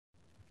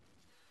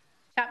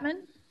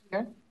Chapman.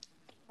 Here.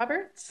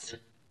 Roberts.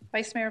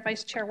 Vice Mayor,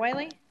 Vice Chair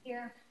Wiley.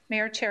 Here.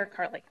 Mayor Chair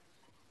Carley.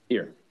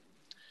 Here.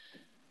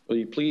 Will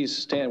you please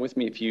stand with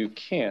me if you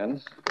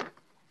can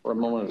for a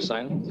moment of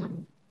silence?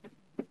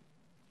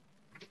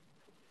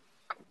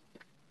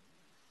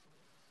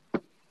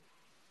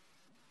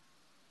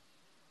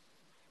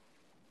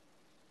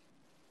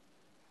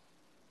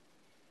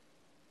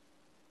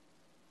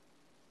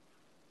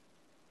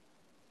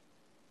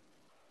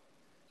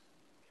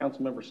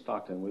 Councilmember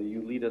Stockton, will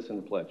you lead us in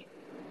the pledge?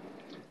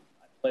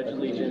 I pledge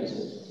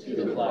allegiance to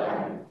the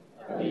flag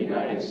of the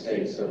United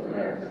States of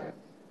America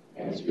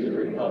and to the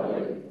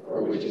republic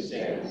for which it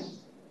stands,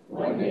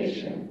 one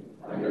nation,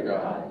 under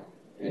God,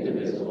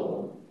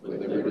 indivisible,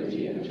 with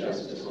liberty and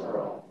justice for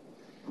all.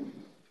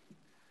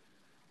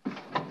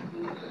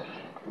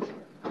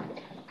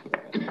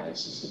 I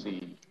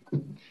see.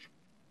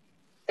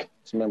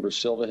 Councilmember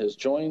Silva has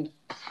joined.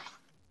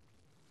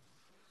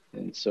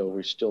 And so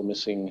we're still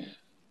missing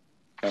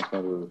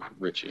Councilmember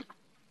Ritchie.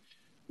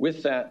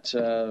 With that,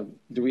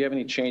 do we have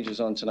any changes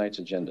on tonight's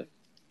agenda?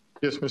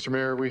 Yes, Mr.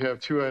 Mayor, we have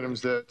two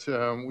items that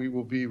we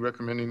will be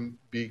recommending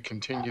be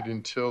continued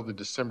until the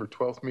December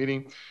 12th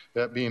meeting.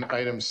 That being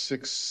item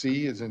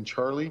 6C as in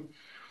Charlie,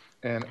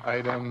 and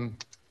item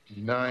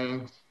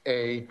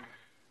 9A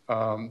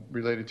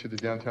related to the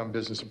Downtown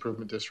Business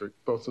Improvement District.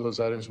 Both of those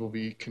items will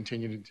be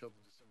continued until the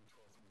December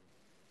 12th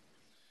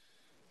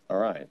meeting. All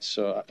right,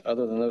 so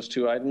other than those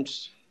two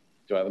items,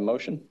 do I have a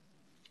motion?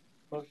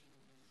 Motion.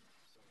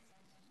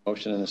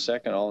 Motion and a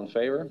second, all in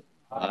favor?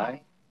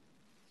 Aye.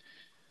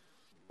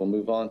 We'll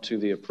move on to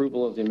the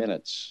approval of the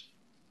minutes.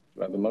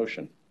 Do I have a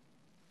motion?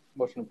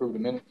 Motion to approve the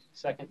minutes.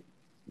 Second.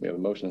 We have a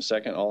motion and a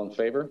second, all in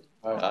favor?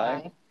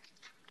 Aye.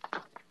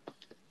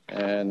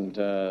 And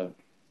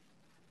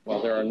while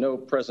there are no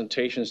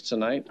presentations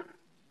tonight,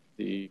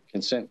 the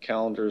consent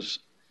calendars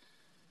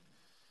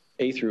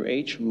A through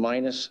H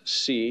minus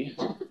C.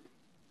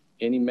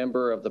 Any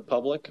member of the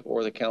public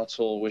or the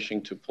council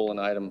wishing to pull an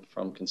item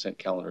from consent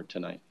calendar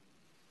tonight?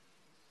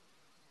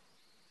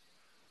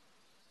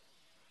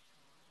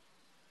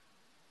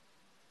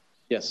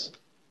 Yes.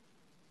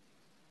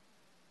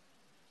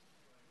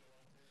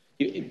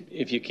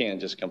 If you can,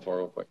 just come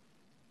forward real quick.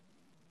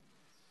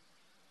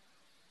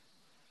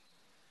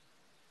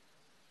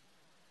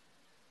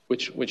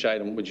 Which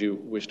item would you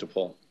wish to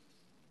pull?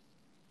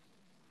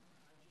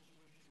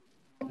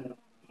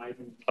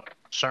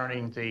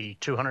 Concerning the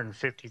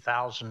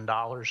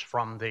 $250,000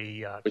 from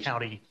the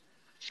county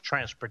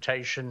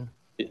transportation.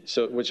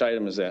 So which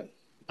item is that?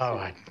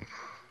 Oh,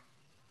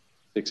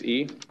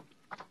 6E?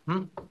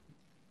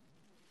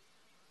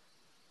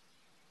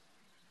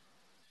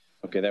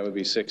 Okay, that would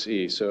be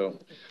 6E. So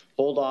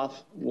hold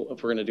off.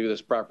 If we're going to do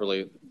this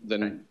properly,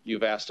 then okay.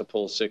 You've asked to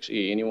pull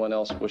 6E. Anyone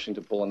else wishing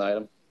to pull an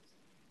item?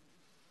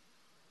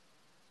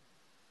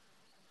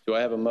 Do I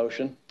have a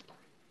motion?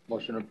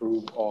 Motion to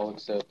approve all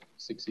except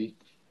 6E.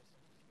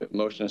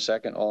 Motion and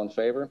second. All in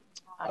favor?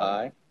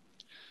 Aye.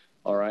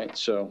 All right.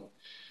 So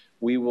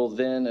we will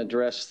then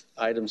address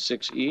item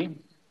 6E.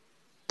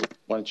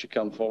 Why don't you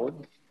come forward?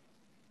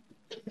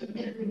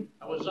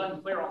 I was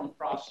unclear on the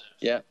process.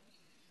 Yeah.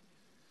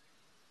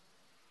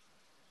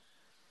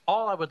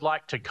 All I would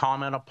like to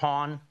comment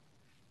upon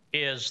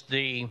is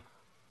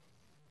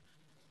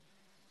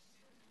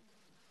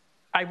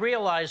I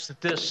realize that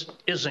this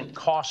isn't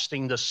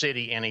costing the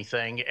city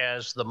anything,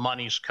 as the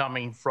money's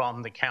coming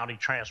from the county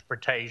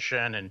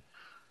transportation and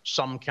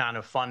some kind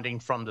of funding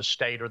from the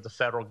state or the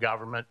federal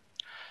government.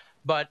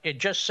 But it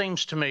just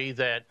seems to me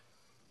that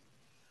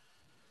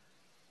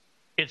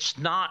it's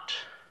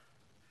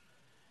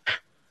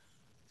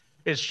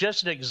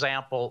just an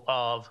example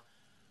of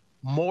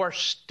more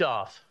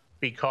stuff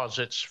because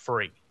it's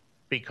free.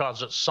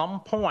 Because at some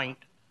point,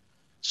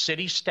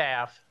 city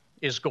staff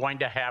is going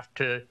to have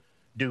to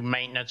do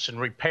maintenance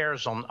and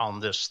repairs on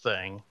this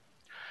thing.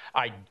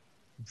 I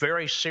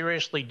very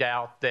seriously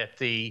doubt that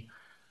the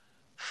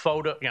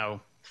photovoltaic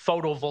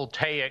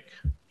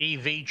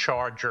EV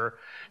charger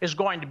is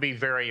going to be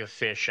very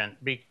efficient.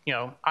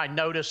 I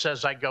notice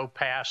as I go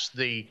past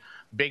the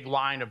big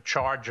line of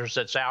chargers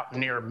that's out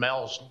near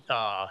Mel's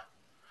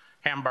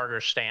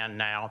hamburger stand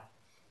now,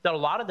 that a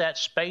lot of that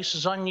space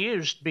is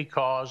unused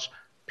because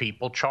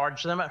people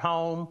charge them at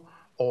home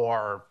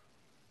or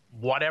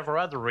whatever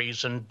other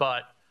reason.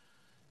 But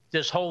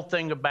this whole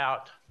thing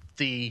about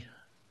the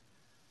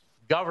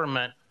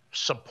government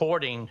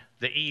supporting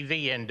the EV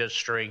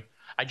industry,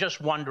 I just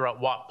wonder at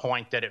what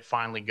point that it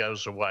finally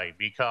goes away,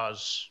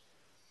 because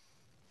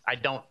I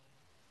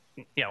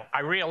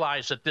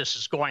realize that this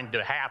is going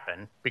to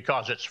happen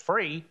because it's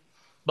free,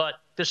 but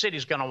the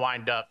city's going to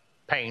wind up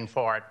paying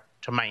for it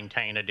to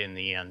maintain it in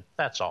the end.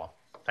 That's all.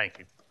 Thank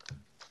you.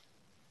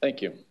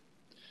 Thank you.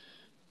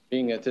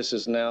 Being that this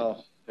is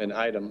now an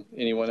item,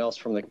 anyone else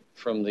from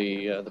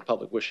the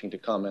public wishing to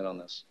comment on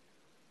this?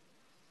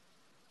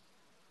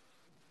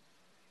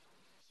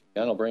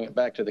 And I'll bring it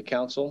back to the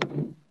council.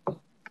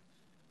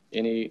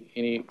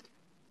 Any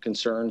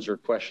concerns or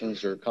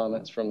questions or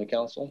comments from the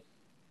council?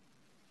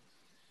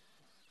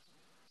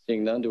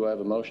 Seeing none, do I have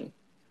a motion?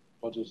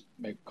 I'll just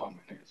make a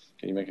comment, I guess.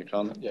 Can you make a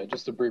comment? Yeah,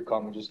 just a brief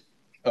comment.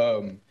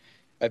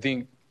 I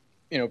think,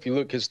 if you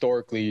look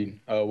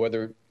historically,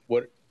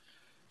 what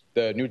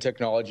the new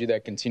technology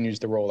that continues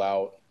to roll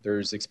out,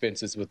 there's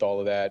expenses with all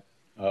of that.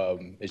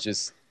 It's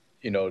just,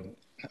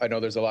 I know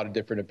there's a lot of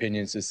different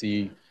opinions to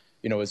see,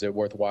 is it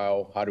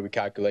worthwhile? How do we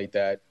calculate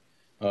that?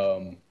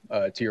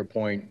 To your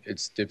point,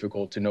 it's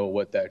difficult to know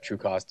what that true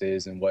cost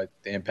is and what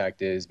the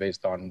impact is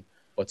based on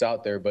what's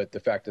out there. But the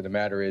fact of the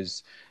matter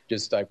is,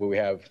 just like what we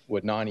have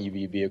with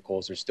non-EV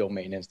vehicles, there's still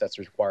maintenance that's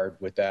required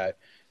with that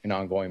and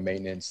ongoing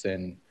maintenance.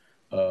 And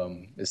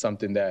it's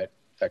something that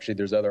actually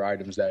there's other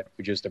items that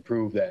we just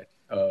approved that,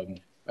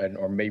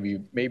 or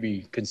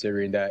maybe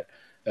considering that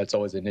that's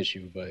always an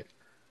issue. But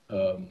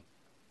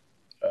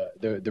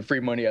the free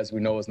money, as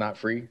we know, is not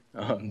free.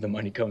 The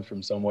money comes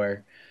from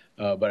somewhere.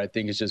 But I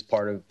think it's just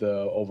part of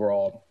the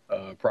overall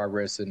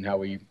progress and how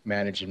we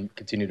manage and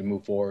continue to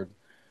move forward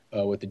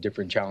with the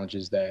different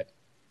challenges that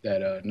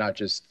not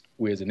just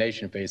we as a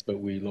nation face, but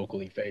we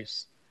locally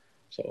face.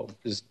 So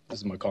this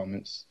is my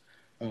comments.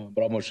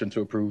 But I'll motion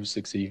to approve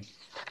 6E.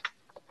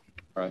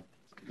 All right.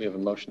 We have a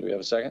motion. Do we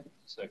have a second?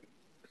 Second.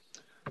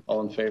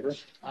 All in favor?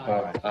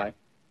 Aye. Aye.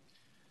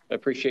 I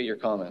appreciate your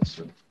comments.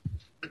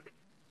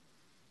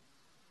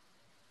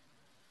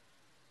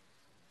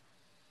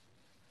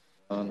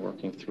 On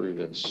working through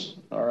this.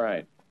 All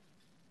right.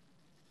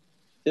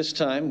 This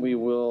time we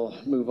will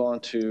move on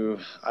to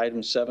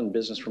item 7,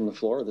 business from the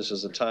floor. This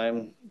is a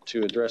time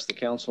to address the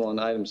council on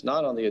items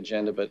not on the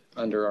agenda, but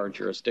under our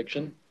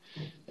jurisdiction.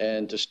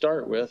 And to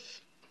start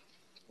with,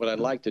 what I'd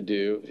like to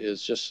do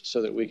is just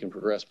so that we can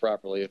progress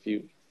properly, if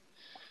you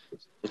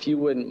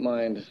wouldn't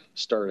mind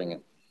starting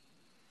it.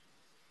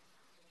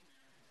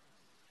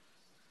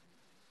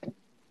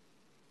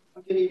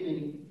 Good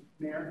evening,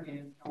 Mayor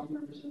and council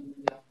members and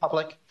the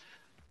public.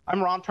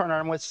 I'm Ron Turner.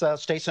 I'm with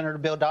State Senator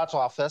Bill Dodd's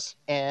office,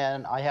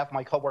 and I have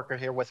my coworker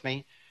here with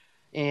me,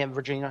 and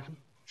Virginia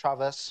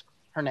Chavez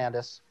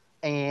Hernandez.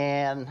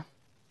 And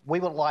we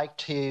would like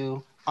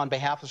to, on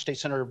behalf of State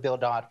Senator Bill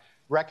Dodd,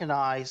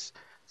 recognize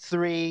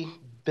 3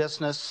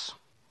 business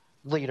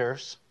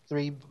leaders,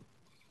 3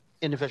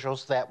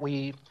 individuals that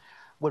we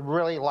would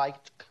really like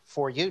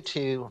for you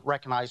to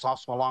recognize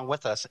also along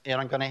with us. And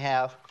I'm going to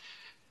have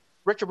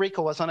Richard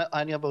Rico was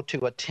unable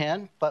to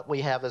attend, but we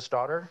have his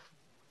daughter.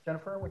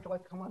 Jennifer, would you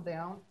like to come on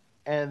down?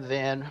 And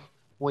then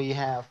we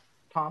have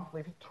Tom,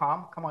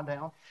 come on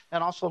down.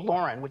 And also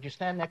Lauren, would you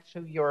stand next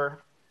to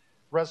your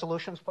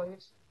resolutions,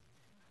 please?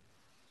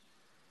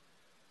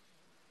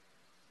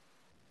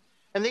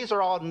 And these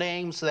are all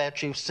names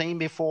that you've seen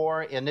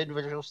before and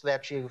individuals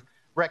that you've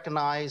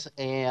recognized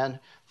and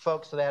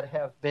folks that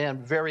have been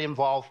very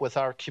involved with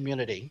our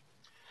community.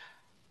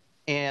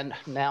 And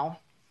now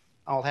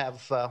I'll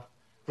have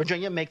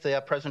Virginia make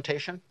the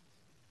presentation.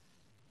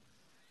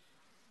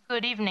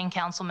 Good evening,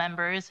 council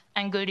members,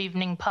 and good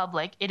evening,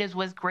 public. It is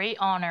with great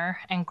honor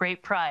and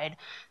great pride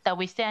that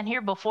we stand here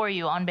before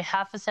you on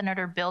behalf of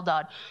Senator Bill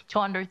Dodd to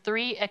honor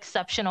 3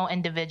 exceptional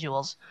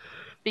individuals,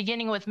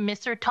 beginning with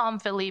Mr. Tom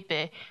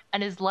Felipe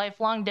and his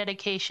lifelong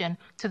dedication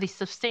to the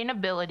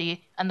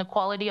sustainability and the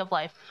quality of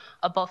life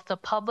of both the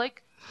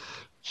public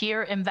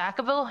here in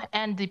Vacaville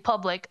and the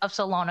public of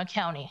Solano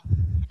County.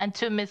 And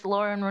to Ms.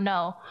 Lauren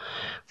Renault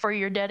for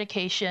your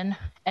dedication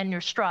and your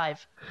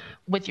strive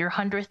with your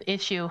 100th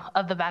issue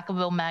of the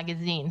Vacaville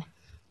magazine,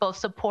 both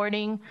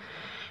supporting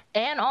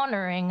and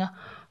honoring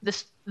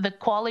the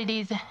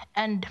qualities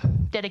and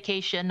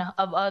dedication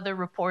of other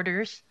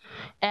reporters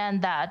and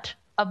that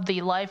of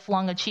the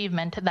lifelong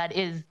achievement that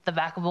is the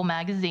Vacaville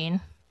magazine.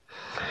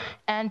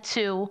 And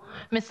to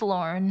Ms.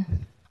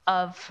 Lauren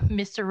of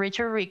Mr.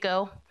 Richard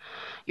Rico,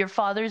 your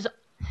father's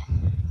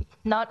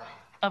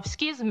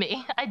excuse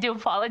me, I do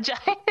apologize.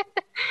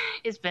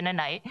 It's been a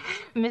night.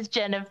 Ms.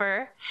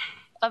 Jennifer,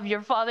 of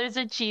your father's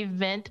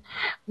achievement,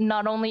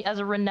 not only as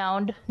a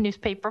renowned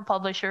newspaper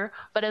publisher,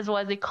 but as well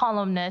as a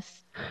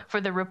columnist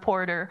for The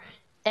Reporter,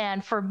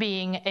 and for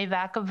being a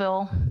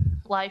Vacaville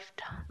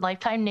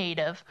lifetime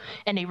native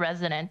and a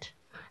resident.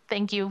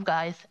 Thank you,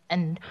 guys.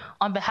 And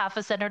on behalf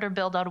of Senator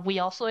Bill Dodd, we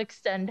also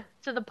extend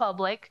to the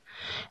public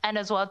and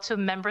as well to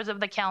members of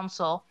the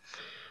council,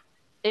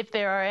 if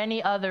there are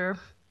any other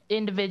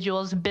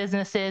individuals,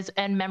 businesses,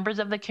 and members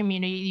of the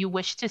community you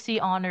wish to see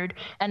honored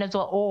and as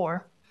well,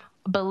 or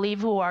believe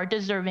who are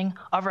deserving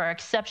of our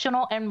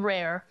exceptional and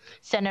rare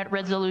Senate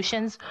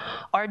resolutions,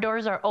 our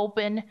doors are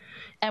open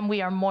and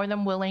we are more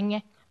than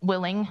willing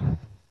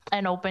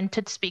and open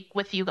to speak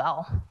with you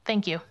all.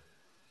 Thank you.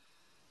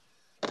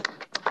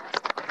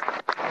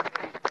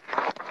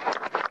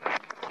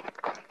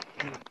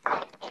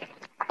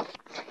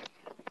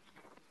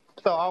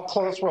 So I'll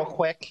close real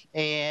quick.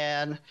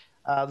 And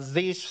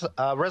these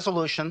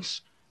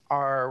resolutions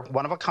are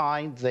one of a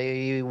kind.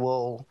 They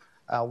will,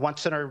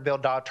 once Senator Bill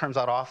Dodd turns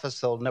out of office,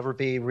 they'll never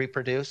be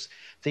reproduced.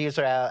 These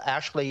are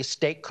actually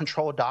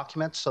state-controlled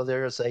documents, so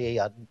there's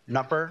a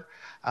number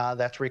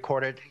that's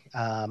recorded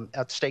at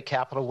the state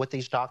capitol with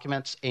these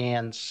documents.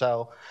 And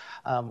so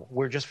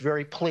we're just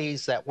very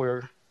pleased that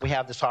we're we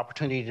have this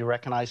opportunity to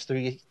recognize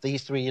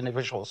these three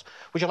individuals.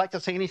 Would you like to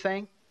say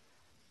anything?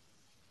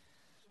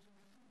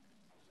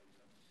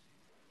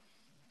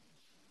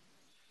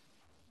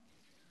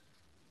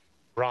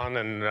 Ron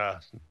and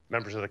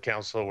members of the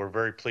council, we're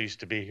very pleased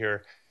to be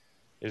here.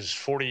 It is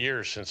 40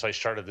 years since I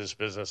started this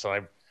business,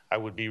 and I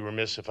would be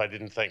remiss if I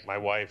didn't thank my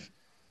wife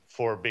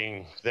for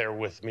being there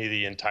with me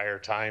the entire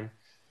time.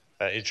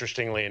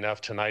 Interestingly enough,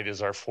 tonight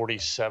is our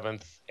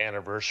 47th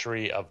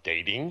anniversary of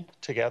dating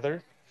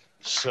together.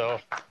 So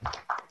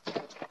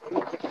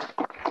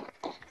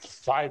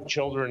 5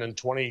 children and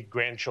 20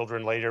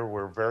 grandchildren later,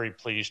 we're very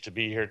pleased to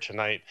be here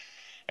tonight.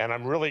 And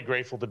I'm really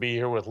grateful to be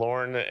here with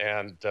Lauren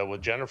and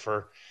with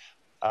Jennifer.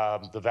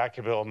 The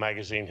Vacaville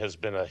magazine has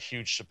been a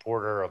huge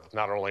supporter of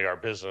not only our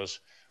business,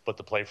 but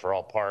the Play for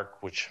All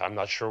Park, which I'm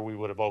not sure we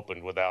would have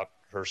opened without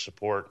her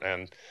support,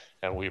 and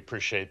we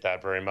appreciate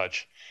that very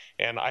much.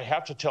 And I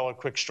have to tell a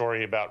quick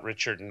story about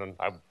Richard, and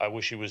I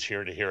wish he was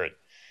here to hear it.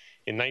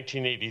 In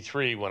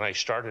 1983, when I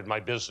started my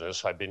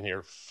business, I've been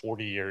here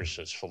 40 years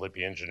as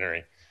Filippi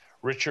Engineering,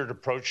 Richard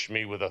approached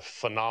me with a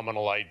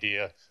phenomenal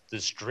idea,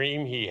 this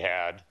dream he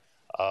had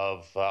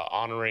of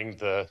honoring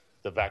the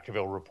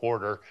Vacaville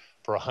Reporter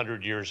for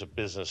 100 years of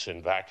business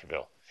in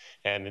Vacaville.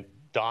 And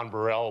Don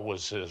Burrell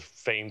was a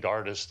famed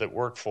artist that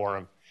worked for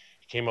him.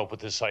 He came up with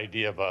this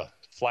idea of a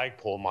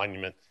flagpole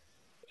monument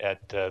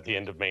at the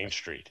end of Main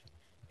Street.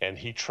 And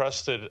he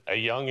trusted a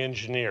young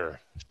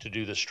engineer to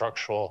do the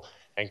structural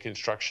and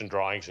construction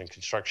drawings and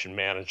construction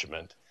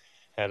management.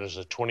 And as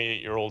a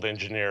 28-year-old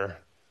engineer,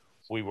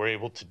 we were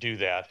able to do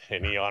that.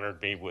 And he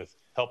honored me with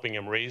helping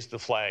him raise the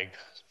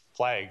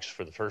flags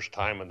for the first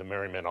time on the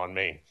Merriman on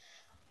Main.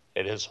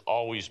 It has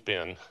always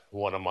been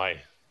one of my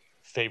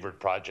favorite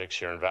projects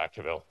here in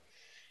Vacaville.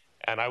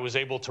 And I was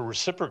able to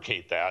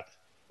reciprocate that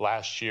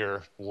last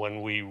year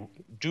when we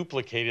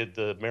duplicated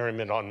the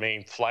Merriman on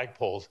Main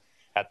flagpoles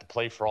at the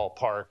Play for All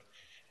Park,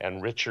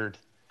 and Richard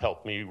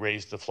helped me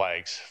raise the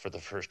flags for the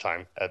first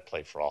time at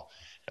Play for All.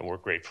 And we're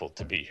grateful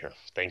to be here.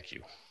 Thank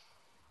you.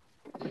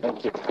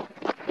 Thank you.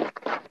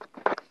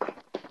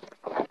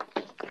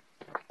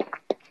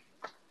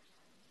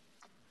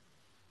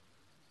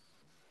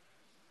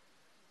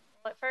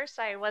 At first,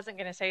 I wasn't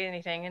going to say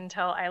anything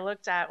until I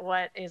looked at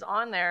what is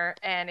on there,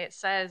 and it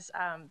says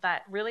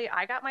that really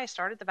I got my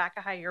start at the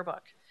Vaca High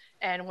yearbook.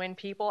 And when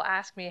people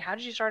ask me, how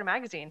did you start a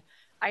magazine?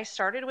 I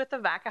started with the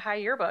Vaca High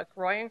yearbook.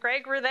 Roy and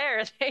Greg were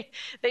there.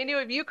 They knew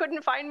if you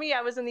couldn't find me,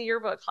 I was in the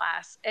yearbook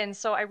class. And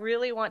so I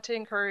really want to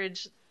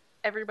encourage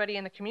everybody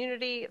in the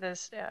community, the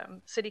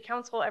city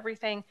council,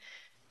 everything,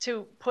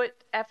 to put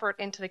effort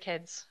into the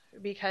kids,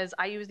 because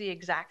I use the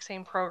exact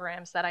same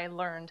programs that I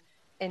learned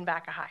in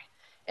Vaca High.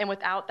 And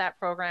without that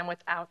program,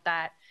 without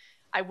that,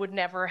 I would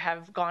never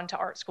have gone to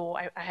art school.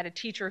 I had a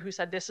teacher who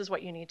said, this is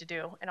what you need to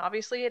do. And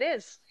obviously it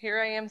is. Here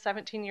I am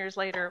 17 years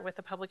later with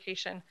a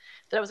publication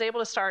that I was able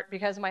to start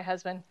because of my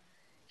husband.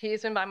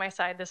 He's been by my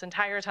side this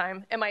entire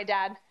time. And my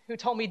dad, who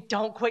told me,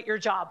 don't quit your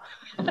job.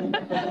 When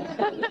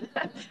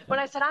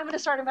I said, I'm going to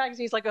start a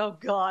magazine, he's like, oh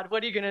God,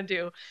 what are you going to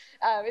do?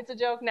 It's a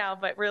joke now,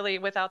 but really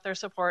without their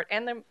support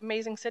and the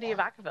amazing city of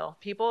Vacaville,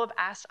 people have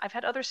asked, I've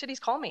had other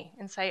cities call me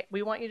and say,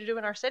 we want you to do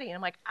in our city. And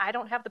I'm like, I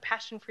don't have the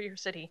passion for your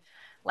city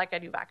like I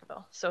do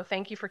Vacaville. So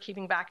thank you for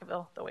keeping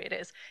Vacaville the way it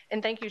is.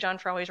 And thank you, John,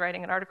 for always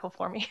writing an article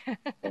for me.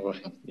 Oh,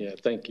 yeah,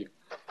 thank you.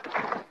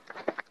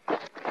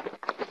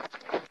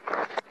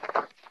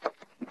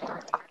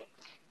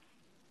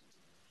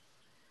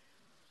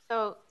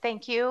 So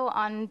thank you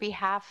on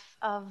behalf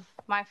of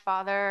my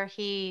father.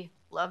 He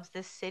loves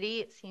this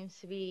city. It seems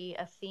to be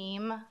a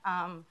theme,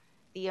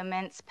 the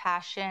immense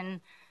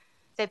passion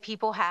that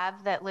people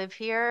have that live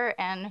here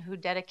and who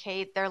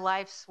dedicate their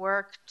life's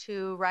work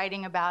to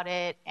writing about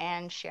it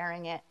and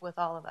sharing it with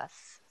all of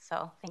us.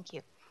 So thank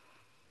you.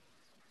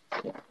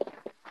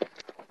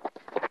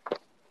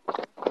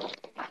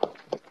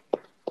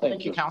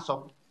 Thank you,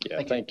 Council.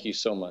 Yeah, thank you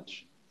so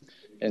much.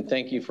 And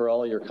thank you for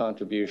all your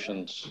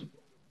contributions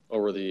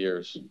over the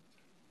years.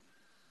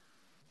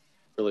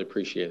 Really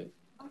appreciate it.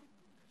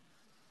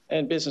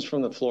 And business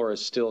from the floor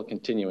is still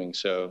continuing,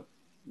 so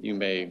you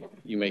may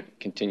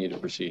continue to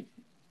proceed.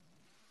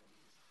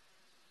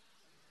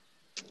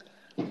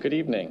 Good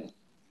evening.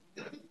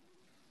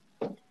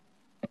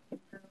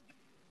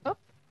 Oh.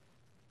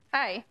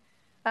 Hi,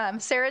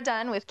 Sarah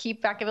Dunn with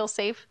Keep Vacaville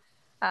Safe.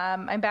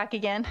 I'm back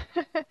again.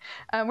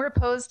 We're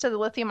opposed to the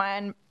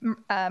lithium-ion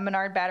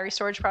Menard battery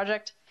storage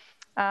project.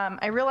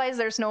 I realize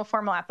there's no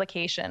formal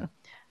application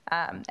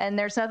and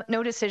there's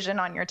no decision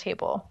on your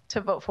table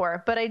to vote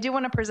for, but I do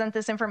want to present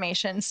this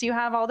information so you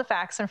have all the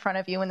facts in front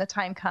of you when the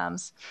time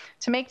comes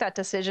to make that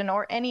decision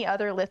or any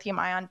other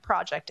lithium-ion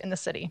project in the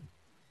city.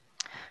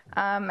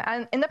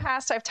 And in the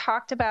past, I've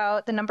talked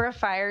about the number of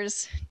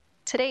fires.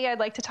 Today, I'd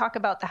like to talk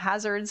about the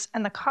hazards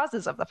and the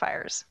causes of the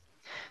fires.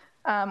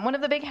 One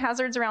of the big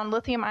hazards around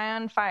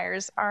lithium-ion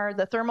fires are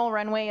the thermal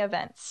runaway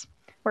events,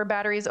 where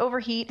batteries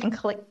overheat and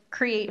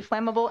create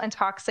flammable and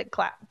toxic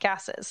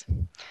gases.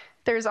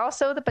 There's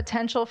also the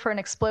potential for an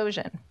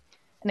explosion.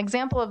 An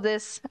example of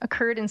this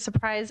occurred in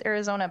Surprise,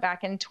 Arizona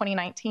back in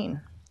 2019.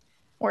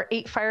 where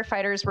 8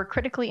 firefighters were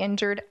critically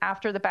injured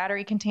after the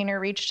battery container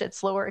reached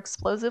its lower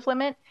explosive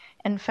limit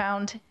and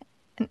found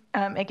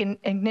an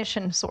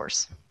ignition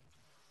source.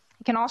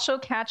 It can also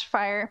catch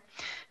fire,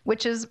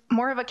 which is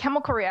more of a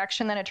chemical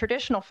reaction than a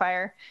traditional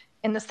fire,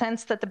 in the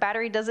sense that the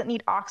battery doesn't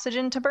need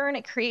oxygen to burn.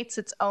 It creates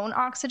its own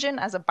oxygen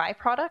as a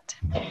byproduct.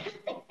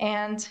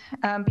 And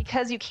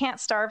because you can't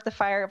starve the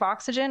fire of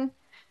oxygen,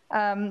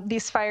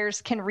 these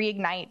fires can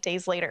reignite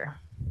days later.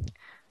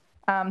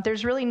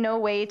 There's really no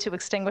way to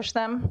extinguish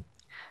them.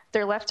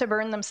 They're left to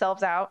burn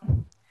themselves out.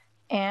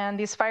 And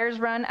these fires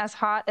run as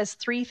hot as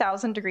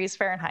 3,000 degrees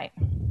Fahrenheit.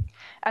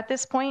 At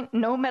this point,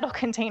 no metal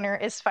container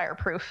is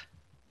fireproof.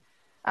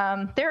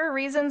 There are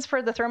reasons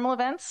for the thermal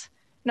events.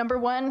 Number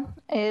one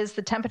is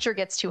the temperature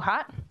gets too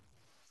hot.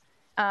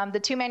 The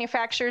 2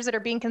 manufacturers that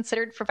are being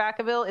considered for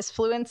Vacaville is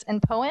Fluence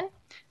and Poen.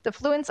 The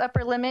Fluence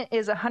upper limit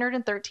is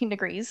 113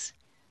 degrees.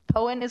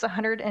 Poen is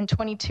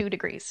 122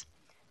 degrees.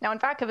 Now in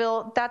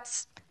Vacaville,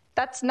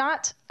 that's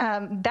not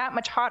that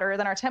much hotter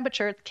than our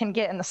temperature can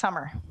get in the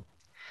summer.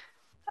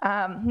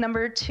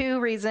 Number 2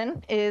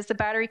 reason is the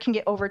battery can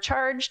get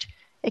overcharged.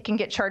 It can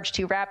get charged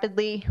too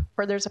rapidly,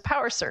 or there's a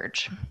power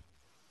surge.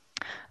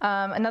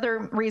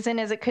 Another reason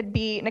is it could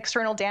be an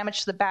external damage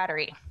to the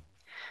battery,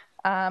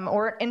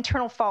 or an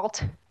internal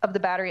fault of the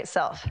battery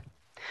itself.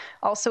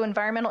 Also,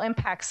 environmental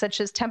impacts such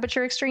as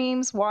temperature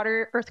extremes,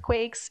 water,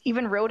 earthquakes,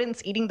 even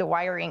rodents eating the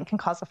wiring can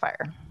cause a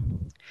fire.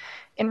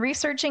 In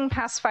researching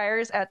past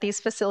fires at these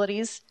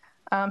facilities,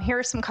 here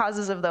are some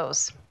causes of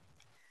those.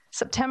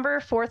 September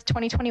 4th,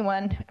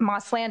 2021,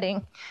 Moss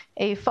Landing,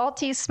 a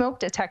faulty smoke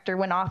detector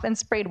went off and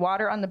sprayed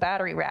water on the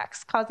battery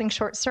racks, causing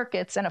short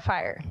circuits and a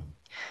fire.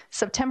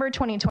 September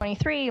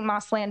 2023,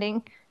 Moss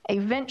Landing, a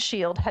vent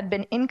shield had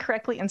been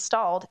incorrectly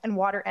installed and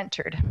water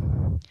entered.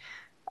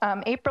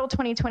 April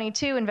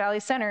 2022 in Valley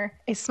Center,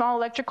 a small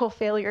electrical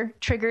failure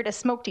triggered a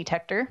smoke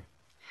detector.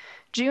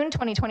 June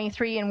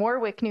 2023 in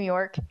Warwick, New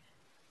York,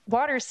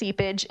 water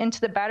seepage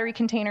into the battery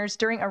containers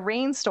during a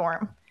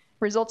rainstorm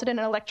resulted in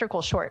an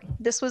electrical short.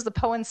 This was the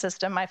Poen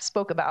system I've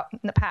spoke about in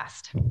the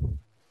past.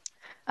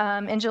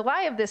 In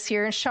July of this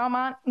year in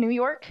Chaumont, New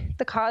York,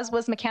 the cause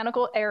was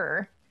mechanical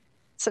error.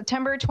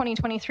 September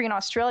 2023 in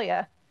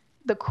Australia,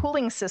 the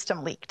cooling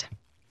system leaked.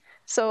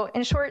 So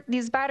in short,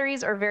 these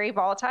batteries are very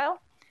volatile.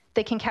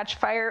 They can catch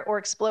fire or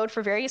explode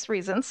for various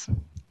reasons,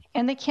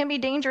 and they can be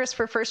dangerous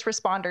for first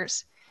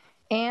responders,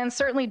 and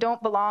certainly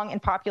don't belong in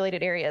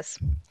populated areas.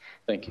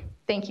 Thank you.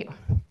 Thank you.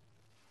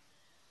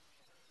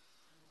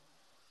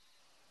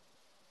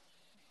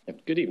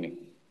 Good evening.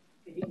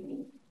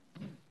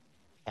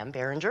 Ann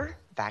Behringer,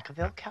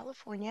 Vacaville,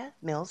 California,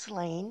 Mills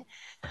Lane.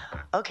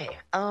 Okay,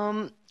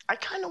 I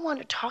kind of want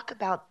to talk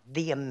about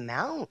the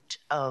amount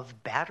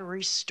of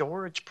battery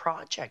storage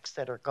projects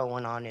that are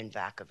going on in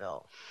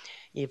Vacaville.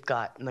 You've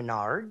got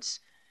Menards.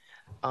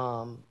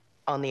 On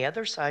the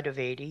other side of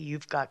 80,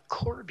 you've got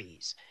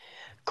Corby's.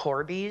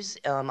 Corby's,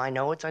 I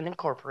know it's an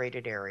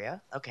unincorporated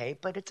area, okay,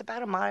 but it's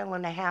about 1.5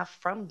 miles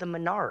from the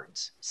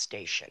Menards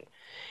station.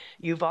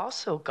 You've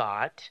also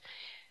got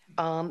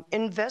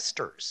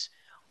investors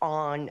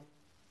on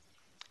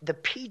the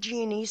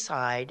PG&E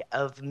side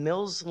of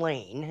Mills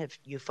Lane, if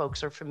you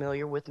folks are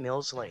familiar with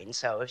Mills Lane.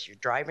 So if you're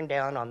driving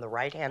down on the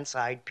right-hand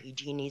side,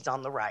 PG&E's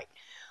on the right.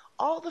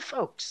 All the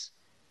folks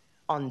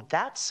on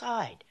that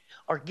side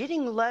are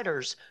getting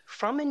letters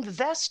from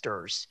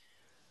investors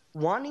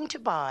wanting to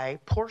buy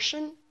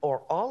portion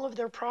or all of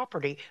their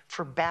property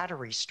for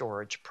battery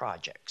storage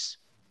projects.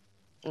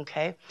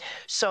 Okay?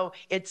 So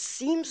it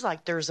seems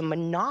like there's a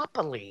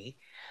monopoly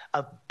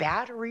of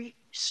battery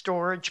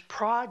storage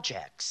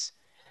projects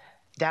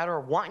that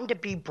are wanting to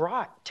be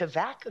brought to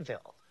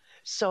Vacaville.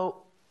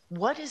 So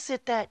what is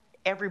it that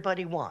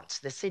everybody wants?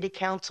 The city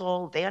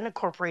council, the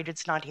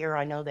unincorporated's not here.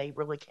 I know they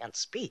really can't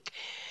speak.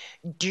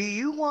 Do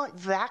you want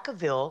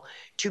Vacaville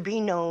to be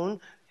known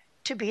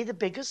to be the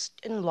biggest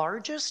and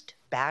largest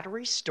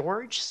battery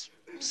storage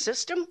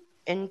system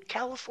in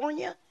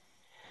California?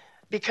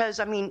 Because,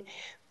 I mean,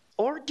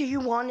 or do you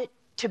want it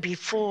to be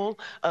full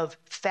of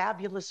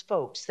fabulous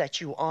folks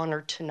that you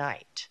honor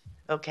tonight?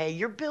 Okay,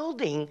 you're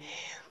building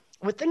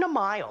within 1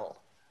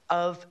 mile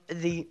of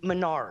the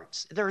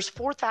Menards. There's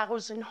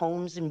 4,000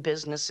 homes and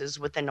businesses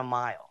within 1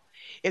 mile.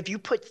 If you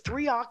put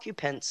 3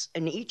 occupants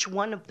in each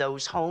one of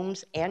those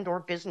homes and or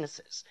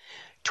businesses,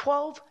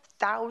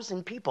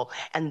 12,000 people,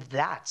 and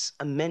that's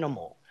a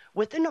minimal.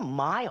 Within 1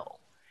 mile,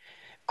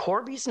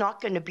 Corby's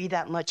not going to be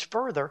that much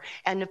further,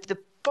 and if the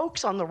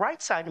folks on the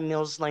right side of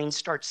Mills Lane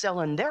start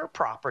selling their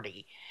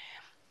property,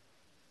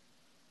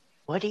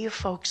 what do you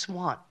folks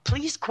want?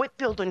 Please quit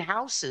building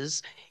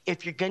houses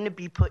if you're going to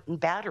be putting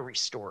battery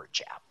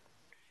storage out,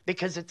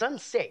 because it's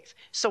unsafe.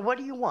 So what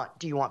do you want?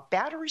 Do you want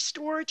battery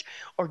storage,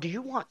 or do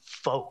you want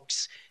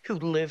folks who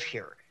live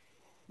here?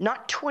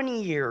 Not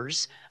 20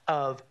 years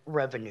of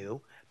revenue,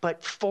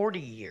 but 40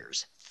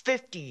 years,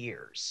 50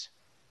 years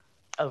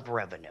of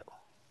revenue.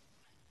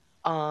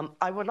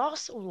 I would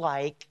also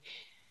like,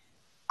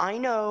 I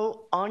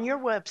know on your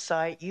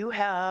website you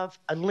have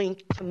a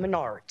link to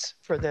Menards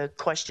for the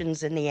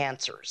questions and the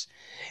answers.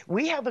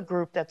 We have a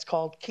group that's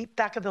called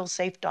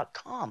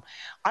keepvacavillesafe.com.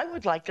 I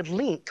would like a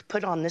link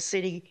put on the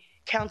city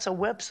council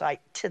website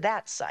to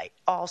that site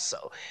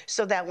also,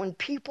 so that when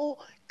people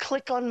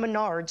click on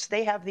Menards,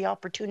 they have the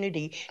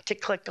opportunity to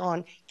click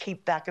on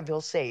Keep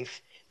Vacaville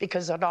Safe,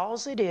 because all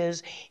it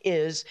is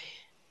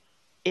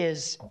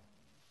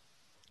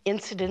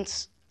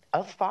incidents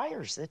of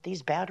fires that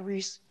these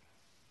batteries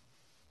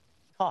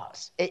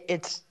cause.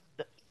 It's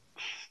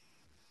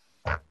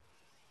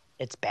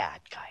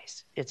bad,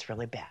 guys. It's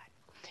really bad.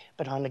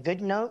 But on a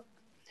good note,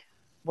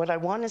 what I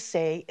want to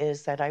say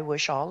is that I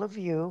wish all of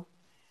you,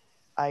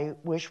 I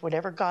wish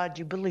whatever God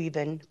you believe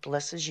in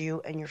blesses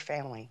you and your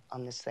family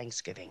on this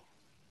Thanksgiving.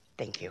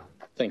 Thank you.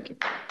 Thank you.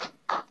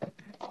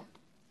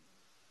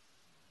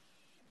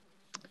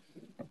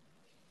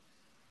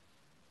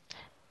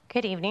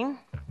 Good evening,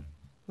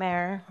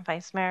 Mayor,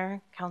 Vice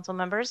Mayor, council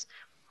members.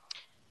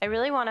 I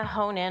really want to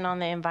hone in on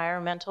the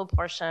environmental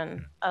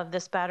portion of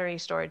this battery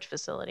storage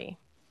facility.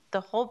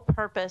 The whole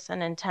purpose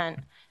and intent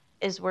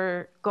is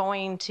we're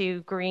going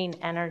to green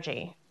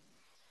energy.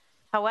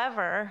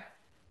 However,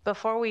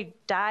 before we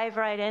dive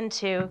right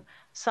into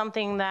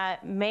something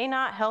that may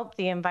not help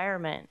the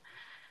environment,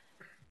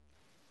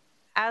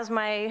 as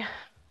my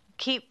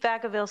Keep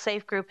Vacaville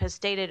Safe group has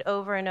stated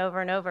over and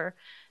over and over,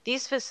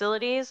 these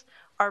facilities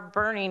are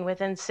burning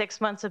within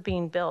 6 months of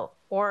being built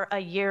or a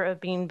year of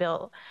being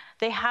built.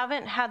 They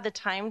haven't had the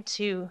time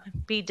to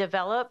be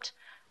developed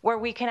where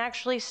we can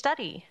actually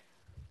study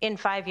in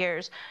 5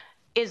 years.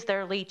 Is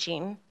there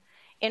leaching?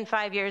 In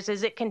 5 years,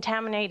 is it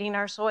contaminating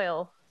our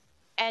soil?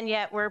 And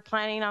yet we're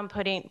planning on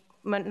putting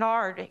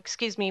Menard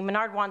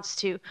wants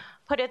to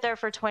put it there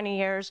for 20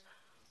 years,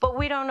 but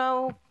we don't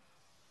know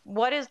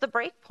what is the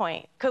break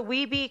point. Could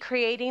we be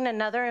creating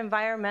another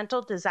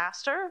environmental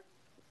disaster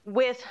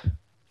with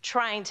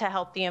trying to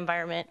help the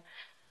environment?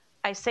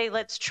 I say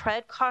let's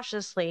tread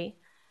cautiously.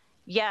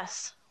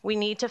 Yes, we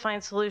need to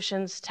find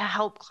solutions to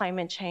help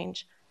climate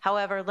change.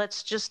 However,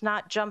 let's just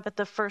not jump at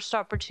the first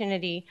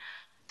opportunity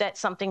that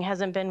something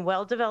hasn't been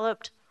well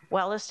developed,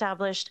 well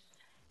established,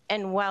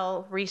 and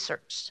well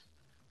researched.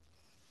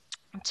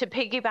 To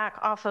piggyback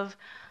off of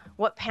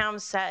what Pam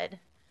said,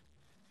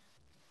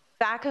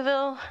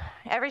 Vacaville,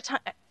 every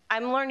time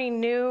I'm learning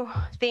new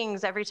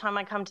things every time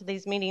I come to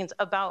these meetings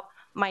about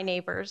my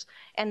neighbors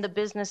and the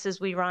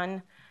businesses we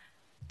run.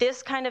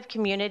 This kind of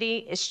community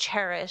is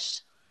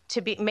cherished.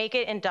 To make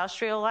it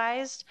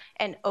industrialized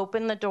and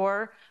open the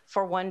door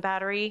for one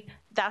battery,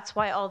 that's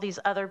why all these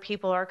other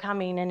people are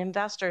coming and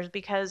investors,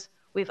 because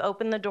we've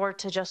opened the door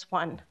to just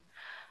one.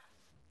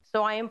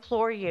 So I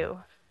implore you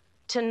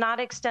to not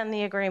extend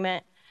the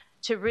agreement.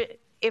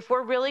 If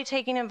we're really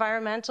taking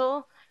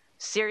environmental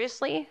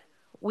seriously,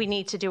 we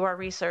need to do our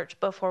research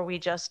before we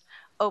just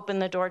open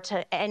the door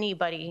to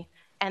anybody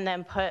and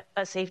then put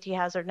a safety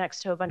hazard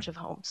next to a bunch of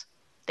homes.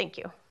 Thank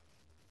you.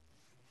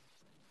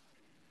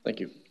 Thank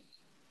you.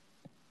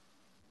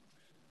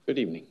 Good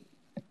evening.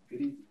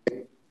 Am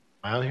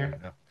I on here?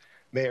 No.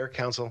 Mayor,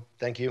 council,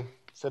 thank you.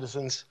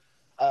 Citizens,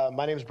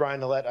 my name is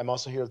Brian Nillette. I'm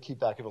also here to Keep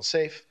Vacaville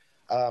Safe.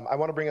 I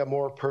want to bring a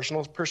more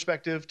personal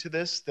perspective to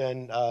this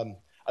than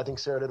I think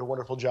Sarah did a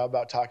wonderful job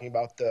about talking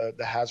about the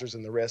hazards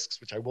and the risks,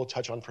 which I will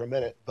touch on for a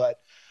minute.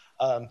 But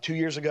 2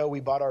 years ago, we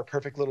bought our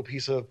perfect little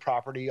piece of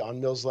property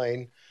on Mills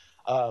Lane,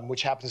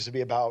 which happens to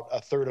be about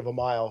a third of a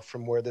mile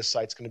from where this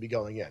site's going to be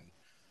going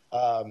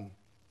in.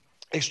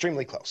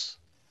 Extremely close.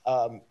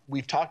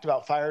 We've talked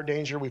about fire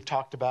danger. We've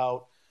talked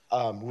about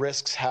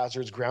risks,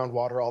 hazards,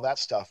 groundwater, all that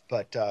stuff.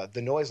 But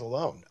the noise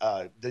alone,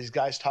 these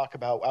guys talk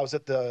about, I was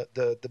at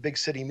the big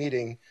city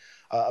meeting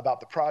about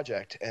the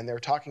project, and they're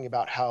talking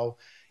about how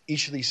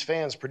each of these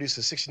fans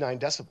produces 69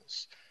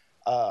 decibels.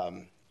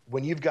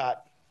 When you've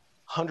got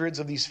hundreds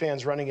of these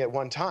fans running at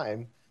one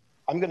time,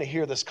 I'm going to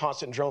hear this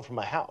constant drone from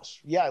my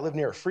house. Yeah, I live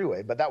near a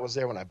freeway, but that was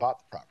there when I bought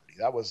the property.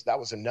 That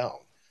was a known.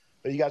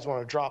 But you guys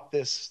want to drop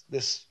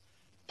this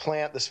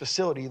plant, this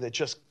facility that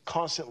just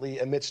constantly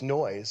emits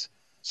noise.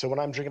 So when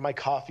I'm drinking my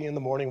coffee in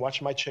the morning,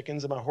 watching my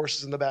chickens and my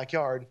horses in the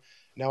backyard,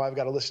 now I've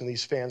got to listen to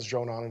these fans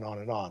drone on and on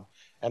and on.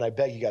 And I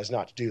beg you guys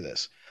not to do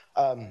this.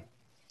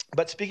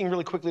 But speaking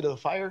really quickly to the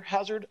fire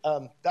hazard,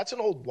 that's an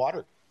old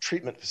water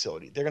treatment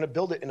facility. They're going to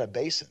build it in a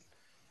basin.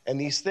 And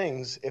these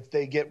things, if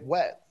they get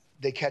wet,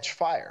 they catch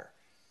fire.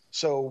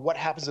 So what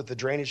happens if the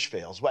drainage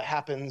fails? What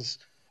happens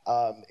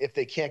if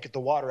they can't get the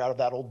water out of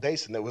that old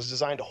basin that was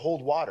designed to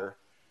hold water?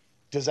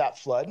 Does that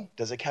flood?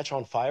 Does it catch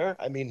on fire?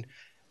 I mean,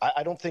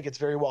 I don't think it's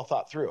very well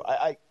thought through.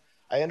 I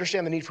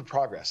understand the need for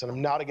progress, and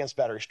I'm not against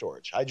battery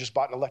storage. I just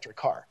bought an electric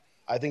car.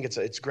 I think it's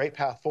a great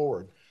path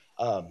forward.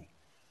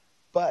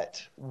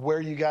 But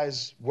where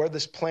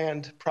this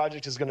planned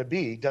project is going to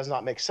be does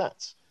not make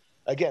sense.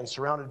 Again,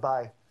 surrounded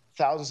by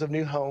thousands of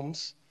new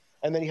homes,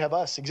 and then you have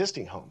us,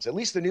 existing homes. At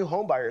least the new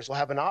home buyers will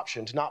have an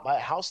option to not buy a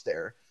house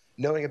there,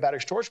 knowing a battery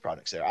storage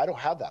product's there. I don't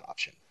have that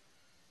option.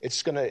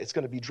 It's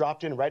gonna be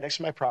dropped in right next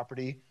to my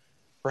property,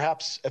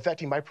 perhaps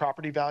affecting my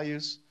property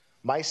values.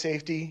 my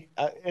safety,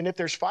 and if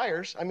there's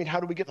fires, I mean, how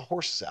do we get the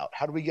horses out?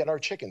 How do we get our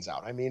chickens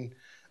out? I mean,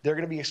 they're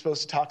going to be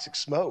exposed to toxic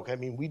smoke. I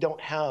mean, we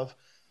don't have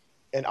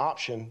an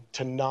option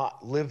to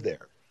not live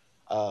there.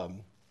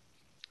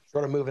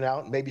 Sort of moving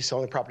out, maybe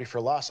selling the property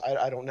for loss,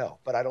 I don't know.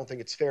 But I don't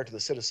think it's fair to the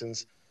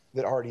citizens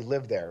that already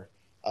live there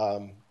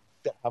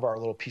that have our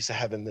little piece of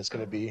heaven that's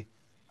going to be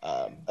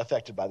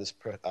affected by this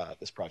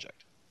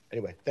project.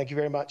 Anyway, thank you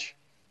very much.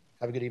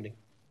 Have a good evening.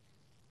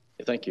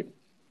 Thank you.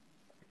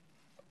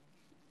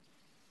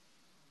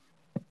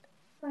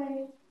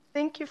 Hi.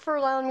 Thank you for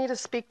allowing me to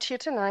speak to you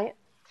tonight.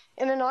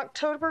 In an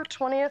October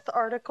 20th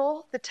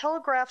article, The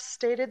Telegraph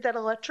stated that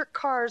electric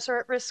cars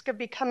are at risk of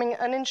becoming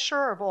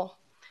uninsurable.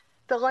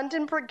 The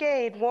London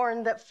Brigade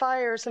warned that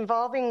fires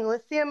involving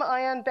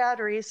lithium-ion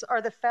batteries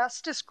are the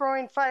fastest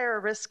growing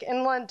fire risk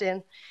in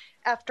London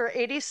after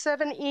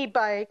 87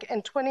 e-bike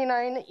and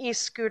 29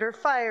 e-scooter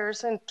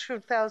fires in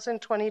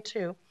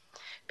 2022.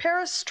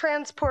 Paris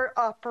transport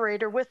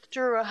operator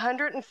withdrew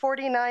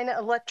 149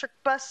 electric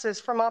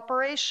buses from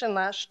operation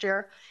last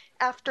year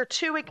after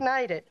 2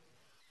 ignited.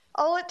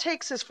 All it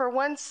takes is for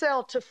one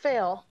cell to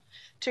fail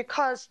to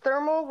cause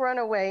thermal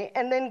runaway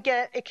and then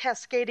get a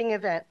cascading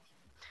event.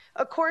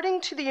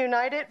 According to the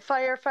United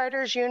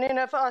Firefighters Union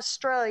of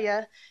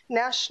Australia,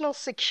 National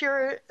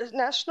Secretary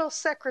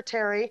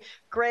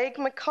Greg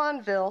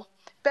McConville,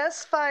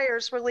 Best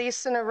fires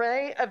release an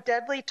array of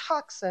deadly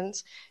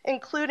toxins,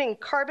 including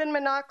carbon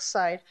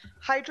monoxide,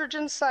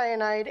 hydrogen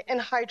cyanide, and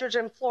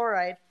hydrogen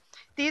fluoride.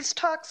 These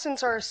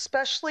toxins are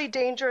especially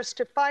dangerous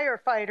to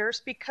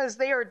firefighters because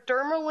they are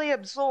dermally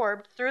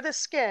absorbed through the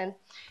skin,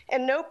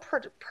 and no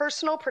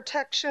personal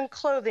protection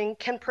clothing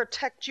can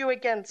protect you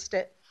against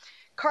it.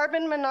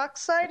 Carbon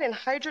monoxide and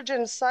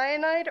hydrogen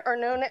cyanide are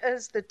known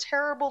as the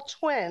terrible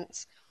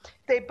twins.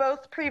 They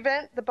both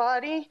prevent the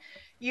body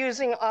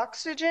using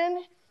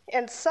oxygen,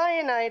 and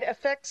cyanide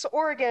affects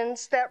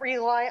organs that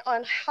rely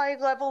on high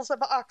levels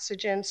of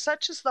oxygen,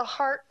 such as the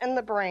heart and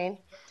the brain.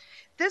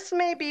 This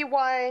may be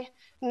why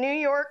New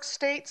York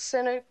State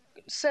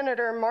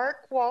Senator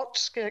Mark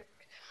Walchik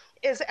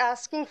is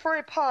asking for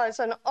a pause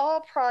on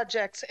all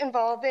projects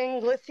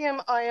involving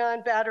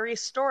lithium-ion battery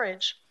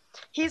storage.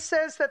 He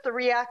says that the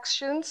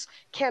reactions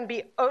can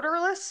be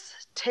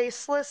odorless,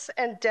 tasteless,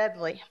 and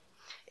deadly.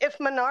 If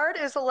Menard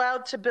is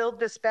allowed to build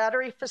this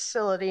battery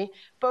facility,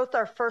 both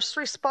our first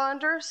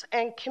responders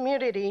and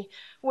community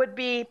would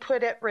be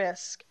put at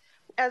risk.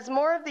 As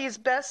more of these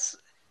BESS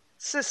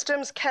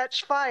systems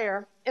catch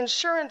fire,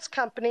 insurance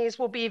companies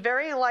will be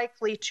very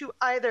likely to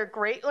either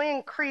greatly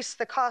increase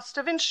the cost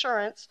of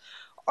insurance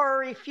or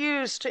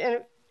refuse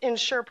to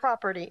insure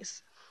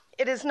properties.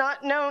 It is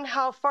not known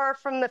how far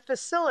from the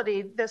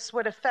facility this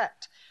would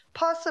affect,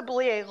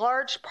 possibly a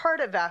large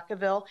part of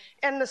Vacaville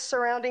and the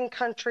surrounding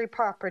country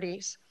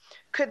properties.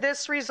 Could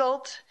this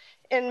result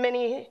in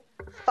many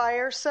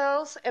fire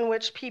sales in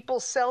which people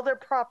sell their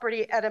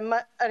property at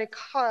a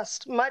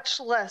cost much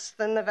less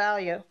than the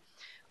value?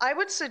 I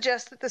would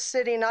suggest that the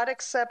city not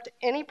accept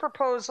any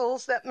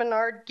proposals that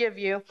Menard give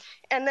you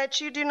and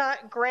that you do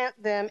not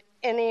grant them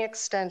any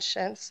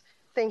extensions.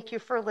 Thank you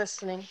for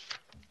listening.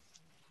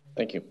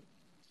 Thank you.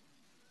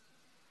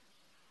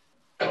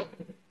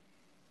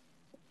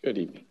 Good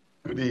evening.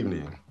 Good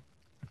evening.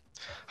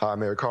 Hi,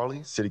 Mayor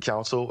Carley, City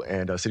Council,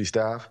 and City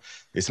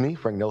staff. It's me,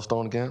 Frank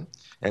Nelstone again,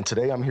 and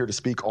today I'm here to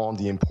speak on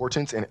the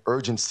importance and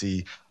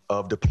urgency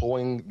of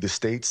deploying the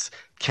state's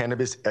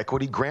Cannabis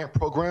Equity Grant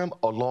Program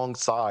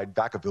alongside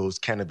Vacaville's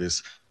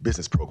Cannabis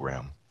Business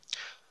Program.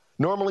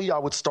 Normally, I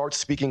would start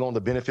speaking on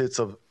the benefits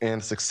of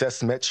and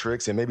success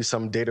metrics and maybe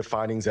some data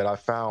findings that I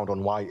found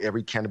on why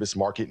every cannabis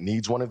market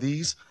needs one of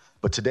these.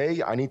 But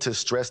today, I need to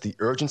stress the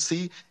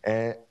urgency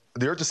of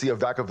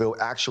Vacaville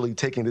actually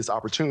taking this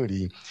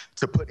opportunity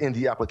to put in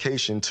the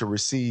application to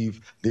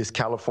receive this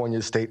California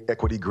State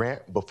Equity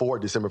Grant before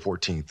December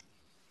 14th,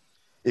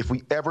 if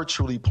we ever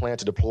truly plan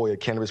to deploy a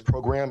cannabis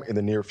program in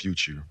the near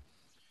future.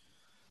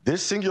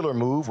 This singular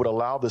move would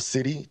allow the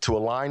city to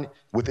align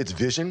with its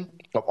vision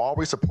of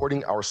always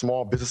supporting our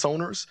small business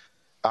owners,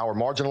 our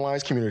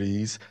marginalized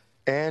communities,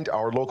 and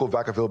our local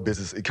Vacaville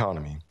business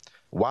economy,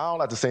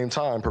 while at the same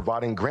time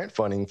providing grant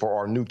funding for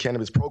our new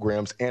cannabis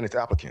programs and its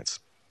applicants.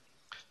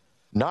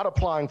 Not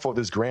applying for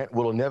this grant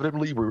will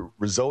inevitably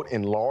result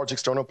in large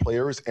external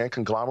players and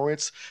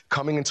conglomerates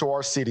coming into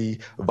our city,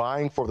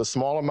 vying for the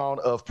small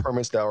amount of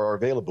permits that are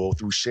available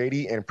through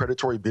shady and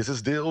predatory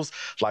business deals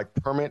like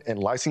permit and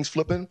license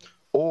flipping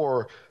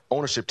or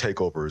ownership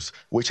takeovers,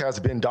 which has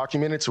been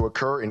documented to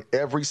occur in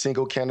every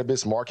single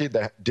cannabis market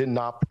that did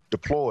not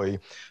deploy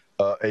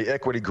a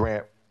equity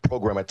grant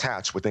program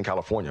attached within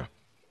California.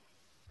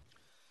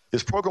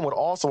 This program would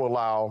also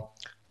allow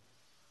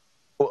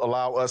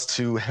us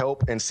to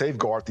help and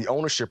safeguard the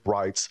ownership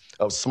rights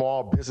of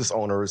small business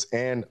owners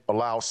and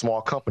allow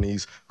small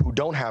companies who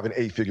don't have an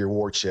 8-figure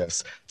war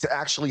chest to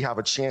actually have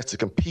a chance to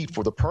compete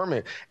for the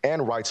permit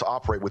and right to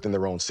operate within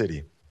their own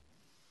city.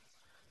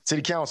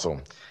 City Council,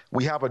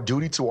 we have a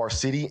duty to our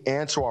city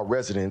and to our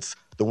residents,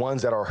 the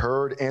ones that are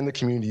heard and the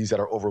communities that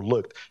are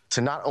overlooked, to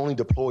not only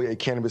deploy a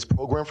cannabis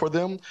program for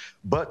them,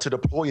 but to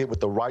deploy it with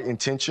the right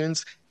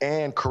intentions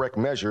and correct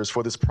measures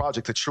for this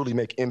project to truly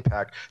make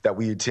impact that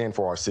we intend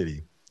for our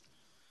city.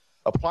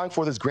 Applying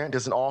for this grant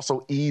doesn't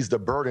also ease the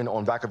burden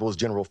on Vacaville's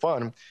general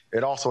fund.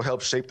 It also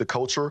helps shape the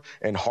culture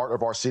and heart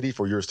of our city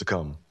for years to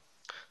come.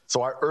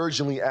 So I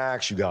urgently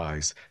ask you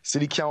guys,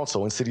 City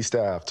Council and city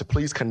staff, to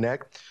please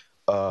connect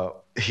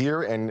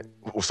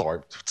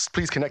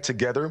please connect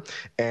together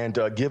and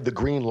give the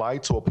green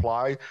light to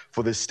apply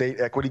for this state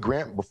equity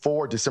grant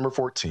before December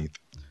 14th.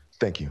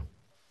 Thank you.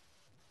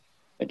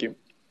 Thank you.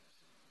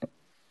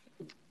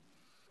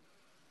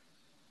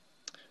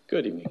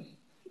 Good evening.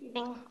 Good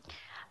evening.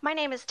 My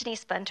name is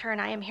Denise Bunter,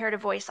 and I am here to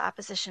voice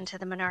opposition to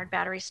the Menard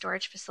Battery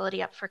Storage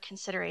Facility up for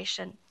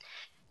consideration.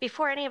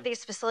 Before any of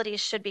these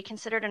facilities should be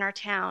considered in our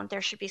town,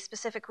 there should be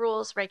specific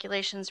rules,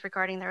 regulations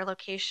regarding their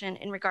location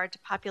in regard to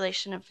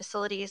population and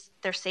facilities,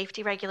 their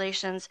safety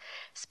regulations,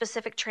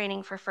 specific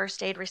training for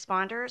first aid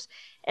responders,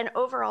 and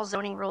overall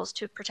zoning rules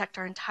to protect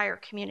our entire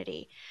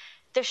community.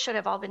 This should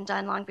have all been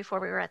done long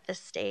before we were at this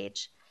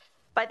stage.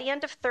 By the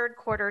end of third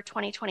quarter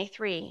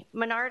 2023,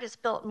 Menard has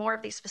built more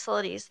of these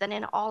facilities than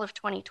in all of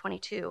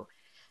 2022.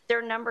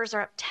 Their numbers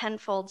are up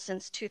tenfold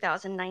since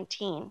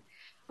 2019.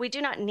 We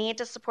do not need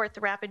to support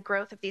the rapid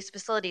growth of these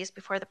facilities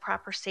before the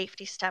proper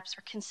safety steps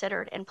are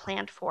considered and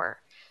planned for.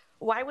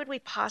 Why would we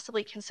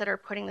possibly consider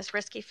putting this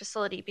risky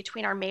facility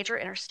between our major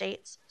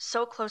interstates,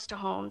 so close to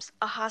homes,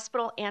 a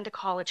hospital, and a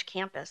college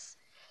campus?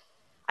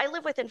 I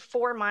live within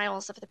 4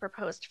 miles of the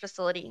proposed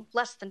facility,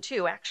 less than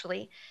 2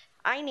 actually.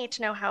 I need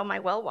to know how my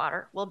well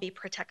water will be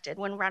protected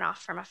when runoff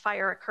from a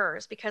fire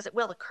occurs, because it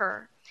will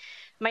occur.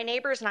 My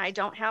neighbors and I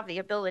don't have the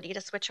ability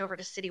to switch over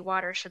to city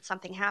water should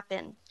something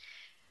happen.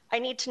 I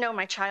need to know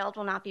my child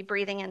will not be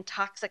breathing in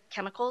toxic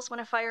chemicals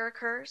when a fire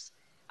occurs.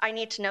 I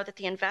need to know that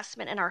the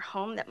investment in our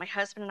home that my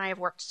husband and I have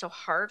worked so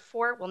hard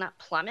for will not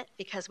plummet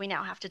because we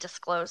now have to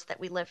disclose that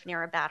we live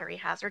near a battery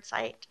hazard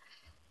site.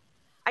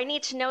 I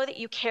need to know that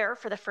you care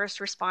for the first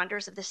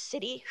responders of this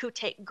city who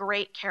take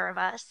great care of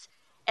us,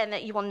 and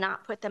that you will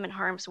not put them in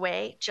harm's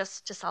way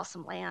just to sell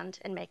some land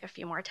and make a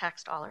few more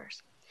tax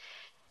dollars.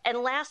 And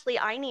lastly,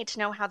 I need to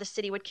know how the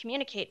city would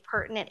communicate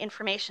pertinent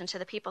information to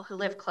the people who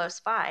live close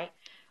by.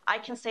 I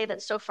can say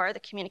that so far the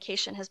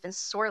communication has been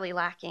sorely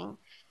lacking.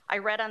 I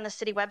read on the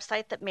city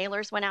website that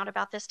mailers went out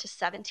about this to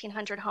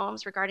 1,700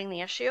 homes regarding the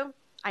issue.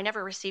 I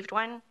never received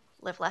one,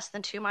 live less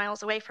than 2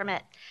 miles away from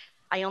it.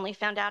 I only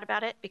found out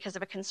about it because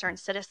of a concerned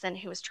citizen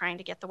who was trying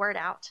to get the word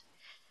out.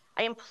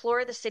 I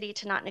implore the city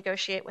to not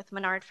negotiate with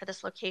Menard for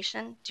this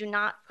location. Do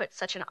not put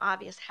such an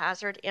obvious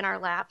hazard in our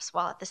laps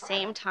while at the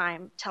same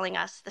time telling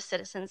us, the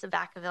citizens of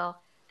Vacaville,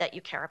 that you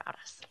care about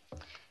us.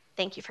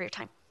 Thank you for your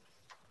time.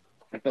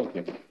 Thank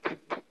you.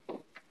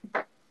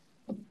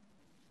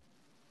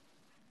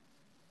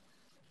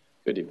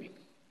 Good evening.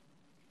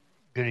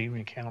 Good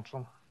evening,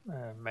 Council,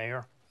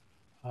 Mayor.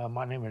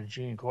 My name is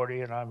Gene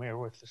Gordy, and I'm here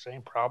with the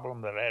same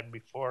problem that I had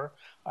before.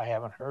 I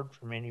haven't heard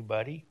from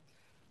anybody.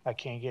 I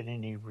can't get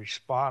any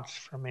response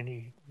from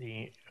any of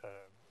the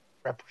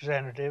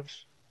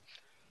representatives.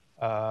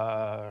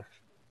 One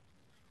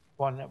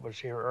that was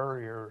here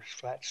earlier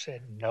flat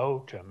said no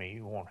to me,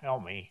 won't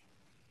help me.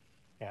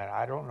 And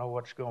I don't know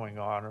what's going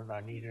on, and I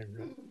need a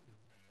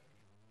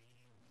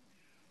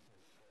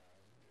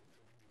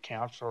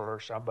council or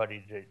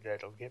somebody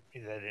that'll get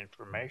me that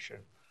information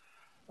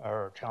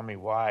or tell me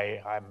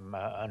why I'm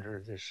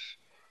under this,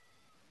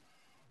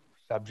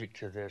 subject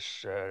to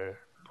this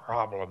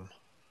problem.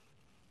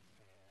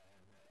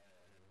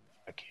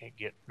 I can't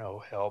get no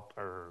help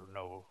or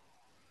no.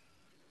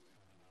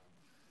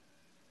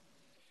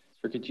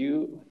 Sir, could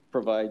you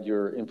provide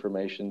your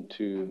information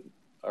to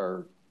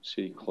our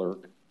city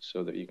clerk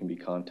so that you can be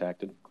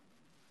contacted?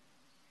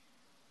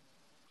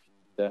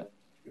 That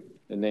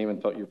the name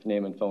and your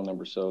name and phone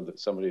number so that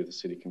somebody at the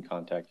city can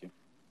contact you.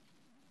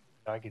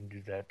 I can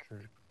do that to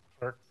the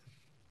clerk.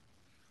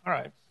 All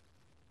right.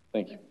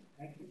 Thank you.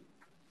 Thank you.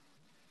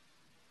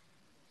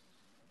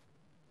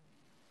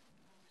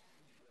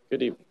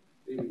 Good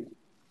evening.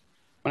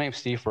 My name's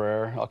Steve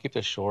Ferrer. I'll keep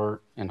this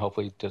short and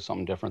hopefully do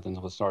something different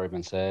than what's already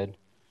been said.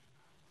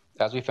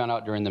 As we found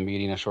out during the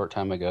meeting a short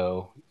time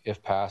ago,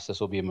 if passed,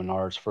 this will be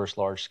Menard's first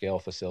large-scale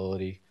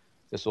facility.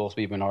 This will also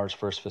be Menard's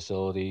first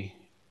facility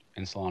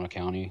in Solano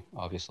County,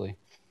 obviously.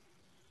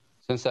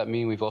 Since that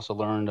meeting, we've also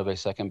learned of a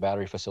second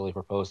battery facility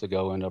proposed to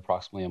go into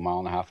approximately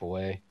 1.5 miles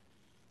away.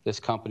 This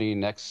company,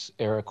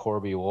 NextEra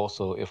Corby, will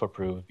also, if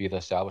approved, be the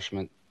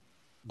establishing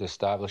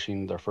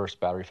their first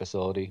battery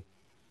facility.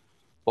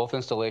 Both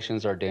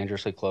installations are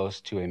dangerously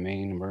close to a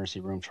main emergency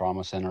room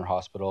trauma center,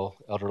 hospital,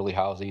 elderly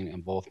housing,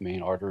 and both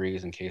main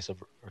arteries in case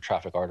of, or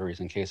traffic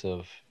arteries in case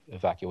of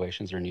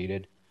evacuations are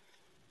needed.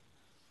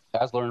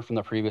 As learned from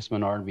the previous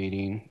Menard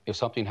meeting, if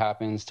something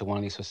happens to one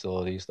of these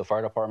facilities, the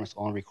fire department's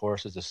only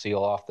recourse is to seal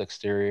off the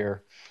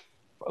exterior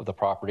of the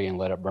property and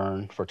let it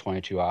burn for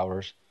 22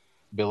 hours,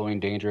 billowing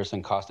dangerous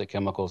and caustic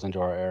chemicals into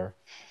our air.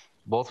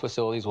 Both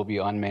facilities will be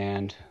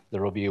unmanned.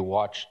 There will be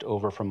watched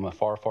over from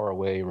far, far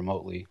away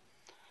remotely.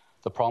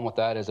 The problem with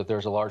that is if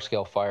there's a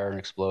large-scale fire and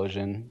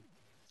explosion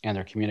and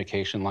their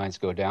communication lines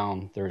go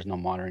down, there is no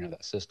monitoring of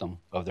that system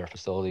of their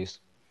facilities.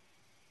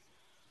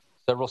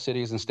 Several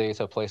cities and states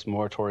have placed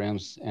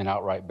moratoriums and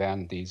outright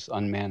banned these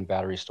unmanned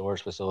battery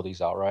storage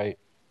facilities outright.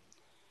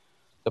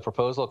 The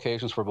proposed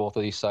locations for both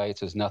of these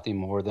sites is nothing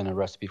more than a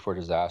recipe for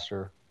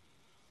disaster.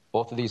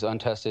 Both of these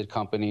untested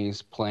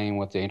companies playing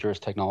with dangerous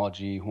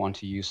technology want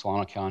to use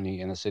Solano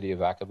County and the city of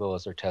Vacaville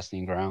as their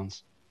testing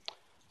grounds.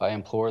 I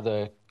implore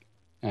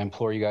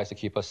you guys to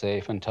keep us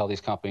safe and tell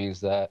these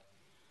companies that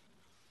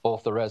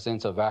both the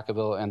residents of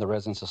Vacaville and the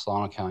residents of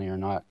Solano County are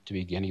not to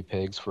be guinea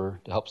pigs to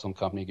help some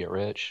company get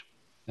rich.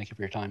 Thank you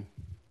for your time.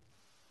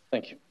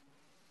 Thank you.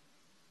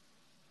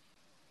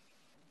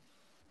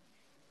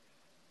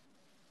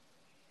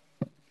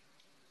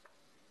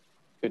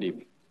 Good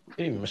evening.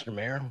 Good evening, Mr.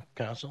 Mayor,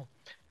 Council.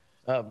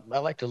 I'd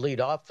like to lead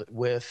off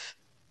with,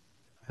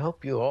 I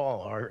hope you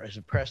all are as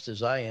impressed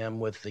as I am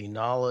with the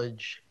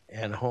knowledge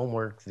and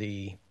homework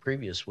the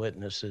previous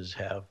witnesses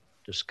have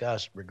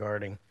discussed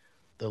regarding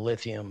the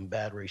lithium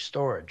battery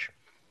storage.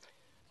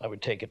 I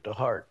would take it to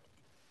heart.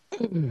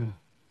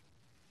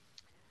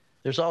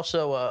 There's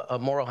also a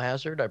moral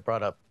hazard I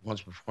brought up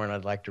once before, and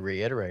I'd like to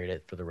reiterate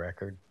it for the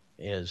record,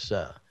 is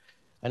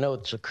I know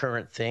it's a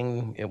current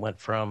thing. It went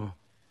from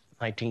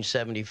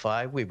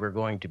 1975, we were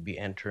going to be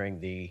entering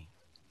the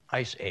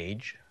Ice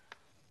Age.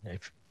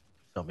 If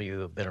some of you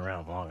have been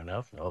around long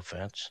enough, no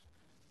offense,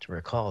 to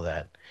recall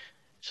that.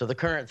 So the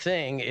current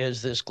thing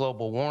is this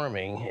global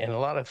warming, and a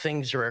lot of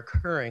things are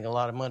occurring. A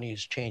lot of money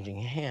is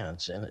changing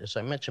hands. And as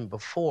I mentioned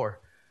before,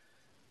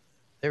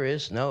 there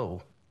is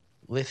no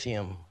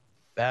lithium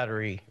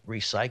battery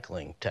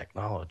recycling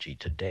technology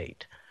to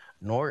date,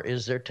 nor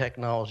is there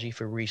technology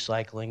for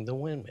recycling the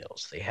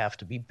windmills. They have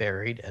to be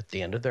buried at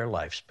the end of their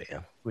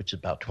lifespan, which is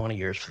about 20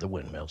 years for the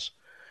windmills.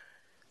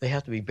 They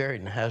have to be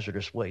buried in a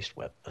hazardous waste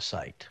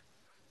site.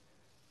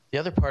 The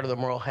other part of the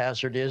moral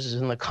hazard is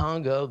in the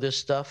Congo, this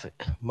stuff,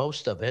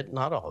 most of it,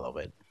 not all of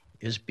it,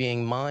 is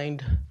being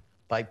mined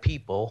by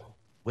people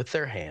with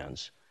their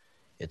hands.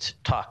 It's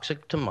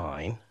toxic to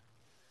mine.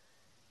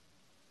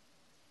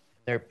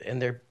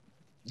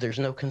 There's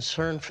no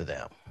concern for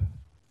them.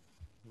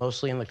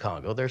 Mostly in the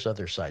Congo. There's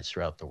other sites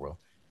throughout the world.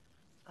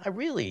 I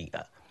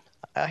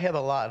have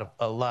a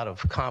lot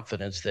of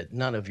confidence that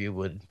none of you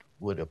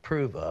would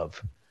approve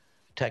of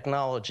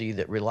technology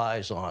that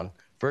relies on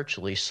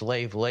virtually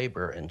slave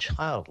labor and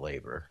child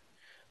labor.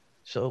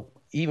 So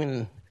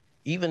even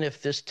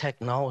if this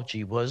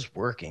technology was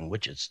working,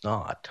 which it's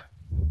not,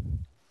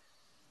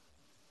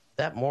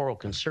 that moral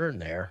concern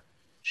there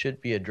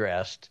should be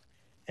addressed.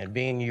 And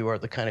being you are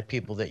the kind of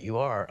people that you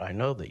are, I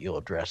know that you'll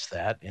address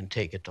that and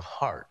take it to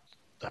heart.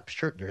 I'm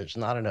sure there's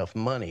not enough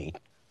money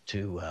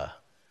to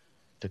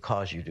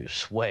cause you to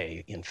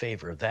sway in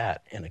favor of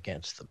that and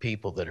against the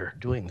people that are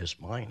doing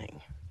this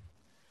mining.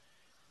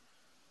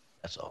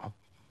 That's all.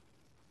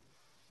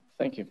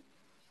 Thank you.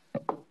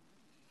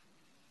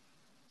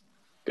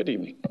 Good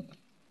evening.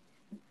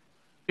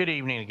 Good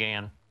evening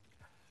again.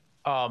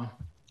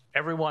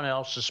 Everyone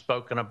else has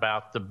spoken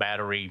about the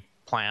battery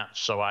plant,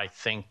 so I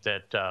think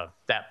that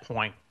that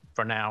point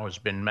for now has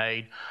been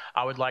made.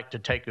 I would like to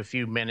take a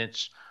few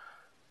minutes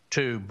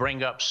to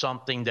bring up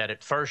something that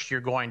at first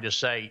you're going to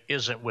say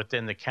isn't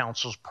within the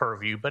council's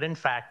purview, but in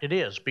fact it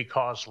is,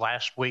 because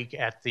last week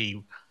at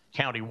the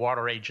County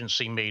Water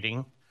Agency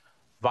meeting,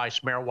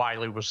 Vice Mayor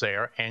Wiley was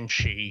there, and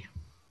she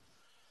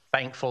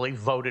thankfully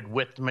voted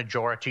with the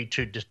majority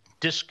to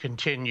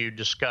discontinue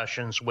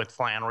discussions with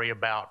Flannery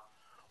about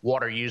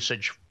water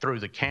usage through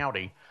the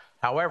county.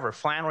 However,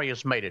 Flannery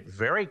has made it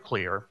very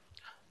clear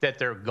that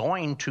they're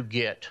going to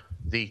get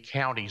the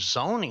county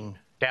zoning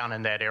down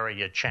in that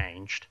area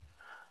changed.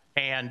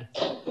 And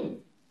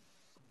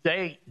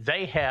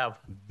they have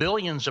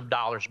billions of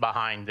dollars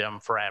behind them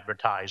for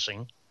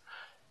advertising.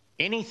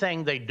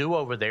 Anything they do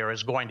over there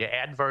is going to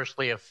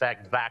adversely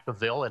affect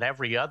Vacaville and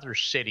every other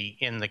city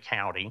in the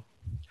county.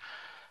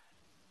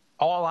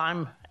 All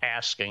I'm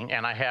asking,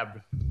 and I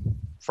have,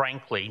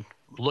 frankly,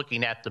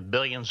 looking at the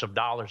billions of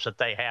dollars that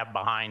they have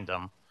behind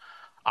them,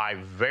 I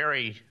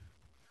very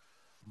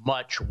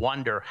much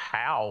wonder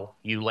how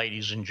you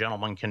ladies and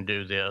gentlemen can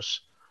do this,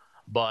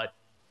 but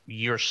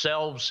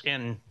yourselves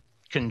in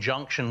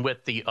conjunction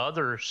with the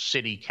other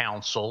city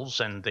councils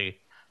and the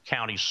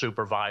county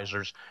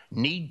supervisors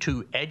need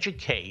to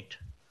educate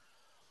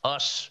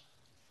us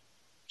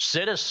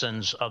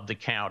citizens of the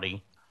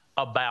county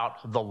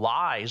about the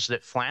lies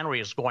that Flannery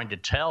is going to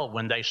tell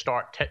when they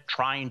start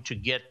trying to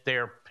get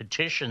their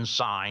petition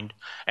signed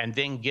and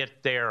then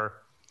get their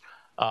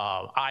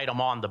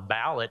item on the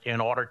ballot in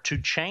order to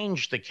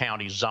change the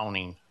county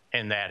zoning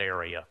in that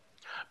area.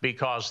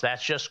 Because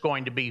that's just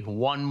going to be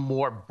one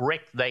more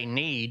brick they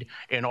need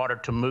in order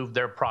to move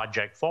their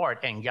project forward.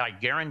 And I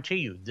guarantee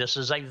you, this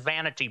is a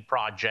vanity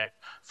project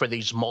for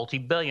these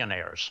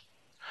multi-billionaires.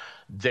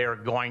 They're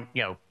going,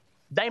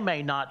 they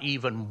may not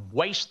even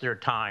waste their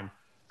time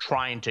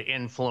trying to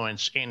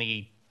influence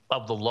any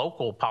of the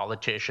local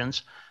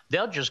politicians,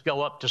 they'll just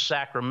go up to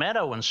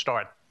Sacramento and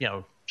start,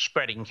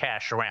 spreading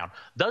cash around.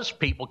 Those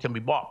people can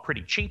be bought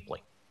pretty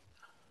cheaply.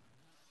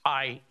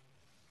 I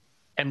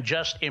am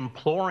just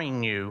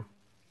imploring you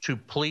to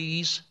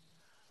please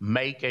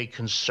make a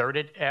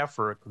concerted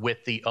effort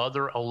with the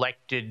other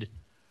elected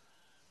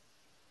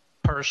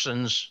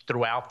persons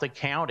throughout the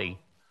county.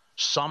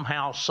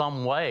 Somehow,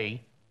 some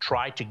way,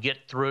 try to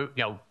get through,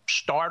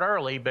 start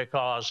early,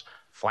 because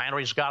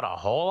Flannery's got a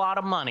whole lot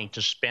of money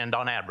to spend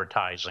on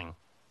advertising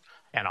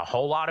and a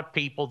whole lot of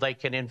people they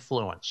can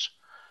influence.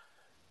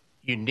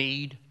 You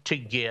need to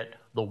get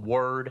the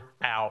word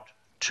out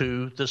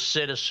to the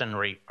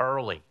citizenry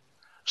early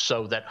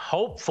so that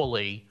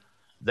hopefully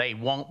they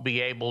won't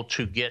be able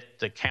to get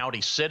the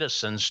county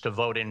citizens to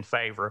vote in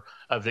favor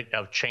of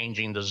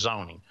changing the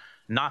zoning.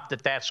 Not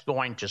that that's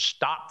going to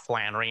stop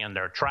Flannery in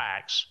their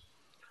tracks,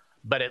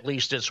 but at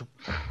least it's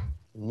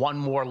one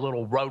more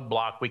little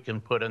roadblock we can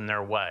put in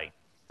their way.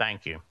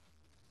 Thank you.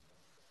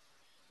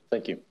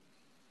 Thank you.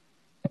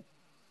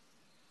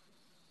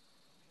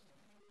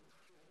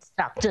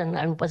 Stockton,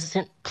 I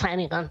wasn't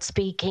planning on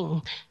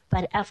speaking,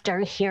 but after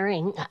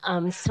hearing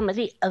some of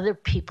the other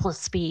people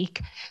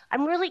speak,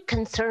 I'm really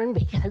concerned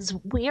because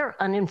we are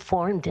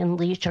uninformed in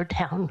Leisure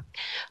Town.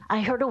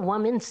 I heard a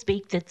woman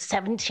speak that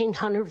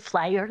 1,700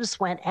 flyers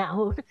went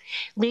out.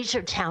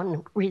 Leisure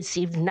Town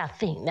received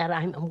nothing that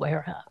I'm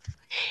aware of.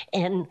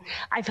 And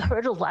I've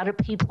heard a lot of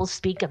people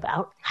speak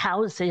about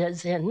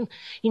houses and,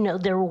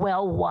 their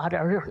well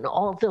water and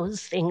all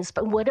those things.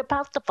 But what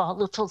about the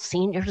volatile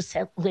seniors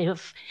that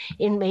live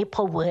in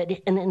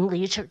Maplewood and in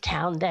Leisure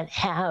Town that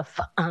have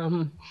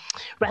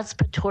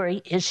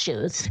respiratory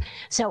issues?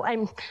 So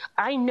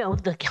I know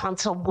the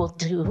council will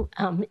do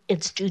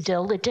its due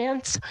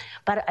diligence,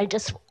 but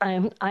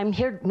I'm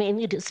here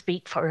mainly to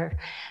speak for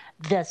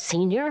the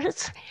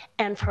seniors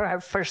and for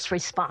our first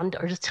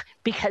responders,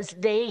 because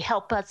they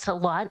help us a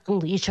lot in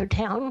Leisure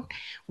Town.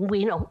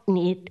 We don't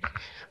need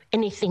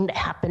anything to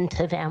happen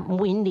to them.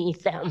 We need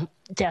them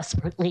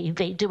desperately.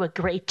 They do a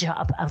great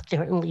job out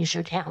there in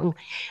Leisure Town.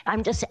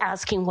 I'm just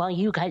asking, while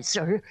you guys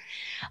are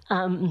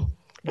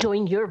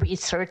doing your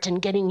research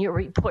and getting your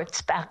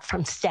reports back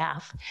from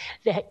staff,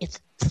 that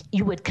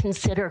you would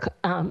consider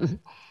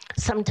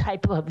some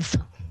type of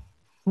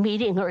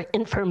meeting or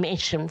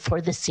information for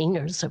the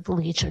seniors of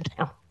Leisure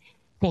Town.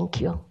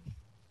 Thank you.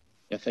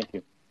 Yeah, thank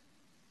you.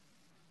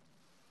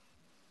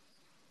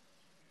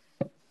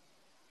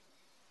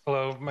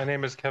 Hello, my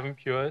name is Kevin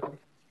Pewitt.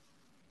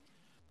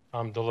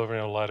 I'm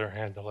delivering a letter,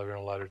 hand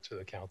delivering a letter to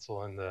the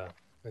council and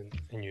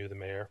you, the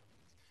mayor.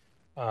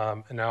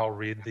 And now I'll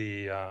read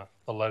the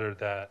letter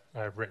that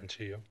I've written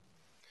to you.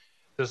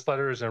 This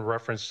letter is in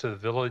reference to the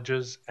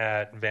villages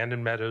at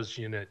Vanden Meadows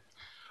Unit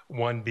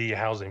 1B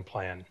Housing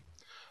Plan.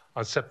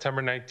 On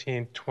September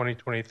 19,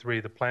 2023,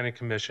 the Planning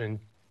Commission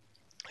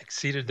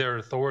exceeded their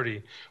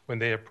authority when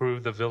they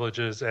approved the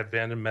villages at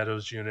Vanden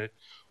Meadows Unit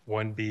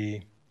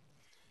 1B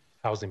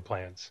housing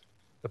plans.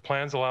 The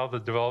plans allow the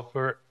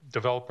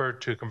developer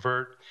to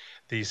convert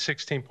the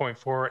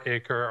 16.4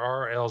 acre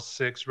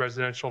RL6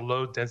 residential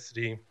low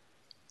density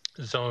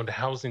zoned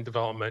housing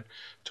development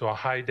to a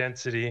high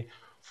density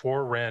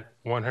for rent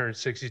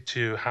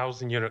 162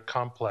 housing unit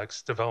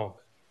complex development.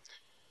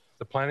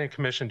 The Planning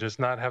Commission does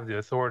not have the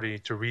authority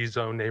to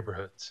rezone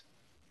neighborhoods.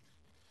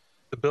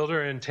 The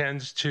builder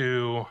intends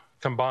to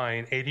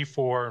combine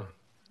 84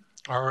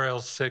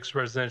 RL6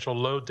 residential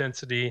low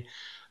density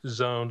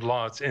zoned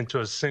lots into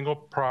a single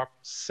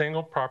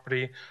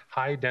property,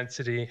 high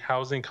density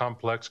housing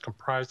complex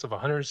comprised of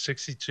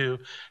 162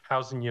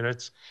 housing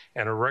units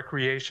and a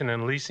recreation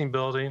and leasing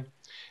building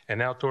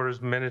and outdoor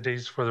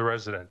amenities for the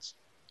residents.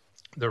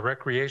 The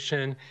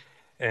recreation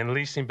and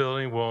leasing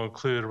building will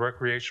include a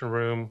recreation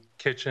room,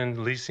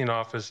 kitchen, leasing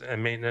office,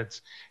 and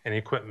maintenance and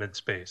equipment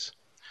space.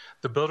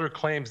 The builder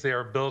claims they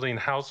are building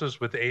houses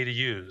with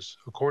ADUs.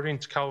 According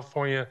to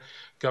California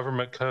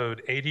Government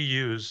Code,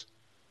 ADUs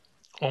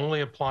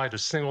only apply to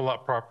single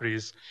lot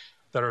properties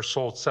that are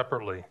sold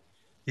separately.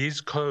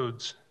 These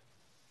codes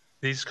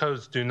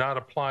do not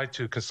apply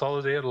to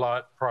consolidated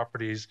lot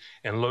properties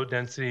in low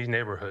density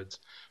neighborhoods.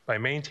 By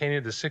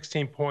maintaining the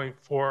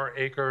 16.4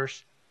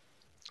 acres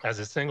as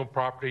a single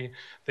property,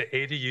 the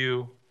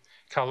ADU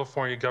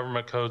California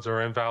government codes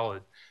are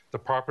invalid. The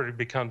property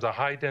becomes a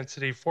high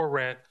density for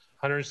rent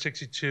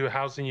 162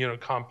 housing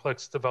unit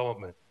complex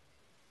development.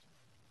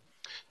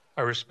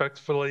 I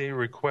respectfully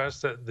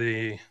request that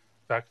the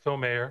Vacaville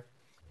mayor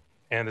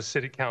and the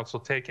city council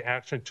take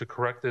action to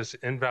correct this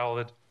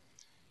invalid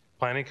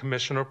planning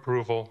commission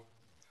approval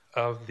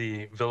of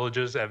the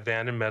villages at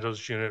Vanden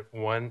Meadows Unit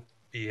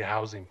 1B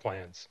housing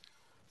plans.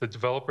 The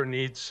developer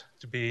needs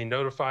to be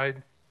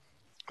notified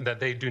that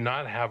they do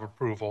not have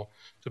approval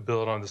to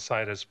build on the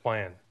site as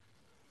planned.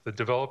 The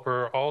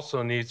developer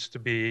also needs to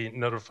be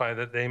notified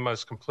that they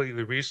must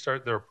completely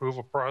restart their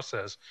approval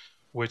process,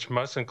 which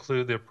must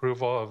include the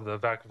approval of the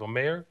Vacaville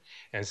mayor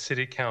and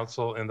city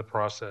council in the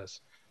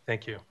process.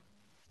 Thank you.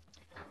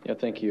 Yeah,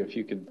 thank you. If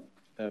you could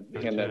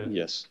hand that,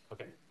 yes.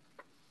 Okay.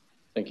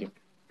 Thank you.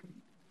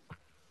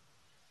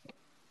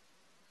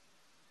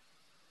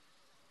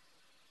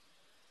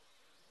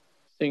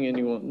 Seeing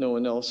no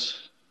one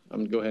else,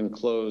 I'm going to go ahead and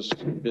close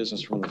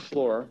business from the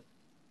floor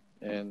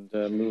and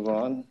move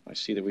on. I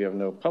see that we have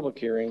no public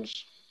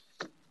hearings.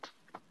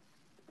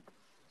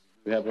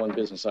 We have one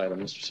business item.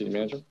 Mr. City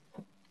Manager.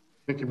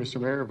 Thank you, Mr.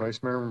 Mayor,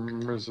 Vice Mayor,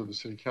 members of the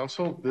City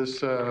Council.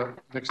 This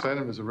next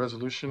item is a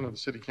resolution of the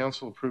City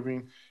Council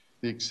approving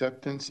the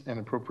acceptance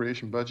and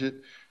appropriation budget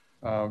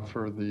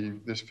for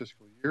this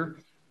fiscal year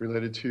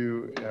related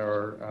to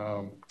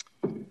our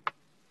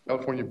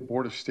California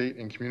Board of State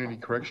and Community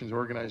Corrections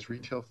Organized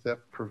Retail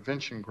Theft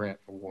Prevention Grant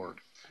Award.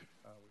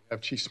 We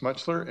have Chief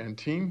Smuchler and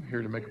team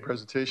here to make a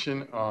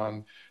presentation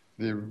on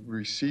the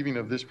receiving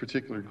of this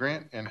particular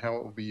grant and how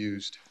it will be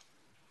used.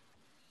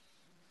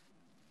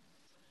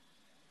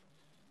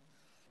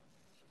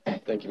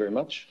 Thank you very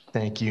much.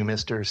 Thank you,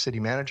 Mr. City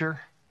Manager,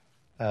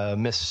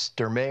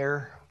 Mr.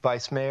 Mayor,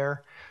 Vice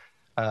Mayor,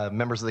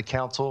 members of the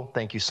council.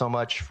 Thank you so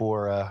much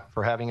for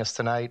having us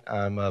tonight.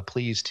 I'm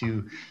pleased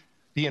to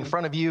be in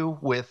front of you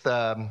with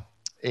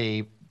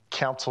a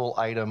council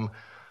item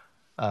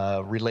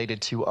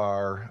related to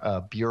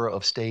our Bureau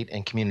of State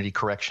and Community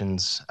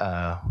Corrections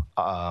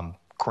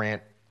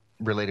grant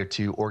related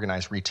to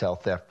organized retail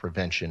theft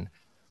prevention.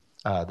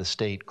 The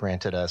state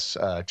granted us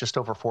just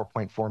over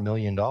 $4.4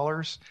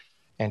 million.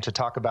 And to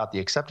talk about the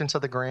acceptance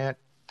of the grant,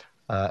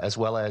 as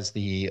well as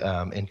the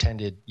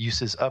intended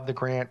uses of the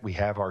grant, we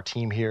have our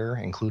team here,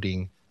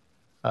 including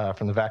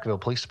from the Vacaville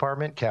Police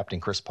Department,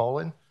 Captain Chris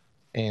Poland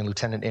and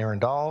Lieutenant Aaron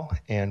Dahl,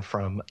 and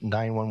from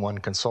 911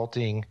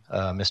 Consulting,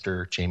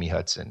 Mr. Jamie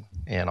Hudson.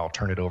 And I'll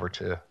turn it over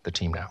to the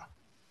team now.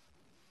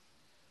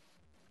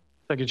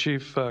 Thank you,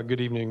 Chief.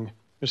 Good evening,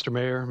 Mr.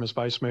 Mayor, Ms.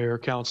 Vice Mayor,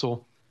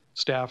 Council,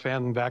 staff,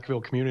 and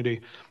Vacaville community.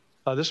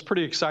 This is a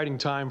pretty exciting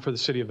time for the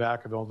city of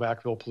Vacaville,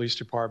 Vacaville Police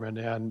Department.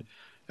 And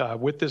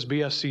with this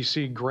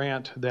BSCC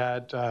grant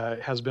that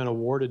has been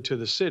awarded to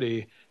the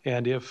city,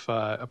 and if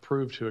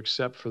approved to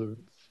accept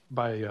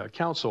by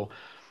council,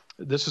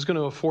 this is going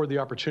to afford the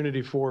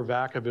opportunity for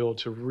Vacaville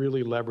to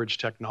really leverage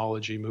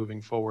technology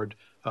moving forward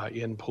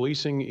in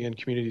policing, in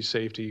community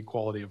safety,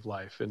 quality of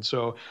life. And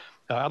so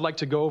I'd like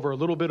to go over a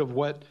little bit of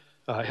what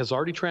has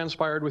already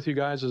transpired with you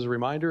guys as a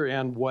reminder,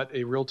 and what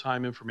a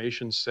real-time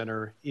information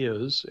center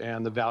is,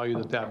 and the value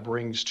that that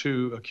brings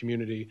to a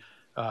community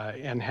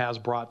and has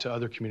brought to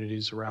other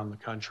communities around the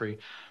country.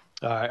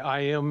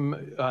 I am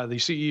the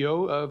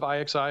CEO of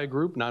IXI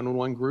Group,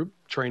 911 Group,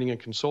 Training and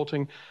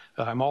Consulting.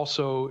 I'm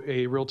also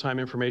a real-time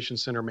information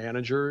center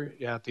manager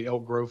at the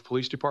Elk Grove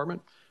Police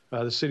Department,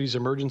 the city's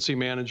emergency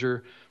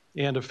manager,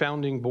 and a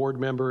founding board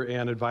member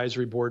and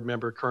advisory board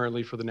member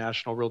currently for the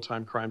National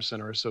Real-Time Crime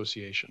Center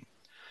Association.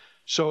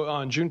 So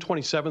on June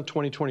 27th,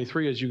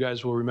 2023, as you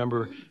guys will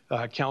remember,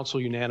 council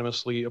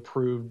unanimously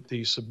approved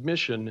the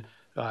submission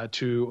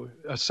to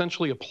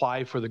essentially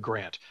apply for the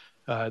grant.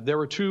 There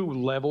were two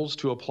levels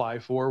to apply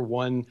for,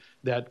 one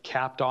that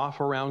capped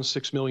off around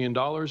 $6 million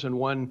and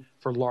one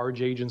for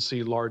large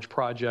agency, large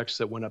projects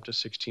that went up to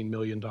 $16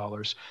 million.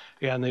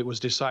 And it was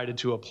decided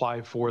to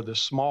apply for the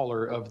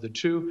smaller of the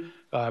two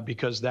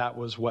because that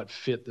was what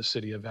fit the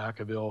city of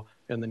Vacaville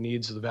and the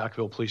needs of the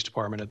Vacaville Police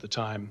Department at the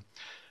time.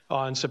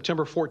 On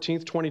September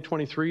 14th,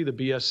 2023, the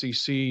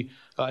BSCC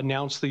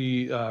announced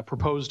the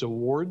proposed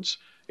awards,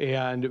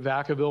 and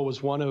Vacaville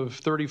was one of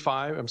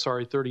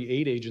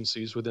 38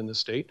 agencies within the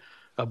state,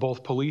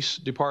 both police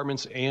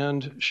departments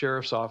and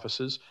sheriff's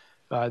offices,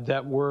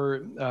 that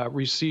were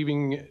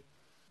receiving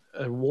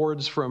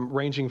awards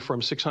ranging from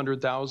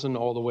 $600,000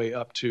 all the way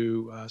up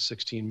to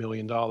 $16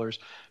 million.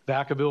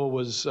 Vacaville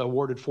was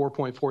awarded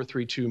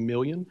 $4.432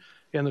 million.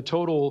 And the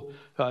total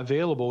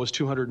available was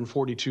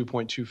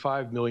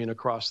 $242.25 million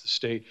across the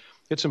state.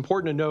 It's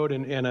important to note,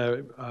 and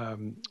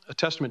a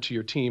testament to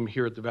your team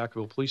here at the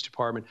Vacaville Police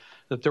Department,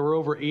 that there were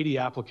over 80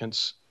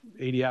 applicant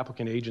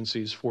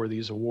agencies for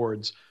these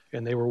awards,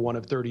 and they were one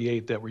of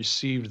 38 that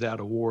received that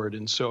award.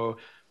 And so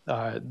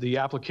the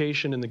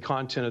application and the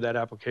content of that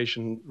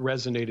application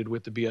resonated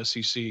with the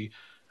BSCC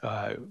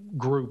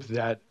group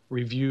that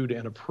reviewed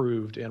and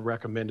approved and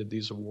recommended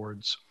these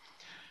awards.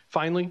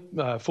 Finally,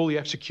 a fully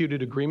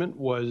executed agreement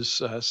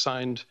was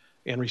signed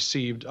and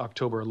received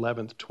October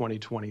 11th,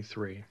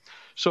 2023.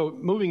 So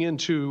moving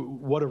into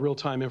what a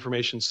real-time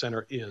information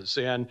center is.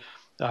 And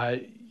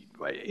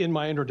in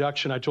my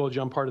introduction, I told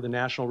you I'm part of the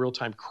National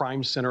Real-Time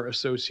Crime Center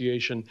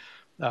Association.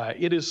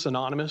 It is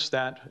synonymous,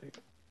 that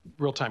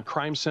real-time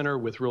crime center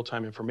with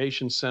real-time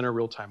information center,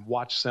 real-time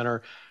watch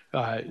center.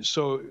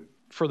 So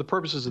for the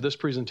purposes of this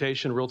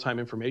presentation, real-time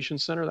information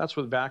center, that's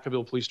what the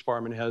Vacaville Police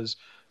Department has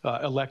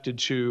elected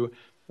to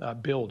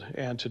build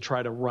and to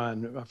try to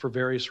run for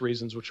various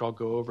reasons, which I'll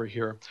go over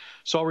here.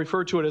 So I'll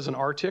refer to it as an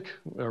RTIC,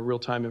 a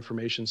real-time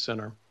information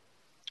center.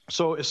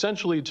 So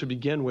essentially, to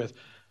begin with,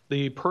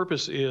 the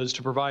purpose is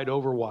to provide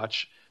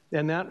overwatch,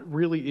 and that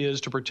really is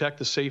to protect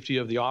the safety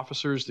of the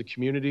officers, the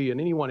community, and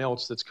anyone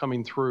else that's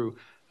coming through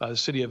the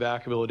city of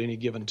Vacaville at any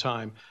given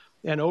time.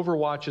 And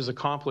overwatch is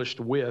accomplished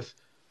with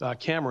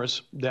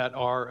cameras that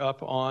are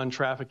up on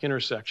traffic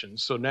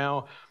intersections. So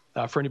now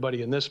For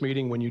anybody in this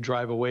meeting, when you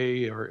drive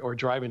away or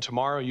driving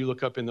tomorrow, you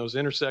look up in those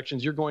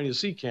intersections, you're going to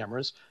see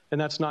cameras, and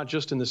that's not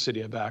just in the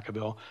city of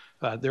Vacaville.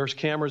 There's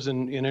cameras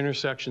in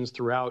intersections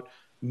throughout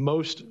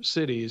most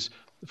cities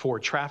for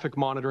traffic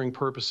monitoring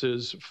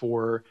purposes,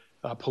 for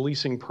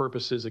policing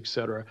purposes, et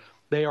cetera.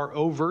 They are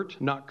overt,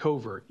 not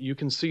covert. You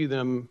can see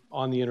them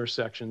on the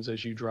intersections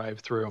as you drive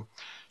through.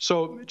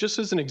 So just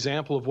as an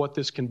example of what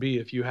this can be,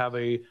 if you have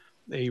a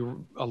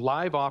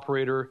live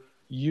operator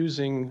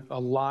using a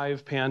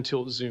live pan,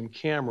 tilt, zoom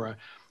camera.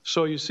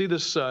 So you see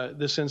this,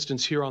 this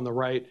instance here on the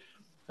right.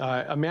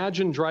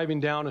 Imagine driving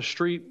down a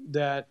street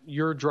that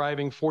you're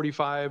driving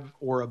 45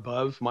 or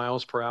above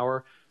miles per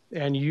hour,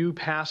 and you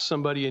pass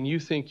somebody and you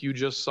think you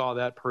just saw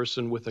that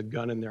person with a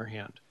gun in their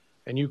hand.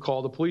 And you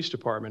call the police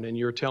department and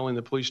you're telling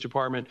the police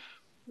department,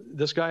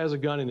 this guy has a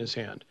gun in his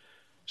hand.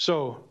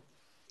 So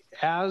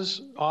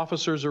as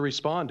officers are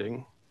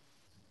responding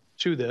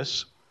to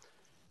this,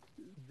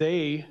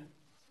 they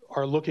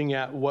are looking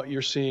at what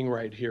you're seeing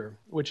right here,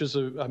 which is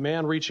a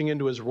man reaching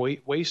into his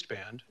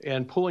waistband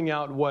and pulling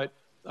out what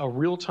a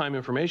real-time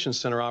information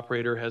center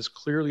operator has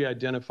clearly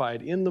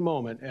identified in the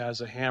moment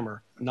as a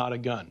hammer, not a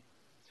gun.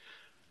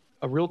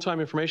 A real-time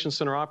information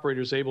center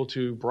operator is able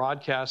to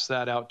broadcast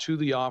that out to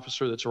the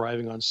officer that's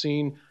arriving on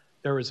scene.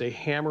 There is a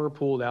hammer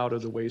pulled out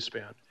of the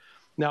waistband.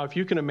 Now, if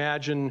you can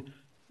imagine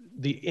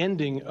the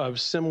ending of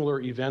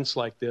similar events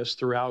like this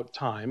throughout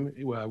time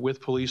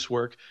with police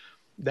work,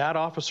 that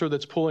officer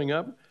that's pulling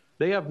up,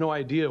 they have no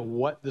idea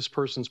what this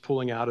person's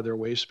pulling out of their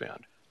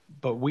waistband.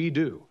 But we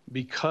do,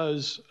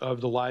 because of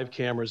the live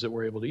cameras that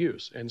we're able to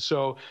use. And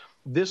so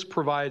this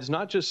provides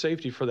not just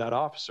safety for that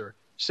officer,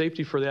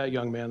 safety for that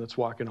young man that's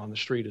walking on the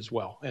street as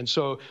well. And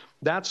so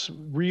that's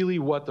really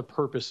what the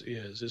purpose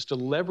is to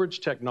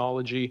leverage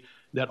technology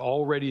that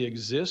already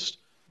exists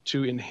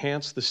to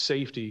enhance the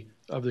safety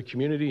of the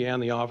community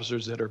and the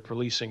officers that are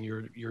policing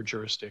your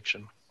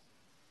jurisdiction.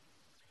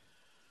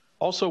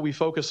 Also, we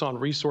focus on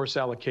resource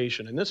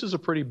allocation, and this is a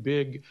pretty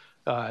big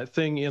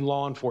thing in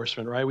law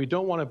enforcement, right? We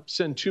don't want to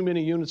send too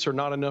many units or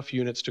not enough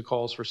units to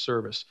calls for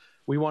service.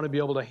 We want to be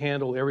able to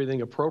handle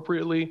everything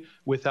appropriately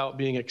without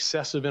being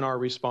excessive in our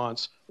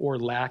response or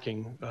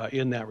lacking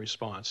in that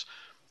response.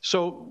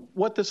 So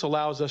what this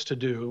allows us to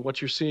do,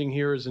 what you're seeing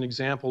here is an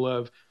example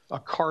of a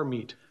car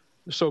meet.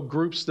 So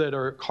groups that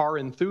are car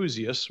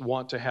enthusiasts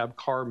want to have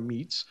car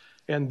meets,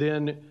 and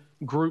then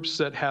groups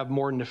that have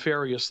more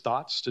nefarious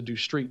thoughts to do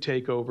street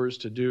takeovers,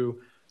 to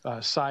do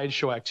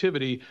sideshow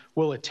activity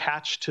will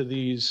attach to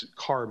these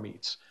car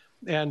meets.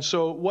 And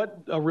so what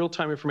a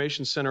real-time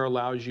information center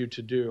allows you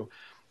to do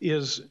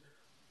is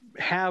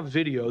have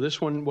video. This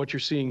one, what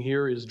you're seeing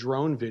here is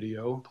drone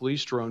video,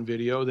 police drone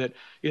video that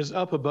is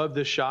up above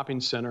this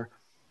shopping center.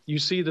 You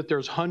see that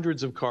there's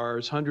hundreds of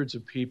cars, hundreds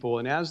of people,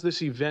 and as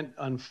this event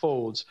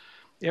unfolds,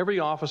 every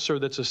officer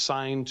that's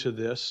assigned to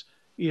this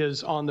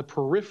is on the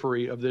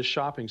periphery of this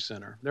shopping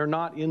center. They're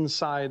not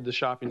inside the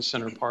shopping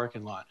center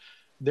parking lot.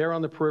 They're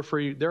on the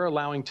periphery. They're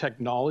allowing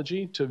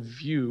technology to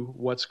view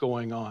what's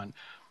going on.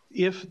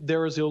 If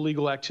there is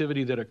illegal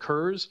activity that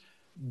occurs,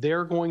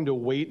 they're going to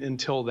wait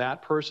until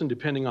that person,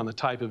 depending on the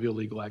type of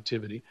illegal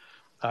activity,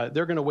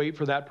 they're going to wait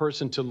for that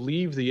person to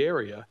leave the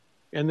area,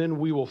 and then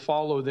we will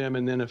follow them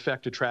and then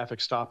effect a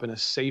traffic stop in a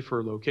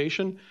safer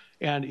location,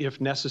 and if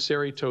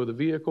necessary, tow the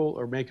vehicle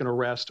or make an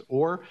arrest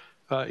or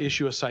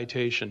issue a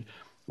citation.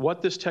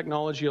 What this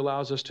technology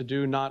allows us to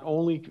do not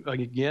only,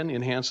 again,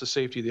 enhance the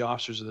safety of the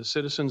officers and the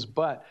citizens,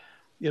 but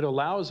it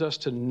allows us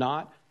to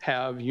not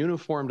have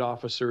uniformed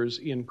officers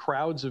in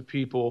crowds of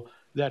people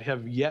that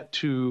have yet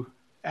to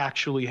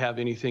actually have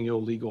anything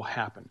illegal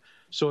happen.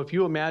 So if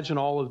you imagine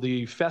all of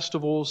the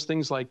festivals,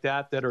 things like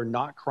that, that are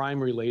not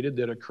crime related,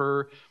 that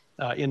occur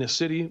in a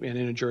city and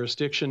in a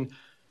jurisdiction,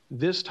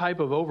 this type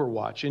of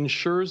overwatch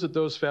ensures that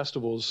those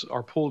festivals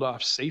are pulled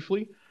off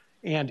safely,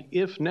 and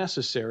if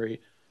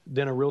necessary,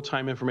 then a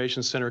real-time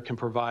information center can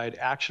provide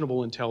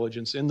actionable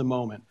intelligence in the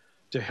moment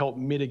to help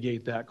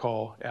mitigate that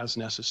call as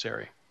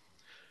necessary.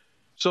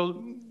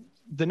 So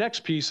the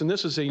next piece, and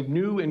this is a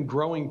new and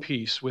growing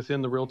piece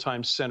within the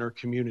real-time center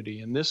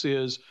community, and this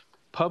is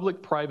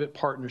public-private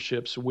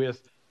partnerships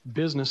with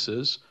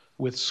businesses,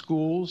 with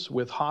schools,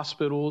 with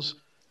hospitals,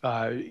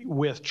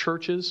 with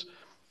churches,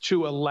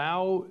 to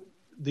allow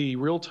the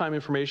real-time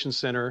information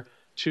center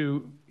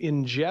to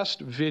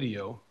ingest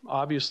video,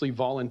 obviously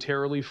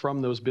voluntarily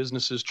from those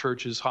businesses,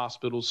 churches,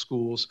 hospitals,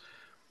 schools,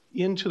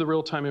 into the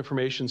real-time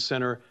information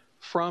center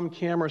from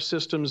camera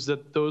systems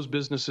that those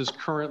businesses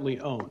currently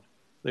own.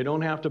 They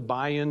don't have to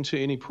buy into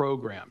any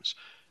programs.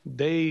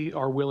 They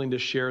are willing to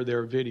share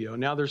their video.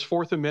 Now, there's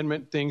Fourth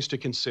Amendment things to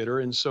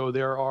consider, and so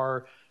there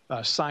are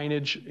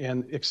signage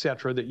and et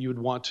cetera that you would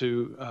want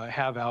to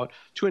have out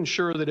to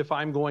ensure that if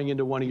I'm going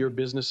into one of your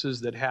businesses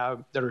that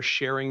are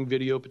sharing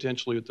video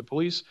potentially with the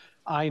police,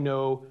 I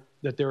know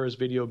that there is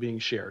video being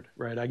shared,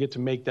 right? I get to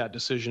make that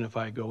decision if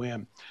I go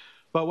in.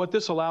 But what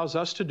this allows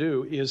us to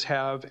do is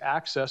have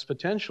access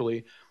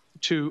potentially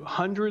to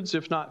hundreds,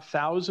 if not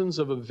thousands,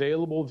 of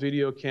available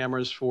video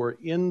cameras for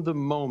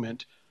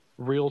in-the-moment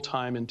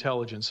real-time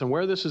intelligence. And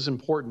where this is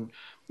important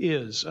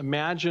is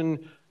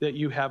imagine that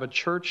you have a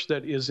church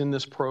that is in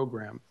this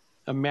program.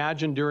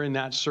 Imagine during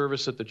that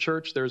service at the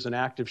church, there's an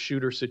active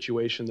shooter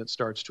situation that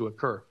starts to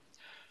occur.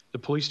 The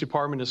police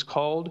department is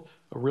called.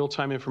 A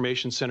real-time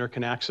information center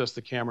can access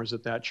the cameras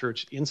at that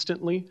church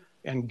instantly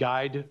and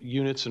guide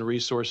units and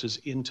resources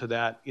into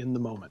that in the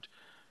moment.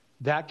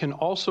 That can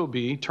also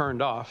be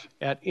turned off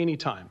at any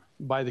time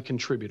by the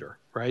contributor,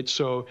 right?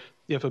 So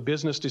if a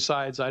business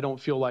decides, I don't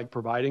feel like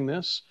providing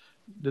this,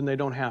 then they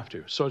don't have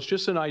to. So it's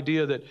just an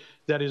idea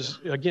that is,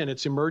 again,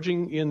 it's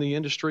emerging in the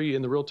industry,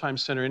 in the real-time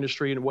center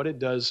industry, and what it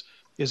does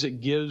is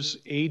it gives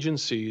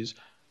agencies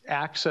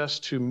access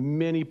to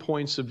many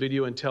points of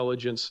video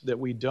intelligence that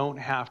we don't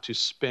have to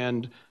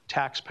spend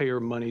taxpayer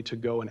money to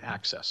go and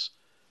access.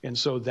 And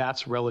so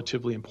that's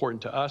relatively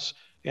important to us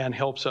and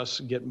helps us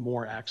get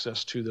more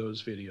access to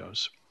those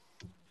videos.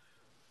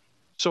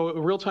 So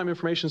a real-time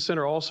information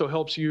center also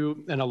helps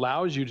you and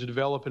allows you to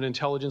develop an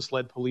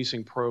intelligence-led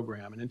policing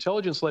program. And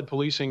intelligence-led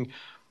policing,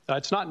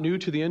 it's not new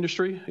to the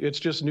industry. It's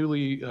just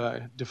newly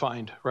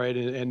defined, right,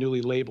 and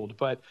newly labeled.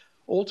 But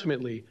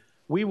ultimately,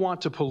 we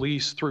want to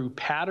police through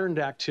patterned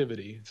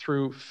activity,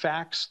 through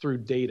facts, through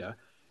data,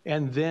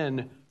 and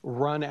then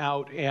run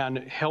out and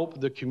help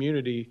the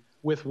community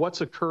with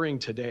what's occurring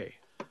today.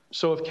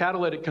 So if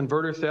catalytic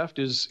converter theft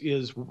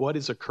is what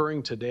is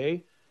occurring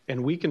today,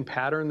 and we can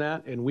pattern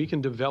that and we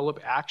can develop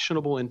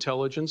actionable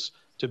intelligence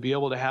to be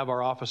able to have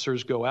our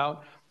officers go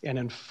out and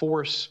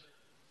enforce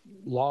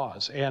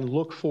laws and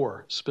look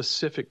for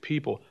specific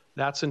people,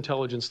 that's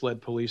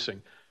intelligence-led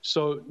policing.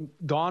 So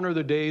gone are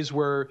the days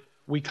where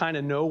we kind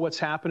of know what's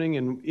happening,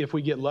 and if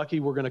we get lucky,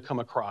 we're going to come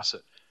across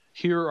it.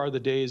 Here are the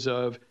days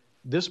of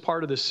this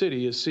part of the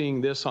city is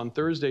seeing this on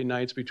Thursday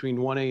nights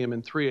between 1 a.m.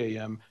 and 3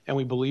 a.m., and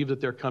we believe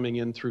that they're coming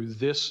in through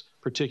this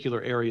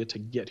particular area to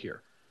get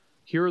here.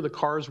 Here are the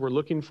cars we're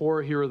looking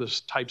for. Here are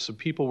the types of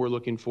people we're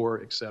looking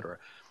for, et cetera.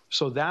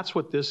 So that's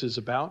what this is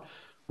about.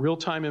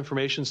 Real-time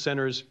information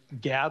centers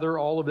gather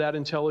all of that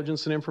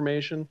intelligence and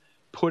information,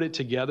 put it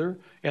together,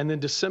 and then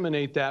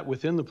disseminate that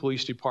within the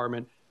police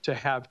department to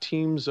have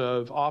teams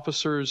of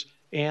officers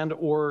and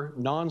or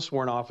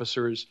non-sworn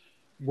officers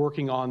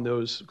working on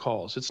those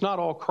calls. It's not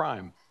all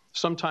crime.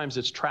 Sometimes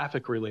it's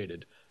traffic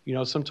related. You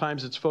know,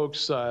 sometimes it's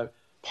folks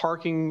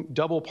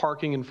double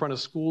parking in front of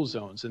school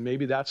zones, and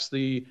maybe that's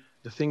the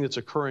thing that's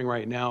occurring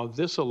right now.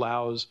 This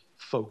allows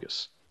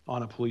focus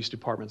on a police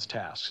department's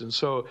tasks. And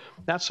so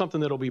that's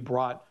something that'll be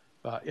brought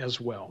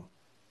as well.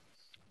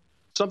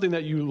 Something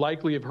that you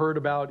likely have heard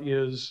about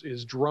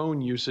is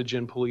drone usage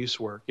in police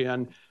work.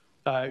 And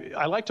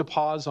I like to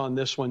pause on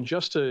this one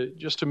just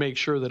to make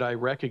sure that I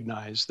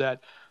recognize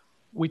that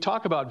we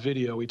talk about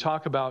video, we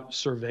talk about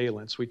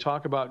surveillance, we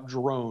talk about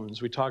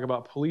drones, we talk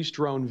about police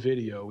drone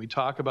video, we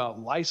talk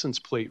about license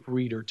plate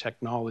reader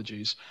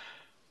technologies.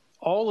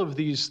 All of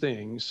these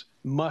things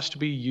must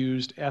be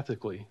used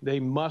ethically. They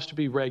must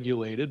be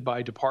regulated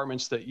by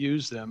departments that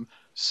use them,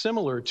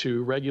 similar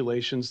to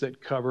regulations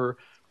that cover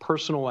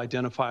personal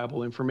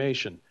identifiable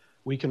information.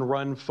 We can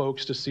run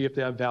folks to see if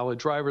they have valid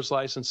driver's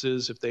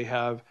licenses, if they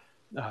have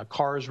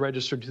cars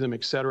registered to them,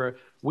 et cetera.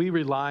 We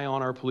rely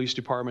on our police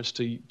departments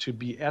to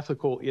be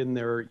ethical in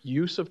their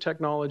use of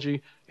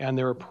technology and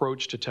their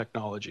approach to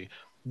technology.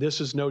 This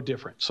is no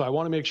different. So I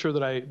want to make sure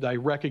that I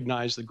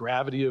recognize the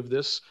gravity of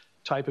this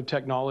type of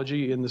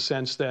technology in the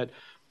sense that,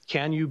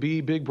 can you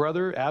be Big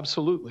Brother?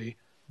 Absolutely.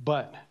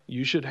 But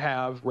you should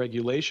have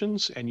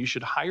regulations and you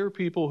should hire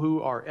people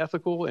who are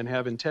ethical and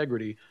have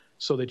integrity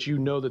so that you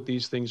know that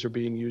these things are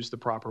being used the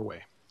proper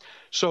way.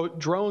 So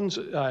drones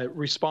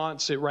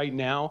response right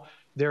now,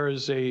 there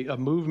is a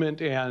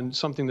movement and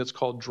something that's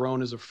called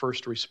drone as a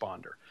first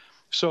responder.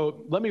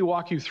 So let me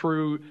walk you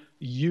through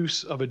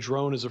use of a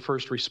drone as a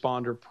first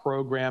responder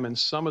program and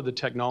some of the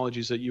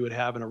technologies that you would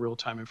have in a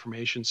real-time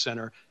information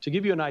center to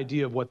give you an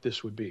idea of what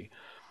this would be.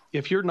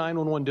 If your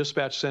 911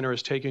 dispatch center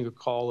is taking a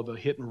call of a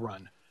hit and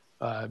run,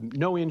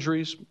 no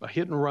injuries, a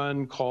hit and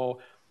run call,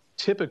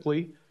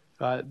 typically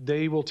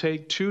they will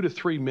take 2 to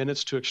 3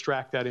 minutes to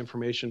extract that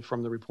information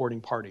from the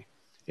reporting party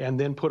and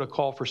then put a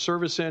call for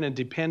service in, and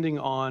depending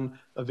on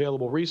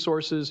available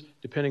resources,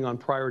 depending on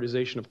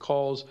prioritization of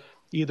calls,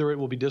 either it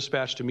will be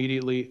dispatched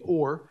immediately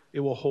or it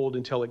will hold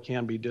until it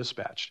can be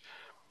dispatched.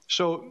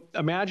 So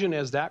imagine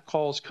as that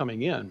call is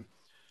coming in,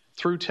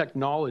 through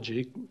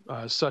technology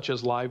such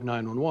as Live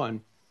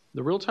 911,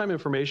 the real-time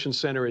information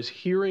center is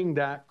hearing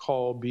that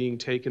call being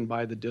taken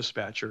by the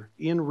dispatcher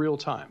in real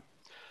time.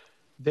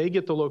 They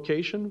get the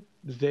location,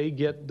 they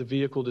get the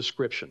vehicle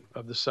description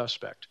of the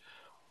suspect.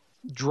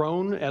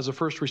 Drone as a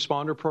first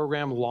responder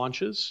program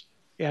launches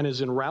and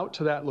is en route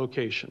to that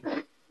location.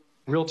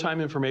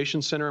 Real-time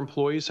information center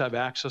employees have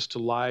access to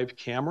live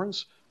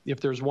cameras.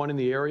 If there's one in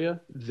the area,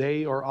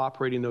 they are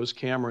operating those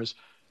cameras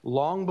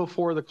long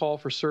before the call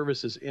for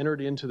service is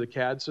entered into the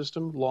CAD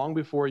system, long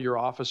before your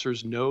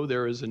officers know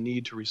there is a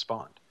need to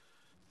respond.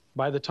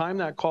 By the time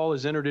that call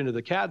is entered into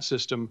the CAD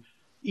system,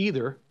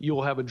 either you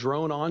will have a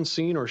drone on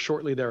scene or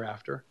shortly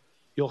thereafter,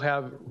 you'll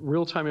have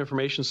real-time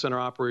information center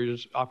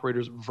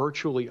operators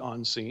virtually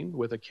on scene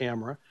with a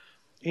camera,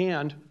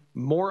 and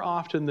more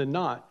often than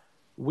not,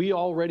 we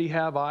already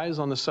have eyes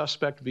on the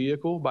suspect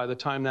vehicle by the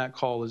time that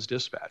call is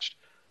dispatched.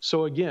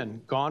 So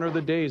again, gone are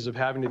the days of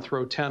having to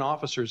throw 10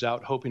 officers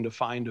out hoping to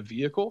find a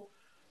vehicle.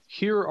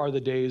 Here are the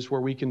days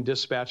where we can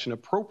dispatch an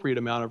appropriate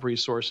amount of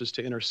resources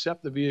to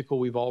intercept the vehicle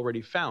we've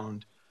already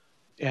found,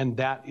 and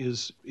that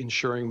is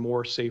ensuring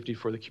more safety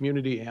for the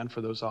community and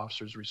for those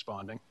officers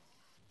responding.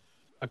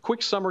 A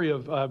quick summary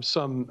of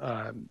some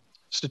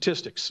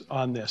statistics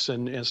on this,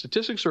 and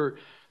statistics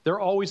they're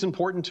always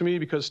important to me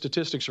because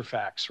statistics are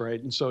facts,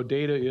 right? And so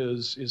data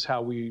is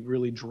how we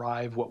really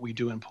drive what we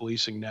do in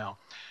policing now.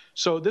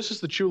 So this is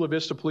the Chula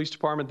Vista Police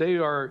Department. They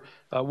are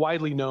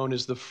widely known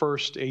as the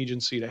first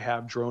agency to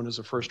have drone as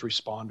a first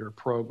responder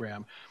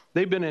program.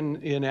 They've been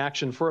in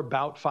action for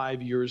about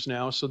 5 years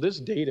now, so this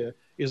data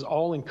is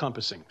all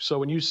encompassing. So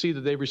when you see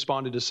that they've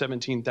responded to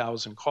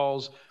 17,000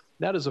 calls,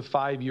 that is a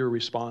 5-year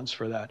response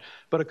for that.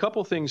 But a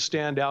couple things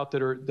stand out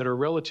that are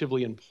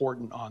relatively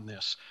important on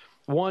this.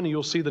 One,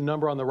 you'll see the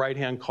number on the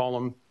right-hand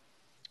column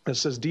that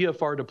says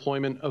DFR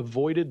deployment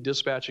avoided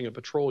dispatching a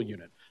patrol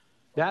unit.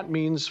 That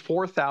means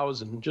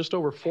 4,000, just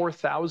over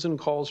 4,000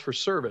 calls for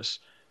service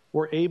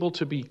were able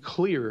to be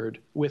cleared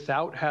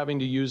without having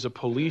to use a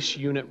police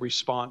unit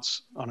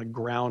response on a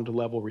ground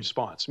level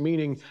response,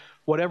 meaning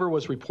whatever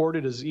was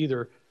reported is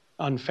either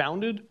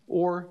unfounded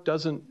or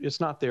it's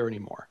not there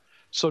anymore.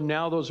 So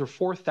now those are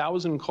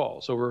 4,000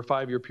 calls over a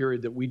 5-year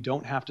period that we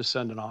don't have to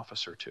send an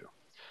officer to.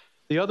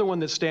 The other one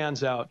that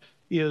stands out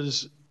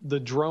is the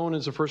drone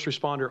as a first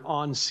responder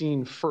on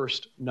scene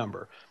first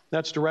number.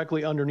 That's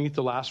directly underneath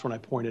the last one I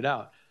pointed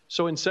out.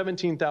 So in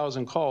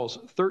 17,000 calls,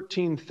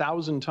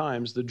 13,000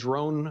 times the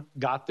drone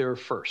got there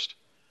first.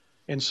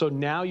 And so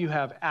now you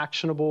have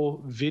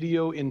actionable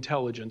video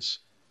intelligence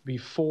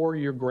before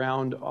your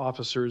ground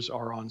officers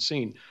are on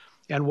scene.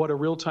 And what a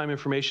real-time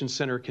information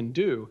center can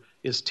do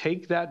is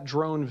take that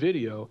drone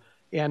video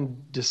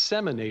and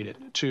disseminate it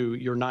to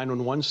your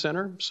 911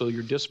 center, so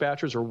your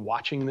dispatchers are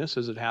watching this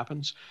as it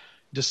happens.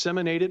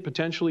 Disseminate it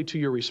potentially to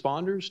your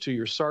responders, to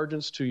your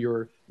sergeants, to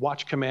your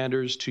watch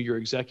commanders, to your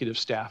executive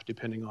staff,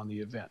 depending on the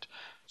event.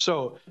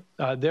 So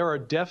there are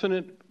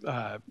definite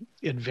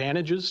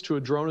advantages to a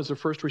drone as a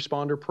first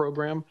responder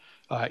program.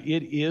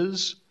 It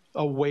is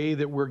a way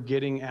that we're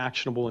getting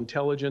actionable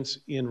intelligence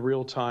in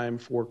real time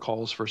for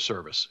calls for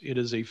service. It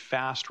is a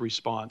fast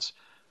response,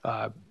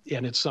 and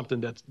it's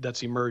something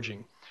that's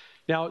emerging.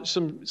 Now,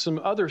 some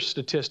other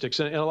statistics,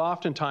 and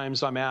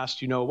oftentimes I'm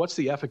asked, what's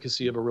the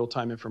efficacy of a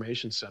real-time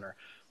information center?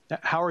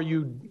 How are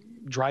you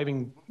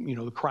driving,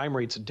 the crime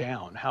rates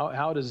down?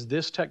 How does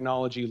this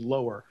technology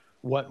lower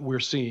what we're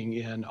seeing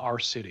in our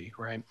city,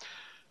 right?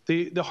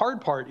 The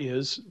hard part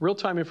is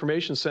real-time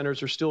information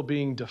centers are still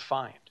being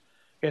defined.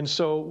 And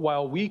so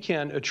while we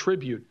can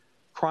attribute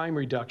crime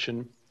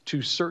reduction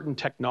to certain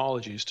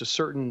technologies, to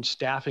certain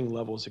staffing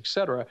levels, et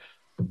cetera,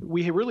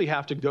 we really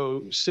have to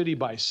go city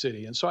by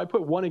city. And so I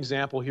put one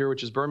example here,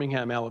 which is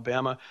Birmingham,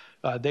 Alabama.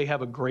 They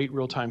have a great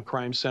real-time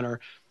crime center.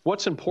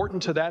 What's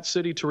important to that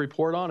city to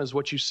report on is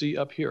what you see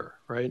up here,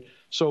 right?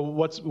 So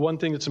what's one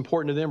thing that's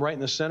important to them right in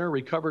the center?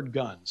 Recovered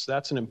guns.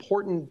 That's an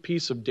important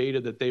piece of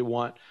data that they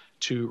want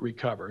to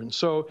recover. And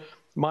so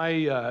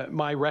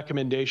my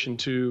recommendation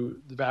to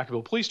the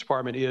Vacaville Police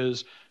Department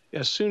is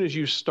as soon as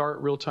you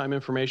start real-time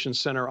information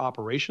center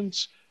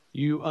operations,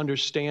 you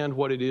understand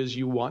what it is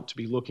you want to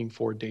be looking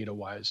for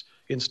data-wise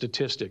in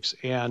statistics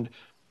and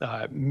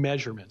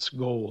measurements,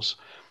 goals.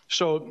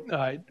 So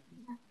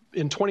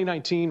in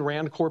 2019,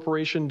 RAND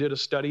Corporation did a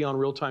study on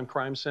real-time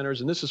crime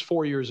centers, and this is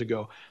 4 years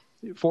ago.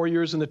 4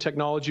 years in the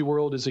technology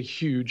world is a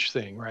huge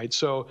thing, right?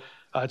 So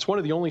it's one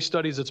of the only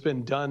studies that's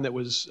been done that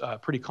was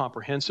pretty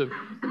comprehensive.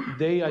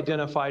 They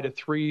identified a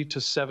 3 to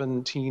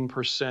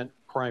 17%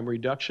 crime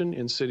reduction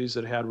in cities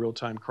that had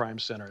real-time crime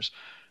centers.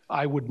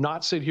 I would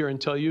not sit here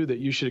and tell you that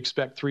you should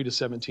expect 3 to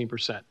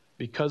 17%.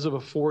 Because of a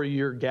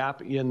 4-year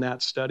gap in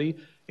that study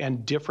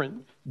and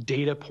different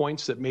data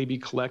points that may be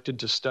collected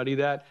to study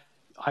that,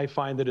 I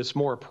find that it's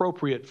more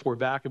appropriate for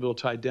Vacaville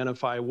to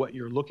identify what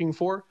you're looking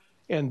for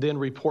and then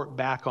report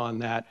back on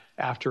that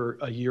after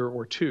a year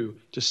or two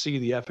to see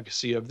the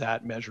efficacy of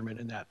that measurement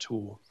and that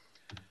tool.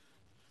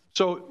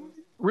 So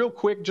real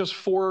quick, just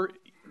 4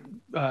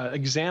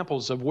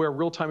 examples of where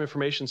real-time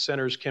information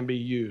centers can be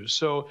used.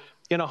 So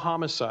in a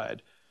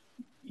homicide,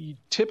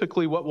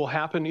 typically what will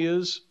happen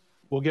is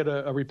we'll get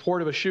a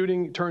report of a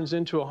shooting, turns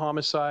into a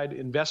homicide,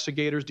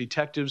 investigators,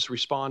 detectives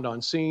respond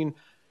on scene.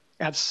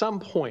 At some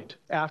point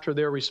after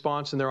their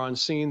response and they're on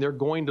scene, they're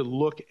going to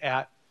look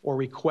at or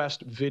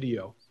request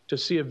video to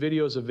see if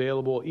video is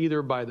available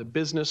either by the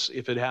business,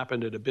 if it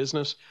happened at a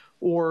business,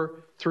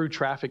 or through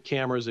traffic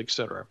cameras, et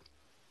cetera.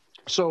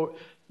 So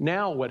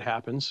now what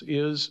happens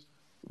is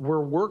we're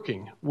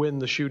working when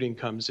the shooting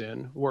comes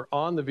in, we're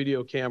on the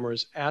video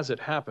cameras as it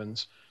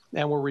happens,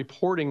 and we're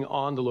reporting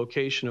on the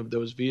location of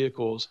those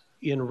vehicles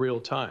in real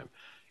time.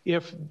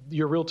 If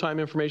your real-time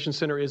information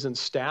center isn't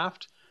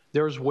staffed,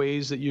 there's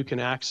ways that you can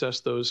access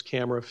those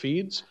camera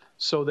feeds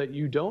so that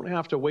you don't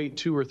have to wait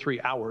 2 or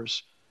 3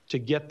 hours to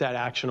get that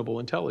actionable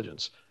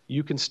intelligence.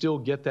 you can still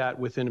get that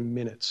within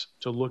minutes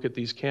to look at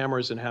these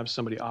cameras and have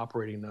somebody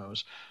operating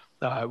those.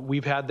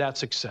 We've had that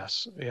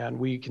success, and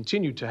we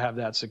continue to have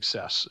that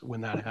success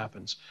when that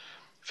happens.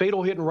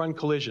 Fatal hit and run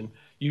collision.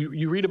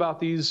 You read about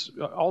these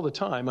all the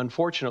time,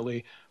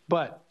 unfortunately,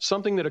 but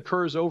something that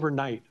occurs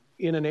overnight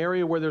in an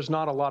area where there's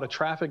not a lot of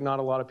traffic, not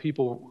a lot of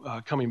people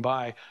coming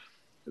by,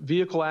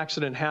 vehicle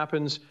accident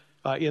happens.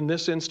 In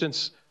this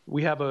instance,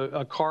 we have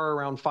a car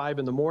around 5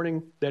 in the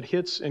morning that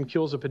hits and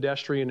kills a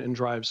pedestrian and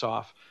drives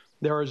off.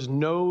 There is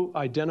no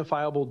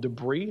identifiable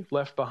debris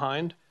left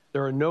behind.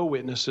 There are no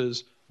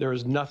witnesses. There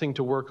is nothing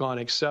to work on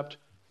except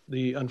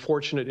the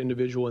unfortunate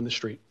individual in the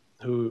street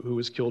who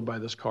was killed by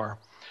this car.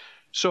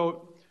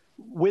 So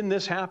when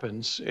this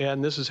happens,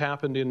 and this has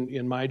happened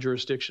in my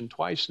jurisdiction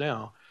twice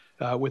now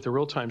with the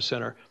Real-Time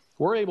Center,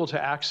 we're able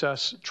to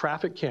access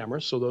traffic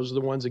cameras, so those are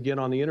the ones, again,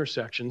 on the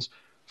intersections,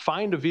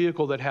 find a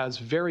vehicle that has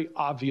very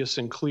obvious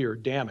and clear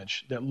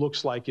damage that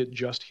looks like it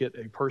just hit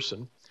a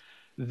person.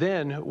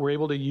 Then we're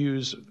able to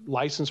use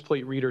license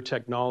plate reader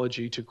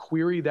technology to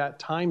query that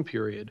time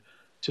period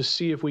to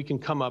see if we can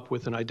come up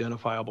with an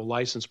identifiable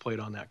license plate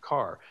on that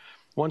car.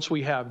 Once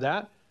we have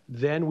that,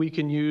 then we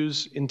can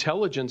use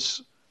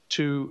intelligence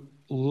to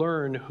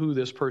learn who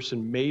this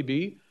person may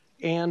be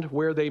and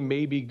where they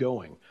may be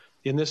going.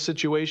 In this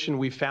situation,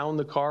 we found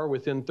the car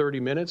within 30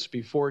 minutes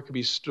before it could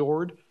be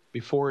stored,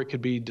 before it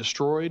could be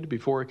destroyed,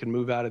 before it can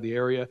move out of the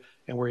area,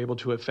 and we're able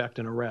to effect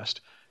an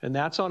arrest. And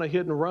that's on a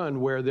hit and run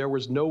where there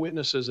was no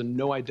witnesses and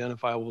no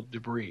identifiable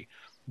debris.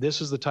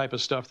 This is the type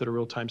of stuff that a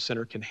Real-Time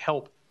Center can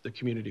help the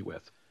community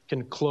with,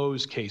 can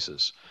close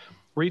cases.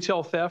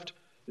 Retail theft,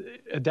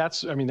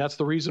 that's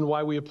the reason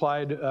why we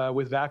applied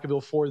with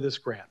Vacaville for this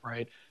grant,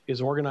 right, is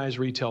organized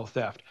retail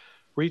theft.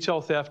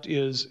 Retail theft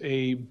is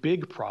a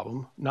big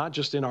problem, not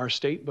just in our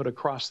state, but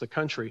across the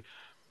country.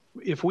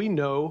 If we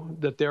know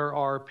that there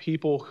are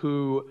people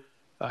who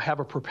have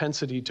a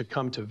propensity to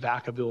come to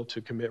Vacaville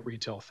to commit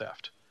retail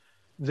theft,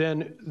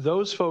 then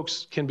those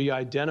folks can be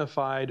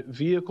identified,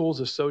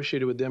 vehicles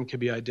associated with them can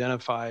be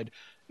identified,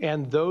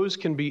 and those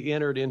can be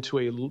entered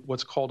into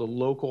what's called a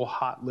local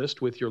hot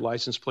list with your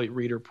license plate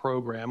reader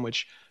program,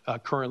 which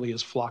currently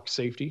is Flock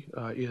Safety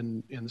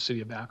in the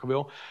city of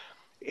Vacaville.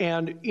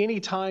 And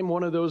anytime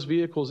one of those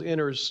vehicles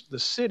enters the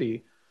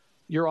city,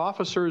 your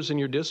officers and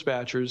your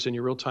dispatchers and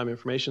your real-time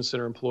information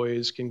center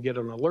employees can get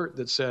an alert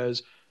that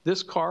says,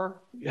 this car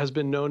has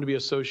been known to be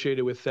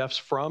associated with thefts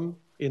from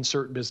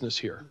insert business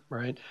here,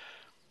 right?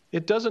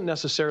 It doesn't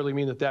necessarily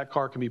mean that that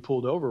car can be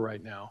pulled over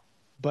right now,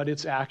 but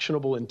it's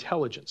actionable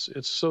intelligence.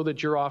 It's so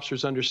that your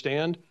officers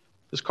understand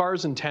this car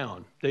is in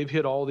town. They've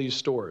hit all these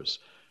stores.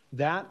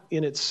 That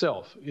in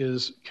itself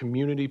is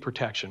community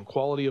protection,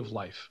 quality of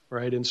life,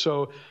 right? And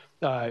so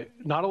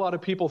not a lot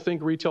of people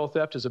think retail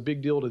theft is a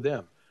big deal to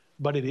them,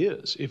 but it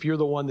is. If you're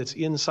the one that's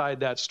inside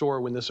that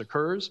store when this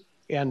occurs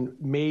and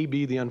may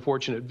be the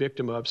unfortunate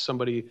victim of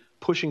somebody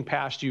pushing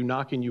past you,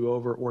 knocking you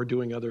over, or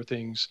doing other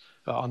things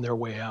on their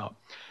way out.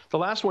 The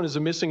last one is a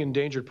missing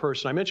endangered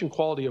person. I mentioned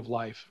quality of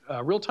life.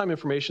 Real-time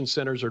information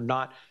centers are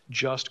not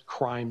just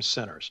crime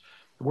centers.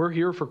 We're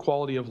here for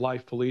quality of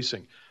life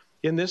policing.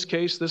 In this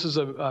case, this is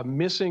a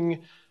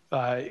missing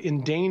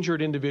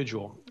endangered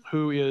individual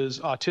who is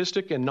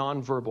autistic and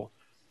nonverbal.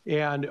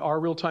 And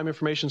our Real-Time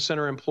Information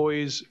Center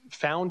employees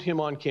found him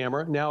on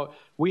camera. Now,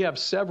 we have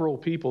several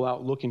people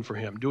out looking for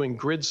him, doing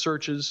grid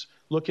searches,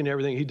 looking at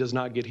everything. He does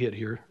not get hit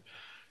here.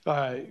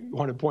 I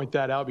want to point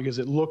that out because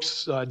it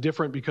looks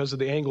different because of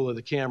the angle of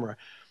the camera.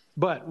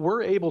 But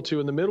we're able to,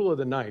 in the middle of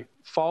the night,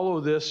 follow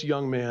this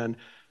young man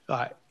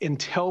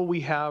until we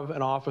have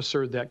an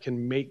officer that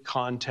can make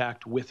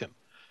contact with him.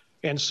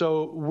 And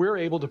so we're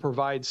able to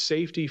provide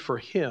safety for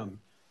him,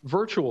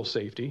 virtual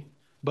safety,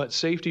 but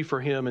safety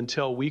for him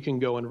until we can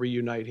go and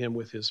reunite him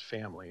with his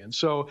family. And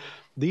so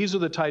these are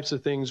the types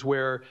of things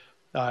where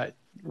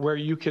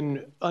you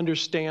can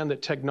understand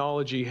that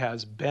technology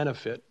has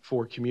benefit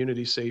for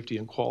community safety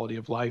and quality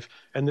of life.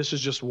 And this is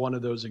just one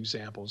of those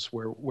examples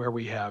where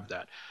we have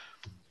that.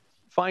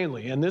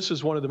 Finally, and this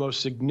is one of the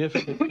most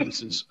significant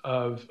pieces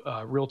of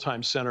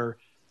Real-Time Center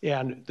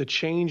and the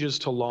changes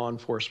to law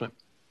enforcement.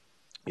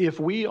 If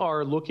we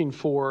are looking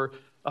for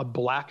a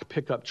black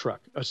pickup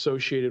truck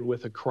associated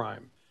with a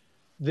crime,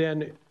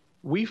 then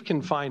we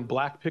can find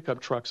black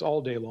pickup trucks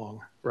all day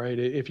long, right?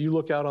 If you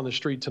look out on the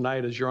street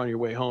tonight as you're on your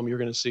way home, you're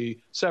going to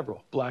see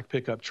several black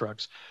pickup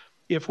trucks.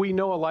 If we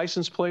know a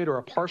license plate or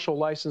a partial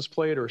license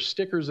plate or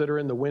stickers that are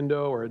in the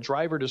window or a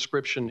driver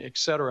description, et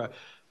cetera,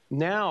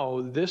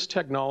 now this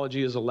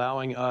technology is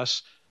allowing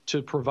us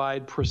to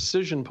provide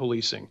precision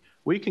policing.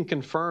 We can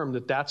confirm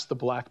that that's the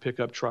black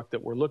pickup truck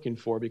that we're looking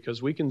for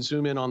because we can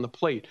zoom in on the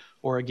plate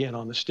or again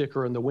on the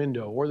sticker in the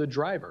window or the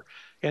driver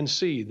and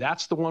see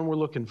that's the one we're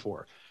looking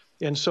for.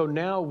 And so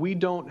now we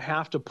don't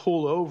have to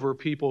pull over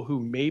people who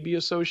may be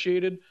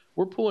associated.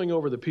 We're pulling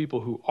over the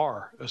people who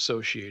are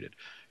associated.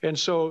 And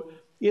so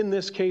in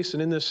this case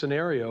and in this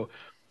scenario,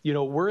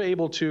 we're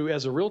able to,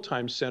 as a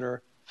Real-Time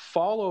Center,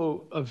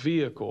 follow a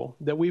vehicle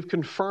that we've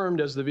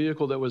confirmed as the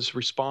vehicle that was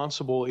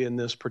responsible in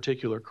this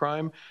particular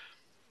crime,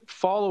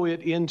 follow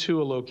it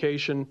into a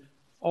location,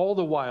 all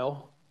the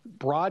while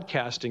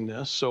broadcasting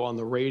this, so on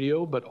the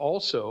radio, but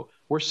also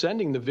we're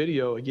sending the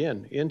video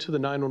again into the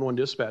 911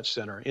 dispatch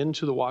center,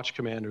 into the watch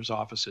commander's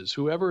offices.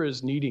 Whoever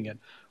is needing it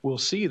will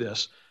see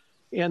this,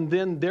 and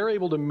then they're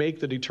able to make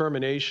the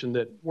determination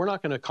that we're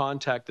not going to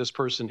contact this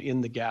person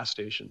in the gas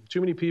station. Too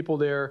many people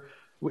there.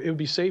 It would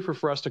be safer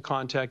for us to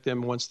contact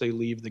them once they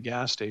leave the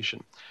gas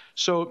station.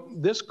 So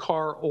this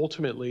car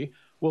ultimately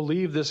will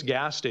leave this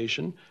gas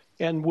station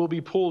and will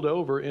be pulled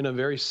over in a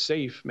very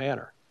safe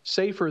manner.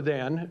 Safer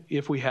than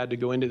if we had to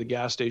go into the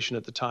gas station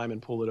at the time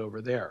and pull it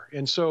over there.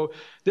 And so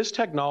this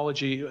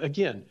technology,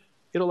 again,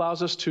 it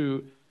allows us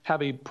to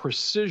have a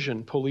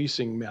precision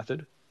policing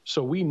method.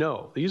 So we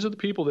know these are the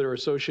people that are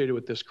associated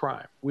with this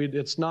crime.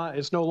 It's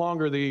no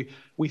longer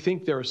we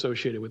think they're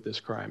associated with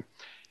this crime.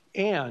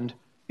 And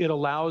it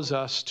allows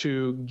us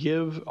to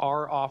give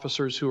our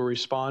officers who are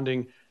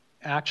responding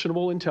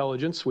actionable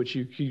intelligence, which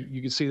you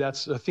can see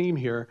that's a theme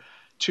here,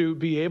 to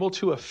be able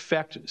to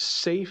effect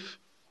safe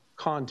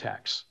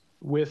contacts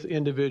with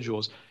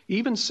individuals,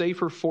 even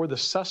safer for the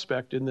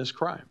suspect in this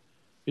crime,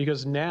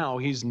 because now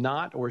he's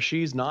not or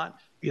she's not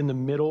in the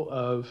middle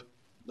of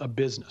a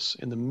business,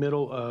 in the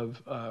middle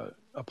of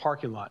a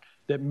parking lot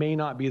that may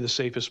not be the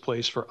safest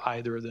place for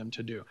either of them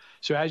to do.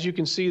 So as you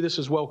can see, this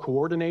is well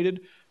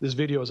coordinated. This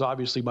video is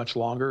obviously much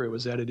longer. It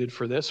was edited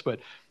for this, but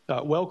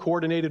well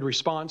coordinated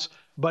response,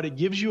 but it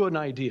gives you an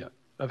idea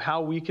of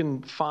how we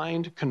can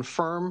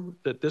confirm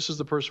that this is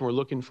the person we're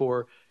looking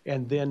for,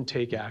 and then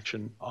take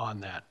action on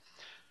that.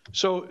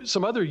 So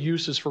some other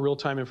uses for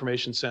real-time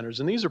information centers,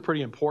 and these are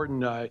pretty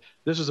important.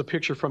 This is a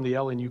picture from the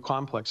LNU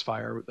complex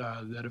fire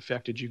that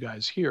affected you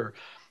guys here.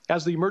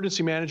 As the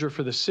emergency manager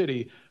for the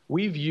city,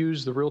 we've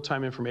used the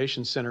real-time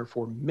information center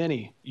for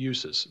many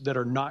uses that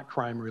are not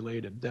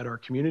crime-related, that are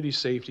community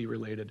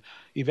safety-related.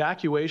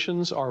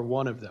 Evacuations are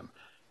one of them.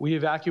 We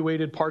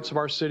evacuated parts of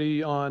our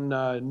city on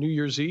New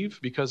Year's Eve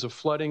because of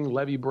flooding,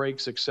 levee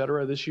breaks, et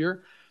cetera, this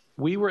year.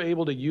 We were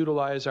able to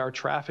utilize our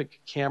traffic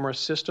camera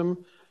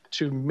system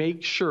to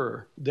make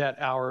sure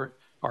that our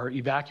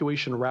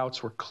evacuation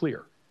routes were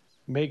clear,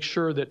 make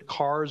sure that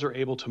cars are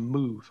able to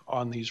move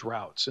on these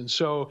routes. And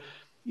so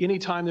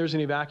anytime there's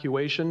an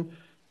evacuation,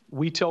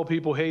 we tell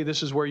people, hey,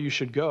 this is where you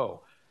should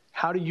go.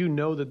 How do you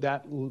know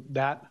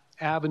that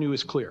avenue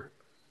is clear?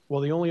 Well,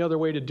 the only other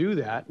way to do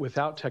that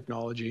without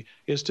technology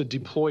is to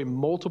deploy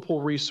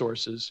multiple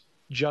resources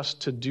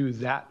just to do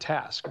that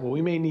task. Well,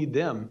 we may need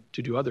them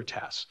to do other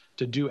tasks,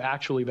 to do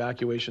actual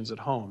evacuations at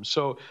home.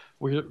 So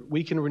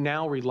we can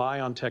now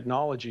rely on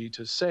technology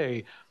to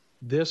say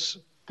this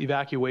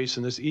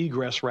evacuation, this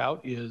egress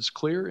route is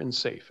clear and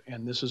safe,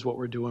 and this is what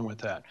we're doing with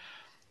that.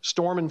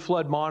 Storm and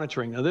flood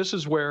monitoring. Now, this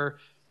is where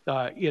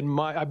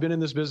I've been in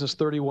this business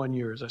 31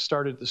 years. I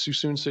started at the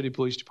Suisun City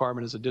Police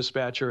Department as a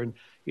dispatcher, and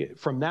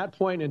from that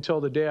point until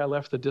the day I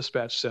left the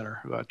dispatch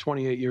center,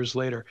 28 years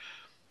later,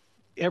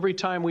 every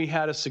time we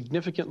had a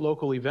significant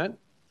local event,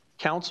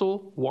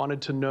 council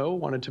wanted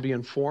to be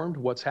informed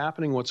what's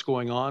happening, what's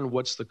going on,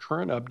 what's the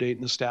current update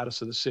and the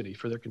status of the city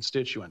for their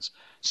constituents.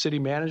 City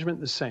management,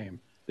 the same.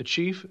 The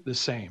chief, the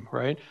same,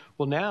 right?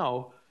 Well,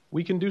 now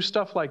we can do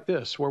stuff like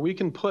this where we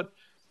can put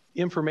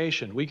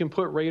information, we can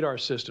put radar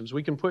systems,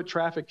 we can put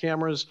traffic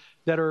cameras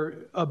that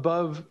are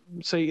above,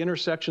 say,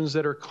 intersections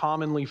that are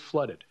commonly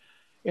flooded.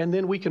 And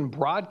then we can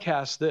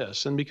broadcast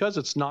this. And because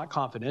it's not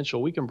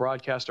confidential, we can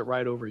broadcast it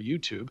right over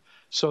YouTube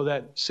so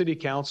that city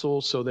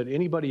council, so that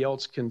anybody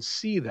else can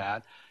see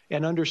that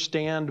and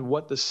understand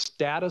what the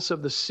status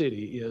of the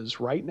city is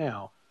right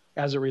now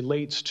as it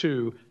relates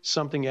to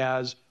something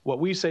as what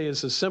we say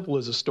is as simple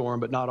as a storm,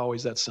 but not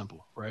always that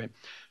simple, right?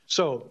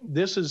 So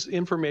this is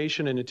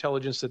information and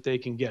intelligence that they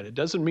can get. It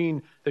doesn't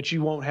mean that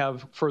you won't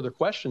have further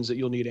questions that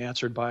you'll need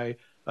answered by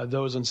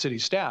those on city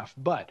staff,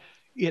 but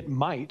it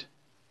might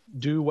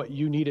do what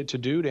you need it to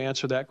do to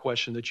answer that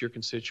question that your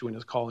constituent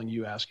is calling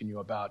you, asking you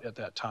about at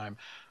that time.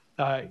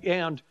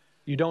 And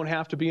you don't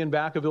have to be in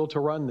Vacaville to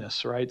run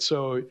this, right?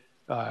 So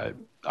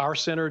our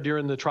center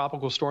during the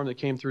tropical storm that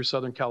came through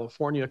Southern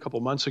California a couple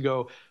months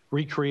ago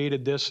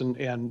recreated this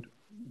and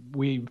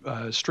we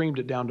streamed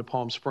it down to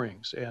Palm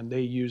Springs, and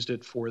they used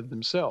it for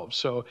themselves.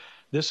 So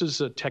this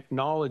is a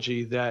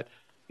technology that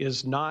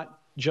is not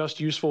just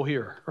useful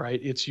here, right?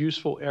 It's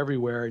useful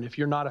everywhere. And if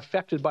you're not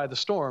affected by the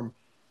storm,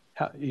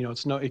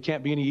 it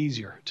can't be any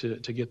easier to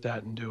get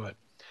that and do it.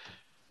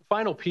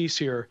 Final piece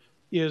here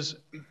is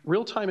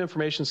real-time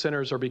information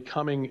centers are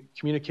becoming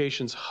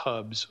communications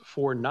hubs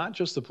for not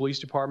just the police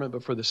department,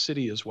 but for the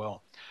city as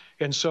well.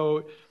 And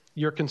so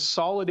you're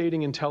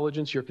consolidating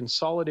intelligence, you're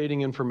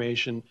consolidating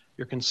information,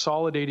 you're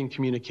consolidating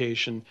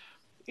communication,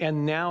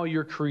 and now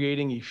you're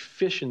creating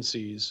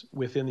efficiencies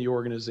within the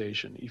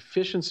organization,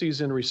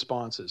 efficiencies in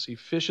responses,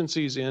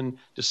 efficiencies in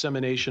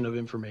dissemination of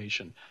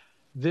information.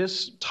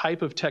 This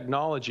type of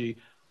technology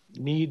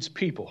needs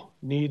people,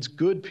 needs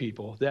good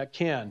people that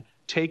can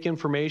take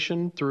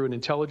information through an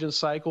intelligence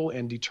cycle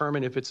and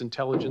determine if it's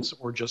intelligence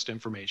or just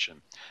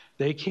information.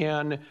 They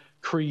can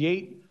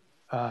create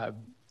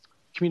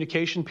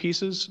communication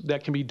pieces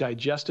that can be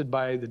digested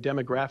by the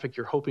demographic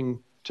you're hoping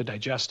to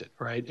digest it,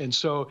 right? And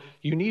so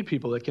you need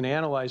people that can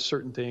analyze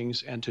certain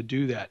things and to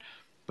do that.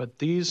 But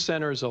these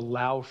centers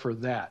allow for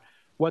that.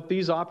 What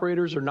these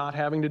operators are not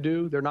having to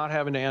do, they're not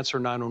having to answer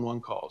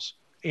 911 calls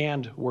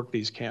and work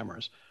these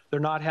cameras. They're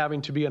not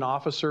having to be an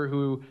officer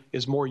who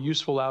is more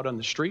useful out on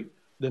the street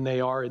than they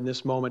are in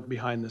this moment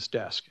behind this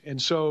desk. And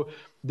so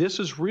this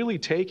is really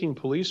taking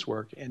police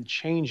work and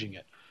changing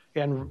it.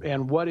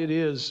 And what it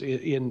is,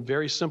 in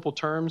very simple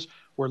terms,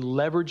 we're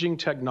leveraging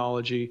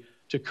technology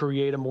to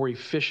create a more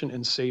efficient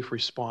and safe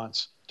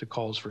response to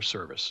calls for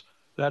service.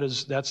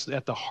 That's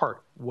at the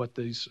heart what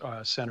these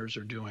centers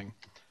are doing.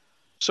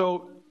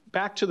 So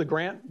back to the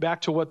grant,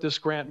 back to what this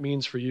grant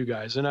means for you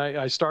guys. And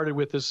I started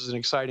with this is an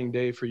exciting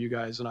day for you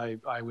guys, and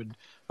I would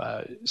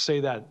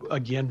say that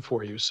again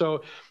for you.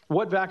 So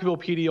what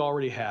Vacaville PD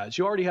already has,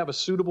 you already have a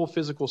suitable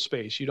physical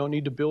space. You don't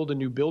need to build a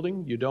new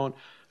building. You don't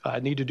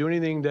need to do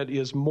anything that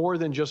is more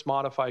than just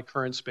modify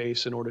current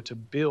space in order to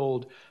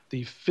build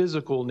the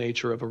physical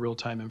nature of a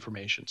real-time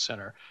information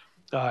center.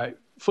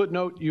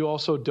 Footnote, you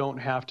also don't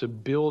have to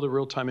build a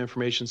real-time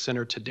information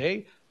center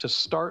today to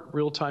start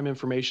real-time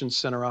information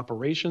center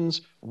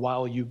operations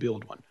while you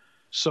build one.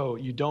 So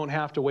you don't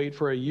have to wait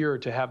for a year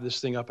to have this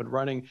thing up and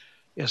running.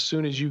 As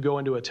soon as you go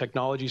into a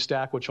technology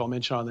stack, which I'll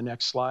mention on the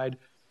next slide,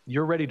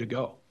 you're ready to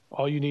go.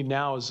 All you need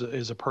now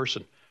is a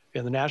person.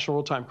 In the National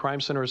Real-Time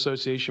Crime Center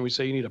Association, we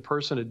say you need a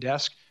person, a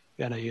desk,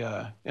 and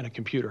a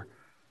computer,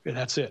 and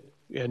that's it.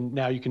 And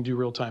now you can do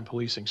real-time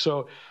policing.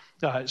 So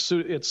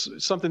it's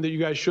something that you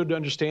guys should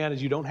understand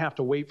is you don't have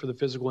to wait for the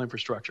physical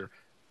infrastructure,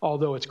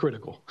 although it's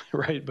critical,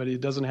 right? But it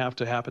doesn't have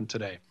to happen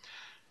today.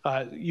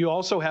 You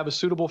also have a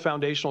suitable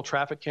foundational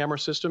traffic camera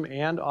system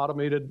and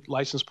automated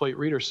license plate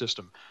reader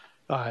system.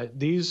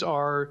 These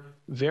are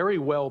very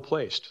well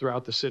placed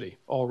throughout the city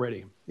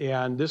already,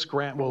 and this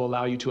grant will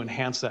allow you to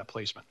enhance that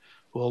placement,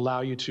 will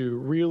allow you to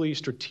really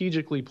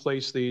strategically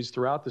place these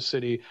throughout the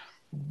city.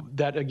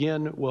 That,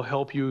 again, will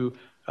help you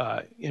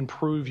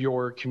improve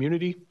your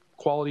community,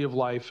 quality of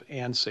life,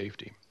 and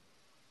safety.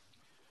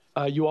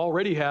 You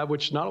already have,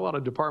 which not a lot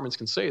of departments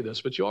can say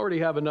this, but you already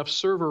have enough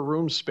server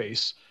room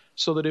space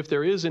so that if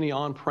there is any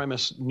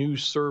on-premise new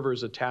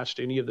servers attached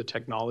to any of the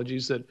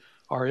technologies that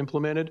are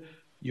implemented,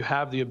 you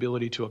have the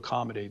ability to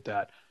accommodate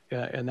that.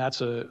 And that's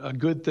a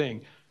good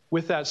thing.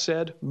 With that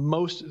said,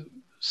 most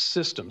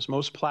systems,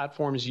 most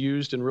platforms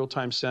used in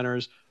real-time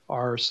centers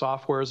are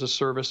software as a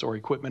service or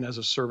equipment as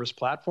a service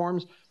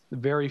platforms.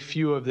 Very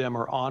few of them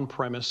are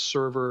on-premise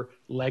server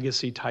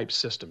legacy type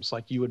systems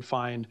like you would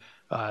find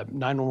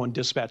 911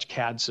 dispatch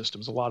CAD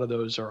systems. A lot of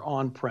those are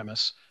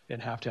on-premise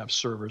and have to have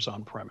servers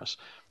on-premise.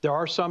 There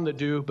are some that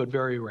do, but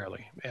very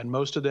rarely. And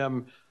most of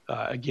them,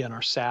 again,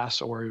 are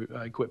SaaS or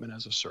equipment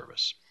as a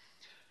service.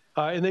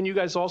 And then you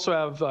guys also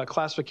have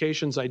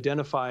classifications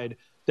identified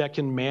that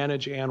can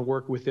manage and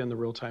work within the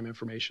real-time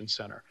information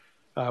center.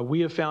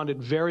 We have found it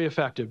very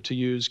effective to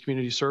use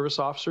community service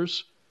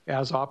officers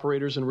as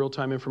operators in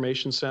real-time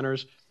information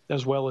centers,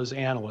 as well as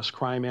analysts,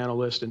 crime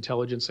analysts,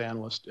 intelligence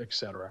analysts, et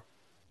cetera.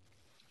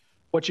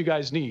 What you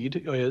guys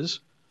need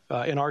is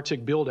an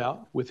RTIC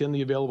build-out within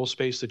the available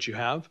space that you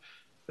have,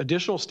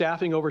 additional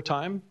staffing over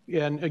time,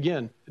 and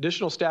again,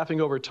 additional staffing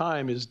over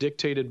time is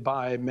dictated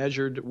by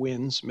measured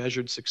wins,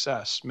 measured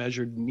success,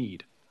 measured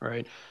need,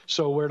 right?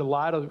 So where a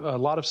lot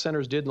of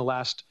centers did in the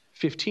last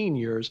 15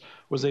 years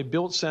was they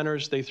built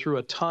centers, they threw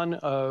a ton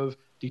of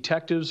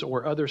detectives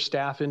or other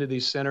staff into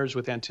these centers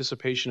with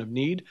anticipation of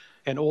need,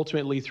 and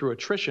ultimately through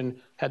attrition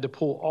had to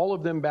pull all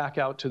of them back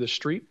out to the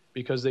street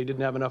because they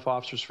didn't have enough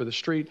officers for the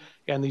street,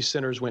 and these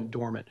centers went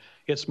dormant.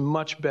 It's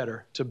much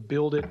better to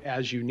build it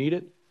as you need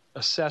it,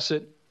 assess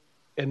it,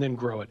 and then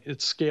grow it.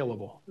 It's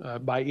scalable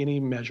by any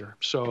measure.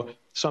 So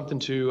something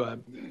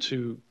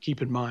to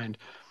keep in mind.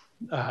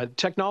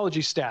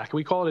 Technology stack.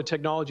 We call it a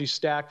technology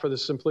stack for the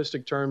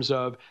simplistic terms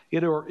of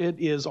it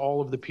is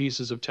all of the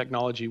pieces of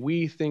technology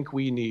we think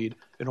we need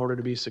in order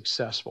to be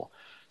successful.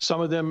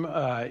 Some of them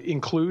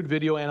include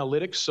video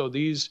analytics. So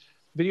these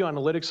video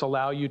analytics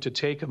allow you to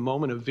take a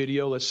moment of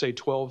video, let's say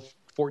 12,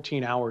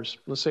 14 hours.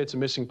 Let's say it's a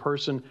missing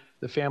person.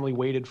 The family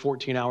waited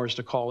 14 hours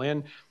to call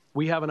in.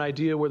 We have an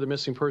idea where the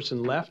missing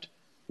person left.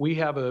 We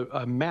have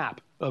a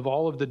map of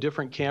all of the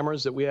different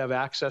cameras that we have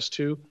access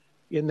to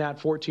in that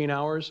 14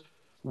 hours.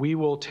 We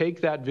will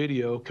take that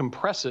video,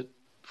 compress it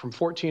from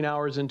 14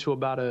 hours into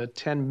about a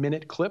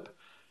 10-minute clip,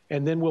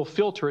 and then we'll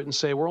filter it and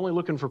say, we're only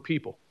looking for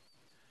people.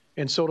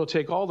 And so it'll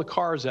take all the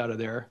cars out of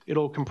there.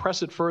 It'll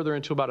compress it further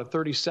into about a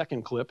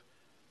 30-second clip.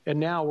 And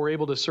now we're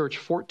able to search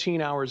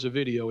 14 hours of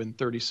video in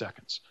 30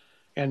 seconds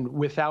and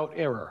without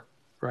error,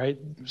 right?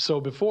 So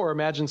before,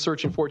 imagine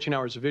searching 14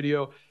 hours of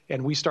video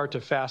and we start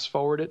to fast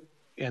forward it,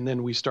 and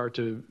then we start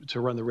to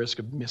run the risk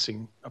of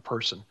missing a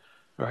person,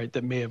 right,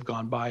 that may have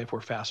gone by if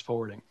we're fast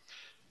forwarding.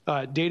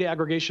 Data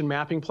aggregation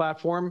mapping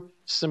platform,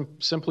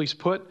 simply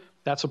put,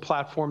 that's a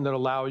platform that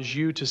allows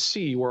you to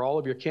see where all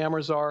of your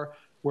cameras are,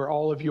 where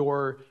all of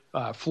your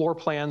floor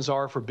plans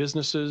are for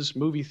businesses,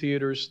 movie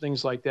theaters,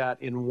 things like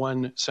that in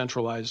one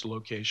centralized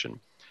location.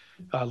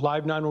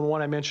 Live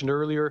 911, I mentioned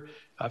earlier,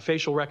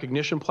 facial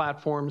recognition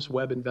platforms,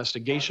 web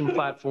investigation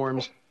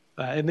platforms,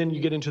 and then you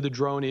get into the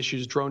drone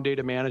issues, drone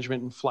data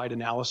management and flight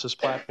analysis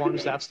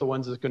platforms. That's the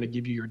ones that's going to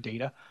give you your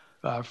data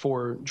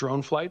for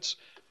drone flights.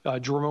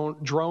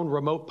 Drone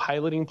remote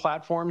piloting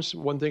platforms.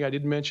 One thing I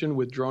didn't mention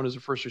with drone as a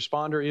first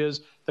responder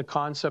is the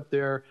concept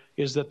there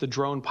is that the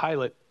drone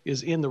pilot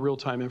is in the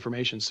real-time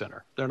information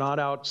center. They're not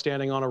out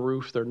standing on a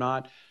roof. They're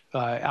not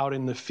out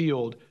in the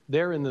field.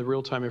 They're in the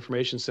real-time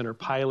information center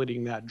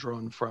piloting that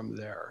drone from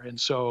there. And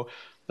so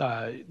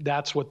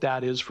that's what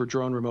that is for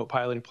drone remote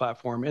piloting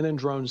platform, and then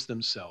drones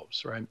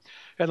themselves, right?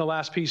 And the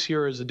last piece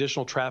here is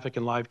additional traffic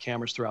and live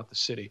cameras throughout the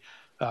city.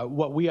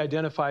 What we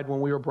identified when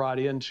we were brought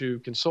in to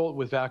consult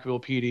with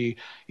Vacaville PD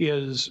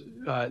is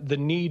the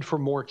need for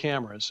more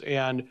cameras,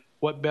 and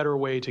what better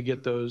way to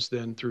get those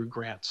than through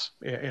grants?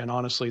 And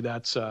honestly,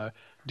 that's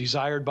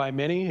desired by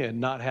many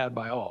and not had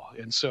by all.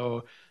 And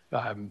so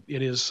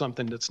it is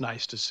something that's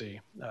nice to see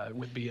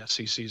with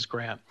BSCC's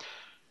grant.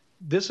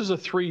 This is a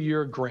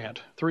three-year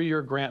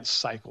grant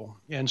cycle.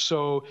 And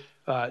so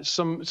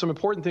some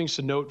important things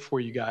to note for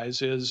you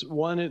guys is,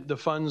 one, the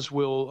funds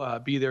will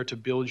be there to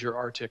build your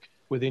RTIC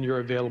within your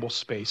available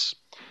space.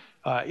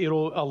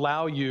 It'll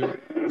allow you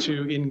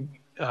to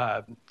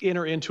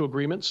enter into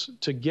agreements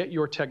to get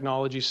your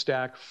technology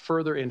stack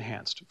further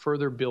enhanced,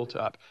 further built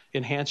up,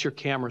 enhance your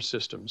camera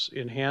systems,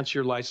 enhance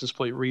your license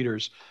plate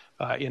readers,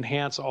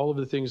 enhance all of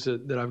the things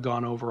that I've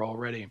gone over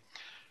already.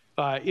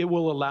 It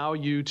will allow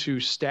you to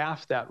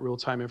staff that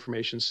real-time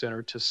information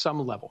center to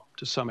some level,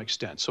 to some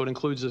extent. So it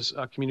includes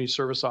a community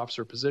service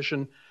officer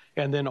position,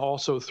 and then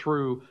also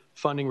through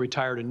funding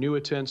retired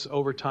annuitants,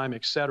 overtime,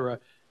 et cetera,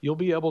 you'll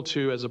be able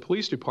to, as a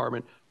police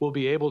department, will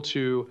be able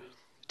to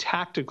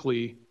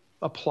tactically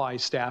apply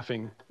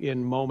staffing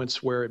in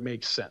moments where it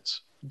makes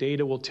sense.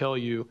 Data will tell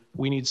you,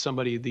 we need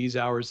somebody these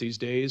hours, these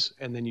days,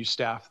 and then you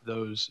staff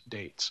those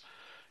dates.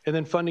 And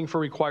then funding for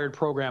required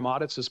program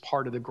audits as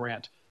part of the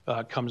grant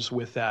comes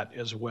with that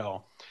as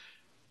well.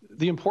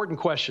 The important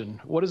question,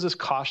 what does this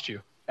cost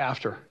you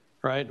after,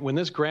 right? When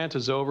this grant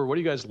is over, what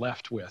are you guys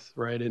left with,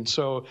 right? And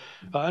so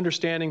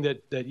understanding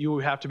that you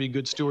have to be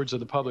good stewards of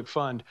the public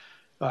fund,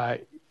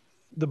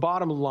 the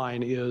bottom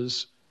line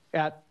is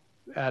at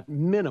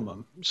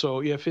minimum.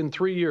 So if in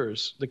 3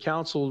 years the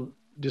council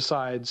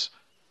decides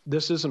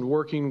this isn't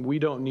working, we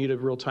don't need a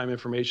real-time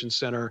information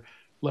center,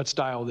 let's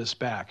dial this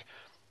back.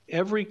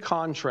 Every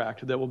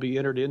contract that will be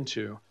entered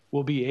into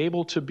will be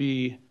able to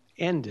be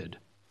ended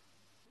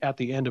at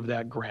the end of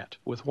that grant,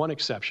 with one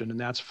exception, and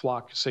that's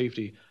Flock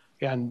Safety.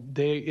 And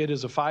it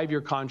is a 5-year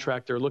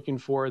contract they're looking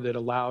for that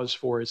allows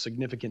for a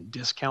significant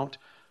discount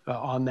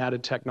on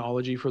that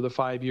technology for the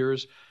 5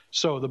 years.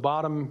 So the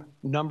bottom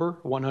number,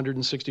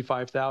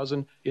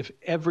 $165,000, if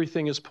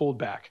everything is pulled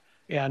back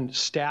and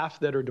staff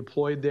that are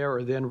deployed there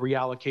are then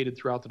reallocated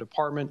throughout the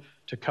department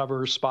to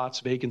cover spots,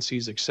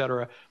 vacancies, et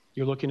cetera,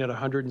 you're looking at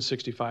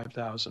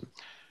 $165,000.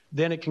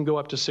 Then it can go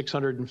up to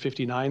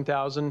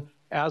 $659,000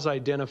 as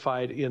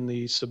identified in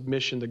the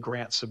submission, the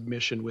grant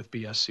submission with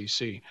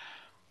BSCC.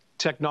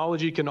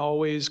 Technology can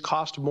always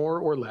cost more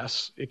or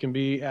less. It can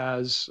be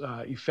as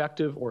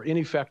effective or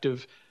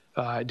ineffective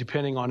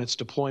depending on its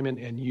deployment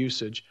and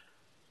usage.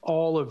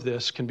 All of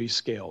this can be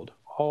scaled.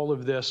 All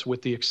of this,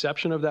 with the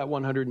exception of that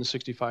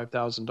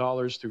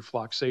 $165,000 through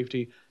Flock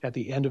Safety at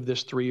the end of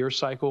this 3-year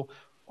cycle,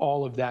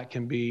 all of that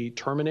can be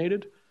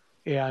terminated,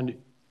 and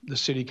the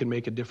city can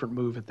make a different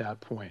move at that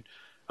point.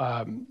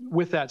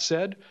 With that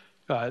said,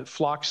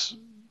 Flock's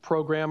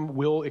program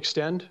will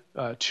extend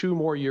 2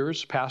 more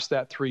years past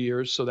that 3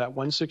 years, so that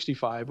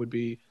 165 would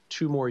be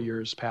 2 more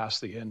years past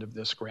the end of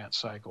this grant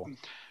cycle.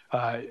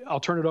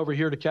 I'll turn it over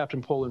here to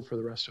Captain Poland for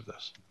the rest of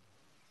this.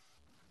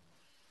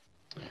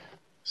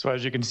 So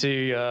as you can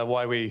see,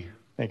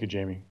 thank you,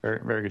 Jamie. Very,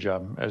 very good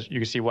job. As you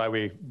can see why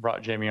we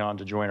brought Jamie on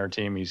to join our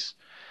team. He's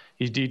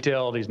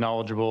detailed, he's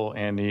knowledgeable,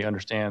 and he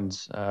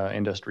understands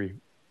industry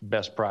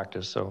best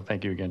practice. So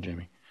thank you again,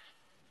 Jamie.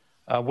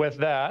 With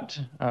that,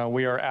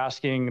 we are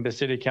asking the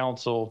City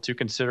Council to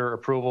consider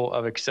approval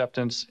of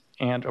acceptance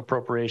and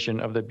appropriation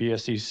of the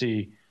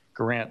BSCC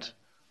grant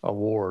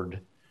award.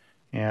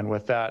 And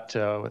with that,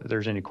 if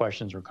there's any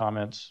questions or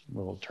comments,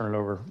 we'll turn it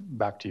over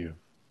back to you.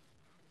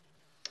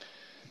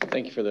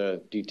 Thank you for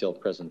the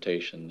detailed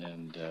presentation.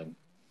 And I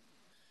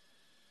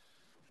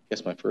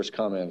guess my first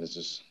comment is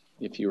just,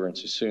 if you were in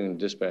Sassoon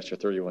dispatcher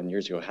 31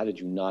 years ago, how did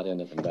you not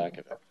end up in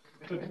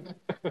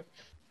Vacaville?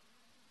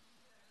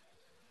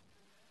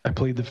 I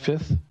plead the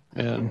fifth,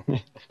 and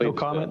no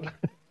comment.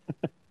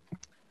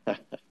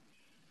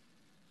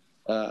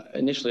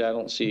 Initially, I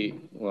don't see,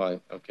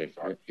 well, okay,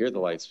 here are the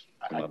lights.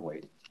 I'd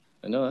wait.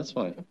 No, that's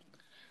fine.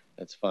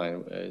 That's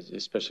fine,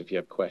 especially if you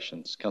have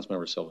questions.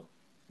 Councilmember Silva.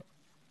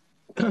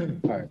 All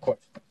right,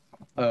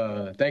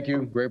 question. Thank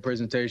you. Great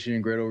presentation,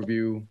 great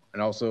overview,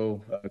 and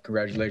also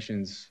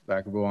congratulations,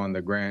 Vacaville, on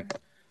the grant.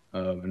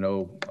 I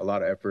know a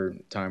lot of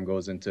effort, time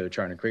goes into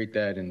trying to create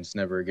that, and it's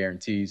never a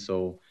guarantee.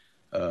 So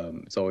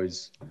it's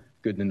always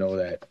good to know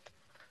that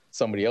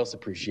somebody else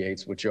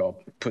appreciates what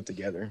y'all put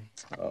together.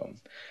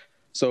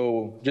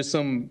 So just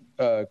some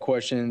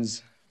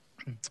questions.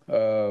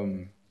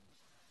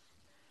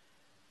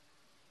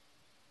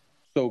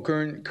 So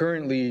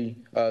currently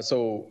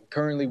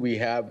we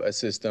have a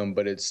system,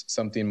 but it's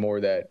something more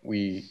that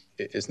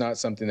it's not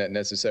something that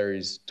necessary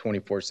is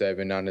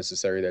 24/7, not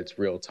necessary that's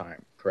real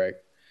time,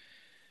 correct?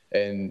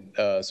 And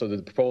so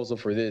the proposal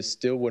for this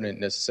still wouldn't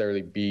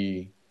necessarily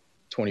be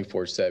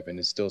 24/7.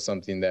 It's still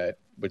something that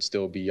would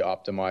still be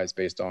optimized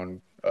based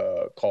on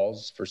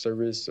calls for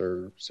service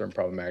or certain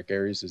problematic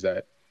areas. Is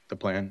that the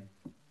plan?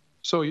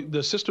 So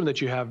the system that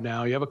you have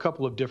now, you have a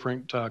couple of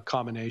different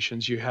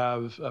combinations. You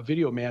have a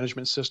video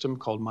management system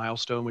called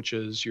Milestone, which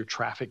is your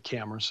traffic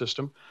camera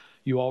system.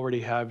 You already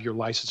have your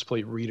license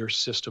plate reader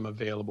system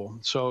available.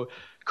 So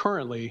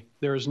currently,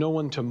 there is no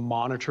one to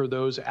monitor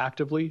those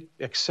actively,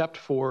 except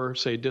for,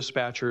 say,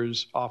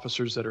 dispatchers,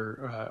 officers that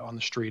are on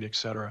the street, et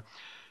cetera.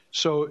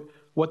 So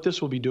what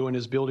this will be doing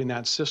is building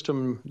that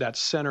system, that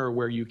center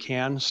where you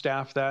can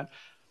staff that.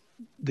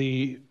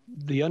 The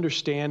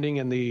understanding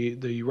and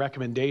the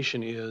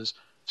recommendation is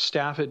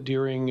staff it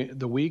during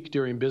the week,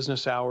 during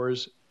business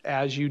hours,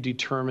 as you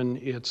determine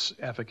its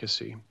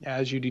efficacy,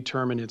 as you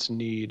determine its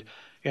need.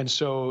 And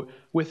so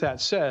with that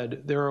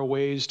said, there are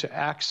ways to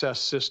access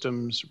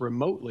systems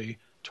remotely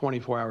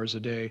 24 hours a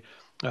day.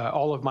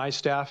 All of my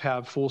staff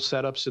have full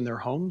setups in their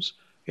homes.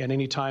 And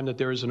any time that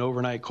there is an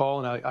overnight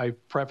call, and I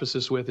preface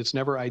this with, it's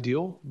never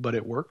ideal, but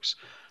it works.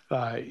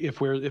 If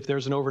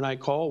there's an overnight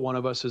call, one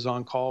of us is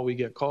on call, we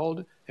get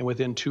called, and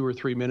within 2 or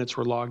 3 minutes,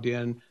 we're logged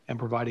in and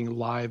providing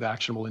live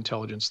actionable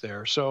intelligence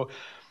there. So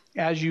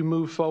as you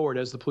move forward,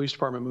 as the police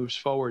department moves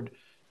forward,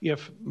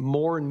 if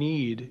more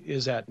need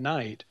is at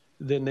night,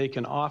 then they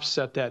can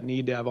offset that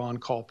need to have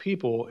on-call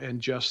people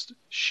and just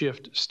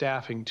shift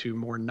staffing to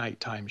more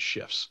nighttime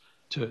shifts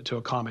to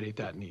accommodate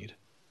that need.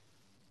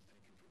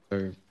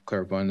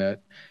 Clarifying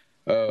that.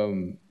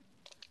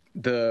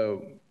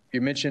 You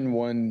mentioned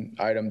one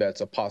item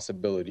that's a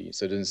possibility,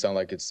 so it doesn't sound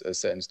like it's a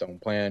set in stone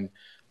plan,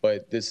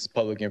 but this is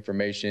public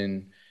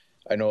information.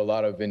 I know a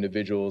lot of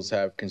individuals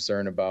have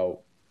concern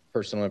about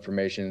personal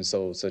information,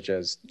 such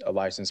as a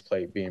license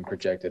plate being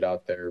projected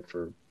out there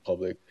for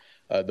public.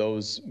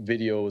 Those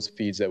videos,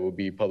 feeds that will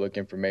be public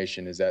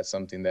information, is that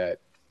something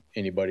that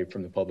anybody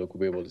from the public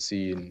will be able to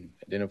see and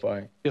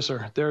identify? Yes,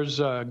 sir. There's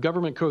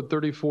Government Code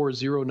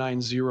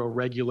 34090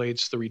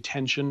 regulates the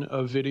retention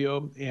of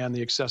video and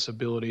the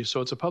accessibility.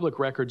 So it's a Public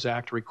Records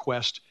Act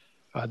request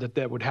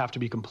that would have to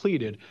be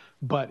completed,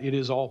 but it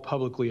is all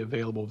publicly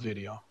available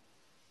video.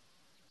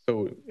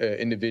 So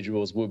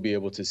individuals will be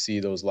able to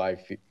see those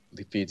live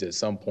feeds at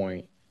some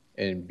point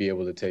and be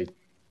able to take?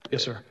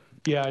 Yes, sir.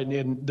 Yeah,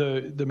 and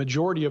the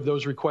majority of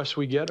those requests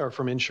we get are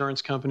from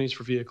insurance companies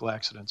for vehicle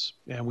accidents,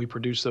 and we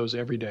produce those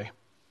every day.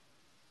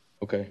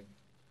 Okay.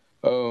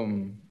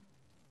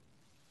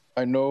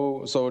 I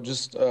know, so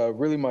just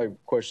really my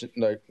question,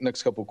 like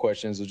next couple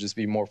questions will just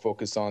be more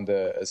focused on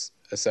the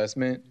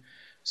assessment.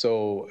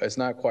 So it's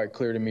not quite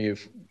clear to me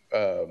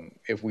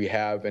if we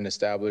have an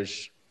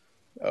established,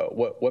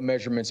 what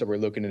measurements are we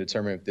looking to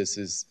determine if this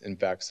is in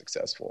fact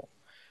successful?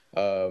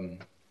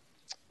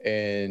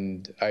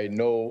 And I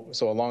know,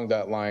 so along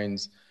that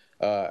lines,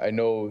 I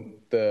know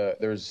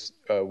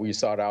we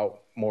sought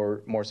out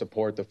more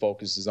support. The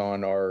focus is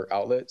on our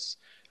outlets.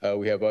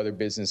 We have other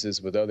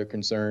businesses with other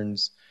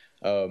concerns.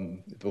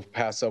 The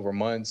past several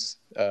months,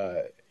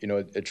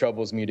 it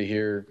troubles me to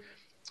hear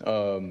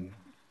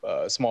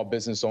small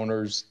business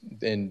owners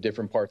in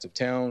different parts of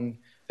town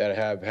that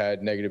have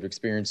had negative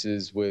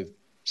experiences with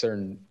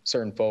certain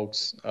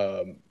folks,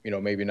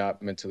 maybe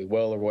not mentally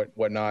well or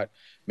whatnot,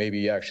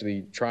 maybe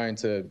actually trying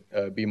to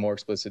be more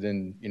explicit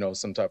in,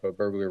 some type of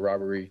burglary,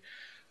 robbery,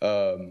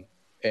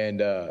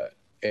 and the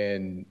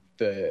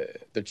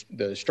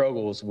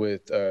struggles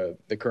with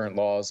the current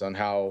laws on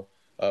how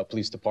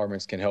police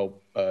departments can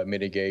help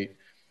mitigate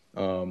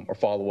or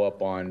follow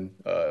up on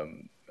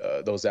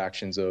those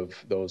actions of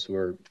those who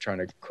are trying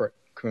to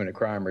commit a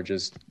crime or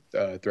just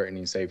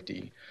threatening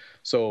safety.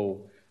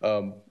 So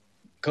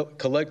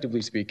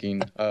collectively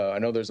speaking, I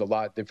know there's a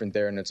lot different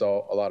there, and it's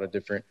all a lot of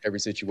different. Every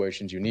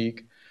situation's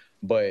unique,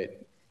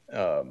 but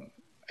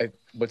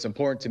what's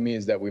important to me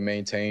is that we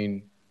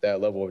maintain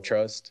that level of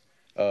trust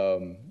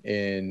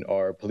in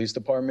our police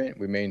department.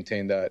 We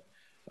maintain that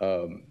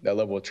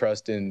level of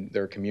trust in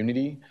their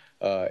community,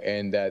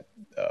 and that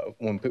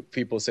when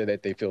people say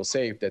that they feel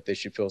safe, that they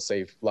should feel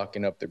safe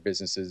locking up their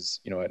businesses,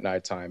 at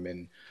nighttime,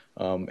 and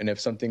if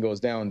something goes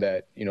down,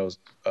 that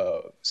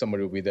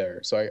somebody will be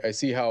there. So I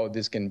see how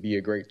this can be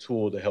a great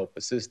tool to help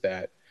assist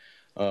that.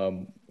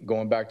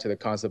 Going back to the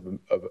concept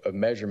of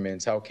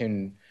measurements, how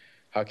can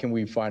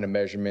we find a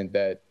measurement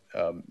that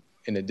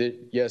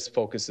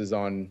focuses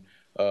on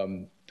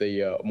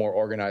the more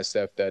organized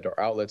theft that our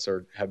outlets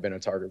have been a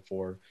target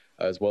for,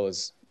 as well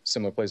as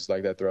similar places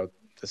like that throughout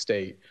the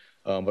state,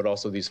 but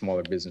also these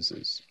smaller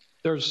businesses?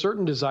 There's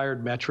certain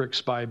desired metrics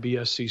by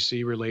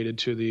BSCC related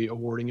to the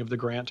awarding of the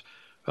grant.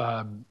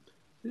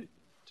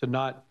 To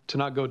not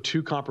go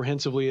too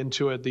comprehensively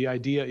into it, the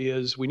idea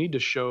is we need to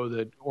show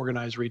that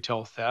organized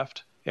retail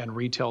theft and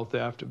retail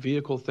theft,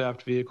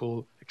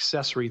 vehicle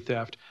accessory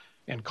theft,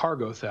 and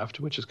cargo theft,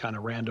 which is kind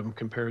of random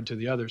compared to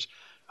the others,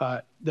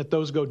 that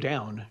those go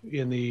down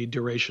in the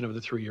duration of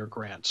the 3-year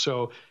grant.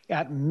 So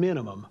at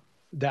minimum,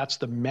 that's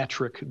the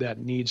metric that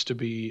needs to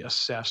be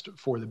assessed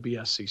for the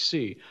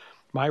BSCC.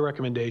 My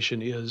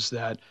recommendation is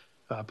that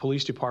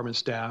police department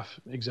staff,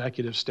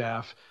 executive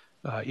staff,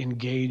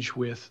 engage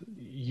with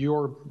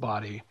your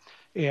body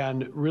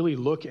and really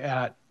look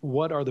at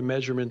what are the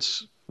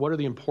measurements, what are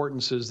the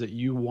importances that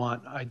you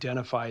want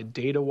identified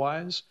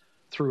data-wise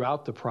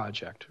throughout the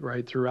project,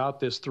 right? Throughout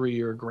this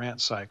 3-year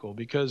grant cycle,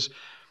 because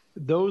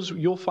those,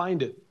 you'll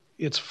find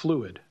it's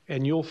fluid,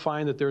 and you'll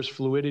find that there's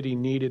fluidity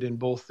needed in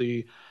both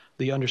the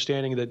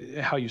understanding that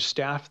how you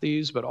staff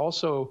these, but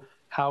also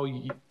how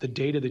the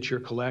data that you're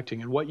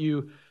collecting, and what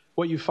you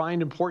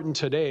find important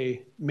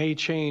today may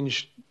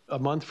change a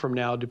month from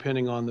now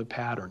depending on the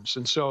patterns.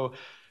 And so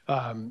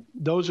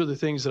those are the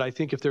things that I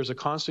think if there's a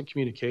constant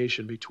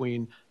communication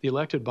between the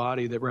elected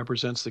body that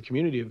represents the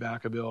community of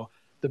Vacaville,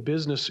 the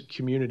business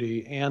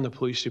community, and the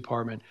police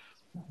department,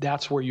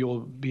 that's where you'll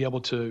be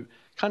able to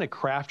kind of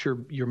craft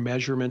your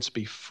measurements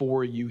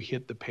before you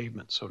hit the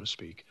pavement, so to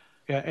speak.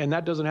 And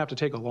that doesn't have to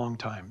take a long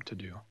time to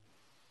do.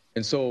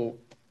 And so,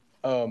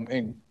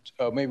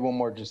 maybe one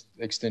more just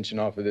extension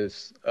off of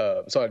this.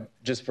 I'd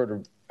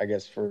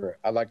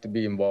like to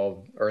be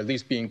involved, or at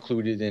least be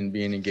included in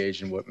being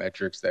engaged in what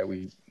metrics that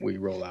we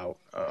roll out.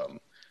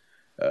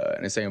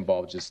 And I say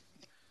involved,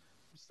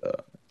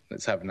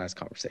 let's have a nice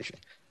conversation.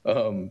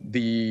 I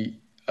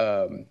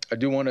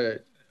do want to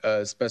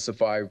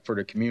specify for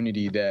the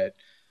community that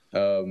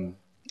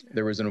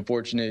there was an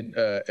unfortunate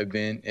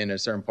event in a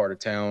certain part of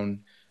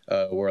town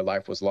where a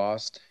life was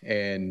lost,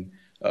 and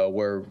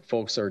where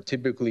folks are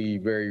typically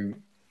very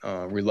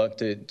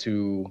reluctant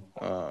to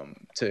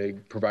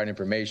provide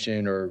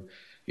information or,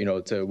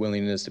 to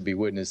willingness to be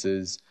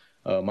witnesses.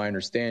 My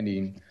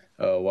understanding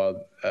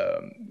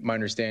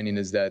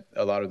is that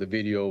a lot of the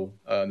video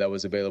that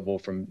was available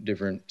from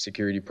different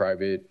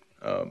private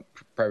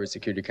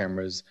security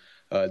cameras,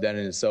 that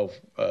in itself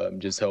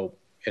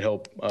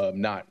helped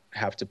not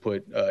have to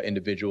put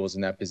individuals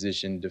in that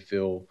position to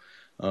feel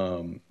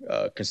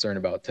concerned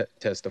about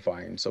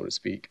testifying, so to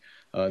speak,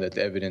 that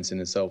the evidence in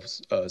itself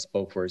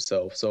spoke for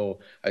itself. So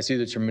I see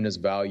the tremendous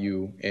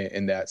value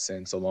in that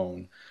sense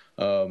alone.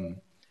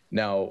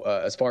 Now,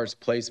 as far as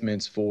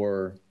placements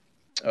for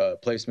the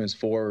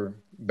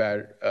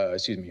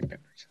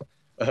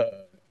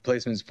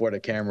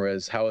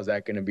cameras, how is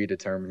that going to be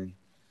determined?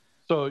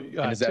 So,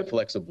 and is that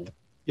flexible?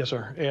 Yes,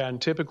 sir.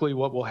 And typically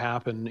what will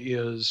happen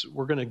is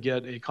we're going to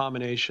get a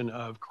combination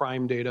of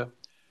crime data,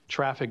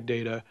 traffic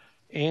data,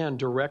 and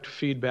direct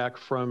feedback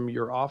from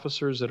your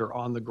officers that are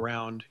on the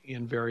ground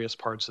in various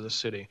parts of the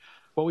city.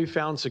 What we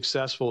found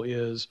successful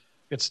is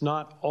it's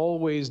not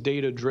always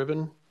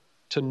data-driven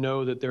to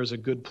know that there's a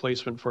good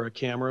placement for a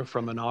camera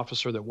from an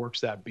officer that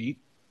works that beat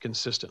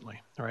consistently,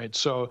 all right?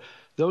 So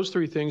those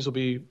three things will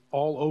be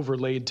all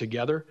overlaid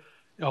together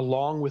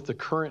along with the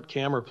current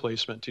camera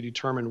placement to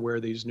determine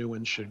where these new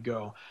ones should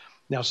go.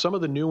 Now, some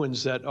of the new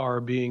ones that are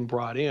being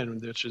brought in,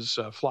 which is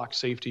Flock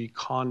Safety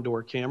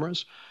Condor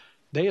cameras,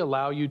 they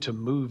allow you to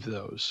move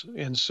those.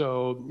 And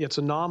so it's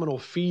a nominal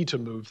fee to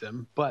move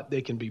them, but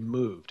they can be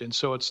moved. And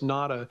so it's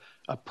not a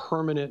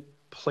permanent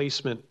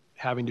placement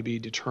having to be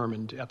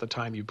determined at the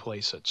time you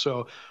place it.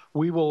 So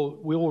we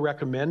will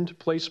recommend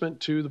placement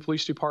to the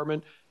police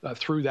department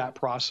through that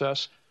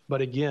process.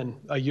 But again,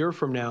 a year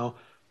from now,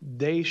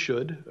 they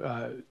should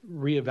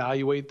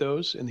reevaluate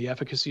those and the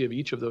efficacy of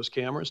each of those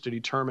cameras to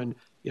determine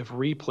if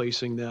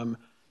replacing them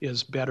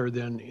is better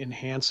than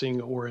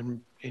enhancing or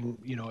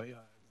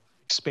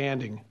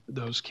expanding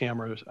those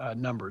camera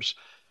numbers.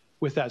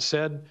 With that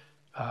said,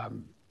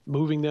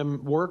 moving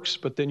them works,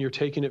 but then you're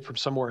taking it from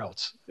somewhere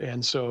else.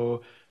 And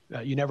so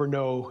you never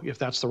know if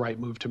that's the right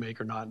move to make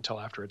or not until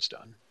after it's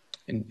done.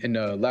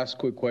 And last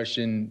quick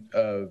question,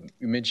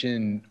 you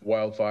mentioned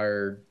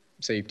wildfire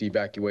safety,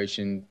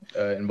 evacuation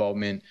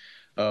involvement.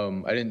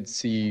 I didn't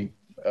see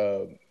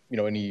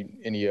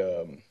any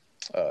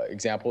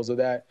examples of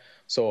that.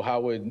 So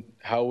how would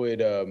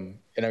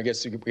and I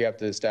guess we have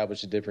to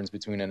establish the difference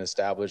between an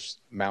established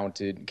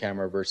mounted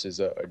camera versus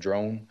a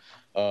drone.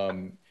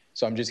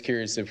 So I'm just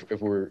curious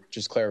if we're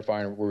just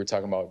clarifying, we're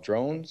talking about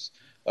drones.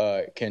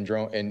 Are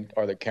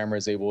the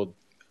cameras able?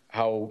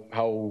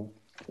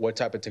 What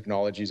type of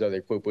technologies are they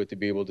equipped with to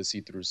be able to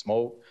see through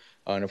smoke?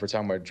 And if we're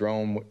talking about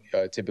drone,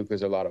 typically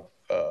there's a lot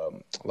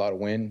of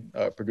wind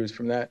produced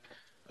from that.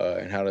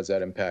 And how does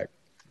that impact?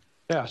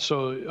 Yeah,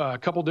 so a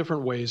couple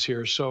different ways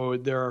here. So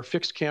there are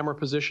fixed camera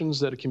positions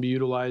that can be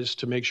utilized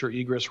to make sure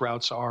egress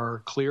routes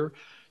are clear.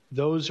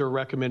 Those are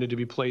recommended to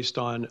be placed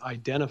on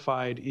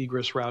identified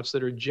egress routes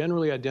that are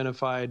generally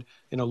identified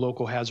in a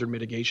local hazard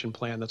mitigation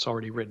plan that's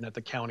already written at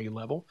the county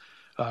level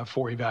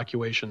for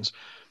evacuations.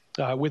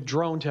 With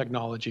drone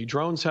technology,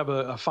 drones have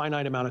a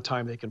finite amount of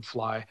time they can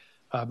fly.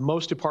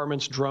 Most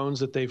departments' drones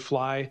that they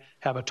fly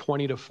have a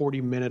 20 to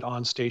 40 minute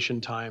on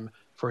station time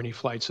for any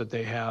flights that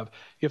they have.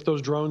 If those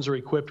drones are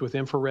equipped with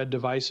infrared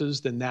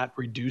devices, then that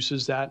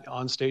reduces that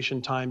on-station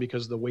time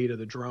because of the weight of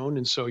the drone.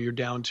 And so you're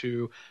down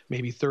to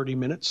maybe 30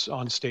 minutes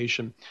on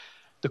station.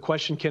 The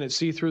question, can it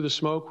see through the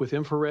smoke with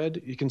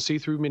infrared? You can see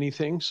through many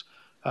things.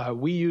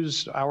 We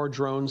used our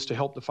drones to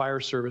help the fire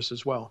service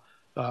as well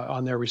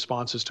on their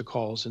responses to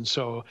calls. And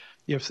so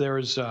if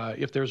there's a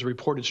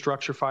reported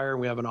structure fire and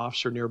we have an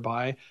officer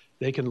nearby,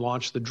 they can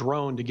launch the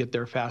drone to get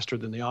there faster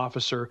than the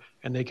officer,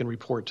 and they can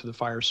report to the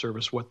fire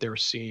service what they're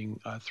seeing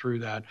through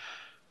that.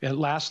 And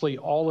lastly,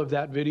 all of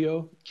that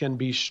video can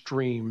be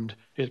streamed.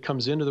 It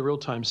comes into the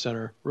Real-Time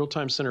Center.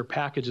 Real-Time Center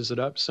packages it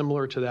up,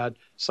 similar to that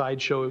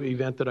sideshow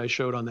event that I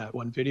showed on that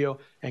one video,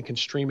 and can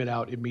stream it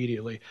out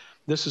immediately.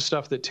 This is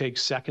stuff that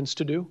takes seconds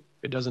to do.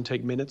 It doesn't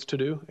take minutes to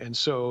do. And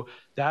so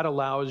that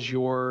allows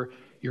your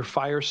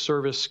fire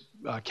service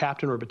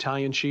captain or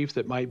battalion chief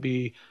that might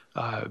be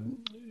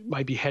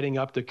heading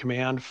up the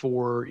command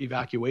for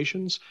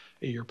evacuations,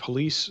 your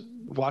police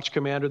watch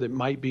commander that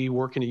might be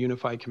working a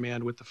unified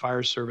command with the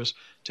fire service,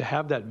 to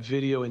have that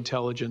video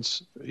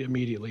intelligence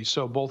immediately.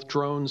 So both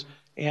drones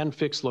and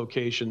fixed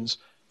locations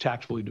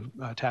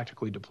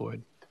tactically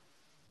deployed.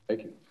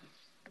 Thank you.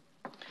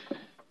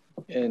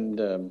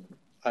 And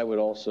I would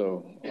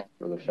also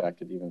offer the fact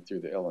that even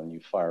through the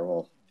LNU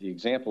firewall, the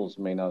examples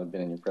may not have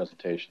been in your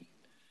presentation.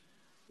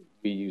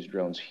 We use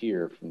drones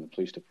here from the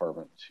police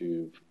department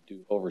to do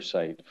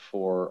oversight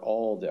for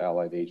all the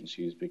allied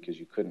agencies because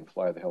you couldn't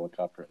fly the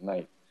helicopter at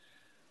night.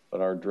 But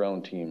our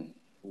drone team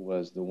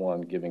was the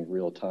one giving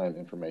real-time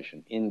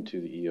information into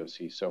the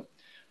EOC. So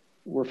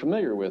we're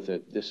familiar with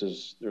it.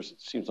 It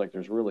seems like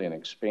there's really an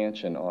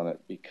expansion on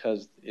it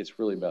because it's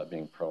really about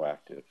being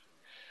proactive.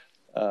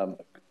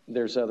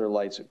 There's other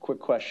lights. A quick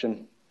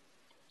question.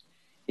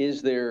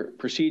 Is there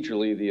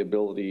procedurally the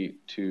ability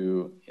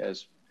to,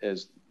 as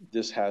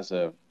this has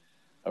a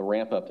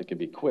ramp up that could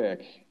be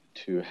quick,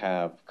 to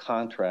have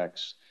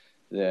contracts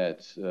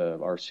that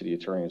our city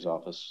attorney's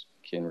office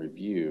can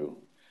review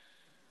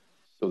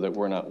so that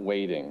we're not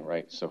waiting,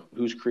 right? So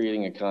who's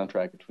creating a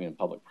contract between a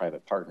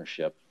public-private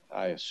partnership?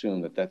 I assume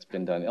that that's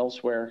been done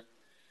elsewhere.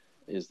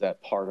 Is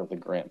that part of the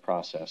grant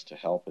process to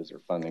help? Is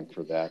there funding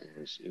for that?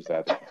 Or is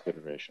that a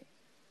consideration?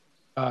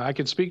 I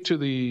can speak to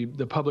the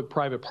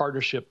public-private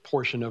partnership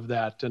portion of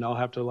that, and I'll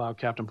have to allow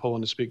Captain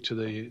Poland to speak to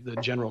the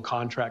general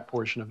contract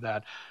portion of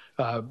that.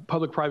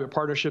 Public-private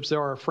partnerships,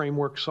 there are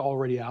frameworks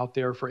already out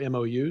there for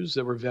MOUs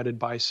that were vetted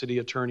by city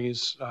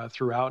attorneys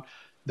throughout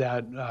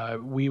that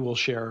we will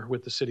share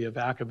with the city of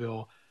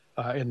Vacaville,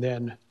 and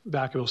then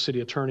Vacaville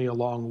City Attorney,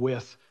 along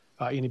with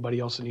anybody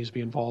else that needs to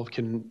be involved,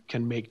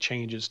 can make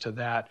changes to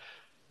that.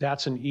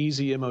 That's an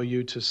easy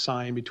MOU to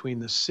sign between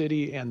the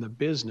city and the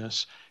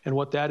business. And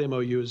what that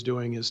MOU is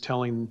doing is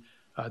telling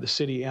the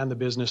city and the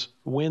business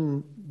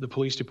when the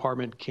police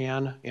department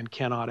can and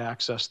cannot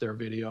access their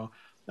video,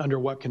 under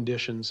what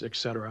conditions, et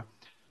cetera.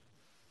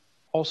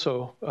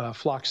 Also,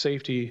 Flock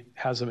Safety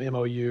has an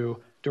MOU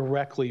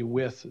directly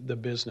with the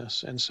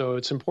business. And so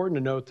it's important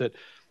to note that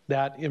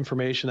that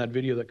information, that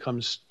video that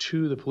comes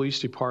to the police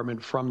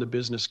department from the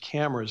business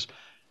cameras,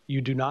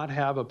 you do not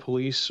have a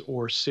police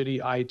or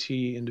city IT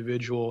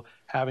individual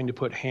having to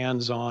put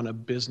hands on a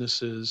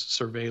business's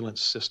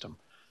surveillance system.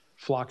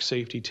 Flock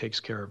Safety takes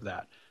care of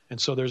that. And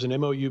so there's an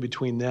MOU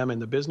between them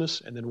and the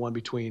business, and then one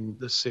between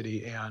the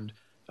city and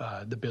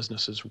the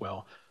business as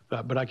well.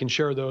 But I can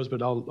share those,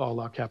 but I'll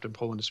allow Captain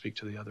Poland to speak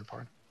to the other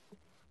part.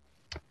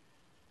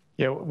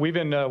 Yeah, we've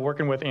been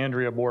working with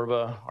Andrea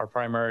Borba, our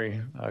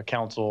primary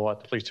counsel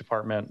at the police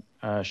department.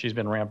 She's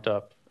been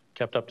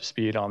kept up to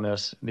speed on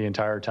this the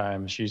entire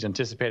time. She's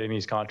anticipating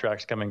these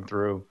contracts coming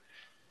through.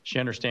 She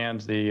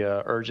understands the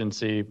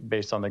urgency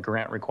based on the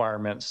grant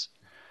requirements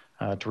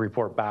to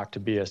report back to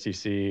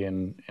BSCC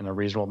in a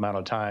reasonable amount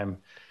of time.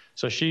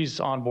 So she's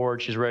on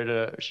board. She's ready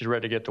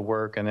to get to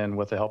work. And then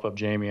with the help of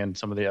Jamie and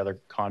some of the other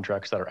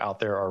contracts that are out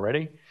there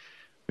already,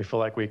 we feel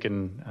like we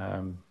can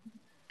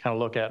kind of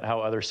look at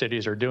how other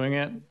cities are doing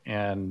it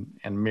and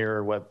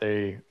mirror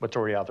what's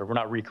already out there. We're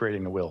not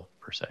recreating the wheel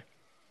per se.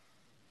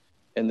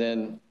 And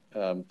then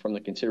from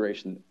the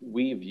consideration,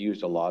 we've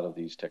used a lot of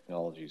these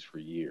technologies for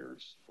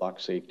years. Flock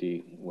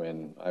Safety,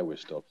 when I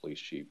was still police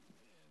chief,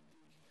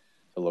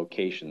 the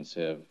locations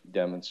have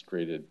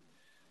demonstrated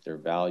their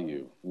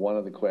value. One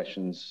of the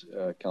questions,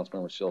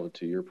 Councilmember Silva,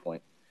 to your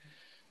point,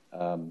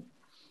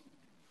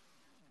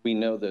 we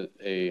know that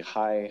a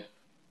high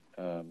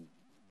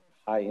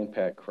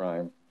impact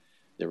crime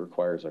that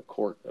requires a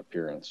court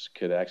appearance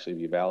could actually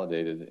be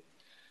validated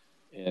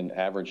in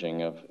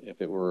averaging of,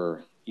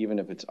 even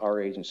if it's our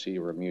agency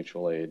or a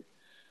mutual aid,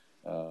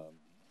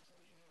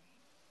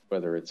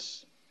 whether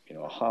it's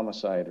a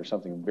homicide or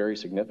something very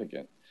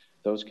significant,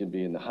 those could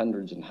be in the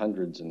hundreds and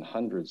hundreds and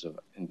hundreds of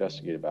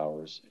investigative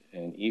hours,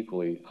 and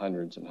equally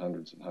hundreds and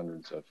hundreds and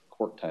hundreds of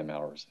court time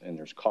hours. And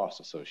there's costs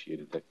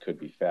associated that could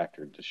be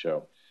factored to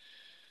show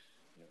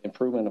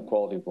improvement of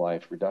quality of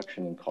life,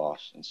 reduction in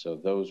costs. And so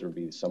those would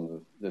be some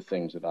of the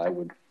things that I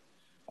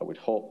would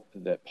hope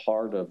that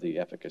part of the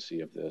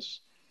efficacy of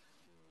this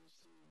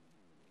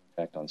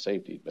impact on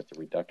safety, but the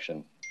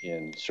reduction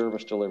in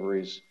service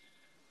deliveries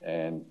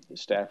and the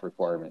staff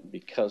requirement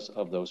because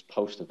of those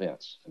post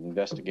events. An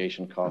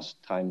investigation costs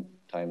time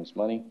is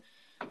money.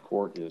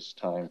 Court is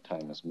time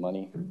is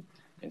money.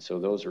 And so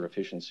those are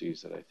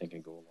efficiencies that I think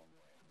can go a long way.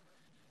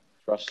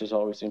 Trust is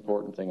always the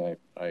important thing.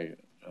 I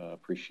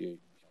appreciate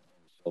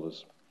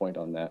Silva's point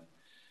on that.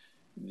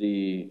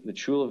 The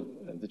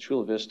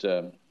Chula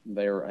Vista,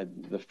 they're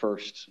the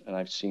first, and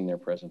I've seen their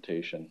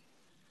presentation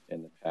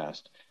in the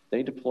past.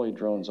 They deploy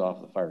drones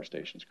off the fire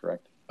stations,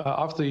 correct?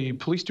 Off the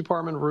police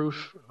department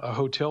roof, a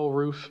hotel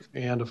roof,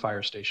 and a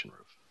fire station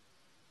roof.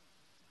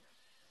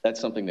 That's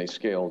something they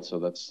scaled. So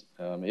that's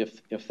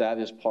if that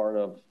is part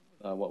of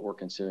what we're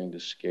considering to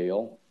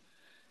scale,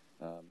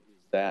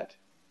 is that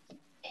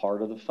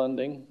part of the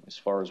funding as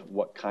far as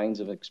what kinds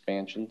of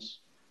expansions?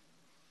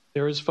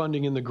 There is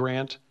funding in the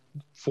grant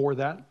for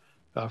that,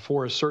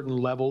 for a certain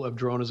level of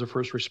drone as a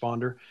first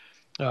responder.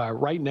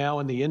 Right now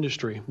in the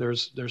industry,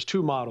 there's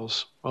two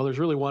models. Well, there's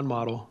really one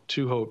model,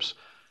 two hopes.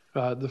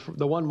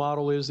 The one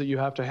model is that you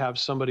have to have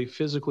somebody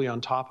physically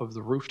on top of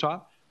the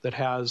rooftop that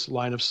has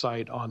line of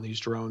sight on these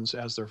drones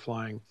as they're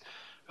flying.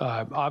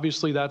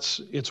 Obviously,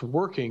 it's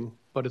working,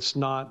 but it's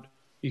not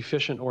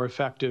efficient or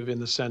effective in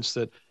the sense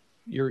that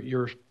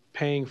you're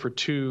paying for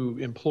two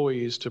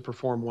employees to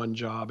perform one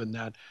job, and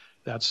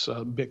that's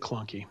a bit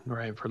clunky,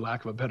 right, for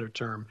lack of a better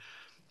term.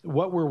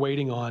 What we're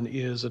waiting on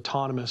is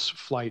autonomous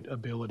flight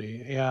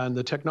ability, and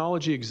the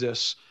technology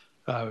exists.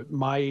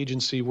 My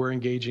agency, we're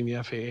engaging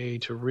the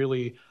FAA to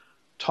really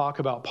talk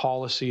about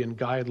policy and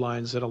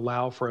guidelines that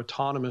allow for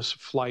autonomous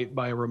flight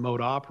by a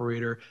remote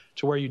operator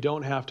to where you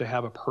don't have to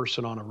have a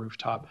person on a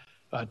rooftop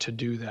to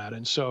do that.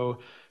 And so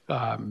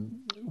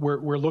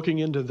we're looking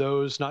into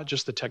those, not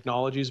just the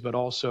technologies, but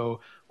also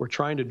we're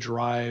trying to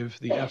drive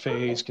the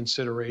FAA's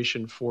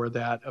consideration for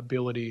that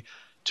ability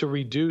to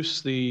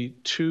reduce the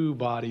two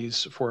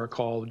bodies for a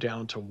call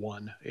down to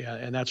one.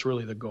 And that's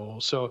really the goal.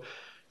 So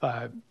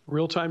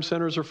real-time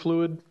centers are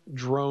fluid.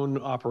 Drone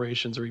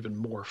operations are even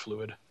more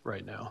fluid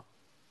right now.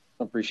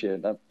 I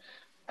appreciate it.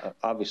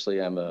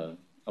 Obviously, I'm a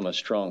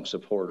strong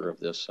supporter of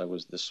this.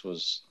 This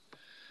was,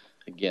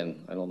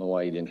 again, I don't know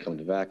why you didn't come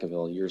to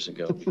Vacaville years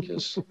ago,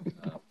 because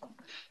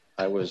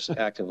I was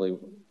actively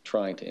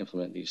trying to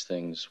implement these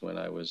things when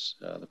I was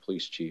the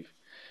police chief.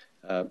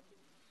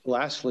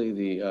 Lastly,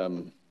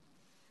 the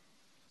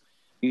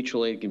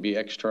mutual aid can be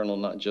external,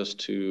 not just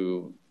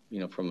to,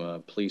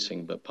 from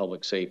policing, but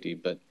public safety,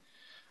 but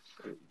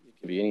it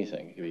could be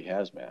anything. It could be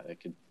hazmat.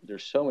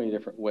 There's so many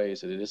different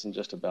ways that it isn't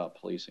just about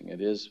policing.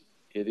 It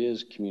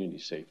is community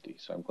safety.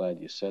 So I'm glad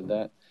you said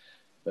that.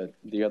 But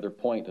the other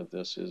point of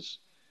this is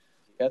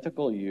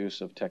ethical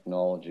use of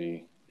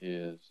technology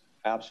is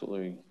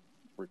absolutely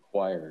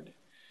required.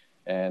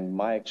 And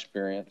my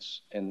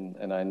experience,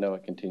 and I know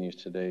it continues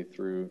today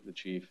through the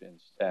chief and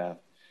staff,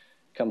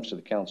 comes to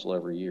the council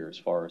every year as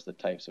far as the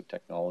types of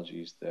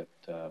technologies that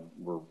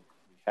we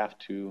have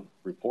to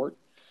report,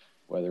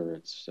 whether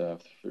it's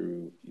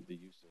through the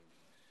use of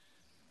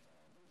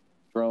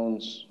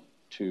drones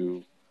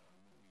to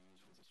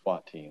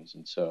SWAT teams.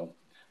 And so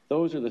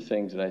those are the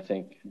things that I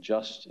think,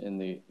 just in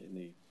the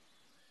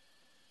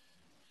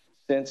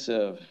sense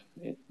of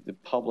the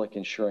public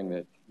ensuring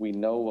that we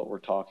know what we're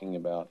talking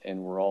about, and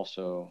we're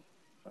also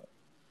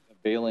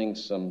availing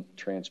some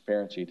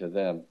transparency to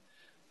them,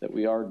 that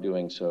we are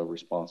doing so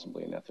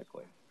responsibly and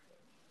ethically.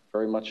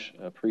 Very much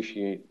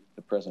appreciate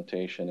the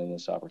presentation and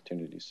this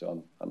opportunity,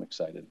 so I'm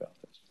excited about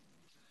this.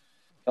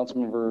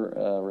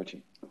 Councilmember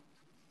Ritchie.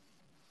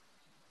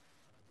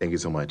 Thank you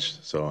so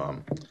much.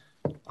 So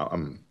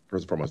I'm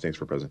first and foremost, thanks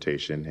for the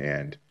presentation,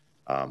 and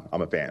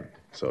I'm a fan.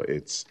 So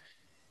it's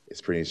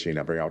pretty interesting.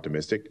 I'm very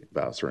optimistic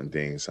about certain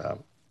things.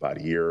 About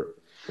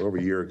over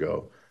a year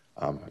ago,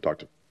 I talked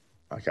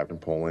to Captain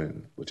Poland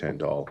and Lieutenant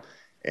Dahl,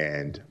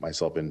 and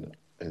myself and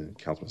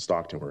Councilman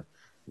Stockton were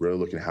really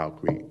looking at how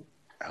can we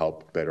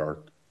help better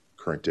our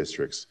current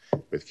districts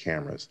with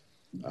cameras.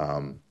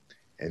 And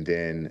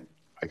then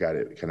I got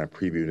it kind of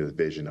previewed the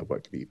vision of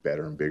what could be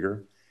better and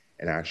bigger.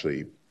 And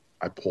actually,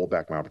 I pulled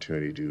back my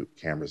opportunity to do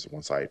cameras at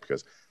one site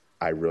because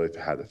I really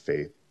had the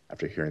faith,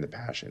 after hearing the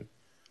passion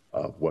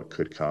of what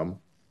could come,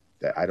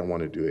 that I don't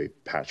want to do a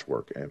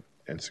patchwork and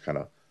it's kind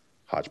of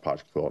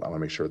hodgepodge quilt. I want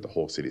to make sure the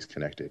whole city is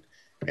connected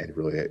and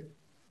really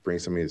bring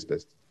something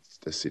that's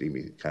the city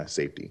kind of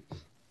safety.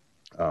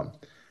 I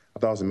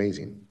thought it was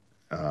amazing.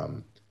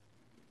 The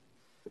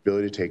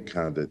ability to take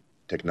kind of the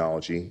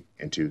technology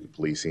into the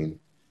policing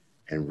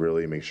and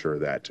really make sure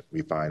that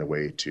we find a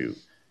way to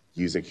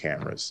use the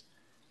cameras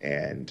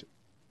and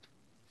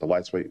the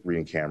license plate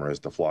reading cameras,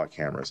 the flock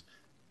cameras,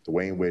 the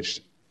way in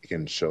which it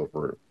can show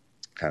for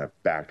kind of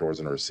backdoors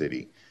in our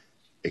city.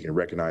 It can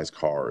recognize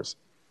cars,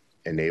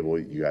 enable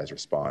you guys to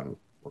respond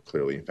more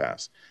clearly and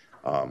fast.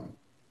 I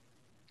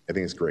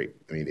think it's great.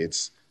 I mean,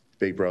 it's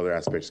Big Brother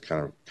aspect is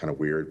kind of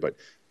weird, but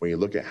when you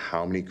look at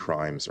how many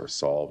crimes are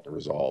solved or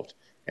resolved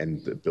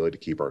and the ability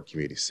to keep our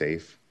community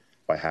safe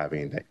by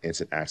having that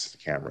instant access to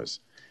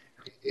cameras,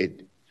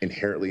 it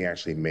inherently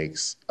actually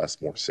makes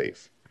us more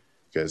safe,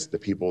 because the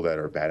people that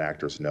are bad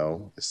actors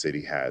know the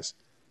city has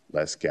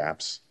less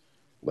gaps,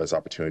 less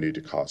opportunity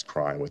to cause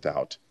crime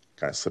without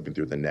kind of slipping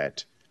through the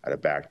net at a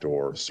back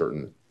door,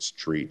 certain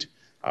street.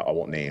 I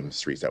won't name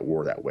streets that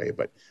were that way,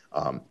 but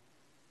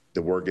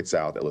the word gets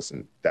out that,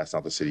 listen, that's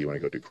not the city you want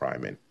to go do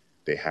crime in.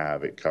 They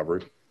have it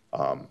covered.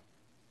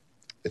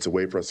 It's a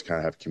way for us to kind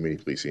of have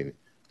community policing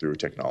through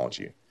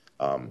technology.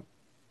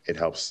 It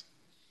helps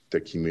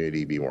the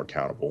community be more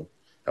accountable,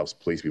 helps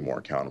police be more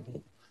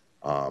accountable.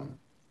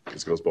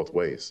 This goes both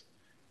ways.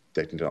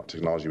 The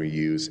technology we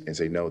use and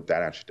say, no,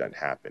 that actually doesn't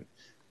happen.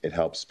 It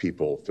helps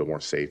people feel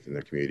more safe in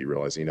their community,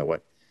 realizing, you know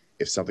what,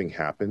 if something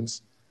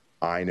happens,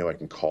 I know I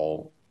can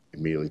call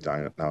immediately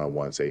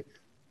 911 and say,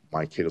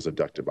 my kid was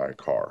abducted by a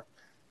car.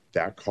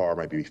 That car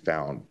might be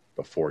found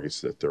before it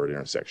gets to the third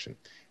intersection,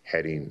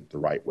 heading the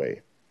right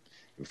way.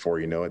 Before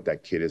you know it,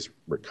 that kid is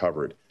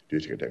recovered due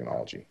to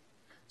technology.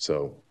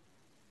 So,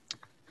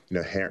 you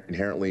know,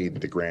 inherently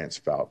the grant's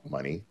about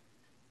money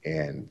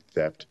and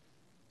theft.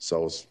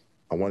 So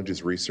I want to do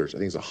this research. I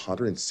think it's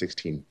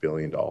 $116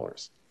 billion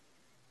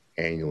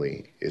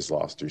annually is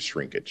lost through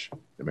shrinkage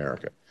in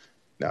America.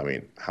 Now, I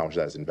mean, how much of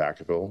that is in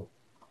Vacaville?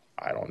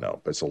 I don't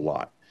know, but it's a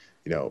lot.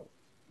 You know,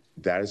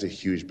 that is a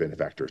huge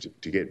benefactor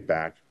to get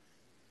back,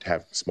 to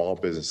have small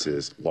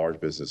businesses, large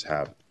businesses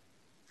have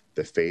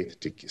the faith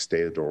to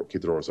stay the door,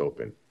 keep the doors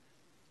open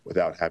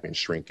without having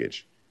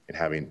shrinkage and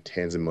having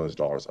tens of millions of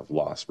dollars of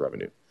lost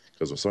revenue.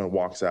 Because when someone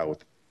walks out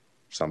with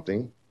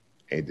something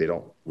and they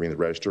don't ring the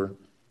register,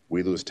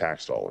 we lose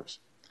tax dollars.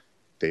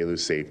 They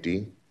lose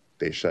safety.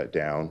 They shut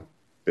down.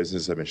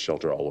 Businesses have been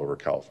sheltered all over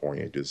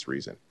California due to this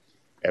reason.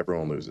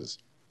 Everyone loses.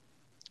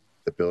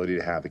 The ability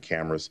to have the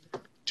cameras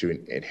to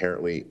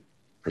inherently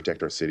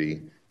protect our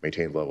city,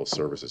 maintain the level of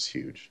service is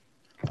huge.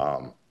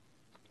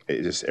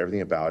 It just,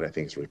 everything about it, I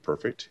think, is really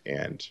perfect,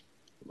 and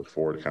look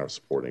forward to kind of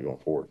supporting it going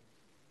forward.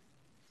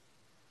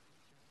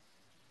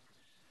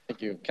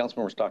 Thank you.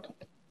 Councilmember Stockton.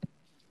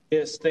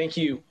 Yes, thank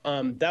you.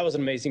 That was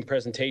an amazing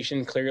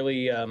presentation.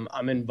 Clearly,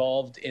 I'm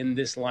involved in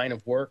this line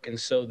of work, and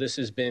so this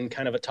has been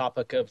kind of a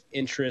topic of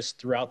interest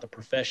throughout the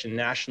profession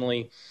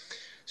nationally.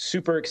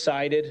 Super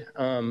excited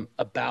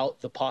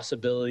about the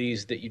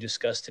possibilities that you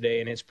discussed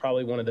today, and it's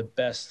probably one of the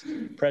best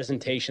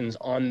presentations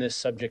on this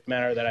subject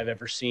matter that I've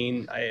ever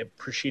seen. I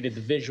appreciated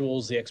the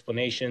visuals, the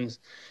explanations.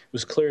 It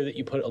was clear that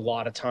you put a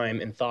lot of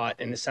time and thought,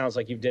 and it sounds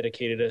like you've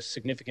dedicated a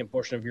significant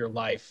portion of your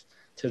life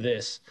to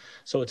this.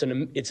 So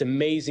it's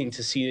amazing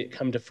to see it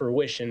come to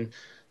fruition,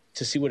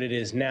 to see what it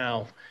is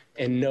now,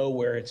 and know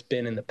where it's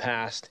been in the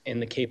past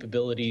and the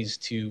capabilities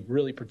to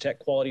really protect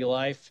quality of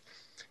life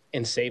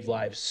and save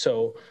lives.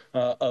 So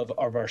of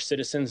our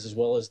citizens, as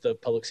well as the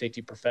public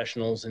safety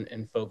professionals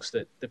and folks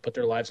that put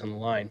their lives on the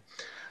line.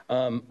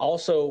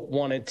 Also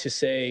wanted to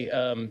say,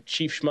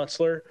 Chief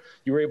Schmutzler,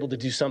 you were able to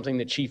do something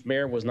that Chief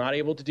Mayer was not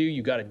able to do.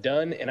 You got it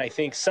done. And I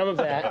think some of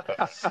that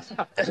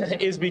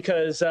is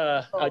because,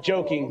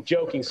 joking,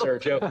 sir,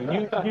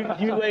 joking.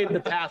 You laid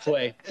the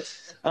pathway.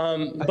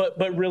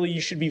 But really,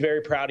 you should be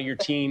very proud of your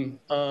team.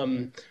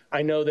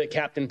 I know that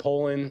Captain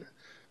Poland,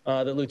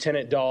 that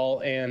Lieutenant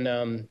Dahl,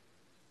 and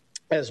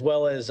as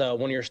well as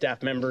one of your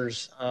staff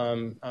members,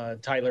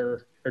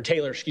 Taylor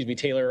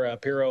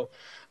Pirro,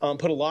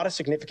 put a lot of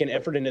significant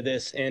effort into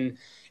this. And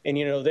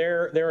you know,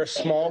 they're a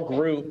small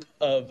group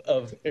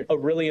of a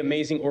really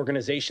amazing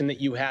organization that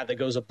you have that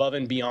goes above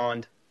and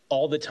beyond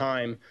all the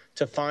time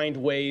to find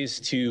ways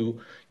to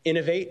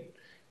innovate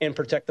and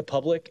protect the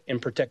public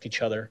and protect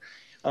each other.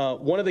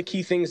 One of the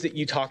key things that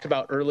you talked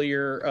about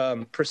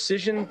earlier,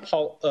 precision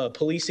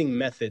policing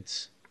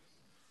methods.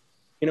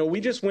 You know,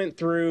 we just went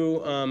through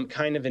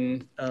kind of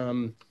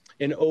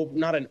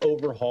not an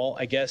overhaul,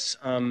 I guess,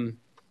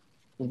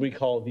 what we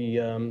call the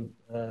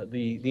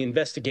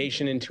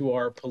investigation into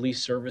our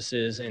police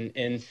services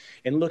and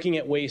looking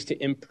at ways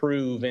to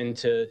improve and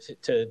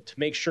to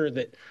make sure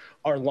that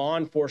our law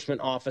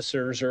enforcement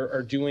officers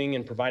are doing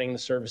and providing the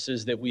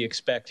services that we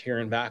expect here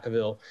in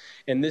Vacaville.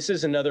 And this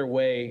is another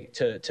way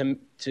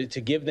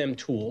to give them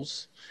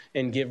tools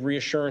and give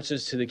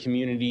reassurances to the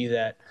community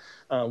that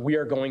we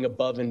are going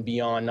above and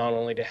beyond, not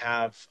only to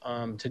have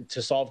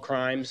to solve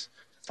crimes,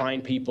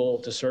 find people,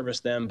 to service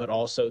them, but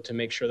also to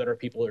make sure that our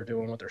people are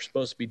doing what they're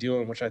supposed to be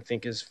doing, which I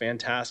think is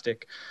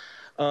fantastic.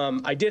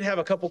 I did have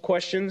a couple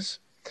questions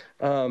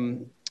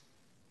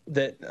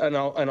that,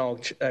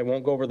 I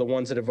won't go over the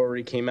ones that have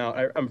already came out.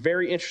 I'm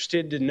very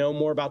interested to know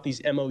more about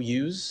these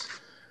MOUs,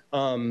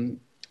 what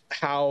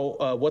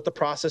the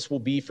process will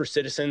be for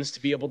citizens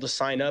to be able to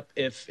sign up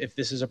if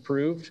this is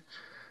approved.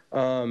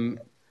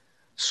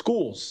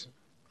 Schools.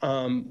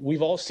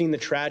 We've all seen the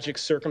tragic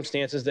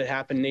circumstances that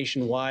happen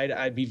nationwide.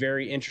 I'd be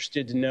very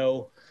interested to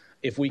know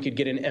if we could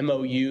get an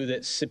MOU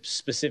that's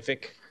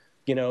specific,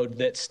 you know,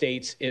 that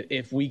states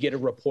if we get a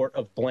report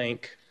of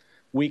blank,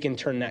 we can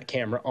turn that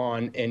camera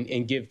on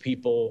and give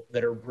people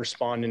that are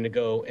responding to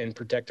go and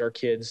protect our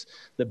kids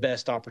the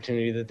best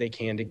opportunity that they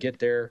can to get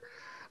there.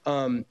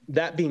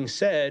 That being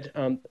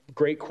said,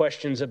 great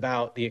questions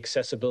about the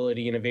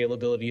accessibility and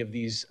availability of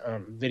these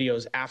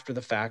videos after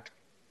the fact.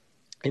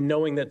 And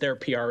knowing that they're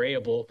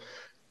PRA-able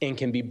and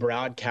can be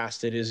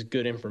broadcasted is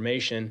good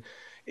information.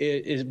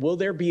 will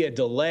there be a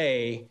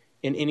delay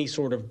in any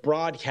sort of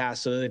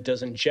broadcast so that it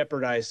doesn't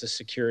jeopardize the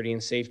security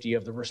and safety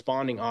of the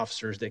responding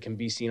officers that can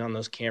be seen on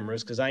those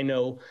cameras? Because I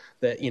know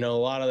that, a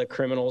lot of the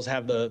criminals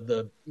have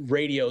the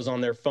radios on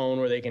their phone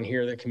where they can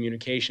hear the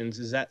communications.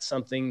 Is that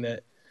something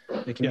that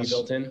can be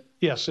built in?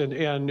 Yes, and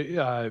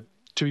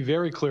to be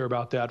very clear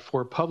about that,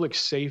 for public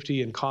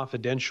safety and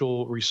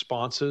confidential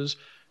responses,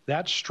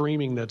 that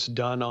streaming that's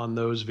done on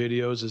those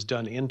videos is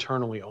done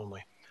internally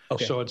only.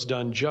 Okay. So it's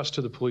done just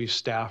to the police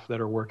staff that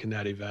are working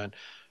that event.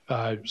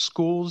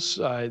 Schools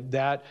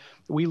that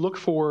we look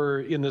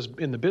for in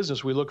the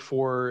business, we look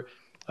for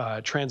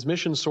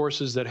transmission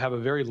sources that have a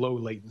very low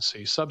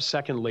latency,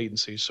 sub-second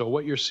latency. So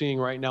what you're seeing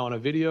right now on a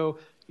video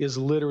is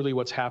literally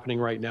what's happening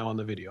right now on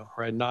the video,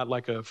 right? Not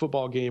like a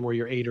football game where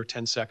you're 8 or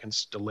 10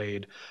 seconds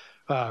delayed.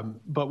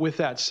 But with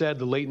that said,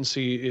 the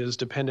latency is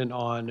dependent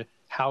on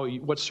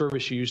what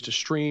service you use to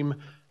stream,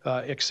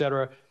 et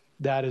cetera.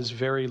 That is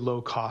very low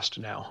cost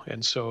now.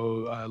 And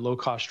so low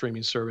cost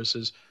streaming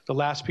services. The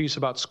last piece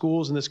about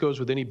schools, and this goes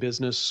with any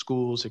business,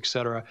 schools, et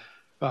cetera.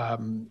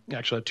 Actually, I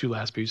have two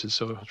last pieces,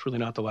 so it's really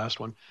not the last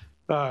one.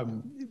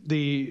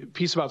 The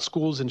piece about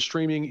schools and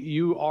streaming,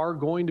 you are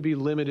going to be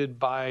limited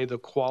by the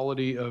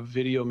quality of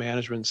video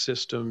management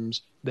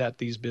systems that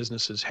these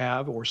businesses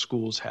have or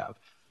schools have.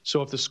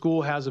 So if the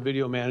school has a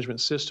video management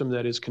system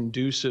that is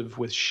conducive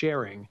with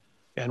sharing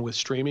and with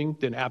streaming,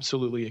 then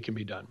absolutely it can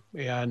be done.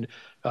 And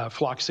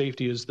Flock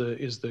Safety is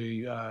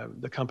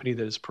the company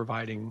that is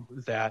providing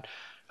that.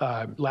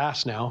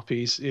 Last now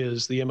piece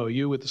is the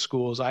MOU with the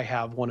schools. I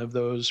have one of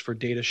those for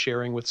data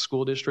sharing with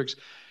school districts.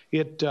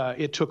 It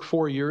took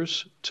 4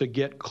 years to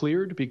get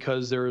cleared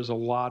because there is a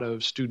lot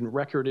of student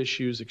record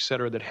issues, et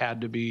cetera, that had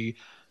to be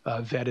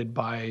vetted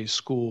by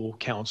school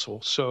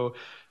council. So,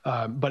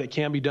 but it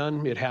can be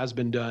done. It has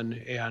been done,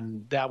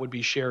 and that would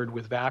be shared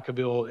with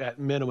Vacaville at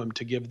minimum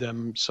to give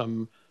them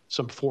some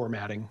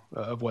formatting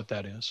of what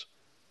that is.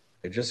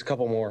 Just a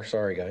couple more.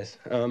 Sorry, guys.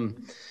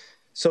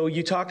 So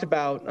you talked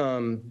about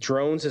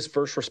drones as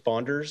first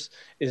responders.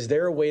 Is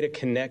there a way to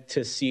connect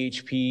to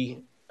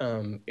CHP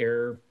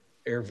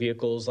air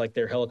vehicles like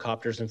their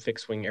helicopters and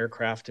fixed-wing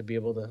aircraft to be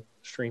able to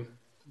stream?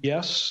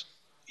 Yes,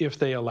 if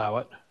they allow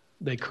it.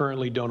 They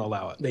currently don't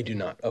allow it. They do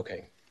not.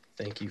 Okay.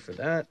 Thank you for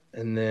that.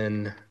 And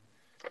then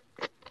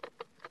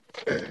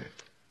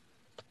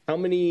how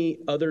many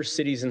other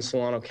cities in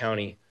Solano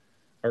County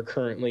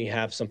currently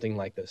have something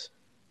like this?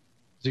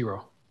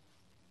 0.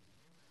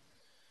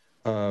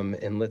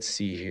 And let's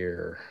see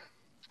here.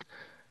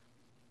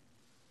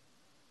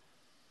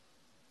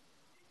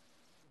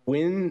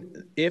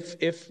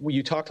 If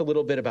you talked a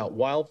little bit about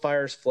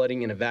wildfires,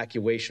 flooding, and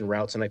evacuation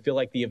routes, and I feel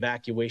like the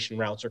evacuation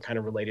routes are kind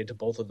of related to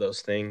both of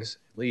those things,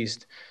 at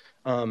least.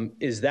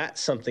 Is that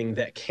something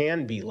that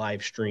can be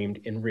live streamed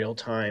in real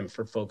time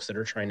for folks that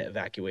are trying to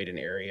evacuate an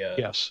area?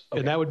 Yes, okay.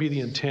 And that would be the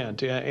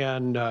intent.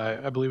 And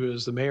I believe it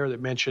was the mayor that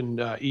mentioned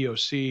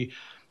EOC.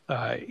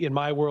 In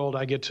my world,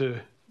 I get to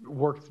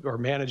work or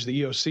manage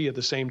the EOC at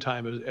the same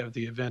time as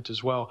the event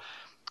as well.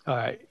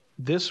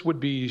 This would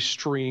be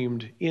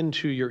streamed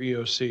into your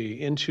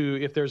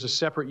EOC, if there's a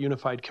separate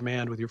unified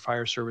command with your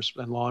fire service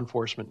and law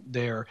enforcement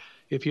there.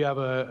 If you have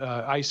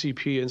a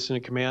ICP,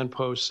 incident command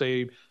post,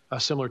 say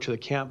similar to the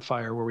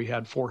campfire where we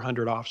had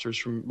 400 officers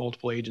from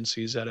multiple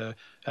agencies at a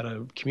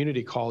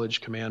community college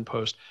command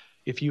post,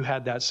 if you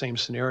had that same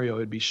scenario,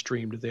 it'd be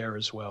streamed there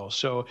as well.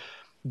 So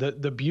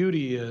the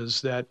beauty is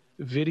that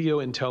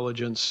video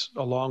intelligence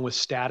along with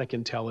static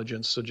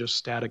intelligence, so just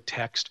static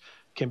text,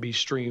 can be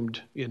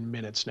streamed in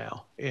minutes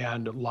now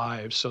and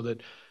live so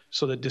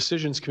that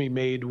decisions can be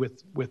made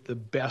with the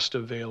best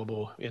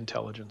available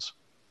intelligence.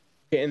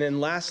 And then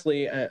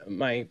lastly,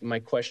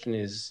 my question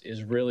is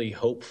really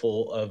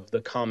hopeful of the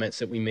comments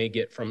that we may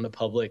get from the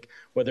public,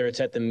 whether it's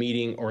at the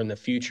meeting or in the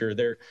future.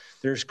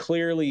 There's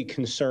clearly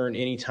concern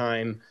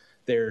anytime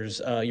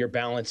you're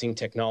balancing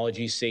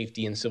technology,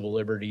 safety, and civil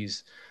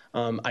liberties.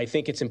 I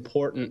think it's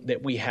important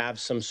that we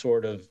have some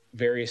sort of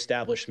very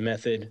established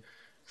method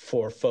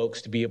for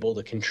folks to be able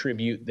to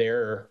contribute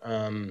their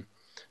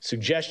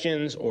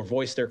suggestions or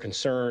voice their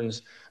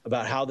concerns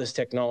about how this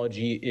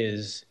technology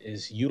is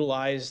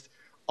utilized,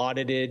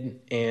 audited,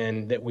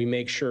 and that we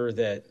make sure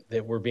that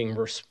we're being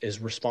as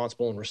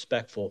responsible and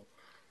respectful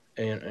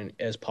and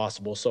as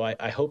possible. So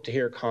I hope to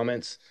hear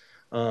comments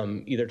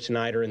either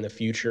tonight or in the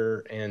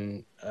future,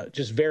 and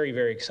just very,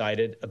 very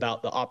excited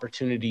about the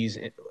opportunities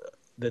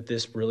that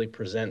this really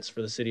presents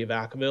for the city of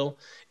Vacaville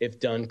if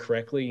done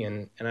correctly.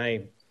 And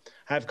I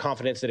have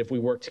confidence that if we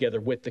work together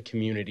with the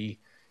community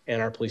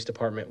and our police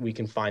department, we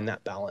can find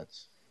that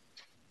balance.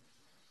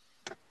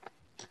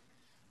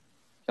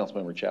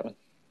 Councilmember Chapman.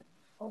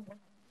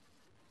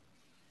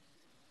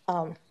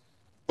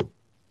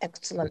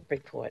 Excellent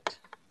report.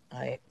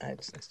 I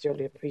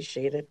sincerely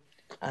appreciate it.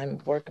 I'm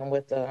working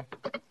with a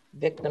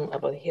victim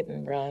of a hit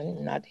and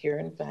run, not here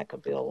in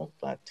Vacaville,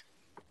 but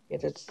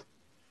it's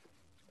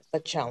a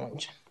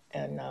challenge.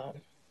 And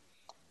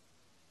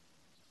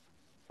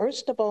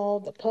first of all,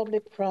 the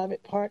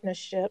public-private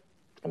partnership,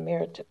 the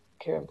mayor took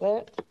care of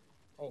that.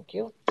 Thank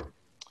you.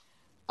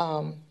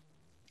 The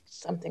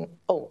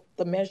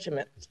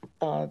measurements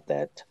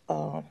that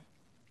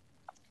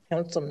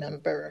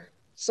Councilmember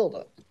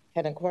Silva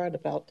had inquired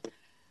about.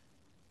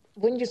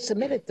 When you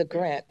submitted the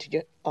grant,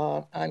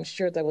 I'm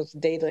sure there was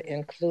data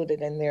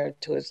included in there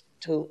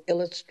to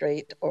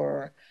illustrate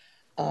or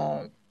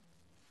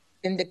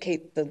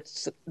indicate the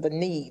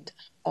need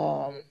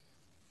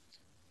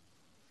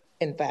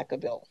in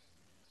Vacaville,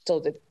 so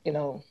that, you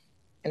know,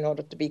 in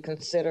order to be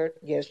considered,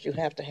 yes, you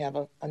have to have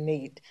a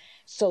need.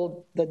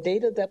 So the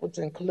data that was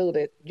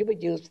included, you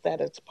would use that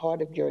as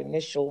part of your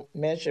initial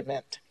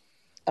measurement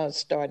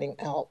starting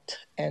out,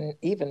 and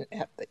even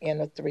at the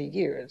end of 3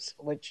 years,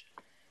 which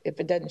if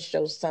it doesn't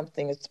show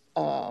something, it's,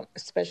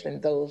 especially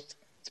in those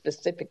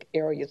specific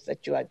areas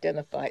that you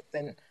identified,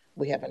 then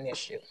we have an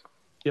issue.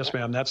 Yes,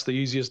 ma'am. That's the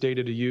easiest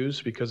data to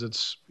use because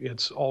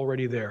it's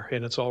already there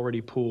and it's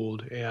already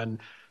pooled. And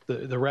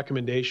the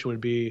recommendation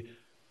would be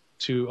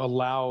to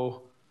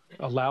allow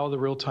the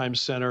real-time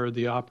center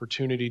the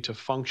opportunity to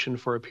function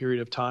for a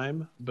period of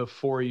time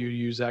before you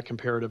use that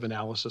comparative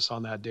analysis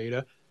on that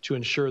data to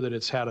ensure that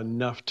it's had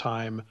enough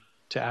time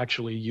to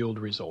actually yield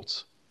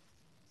results.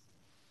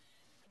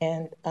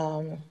 And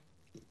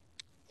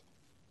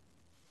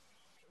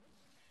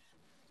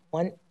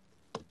one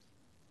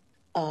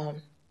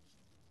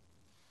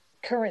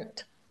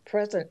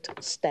present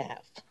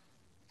staff,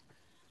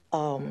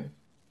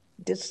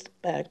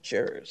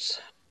 dispatchers,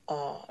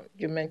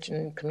 you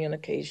mentioned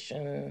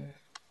communication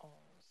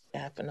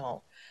staff and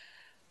all.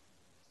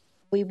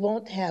 We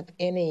won't have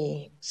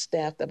any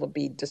staff that will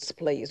be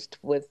displaced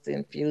with the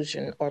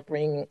infusion or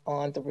bringing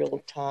on the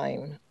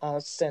real-time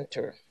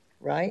center,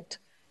 right?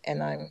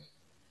 And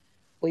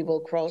we will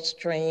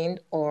cross-train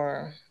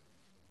or...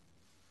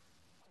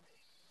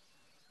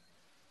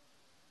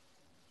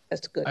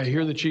 That's good. I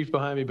hear the chief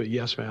behind me, but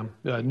yes, ma'am.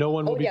 No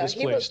one will be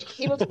displaced.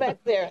 He was back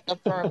there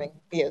affirming.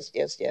 Yes.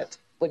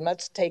 We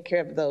must take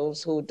care of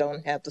those who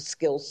don't have the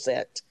skill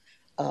set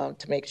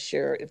to make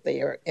sure if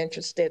they are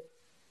interested,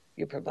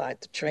 you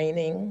provide the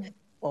training,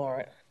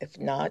 or if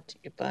not,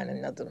 you find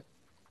another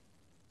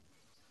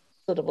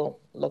suitable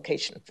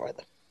location for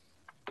them.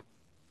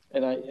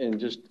 And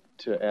just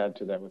to add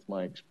to that with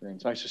my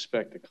experience, I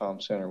suspect the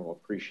comm center will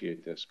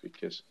appreciate this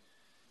because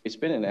it's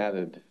been an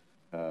added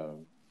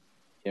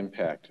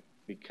impact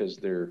because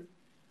they're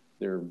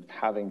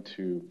having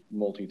to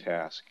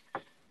multitask,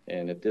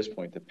 and at this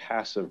point the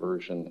passive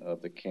version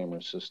of the camera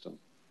system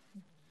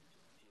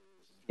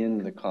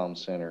in the comm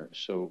center,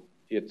 so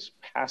it's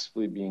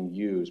passively being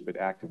used but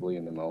actively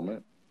in the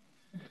moment.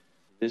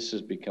 This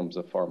becomes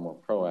a far more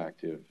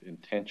proactive,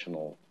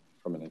 intentional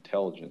from an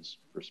intelligence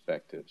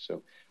perspective.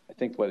 So I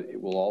think what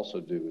it will also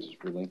do is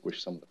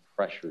relinquish some of the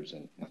pressures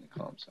in the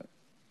comm center.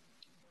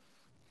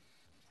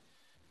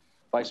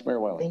 Vice Mayor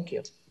Wiley. Thank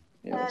you.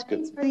 Yeah, that's good.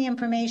 Thanks for the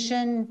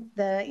information.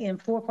 The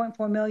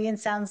 4.4 million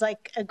sounds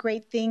like a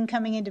great thing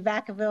coming into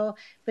Vacaville,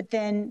 but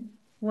then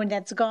when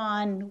that's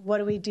gone, what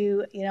do we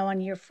do,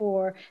 on year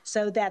 4?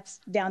 So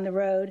that's down the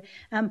road.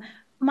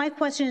 My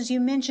question is,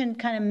 you mentioned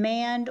kind of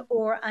manned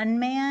or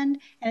unmanned,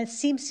 and it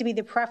seems to be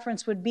the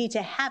preference would be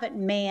to have it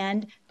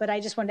manned, but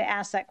I just wanted to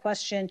ask that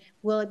question.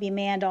 Will it be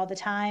manned all the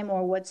time,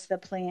 or what's the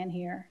plan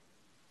here?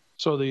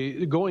 So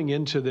going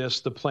into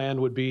this, the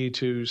plan would be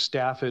to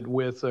staff it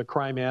with a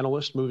crime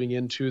analyst moving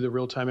into the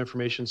real-time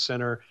information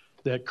center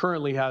that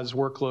currently has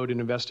workload in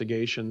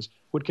investigations,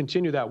 would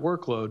continue that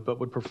workload, but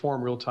would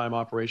perform real-time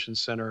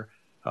operations center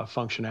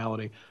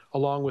functionality,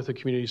 along with a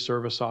community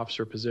service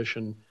officer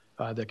position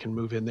that can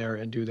move in there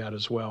and do that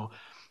as well.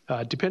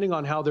 Depending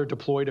on how they're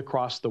deployed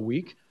across the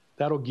week,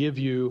 that'll give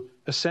you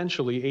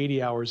essentially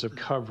 80 hours of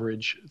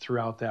coverage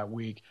throughout that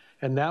week.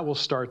 And that will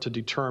start to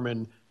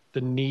determine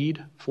the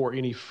need for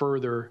any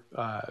further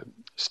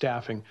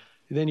staffing.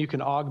 Then you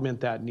can augment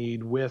that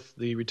need with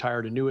the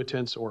retired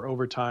annuitants or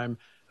overtime,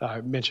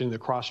 mentioning the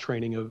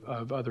cross-training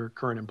of other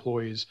current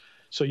employees.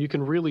 So you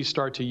can really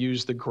start to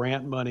use the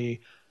grant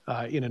money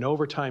in an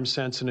overtime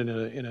sense and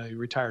in a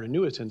retired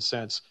annuitant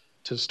sense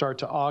to start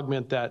to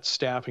augment that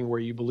staffing where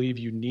you believe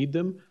you need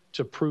them,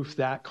 to proof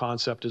that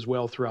concept as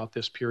well throughout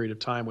this period of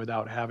time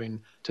without having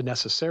to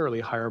necessarily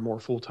hire more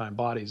full-time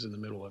bodies in the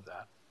middle of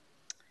that.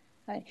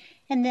 Right.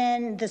 And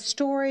then the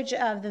storage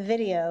of the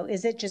video,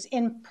 is it just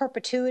in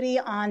perpetuity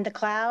on the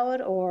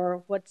cloud,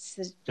 or what's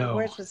the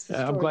storage?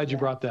 I'm glad you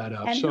brought that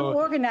up. And who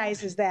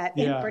organizes that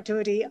in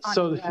perpetuity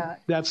on the cloud?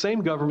 That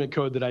same government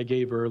code that I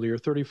gave earlier,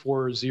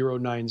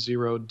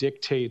 34090,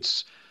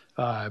 dictates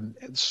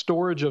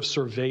storage of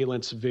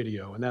surveillance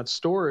video. And that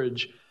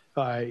storage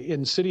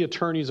in city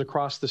attorneys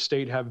across the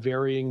state have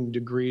varying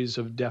degrees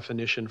of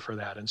definition for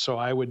that. And so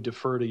I would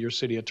defer to your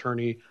city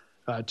attorney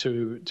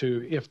to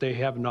if they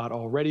have not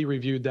already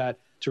reviewed that,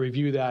 to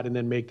review that and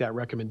then make that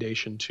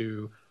recommendation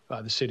to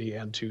the city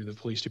and to the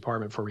police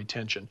department for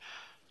retention.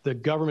 The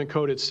government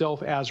code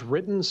itself, as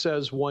written,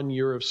 says 1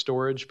 year of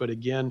storage, but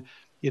again,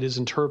 it is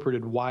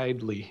interpreted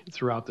widely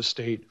throughout the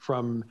state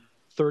from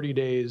 30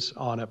 days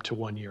on up to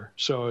 1 year.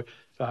 So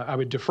I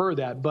would defer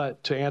that,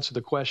 but to answer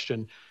the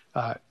question,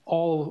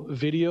 all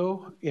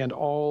video and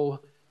all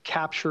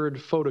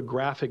captured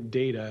photographic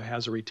data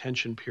has a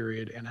retention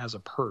period and has a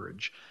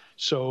purge.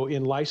 So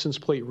in license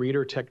plate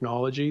reader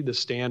technology, the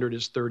standard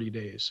is 30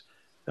 days.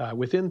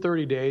 Within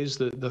 30 days,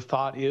 the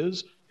thought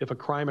is if a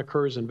crime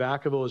occurs in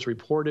Vacaville is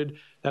reported,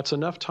 that's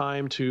enough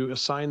time to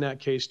assign that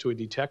case to a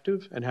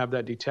detective and have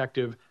that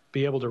detective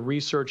be able to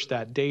research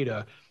that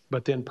data,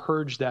 but then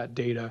purge that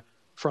data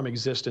from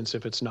existence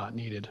if it's not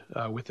needed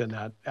within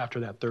that, after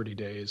that 30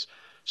 days.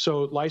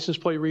 So license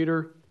plate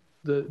reader,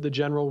 the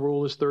general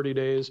rule is 30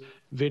 days.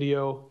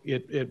 Video,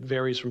 it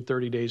varies from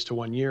 30 days to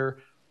 1 year.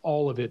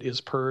 All of it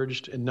is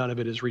purged and none of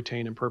it is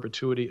retained in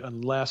perpetuity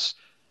unless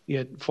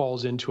it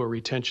falls into a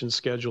retention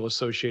schedule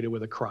associated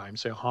with a crime,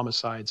 say a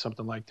homicide,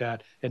 something like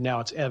that. And now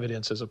it's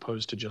evidence as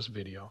opposed to just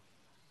video.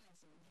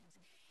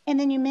 And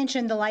then you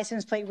mentioned the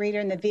license plate reader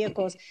in the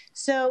vehicles.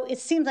 So it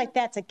seems like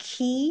that's a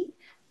key,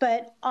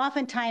 but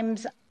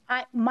oftentimes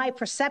my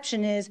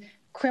perception is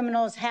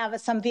criminals have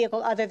some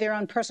vehicle other than their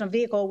own personal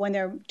vehicle when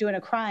they're doing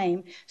a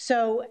crime.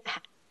 So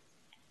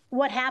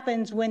what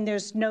happens when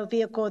there's no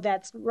vehicle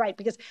that's right?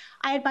 Because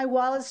I had my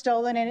wallet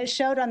stolen and it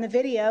showed on the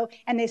video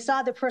and they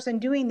saw the person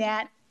doing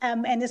that.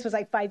 And this was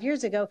like 5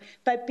 years ago,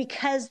 but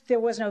because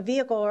there was no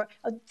vehicle,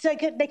 so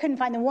they couldn't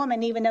find the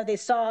woman, even though they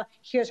saw,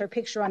 here's her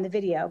picture on the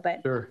video.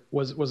 But sure.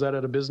 Was that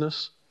at a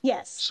business?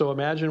 Yes. So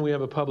imagine we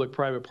have a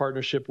public-private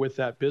partnership with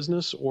that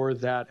business or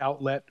that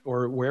outlet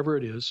or wherever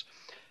it is,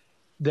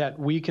 that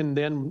we can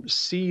then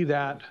see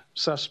that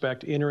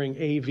suspect entering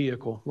a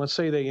vehicle. Let's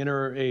say they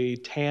enter a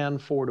tan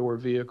four-door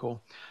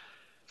vehicle.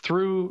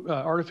 Through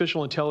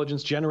artificial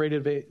intelligence,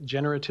 generative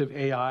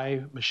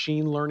AI,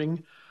 machine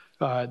learning,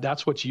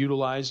 that's what's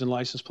utilized in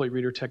license plate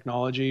reader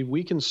technology.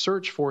 We can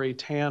search for a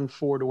tan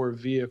four-door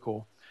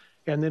vehicle,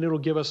 and then it'll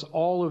give us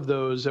all of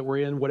those that were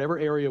in whatever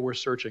area we're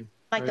searching.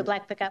 Like the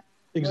black pickup?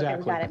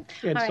 Exactly. Okay, got it.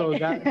 And all so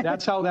right.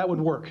 that's how that would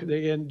work.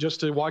 And just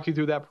to walk you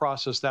through that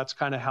process, that's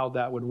kind of how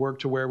that would work,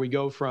 to where we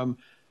go from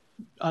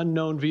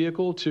unknown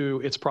vehicle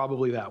to it's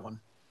probably that one.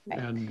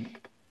 Right.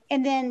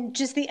 And then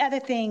just the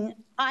other thing,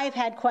 I've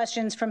had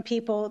questions from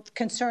people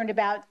concerned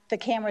about the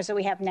cameras that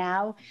we have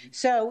now.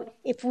 So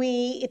if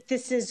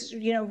this is,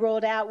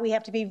 rolled out, we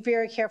have to be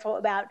very careful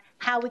about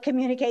how we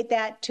communicate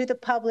that to the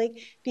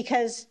public,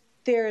 because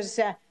there's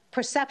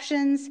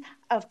perceptions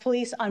of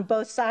police on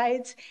both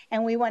sides,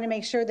 and we want to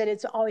make sure that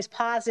it's always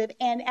positive.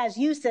 And as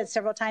you said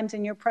several times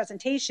in your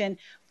presentation,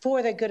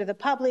 for the good of the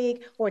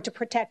public or to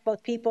protect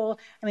both people,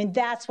 I mean,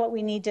 that's what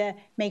we need to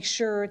make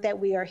sure that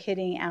we are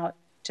hitting out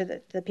to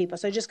the people.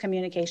 So just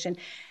communication.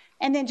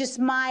 And then just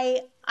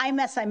I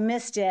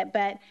missed it,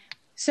 but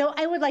so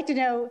I would like to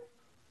know,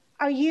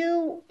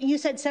 you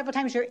said several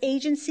times your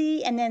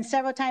agency and then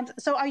several times,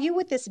 so are you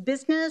with this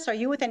business? Are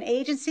you with an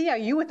agency? Are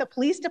you with the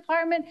police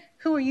department?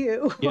 Who are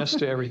you? Yes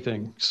to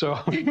everything. So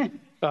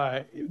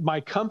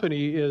my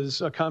company is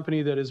a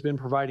company that has been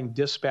providing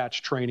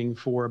dispatch training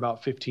for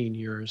about 15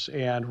 years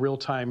and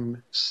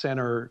real-time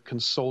center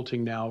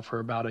consulting now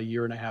for about 1.5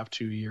 years,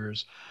 2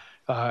 years.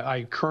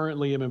 I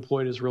currently am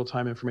employed as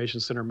real-time information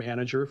center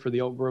manager for the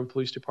Elk Grove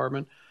Police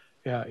Department.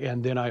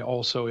 And then I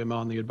also am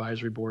on the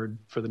advisory board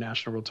for the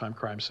National Real-Time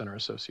Crime Center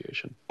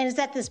Association. And is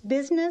that this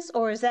business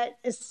or is that...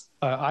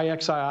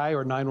 IXII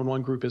or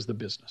 911 Group is the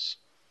business.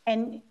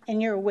 And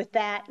you're with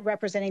that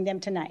representing them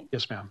tonight?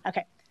 Yes, ma'am.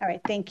 Okay. All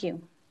right. Thank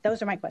you.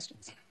 Those are my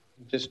questions.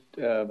 Just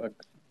to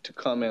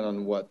comment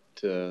on what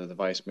the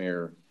Vice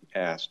Mayor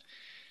asked,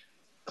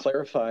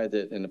 clarify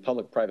that in the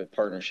public-private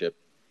partnership,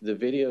 the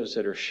videos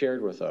that are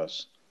shared with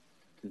us,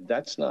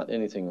 that's not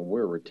anything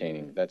we're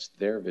retaining. That's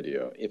their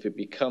video. If it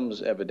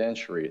becomes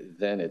evidentiary,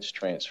 then it's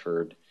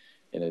transferred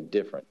in a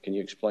different. Can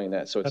you explain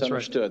that? So it's That's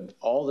understood. Right.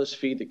 All this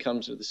feed that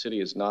comes to the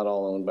city is not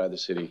all owned by the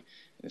city, and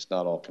it's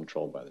not all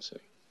controlled by the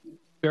city.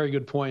 Very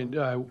good point.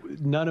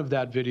 None of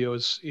that video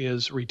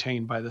is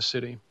retained by the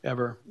city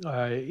ever.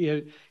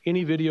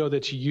 Any video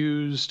that's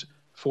used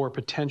for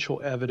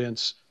potential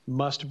evidence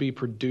must be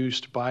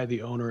produced by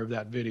the owner of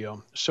that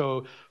video.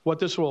 So what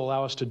this will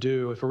allow us to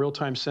do, if a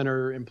real-time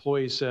center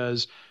employee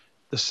says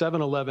the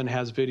 7-Eleven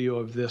has video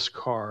of this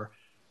car,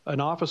 an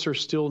officer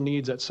still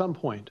needs at some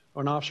point,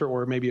 an officer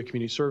or maybe a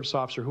community service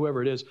officer,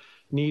 whoever it is,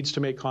 needs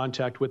to make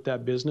contact with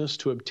that business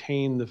to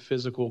obtain the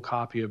physical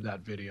copy of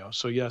that video.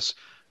 So yes,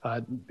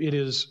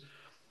 it's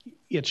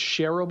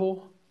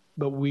shareable,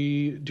 but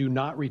we do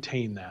not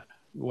retain that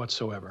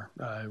whatsoever.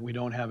 We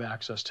don't have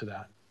access to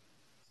that.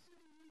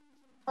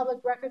 Public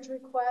records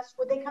requests,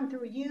 would they come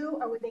through you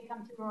or would they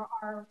come through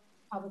our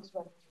public records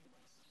requests?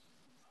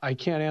 I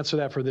can't answer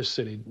that for this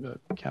city,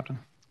 Captain.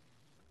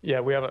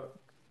 Yeah, we have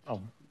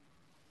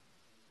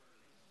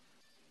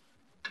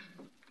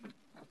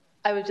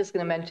I was just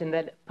going to mention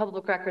that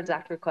Public Records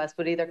Act requests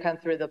would either come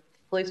through the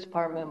police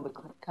department, would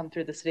come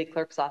through the city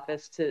clerk's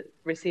office to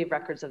receive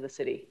records of the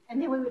city.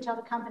 And then we would tell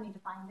the company to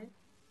find it?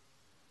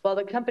 Well,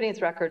 the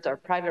company's records are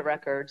private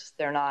records.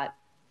 They're not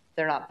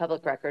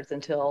public records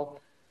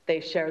until they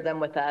share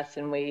them with us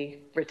and we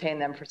retain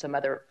them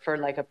for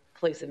like a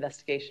police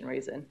investigation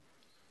reason.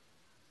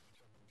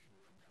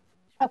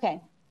 Okay.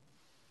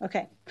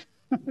 Okay.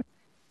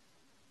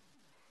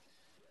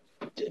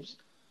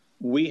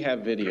 we have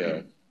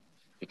video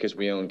because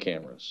we own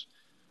cameras.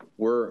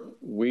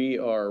 We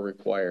are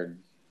required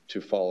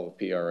to follow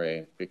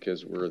PRA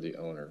because we're the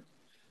owner.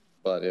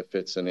 But if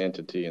it's an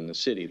entity in the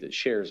city that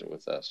shares it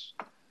with us,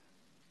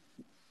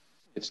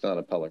 it's not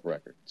a public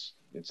record.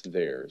 It's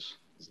theirs.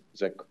 Is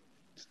that?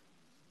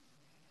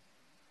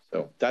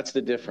 So that's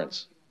the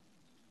difference.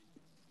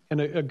 And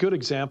a good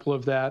example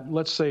of that,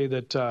 let's say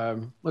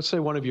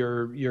one of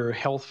your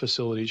health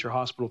facilities, your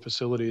hospital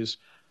facilities,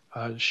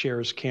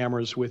 shares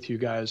cameras with you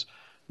guys.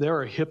 There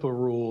are HIPAA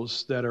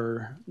rules that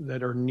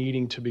are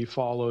needing to be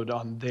followed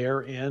on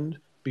their end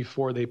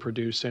before they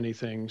produce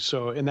anything.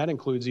 So, and that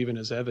includes even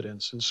as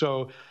evidence. And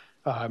so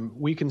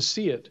we can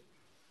see it.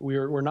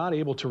 We're not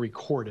able to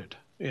record it.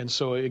 And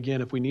so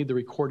again, if we need the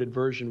recorded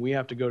version, we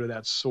have to go to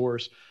that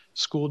source.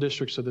 School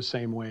districts are the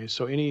same way.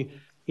 So any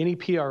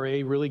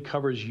PRA really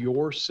covers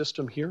your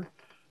system here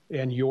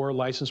and your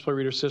license plate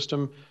reader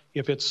system.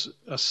 If it's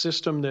a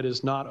system that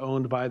is not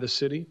owned by the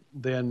city,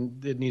 then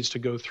it needs to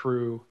go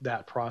through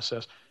that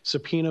process.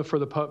 Subpoena for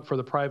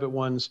the private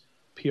ones,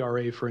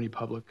 PRA for any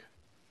public.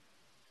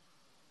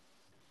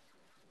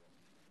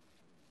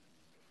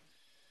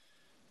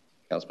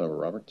 Councilmember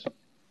Roberts.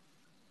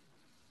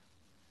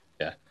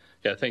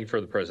 Yeah, thank you for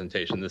the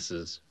presentation. This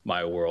is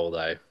my world.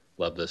 I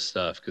love this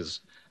stuff because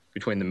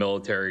between the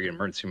military and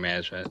emergency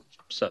management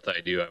stuff that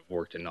I do, I've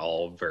worked in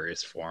all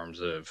various forms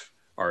of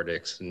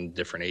ARDICs and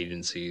different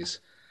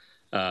agencies.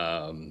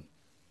 Yeah,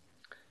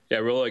 I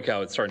really like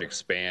how it's starting to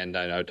expand.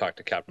 I know I talked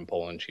to Captain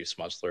Poland, Chief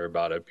Smutzler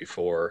about it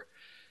before,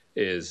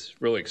 is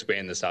really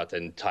expand this out to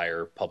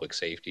entire public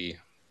safety.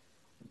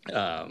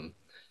 And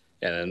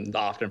then the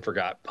often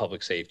forgot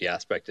public safety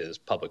aspect is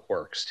public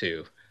works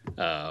too.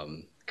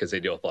 Because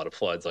they deal with a lot of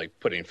floods, like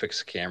putting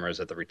fixed cameras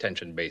at the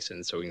retention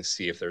basin so we can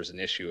see if there's an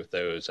issue with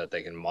those that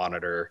they can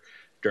monitor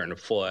during a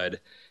flood.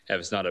 If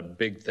it's not a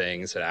big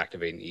thing, so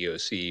activate an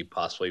EOC,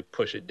 possibly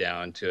push it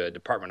down to a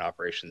department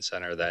operations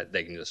center that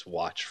they can just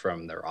watch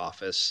from their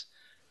office,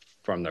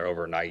 from their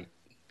overnight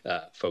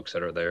folks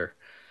that are there.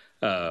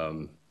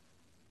 And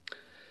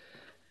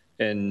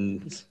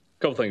a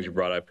couple things you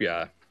brought up,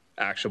 yeah.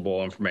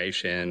 Actionable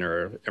information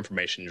or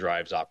information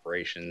drives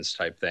operations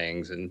type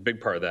things. And a big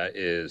part of that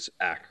is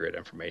accurate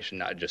information,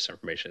 not just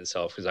information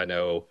itself. Because I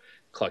know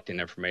collecting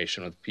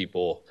information with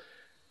people,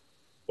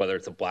 whether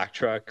it's a black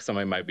truck,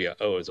 somebody might be,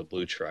 it's a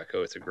blue truck.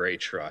 Oh, it's a gray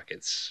truck.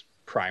 It's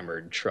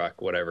primered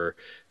truck, whatever.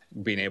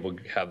 Being able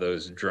to have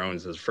those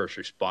drones as first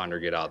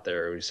responder get out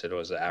there, we said it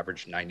was an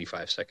average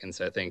 95 seconds,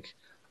 I think,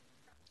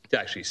 to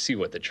actually see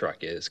what the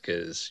truck is,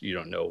 because you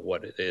don't know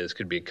what it is.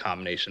 Could be a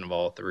combination of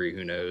all three,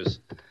 who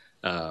knows?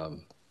 So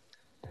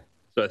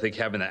I think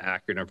having that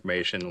accurate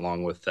information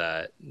along with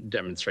that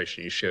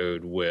demonstration you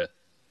showed with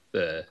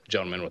the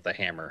gentleman with the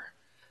hammer,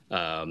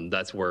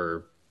 that's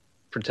where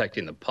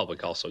protecting the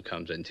public also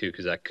comes in too,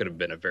 because that could have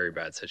been a very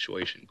bad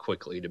situation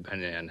quickly,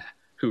 depending on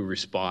who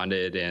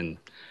responded and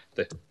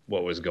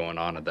what was going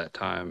on at that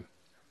time.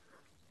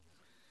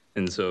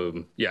 And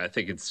so, yeah, I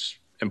think it's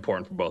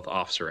important for both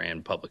officer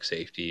and public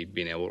safety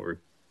being able to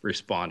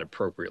respond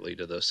appropriately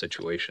to those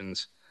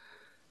situations.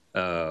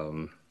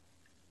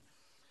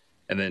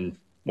 And then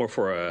more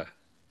for a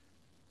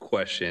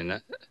question, I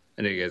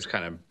know you guys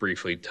kind of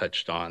briefly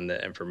touched on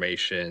the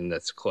information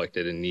that's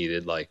collected and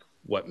needed, like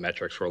what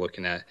metrics we're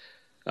looking at.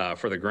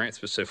 For the grant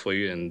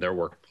specifically and their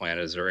work plan,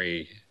 is there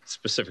any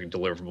specific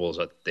deliverables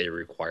that they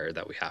require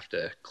that we have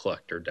to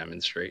collect or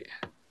demonstrate?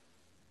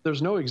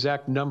 There's no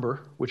exact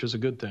number, which is a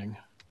good thing.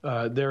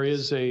 There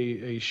is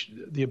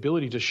the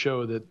ability to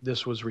show that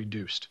this was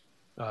reduced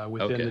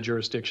within the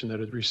jurisdiction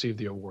that had received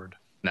the award.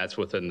 And that's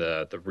within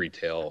the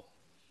retail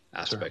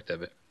aspect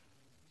of it.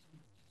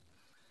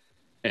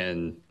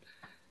 And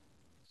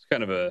it's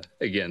kind of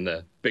again,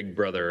 the Big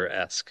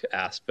Brother-esque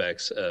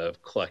aspects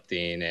of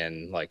collecting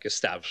and like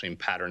establishing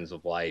patterns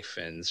of life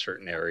in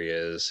certain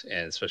areas,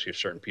 and especially if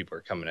certain people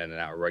are coming in and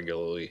out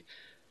regularly.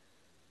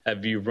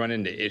 Have you run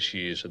into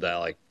issues with that,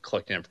 like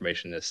collecting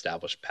information to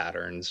establish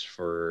patterns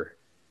for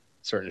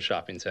certain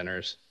shopping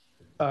centers?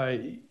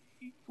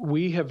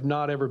 We have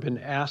not ever been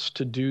asked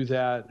to do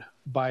that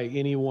by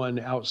anyone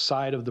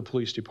outside of the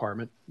police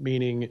department,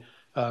 meaning,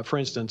 for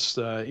instance,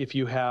 if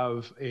you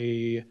have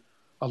a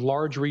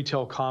large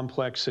retail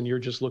complex and you're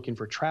just looking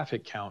for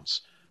traffic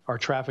counts, our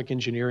traffic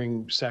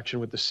engineering section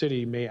with the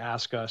city may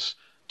ask us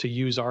to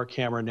use our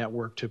camera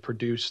network to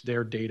produce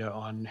their data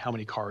on how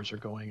many cars are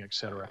going, et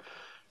cetera.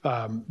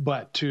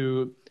 But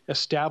to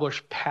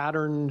establish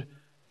patterned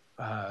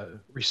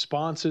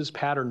responses,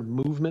 patterned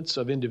movements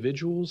of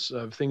individuals,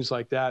 of things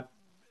like that,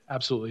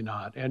 absolutely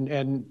not.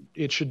 And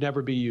it should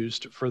never be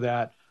used for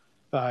that.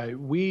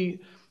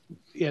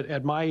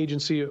 At my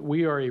agency,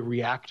 we are a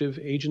reactive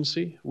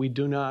agency. We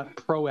do not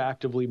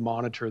proactively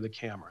monitor the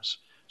cameras.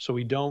 So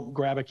we don't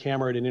grab a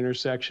camera at an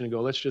intersection and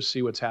go, let's just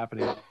see what's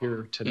happening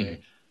here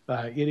today.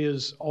 It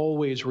is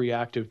always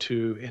reactive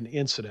to an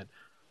incident.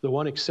 The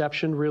one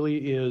exception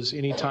really is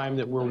anytime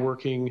that we're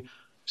working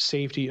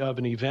safety of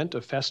an event,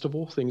 a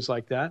festival, things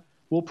like that.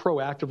 We'll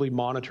proactively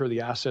monitor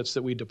the assets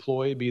that we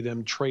deploy, be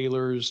them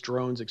trailers,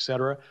 drones, et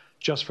cetera,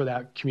 just for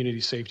that community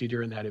safety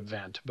during that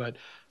event. But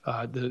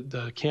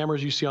the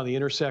cameras you see on the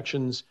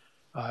intersections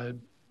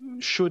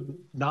should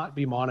not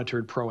be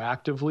monitored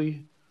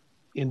proactively,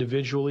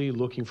 individually,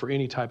 looking for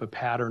any type of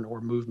pattern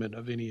or movement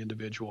of any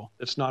individual.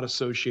 It's not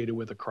associated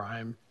with a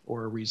crime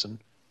or a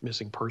reason,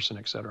 missing person,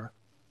 et cetera.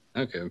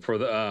 Okay, for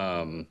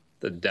the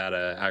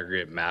data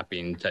aggregate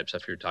mapping type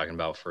stuff you're talking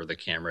about for the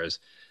cameras,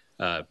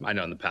 I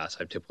know in the past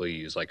I've typically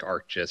used like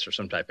ArcGIS or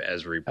some type of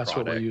Esri product. That's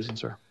what we're using,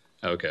 sir.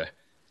 Okay.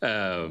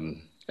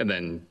 And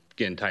then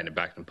again, tying it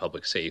back to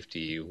public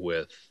safety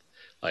with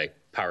like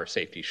power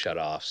safety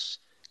shutoffs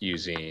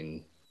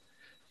using,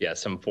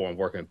 some form of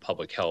working with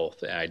public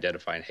health and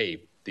identifying,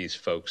 hey, these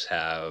folks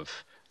have,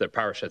 their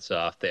power shuts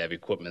off, they have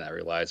equipment that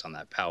relies on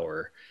that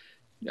power.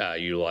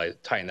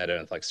 Tying that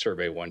in with like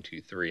survey 1,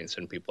 2, 3 and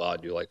send people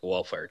out to do like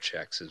welfare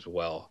checks as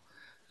well.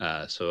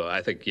 So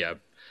I think,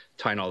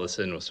 tying all this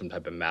in with some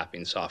type of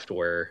mapping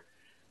software,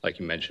 like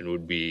you mentioned,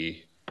 would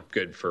be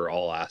good for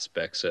all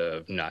aspects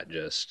of not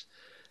just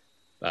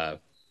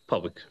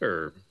public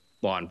or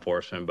law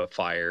enforcement, but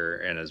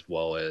fire and as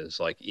well as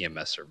like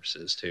EMS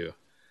services too.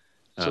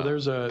 So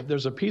there's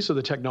a piece of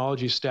the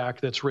technology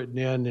stack that's written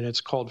in, and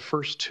it's called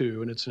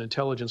First2, and it's an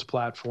intelligence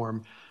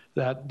platform.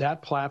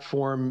 That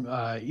platform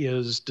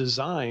is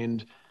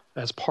designed,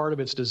 as part of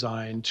its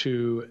design,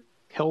 to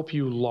help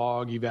you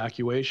log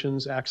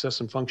evacuations,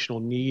 access and functional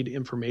need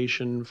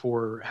information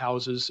for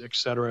houses, et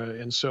cetera.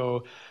 And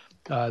so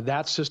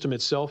that system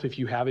itself, if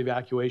you have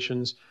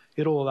evacuations,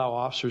 it'll allow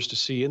officers to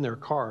see in their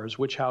cars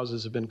which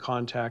houses have been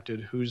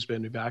contacted, who's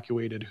been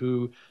evacuated,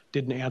 who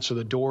didn't answer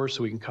the door,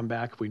 so we can come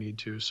back if we need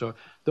to. So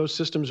those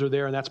systems are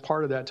there, and that's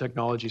part of that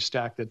technology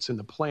stack that's in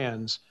the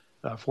plans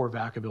for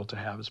Vacaville to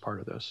have as part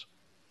of this.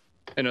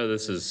 I know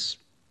this is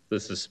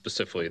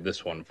specifically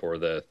this one for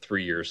the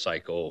 3-year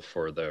cycle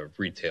for the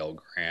retail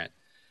grant.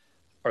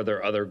 Are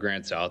there other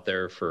grants out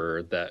there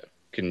for that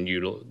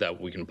that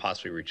we can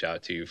possibly reach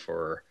out to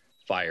for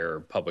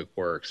fire, public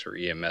works, or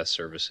EMS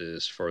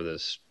services for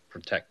this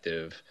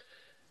protective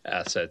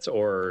assets,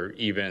 or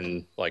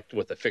even like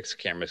with the fixed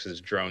cameras,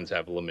 because drones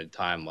have a limited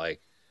time, like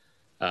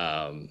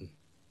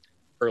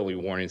early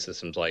warning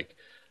systems like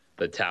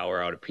the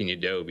tower out at Pina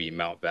Dobe,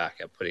 Mount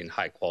Vaca, putting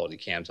high quality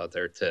cams out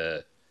there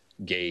to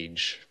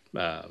gauge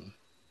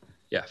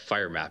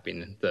fire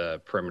mapping the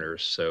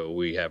perimeters, so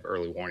we have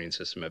early warning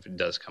system if it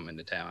does come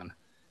into town.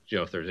 Do you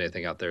know if there's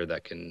anything out there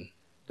that can?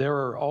 There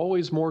are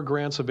always more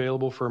grants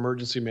available for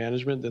emergency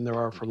management than there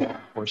are for law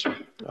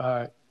enforcement.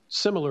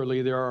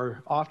 Similarly, there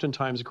are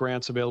oftentimes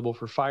grants available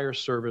for fire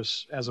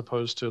service as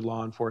opposed to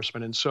law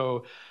enforcement. And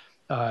so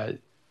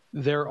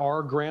there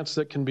are grants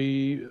that can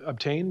be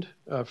obtained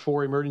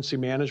for emergency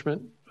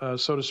management,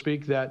 so to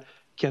speak, that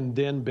can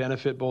then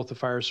benefit both the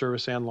fire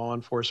service and law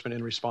enforcement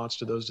in response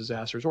to those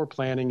disasters or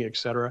planning, et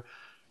cetera.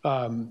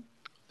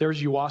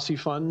 There's UASI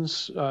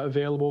funds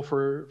available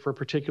for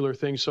particular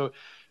things. So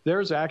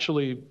there's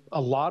actually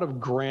a lot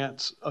of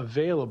grants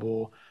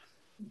available.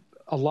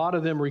 A lot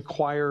of them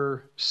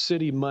require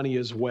city money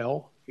as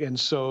well. And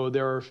so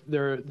there are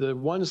the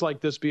ones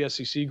like this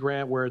BSCC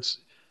grant where it's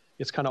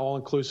kind of all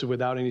inclusive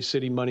without any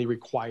city money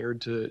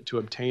required to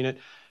obtain it.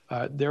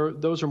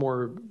 Those are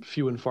more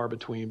few and far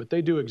between, but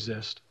they do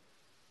exist.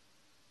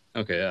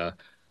 Okay.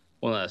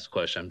 One last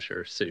question. I'm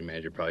sure city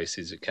manager probably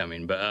sees it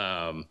coming,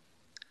 but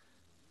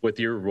with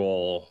your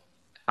role,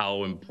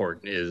 how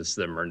important is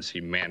the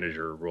emergency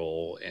manager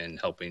role in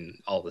helping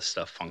all this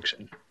stuff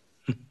function?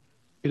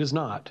 It is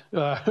not.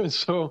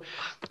 So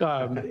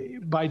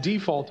by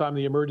default, I'm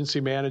the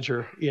emergency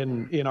manager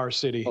in our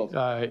city.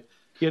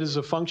 It is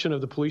a function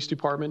of the police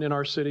department in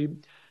our city.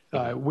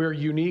 We're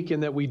unique in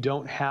that we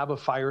don't have a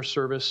fire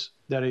service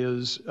that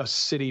is a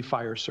city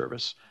fire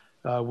service.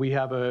 We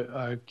have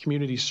a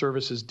community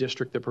services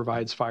district that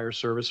provides fire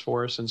service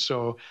for us. And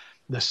so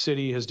the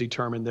city has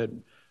determined that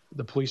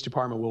the police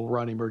department will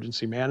run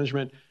emergency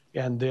management.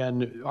 And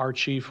then our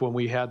chief, when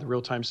we had the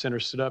real-time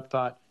center set up,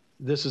 thought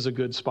this is a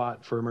good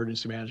spot for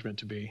emergency management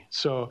to be.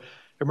 So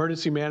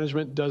emergency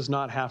management does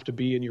not have to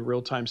be in your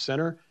real-time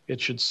center. It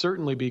should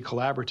certainly be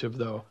collaborative,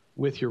 though,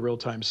 with your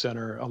real-time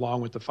center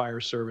along with the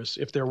fire service.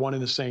 If they're one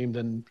and the same,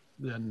 then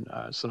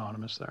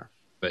synonymous there.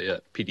 But yeah,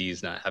 PD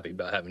is not happy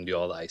about having to do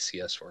all the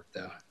ICS work,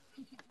 though.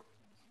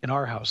 In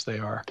our house, they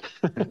are.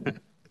 I'm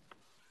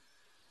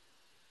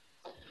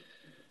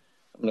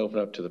going to open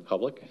up to the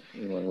public.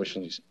 Anyone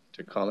wishing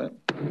to comment,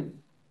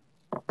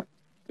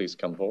 please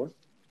come forward.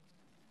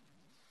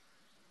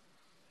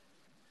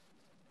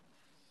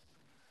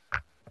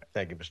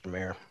 Thank you, Mr.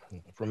 Mayor.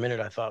 For a minute,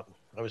 I thought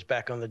I was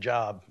back on the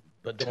job,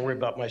 but don't worry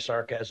about my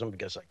sarcasm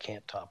because I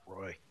can't top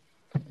Roy.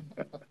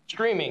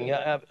 Streaming,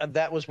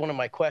 that was one of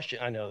my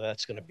questions. I know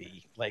that's going to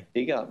be like...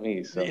 He got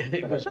me, so...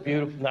 It was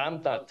beautiful. No,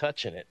 I'm not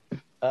touching it.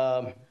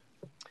 I'm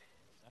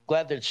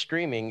glad that it's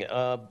streaming.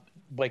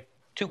 Like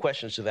 2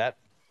 questions to that.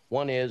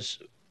 One is,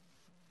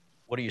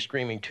 what are you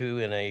streaming to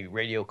in a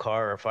radio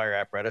car or fire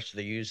apparatus? Do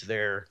they use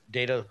their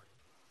data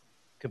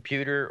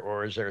computer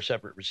or is there a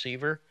separate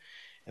receiver?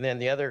 And then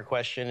the other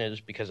question is,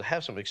 because I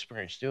have some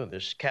experience doing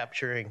this,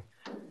 capturing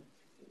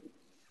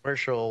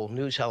commercial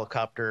news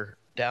helicopter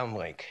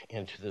downlink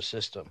into the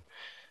system.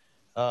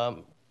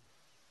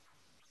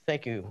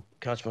 Thank you,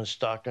 Councilman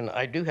Stockton.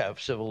 I do have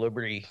civil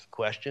liberty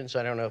questions.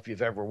 I don't know if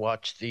you've ever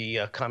watched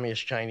the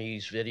Communist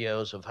Chinese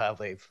videos of how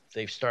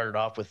they've started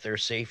off with their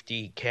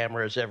safety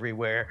cameras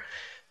everywhere.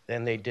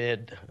 Then they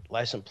did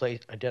license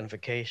plate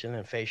identification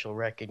and facial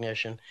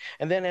recognition.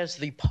 And then as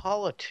the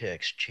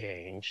politics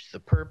changed, the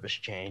purpose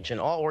changed,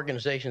 and all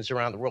organizations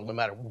around the world, no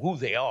matter who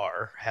they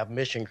are, have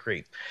mission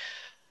creep.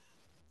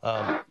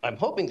 I'm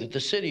hoping that the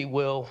city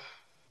will,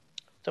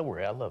 don't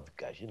worry, I love you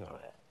guys, you know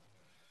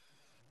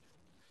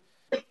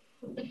that,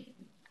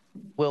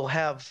 will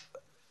have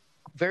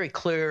very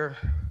clear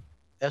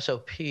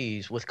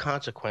SOPs with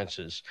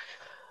consequences.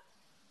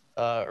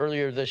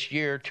 Earlier this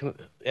year,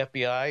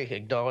 FBI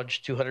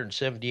acknowledged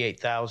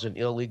 278,000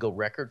 illegal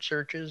record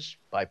searches,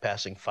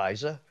 bypassing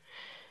FISA.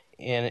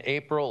 In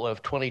April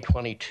of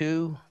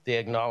 2022, they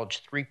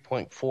acknowledged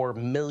 3.4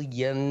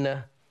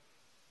 million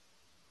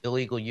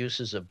illegal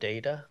uses of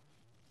data.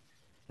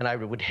 And I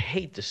would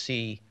hate to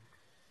see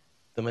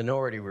the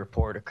Minority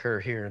Report occur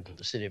here in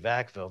the city of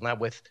Vacaville. Now,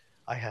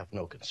 I have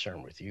no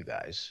concern with you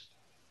guys,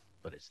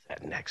 but it's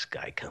that next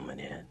guy coming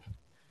in.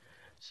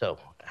 So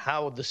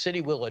how the city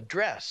will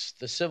address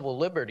the civil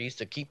liberties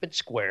to keep it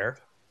square.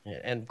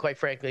 And quite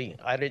frankly,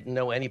 I didn't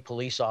know any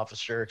police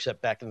officer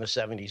except back in the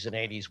 70s and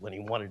 80s when he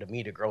wanted to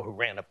meet a girl who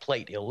ran a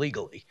plate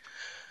illegally.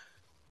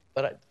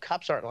 But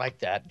cops aren't like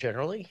that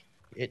generally.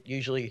 It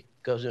usually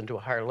goes into a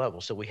higher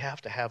level. So we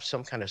have to have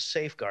some kind of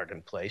safeguard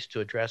in place to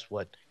address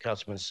what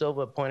Councilman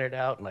Silva pointed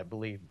out, and I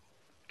believe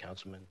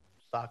Councilman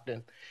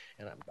Stockton,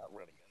 and I'm about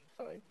running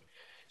out of time.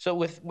 So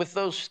with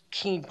those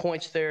key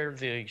points there,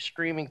 the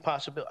streaming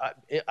possibility,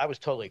 I was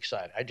totally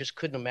excited. I just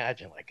couldn't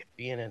imagine like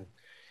being in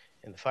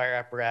the fire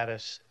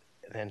apparatus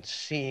and then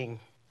seeing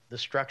the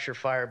structure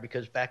fire,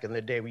 because back in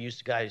the day we used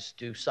to guys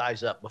do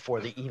size up before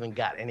they even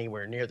got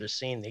anywhere near the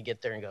scene. They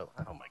get there and go,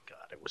 oh my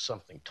God, it was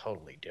something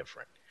totally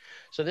different.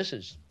 So this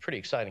is pretty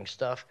exciting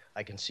stuff.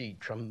 I can see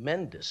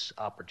tremendous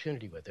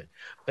opportunity with it,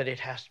 but it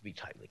has to be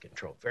tightly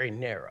controlled, very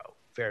narrow,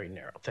 very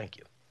narrow. Thank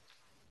you.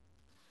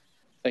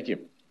 Thank you.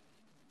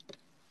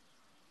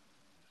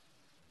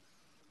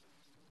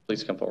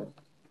 Please come forward.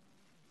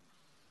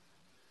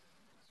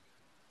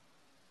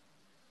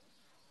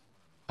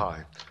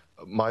 Hi.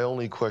 My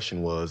only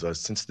question was,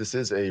 since this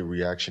is a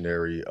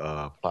reactionary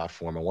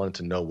platform, I wanted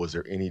to know, was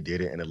there any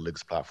data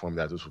analytics platform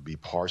that this would be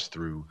parsed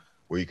through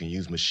where you can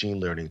use machine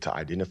learning to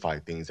identify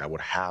things that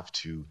would have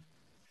to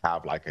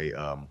have like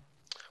a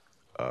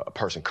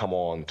person come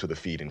on to the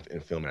feed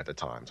and film it at the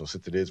time? So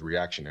since it is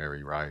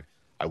reactionary, right,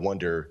 I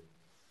wonder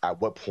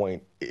at what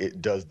point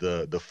does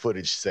the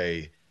footage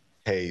say,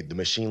 hey, the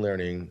machine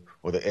learning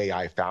or the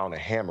AI found a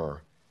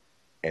hammer,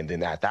 and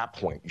then at that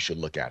point you should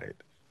look at it.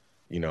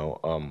 You know,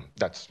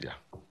 that's, yeah.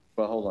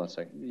 Well, hold on a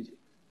second.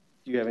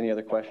 Do you have any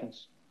other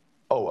questions?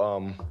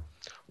 Oh,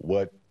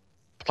 what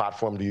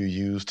platform do you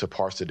use to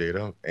parse the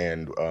data,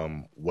 and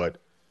what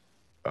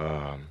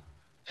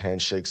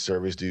handshake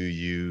service do you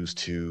use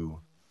to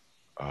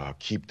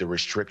keep the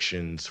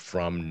restrictions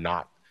from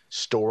not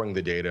storing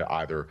the data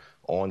either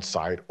on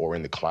site or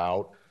in the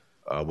cloud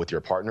with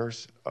your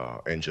partners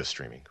and just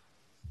streaming?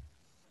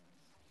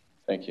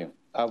 Thank you.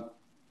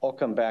 I'll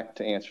come back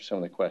to answer some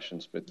of the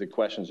questions, but the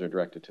questions are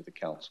directed to the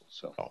council.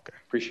 So okay.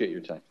 Appreciate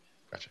your time.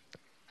 Gotcha.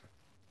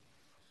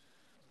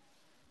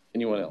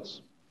 Anyone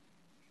else?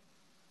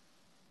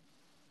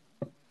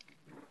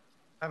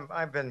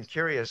 I've been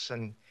curious,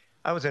 and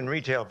I was in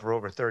retail for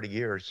over 30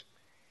 years,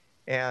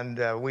 and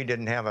we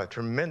didn't have a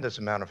tremendous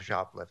amount of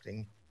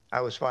shoplifting.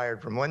 I was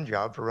fired from one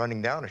job for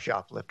running down a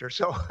shoplifter,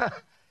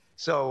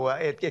 so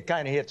it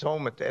kind of hits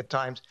home at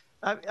times.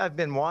 I've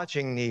been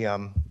watching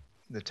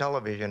the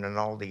television, and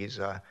all these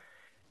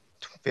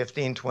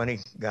 15, 20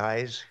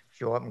 guys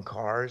show up in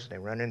cars. They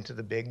run into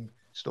the big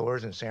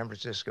stores in San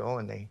Francisco,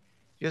 and they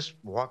just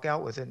walk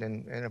out with it.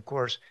 And of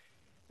course,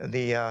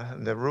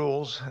 the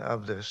rules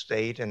of the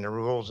state and the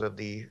rules of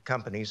the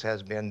companies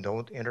has been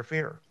don't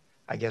interfere.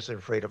 I guess they're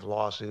afraid of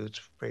lawsuits,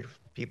 afraid of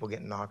people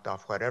getting knocked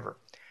off, whatever.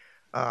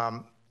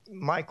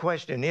 My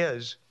question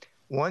is,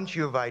 once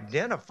you've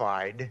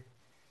identified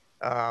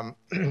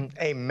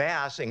a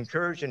mass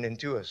incursion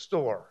into a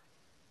store,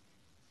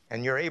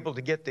 and you're able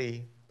to get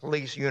the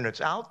police units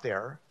out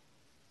there,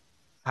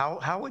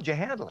 how would you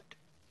handle it?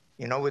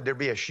 You know, would there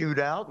be a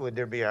shootout? Would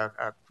there be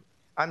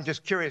I'm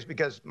just curious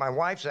because my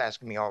wife's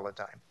asking me all the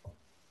time.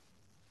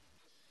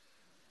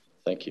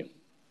 Thank you.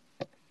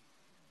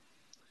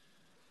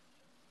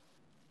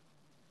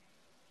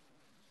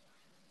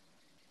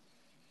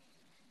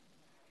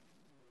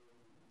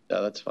 Yeah,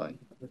 that's fine.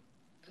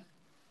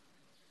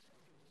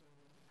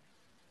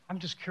 I'm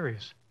just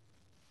curious.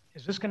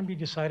 Is this going to be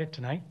decided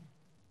tonight?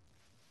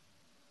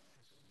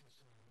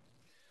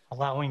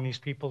 Allowing these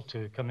people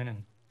to come in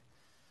and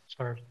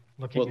start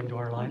looking into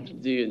our lives?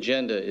 The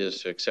agenda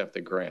is to accept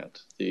the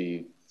grant.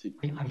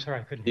 I'm sorry,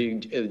 I couldn't.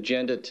 The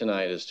agenda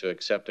tonight is to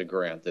accept a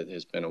grant that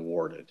has been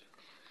awarded.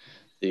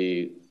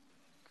 The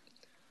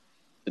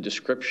the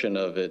description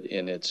of it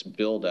in its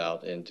build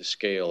out and to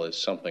scale is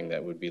something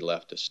that would be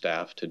left to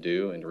staff to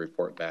do and to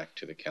report back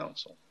to the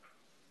council.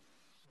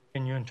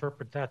 Can you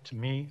interpret that to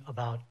me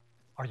about,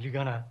 are you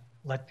going to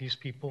let these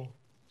people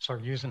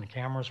start using the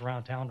cameras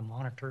around town to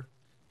monitor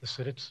the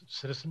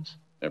citizens?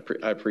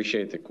 I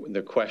appreciate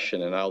the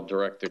question, and I'll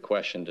direct the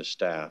question to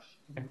staff.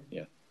 Okay.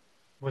 Yeah.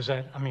 Was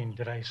that, I mean,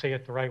 did I say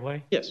it the right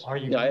way? Yes. Are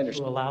you going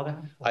to allow that?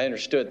 I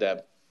understood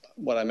that.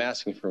 What I'm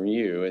asking from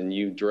you, and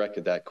you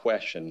directed that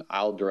question,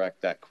 I'll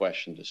direct that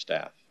question to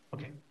staff.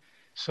 Okay.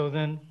 So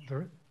then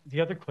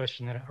the other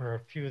question or a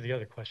few of the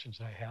other questions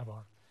I have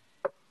are,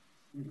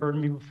 you've heard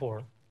me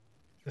before,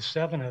 the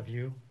 7 of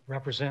you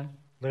represent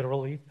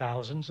literally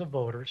thousands of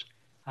voters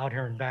out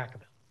here in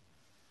Vacaville.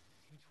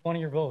 Each one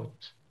of your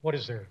votes, what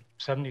is there,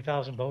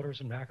 70,000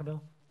 voters in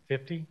Vacaville?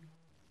 50?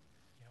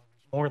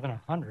 More than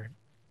 100.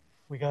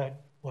 We got,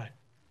 what?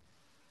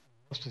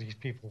 Most of these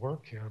people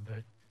work here,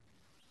 but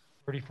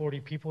 30, 40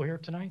 people here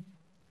tonight?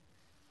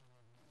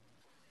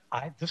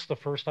 This is the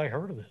first I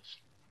heard of this.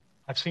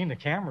 I've seen the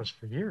cameras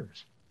for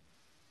years.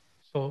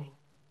 So,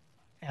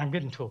 and I'm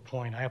getting to a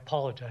point. I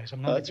apologize.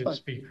 I'm not a good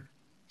speaker.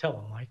 Tell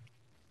them, Mike.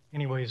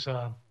 Anyways,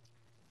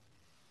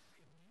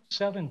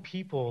 7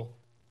 people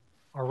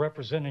are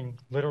representing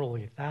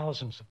literally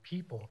thousands of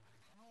people.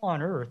 How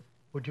on earth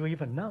would you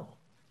even know?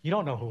 You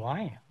don't know who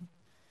I am.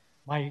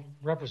 My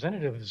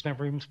representative has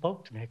never even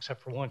spoke to me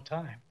except for one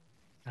time.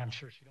 And I'm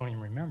sure she don't even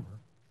remember.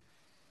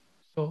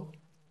 So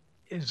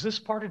is this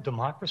part of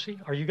democracy?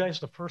 Are you guys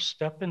the first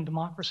step in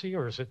democracy,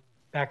 or is it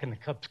back in the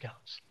Cub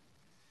Scouts?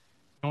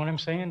 You know what I'm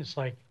saying? It's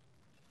like,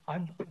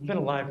 I've been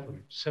alive for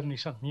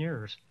 70-something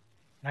years,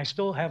 and I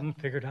still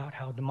haven't figured out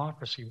how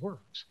democracy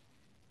works.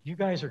 You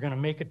guys are going to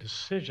make a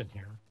decision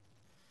here,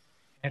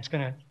 and it's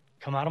going to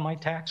come out of my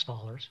tax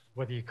dollars,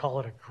 whether you call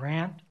it a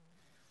grant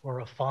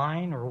or a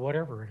fine or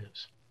whatever it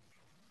is.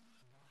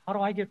 How do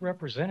I get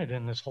represented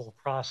in this whole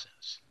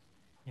process?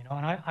 You know,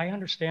 and I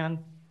understand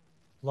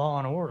law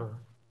and order.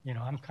 You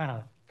know, I'm kind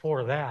of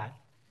for that,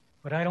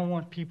 but I don't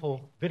want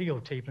people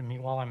videotaping me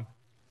while I'm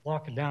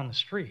walking down the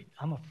street.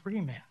 I'm a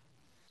free man.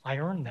 I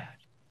earned that.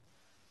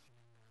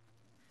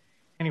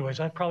 Anyways,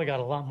 I probably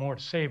got a lot more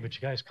to say, but you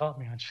guys caught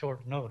me on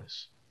short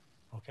notice.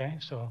 Okay,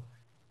 so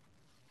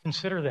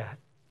consider that,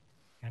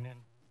 and then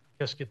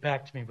just get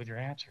back to me with your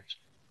answers.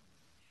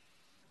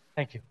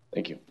 Thank you.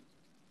 Thank you.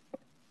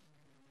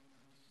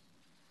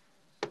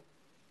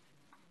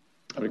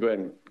 I'm going to go ahead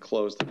and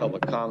close the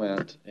public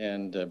comment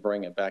and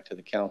bring it back to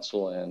the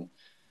council and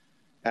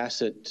ask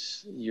that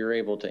you're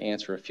able to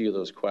answer a few of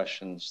those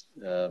questions.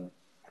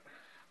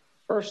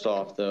 First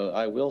off, though,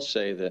 I will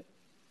say that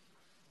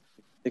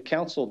the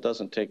council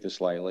doesn't take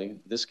this lightly.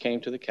 This came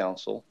to the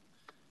council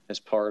as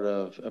part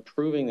of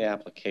approving the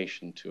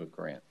application to a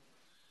grant.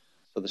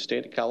 So the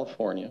state of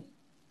California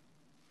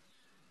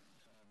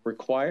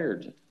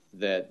required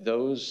that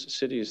those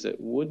cities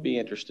that would be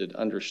interested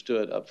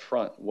understood up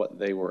front what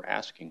they were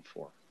asking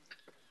for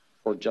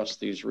just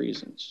these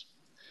reasons.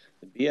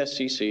 The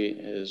BSCC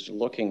is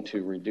looking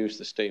to reduce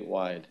the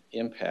statewide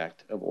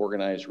impact of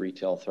organized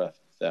retail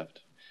theft.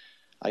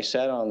 I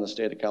sat on the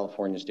state of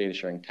California's data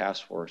sharing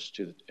task force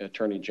to the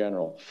Attorney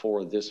General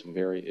for this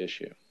very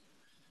issue,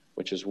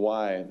 which is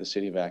why the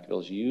city of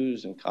Vacaville has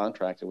used and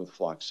contracted with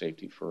Flock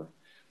Safety for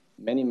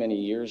many, many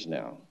years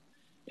now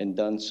and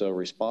done so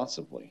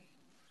responsibly.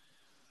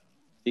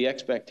 The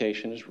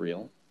expectation is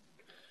real.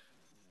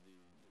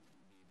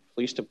 The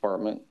police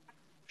department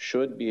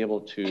should be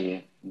able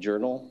to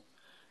journal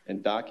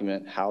and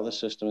document how the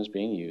system is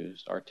being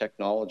used. Our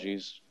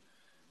technologies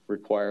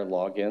require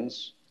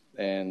logins,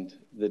 and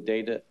the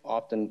data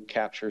often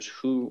captures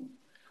who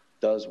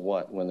does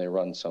what when they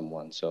run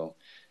someone. So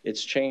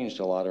it's changed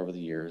a lot over the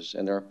years,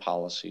 and there are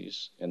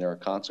policies and there are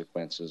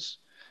consequences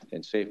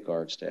and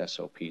safeguards to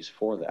SOPs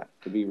for that,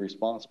 to be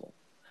responsible.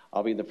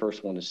 I'll be the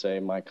first one to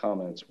say my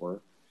comments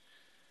were,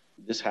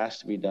 this has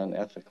to be done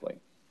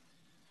ethically.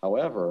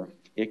 However,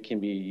 it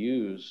can be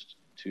used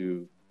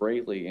to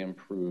greatly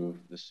improve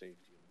the safety.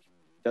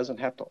 It doesn't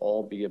have to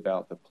all be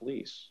about the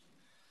police.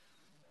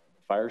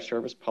 Fire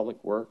service,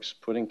 public works,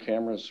 putting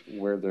cameras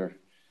where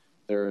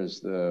there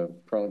is the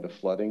prone to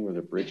flooding, where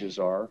the bridges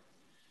are.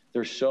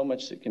 There's so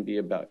much that can be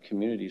about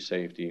community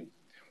safety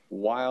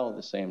while at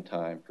the same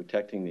time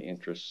protecting the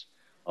interests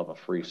of a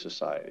free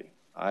society.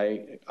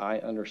 I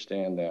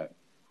understand that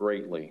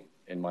greatly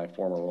in my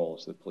former role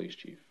as the police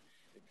chief.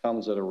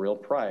 Comes at a real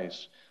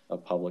price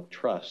of public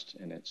trust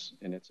in its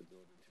ability to be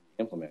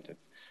implemented.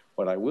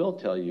 But I will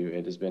tell you,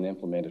 it has been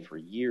implemented for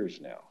years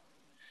now.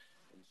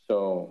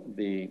 So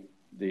the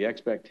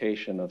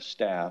expectation of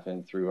staff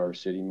and through our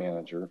city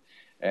manager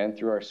and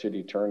through our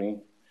city attorney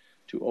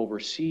to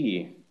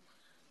oversee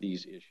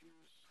these issues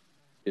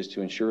is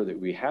to ensure that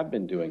we have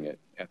been doing it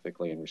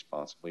ethically and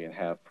responsibly and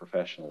have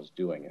professionals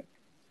doing it.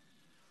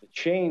 The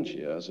change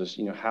is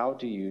you know, how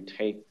do you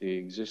take the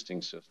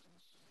existing system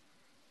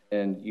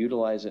and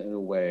utilize it in a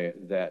way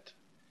that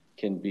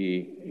can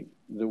be,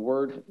 the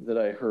word that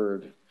I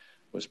heard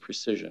was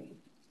precision.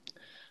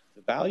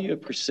 The value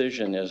of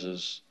precision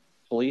is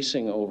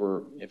policing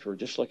over, if we're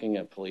just looking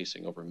at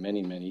policing over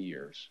many, many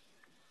years,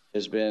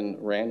 has been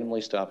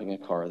randomly stopping a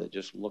car that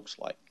just looks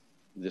like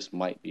this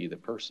might be the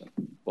person.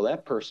 Well,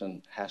 that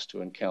person has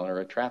to encounter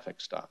a traffic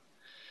stop.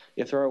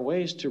 If there are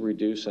ways to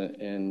reduce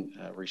and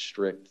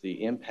restrict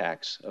the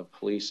impacts of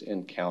police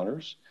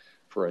encounters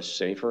for a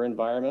safer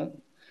environment,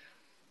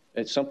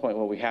 at some point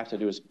what we have to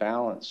do is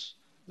balance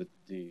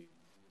the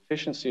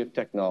efficiency of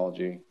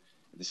technology.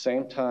 At the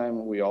same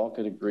time, we all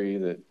could agree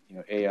that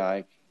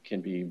AI can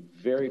be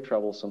very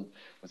troublesome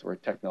with where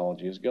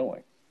technology is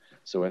going.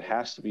 So it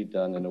has to be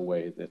done in a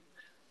way that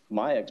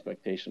my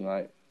expectation,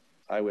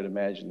 I would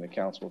imagine the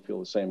council will feel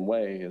the same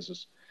way,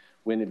 is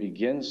when it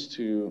begins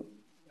to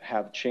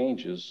have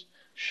changes,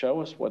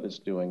 show us what it's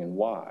doing and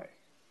why.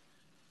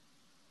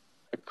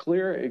 A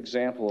clear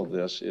example of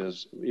this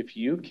is if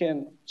you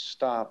can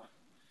stop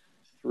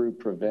through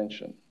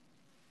prevention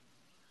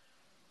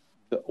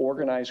the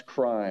organized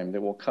crime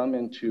that will come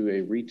into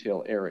a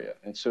retail area.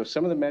 And so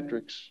some of the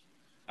metrics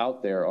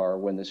out there are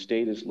when the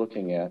state is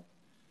looking at,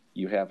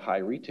 you have high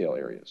retail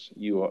areas.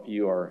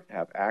 You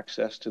have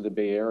access to the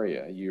Bay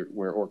Area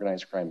where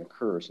organized crime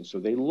occurs. And so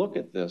they look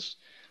at this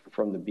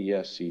from the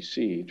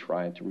BSCC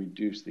trying to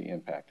reduce the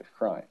impact of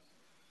crime.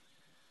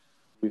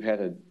 We've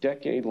had a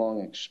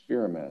decade-long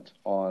experiment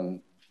on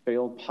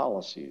failed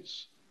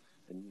policies.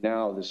 And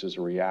now this is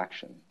a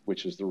reaction,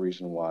 which is the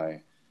reason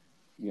why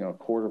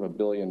 $250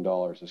 million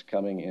is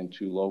coming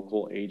into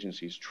local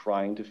agencies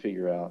trying to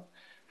figure out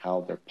how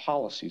their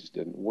policies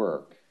didn't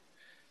work.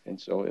 And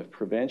so if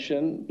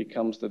prevention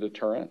becomes the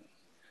deterrent,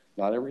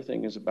 not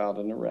everything is about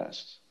an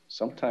arrest.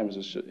 Sometimes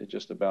it's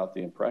just about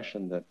the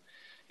impression that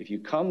if you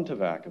come to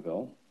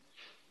Vacaville,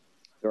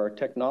 there are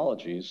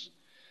technologies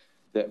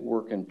that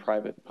work in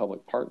private and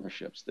public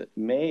partnerships that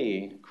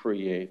may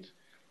create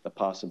the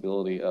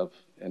possibility of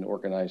an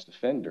organized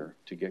offender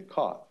to get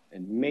caught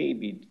and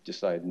maybe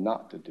decide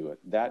not to do it.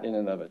 That in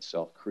and of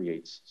itself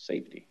creates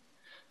safety.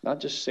 Not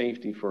just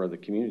safety for the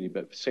community,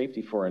 but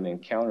safety for an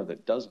encounter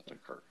that doesn't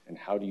occur. And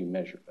how do you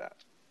measure that?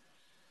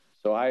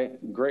 So I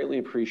greatly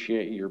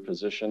appreciate your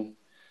position.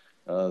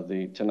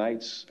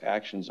 Tonight's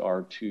actions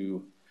are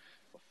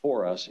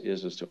for us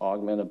is to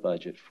augment a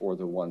budget for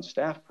the one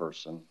staff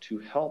person to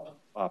help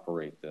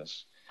operate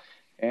this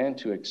and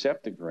to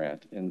accept the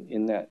grant. And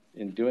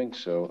in doing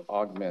so,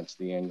 augments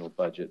the annual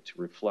budget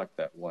to reflect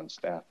that one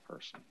staff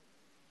person.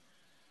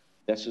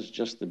 This is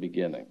just the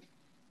beginning.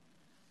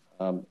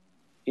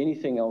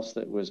 Anything else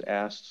that was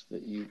asked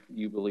that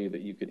you believe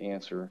that you could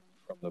answer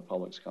from the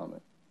public's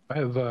comment? I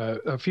have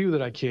a few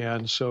that I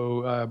can.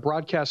 So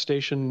broadcast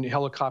station,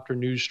 helicopter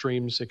news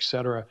streams, et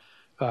cetera,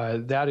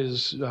 that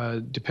is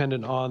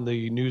dependent on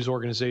the news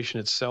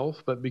organization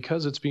itself. But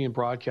because it's being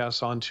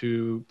broadcast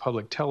onto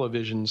public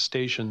television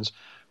stations,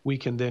 we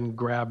can then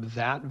grab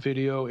that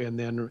video and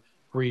then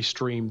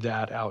restream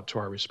that out to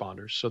our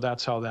responders. So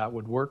that's how that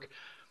would work.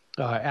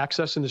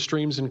 Accessing the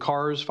streams in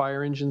cars,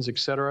 fire engines, et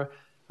cetera,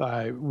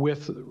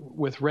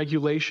 with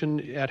regulation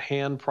at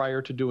hand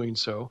prior to doing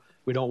so.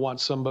 We don't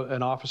want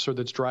an officer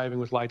that's driving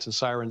with lights and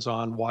sirens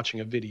on watching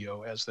a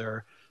video as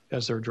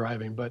they're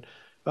driving. But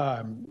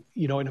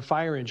in a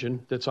fire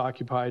engine that's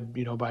occupied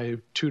by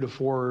 2 to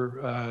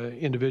 4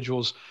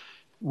 individuals,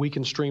 we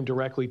can stream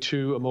directly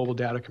to a mobile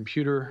data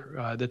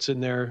computer that's in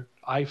there,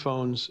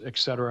 iPhones, et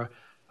cetera,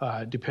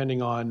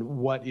 depending on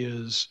what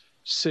is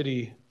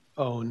city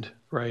owned,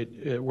 right?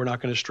 We're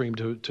not going to stream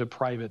to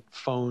private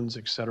phones,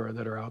 et cetera,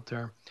 that are out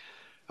there.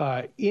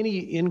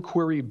 Any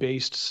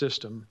inquiry-based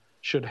system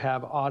should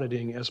have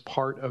auditing as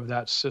part of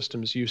that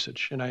system's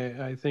usage. And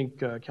I think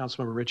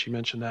Councilmember Ritchie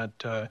mentioned that,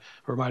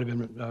 or it might have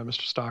been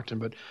Mr. Stockton,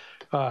 but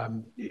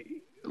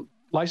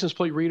license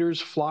plate readers,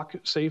 flock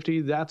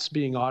safety, that's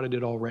being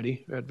audited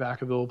already at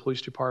Vacaville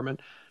Police Department,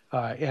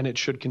 and it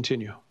should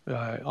continue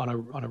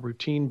on a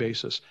routine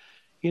basis.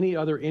 Any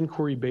other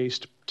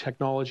inquiry-based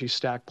technology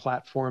stack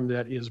platform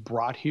that is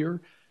brought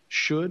here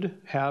should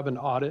have an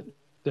audit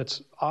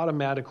that's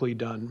automatically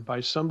done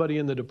by somebody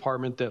in the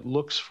department that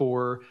looks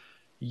for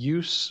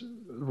use,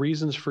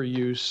 reasons for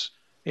use,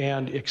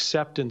 and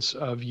acceptance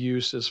of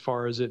use as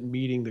far as it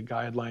meeting the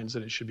guidelines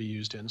that it should be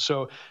used in.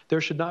 So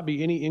there should not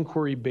be any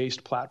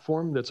inquiry-based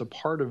platform that's a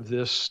part of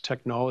this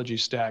technology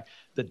stack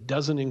that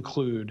doesn't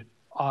include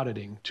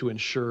auditing to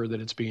ensure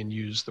that it's being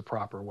used the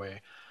proper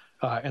way.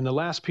 And the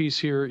last piece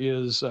here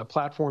is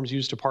platforms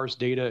used to parse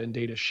data and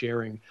data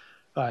sharing.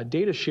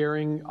 Data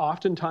sharing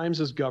oftentimes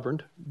is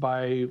governed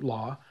by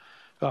law.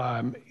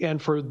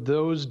 And for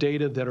those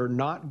data that are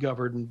not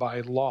governed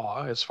by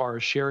law, as far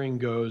as sharing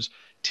goes,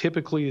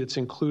 typically it's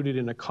included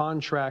in a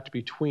contract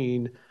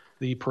between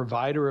the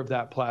provider of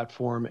that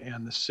platform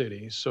and the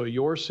city. So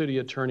your city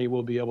attorney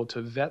will be able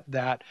to vet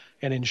that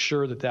and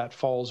ensure that that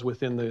falls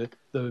within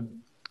the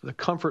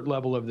comfort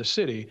level of the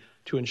city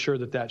to ensure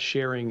that that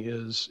sharing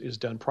is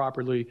done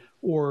properly,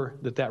 or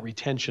that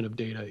retention of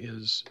data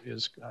is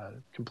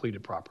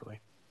completed properly.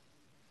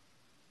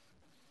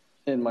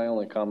 And my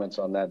only comments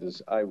on that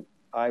is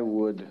I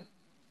would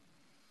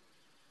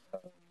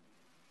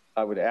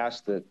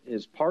ask that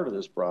as part of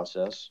this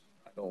process,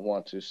 I don't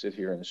want to sit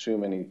here and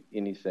assume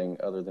anything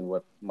other than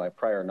what my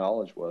prior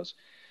knowledge was,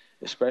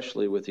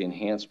 especially with the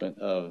enhancement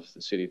of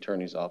the city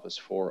attorney's office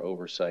for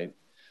oversight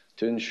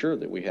to ensure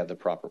that we have the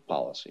proper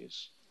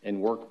policies and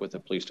work with the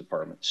police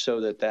department so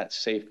that that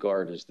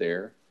safeguard is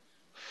there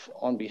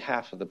on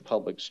behalf of the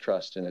public's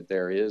trust, and that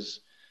there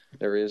is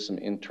some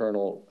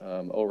internal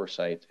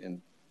oversight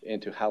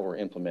into how we're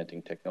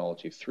implementing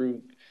technology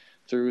through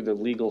the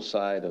legal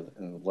side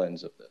and the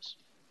lens of this.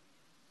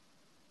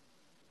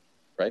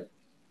 Right?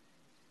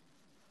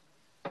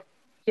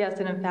 Yes,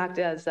 and in fact,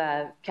 as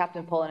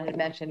Captain Pullen had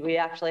mentioned, we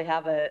actually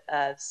have a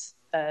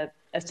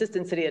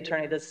assistant city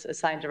attorney that's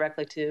assigned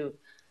directly to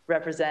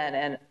represent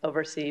and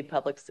oversee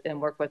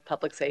and work with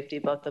public safety,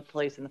 both the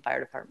police and the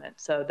fire department.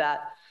 So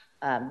that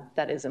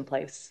is in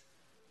place.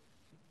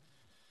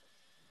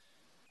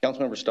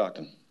 Councilmember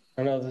Stockton.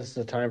 I don't know if this is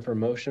the time for a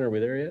motion. Are we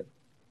there yet?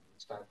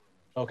 It's time.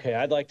 Okay,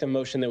 I'd like to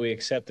motion that we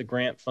accept the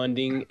grant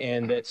funding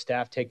and that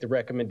staff take the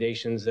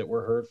recommendations that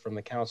were heard from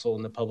the council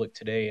and the public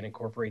today and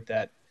incorporate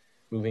that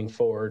moving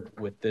forward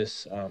with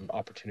this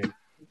opportunity.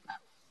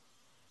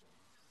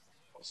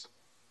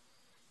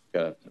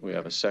 We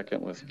have a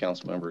second with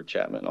Councilmember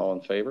Chapman. All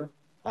in favor?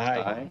 Aye.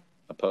 Aye.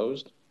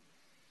 Opposed?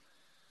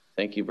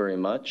 Thank you very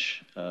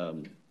much.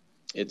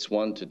 It's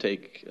one to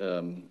take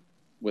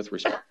with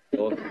responsibility.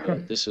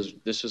 This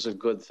is a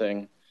good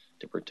thing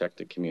to protect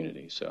the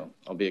community. So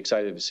I'll be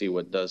excited to see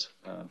what does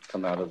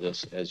come out of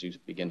this as you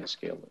begin to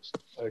scale this.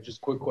 Just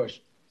a quick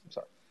question. I'm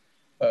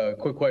sorry.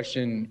 Quick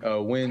question.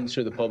 When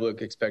should the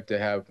public expect to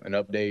have an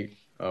update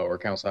or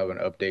council have an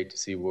update to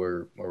see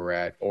where we're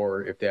at?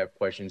 Or if they have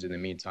questions in the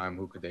meantime,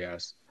 who could they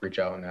reach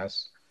out and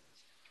ask?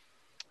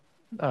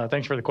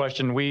 Thanks for the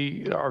question.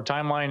 Our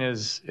timeline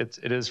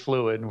is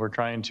fluid. We're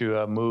trying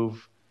to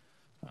move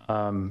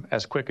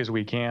as quick as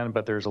we can,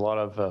 but there's a lot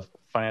of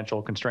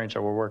financial constraints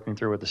that we're working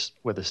through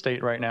with the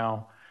state right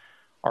now.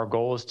 Our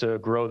goal is to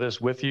grow this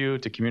with you,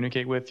 to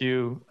communicate with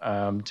you,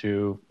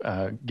 to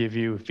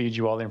feed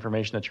you all the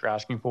information that you're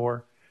asking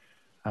for.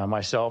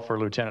 Myself or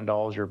Lieutenant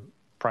Dahl is your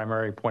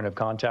primary point of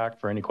contact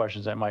for any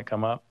questions that might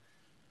come up.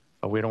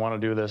 But we don't want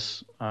to do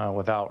this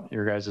without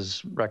your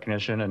guys'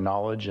 recognition and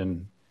knowledge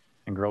and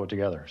grow it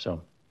together.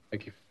 So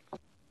thank you.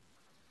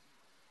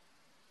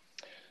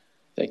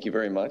 Thank you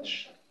very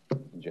much.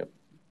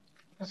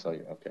 I saw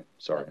you. Okay.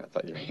 Sorry. I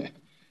thought you were.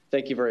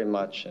 Thank you very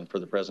much and for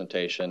the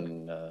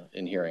presentation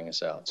and hearing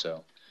us out.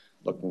 So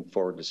looking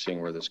forward to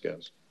seeing where this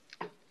goes.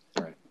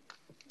 All right.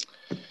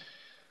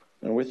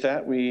 And with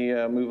that, we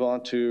move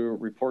on to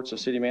reports of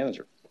city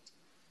manager.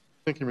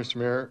 Thank you, Mr.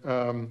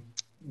 Mayor.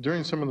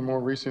 During some of the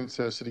more recent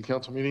city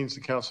council meetings,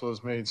 the council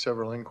has made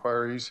several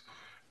inquiries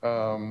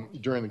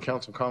during the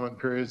council comment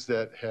periods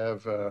that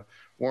have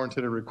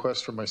warranted a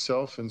request from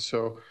myself. And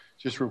so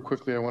just real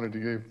quickly, I wanted to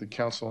give the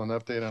council an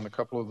update on a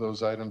couple of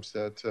those items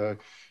that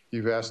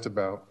you've asked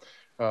about.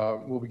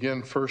 We'll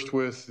begin first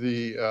with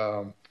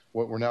the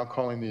what we're now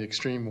calling the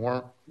Extreme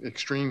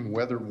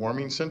Weather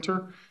Warming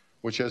Center,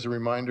 which, as a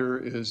reminder,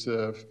 is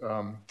a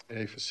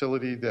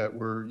facility that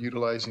we're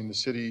utilizing the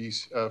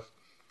city's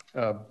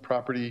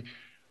property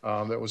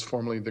that was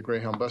formerly the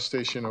Greyhound bus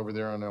station over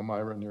there on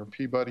Elmira near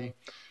Peabody.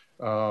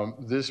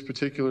 This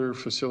particular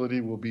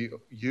facility will be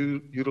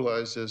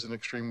utilized as an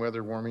extreme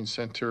weather warming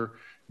center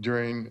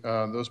during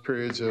those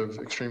periods of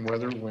extreme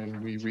weather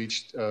when we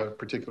reached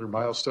particular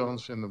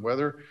milestones in the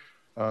weather,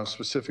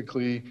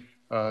 specifically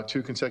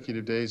 2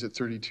 consecutive days at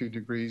 32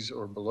 degrees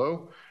or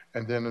below.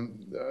 And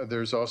then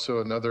there's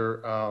also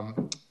another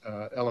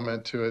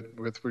element to it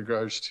with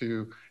regards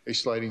to a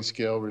sliding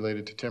scale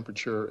related to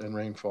temperature and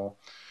rainfall.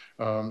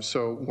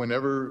 So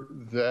whenever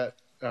that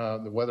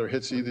the weather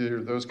hits either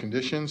of those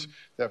conditions,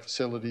 that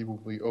facility will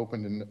be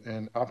opened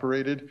and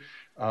operated.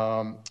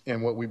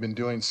 And what we've been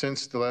doing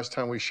since the last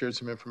time we shared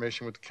some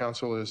information with the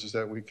council is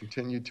that we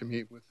continue to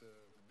meet with the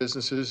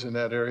businesses in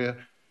that area,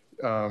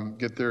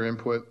 get their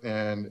input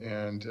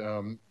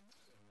and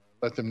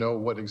let them know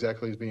what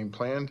exactly is being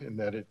planned and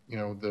that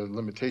the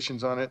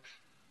limitations on it.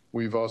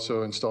 We've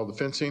also installed the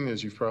fencing,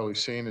 as you've probably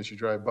seen as you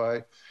drive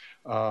by.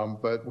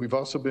 But we've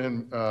also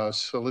been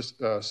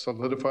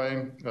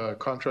solidifying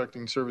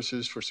contracting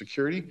services for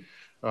security.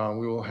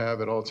 We will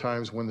have at all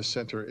times when the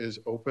center is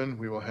open,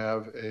 we will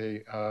have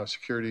a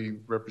security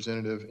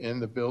representative in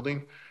the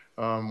building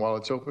while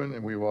it's open.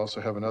 And we will also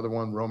have another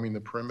one roaming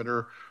the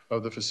perimeter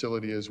of the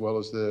facility as well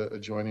as the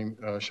adjoining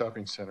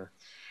shopping center.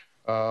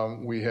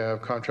 We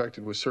have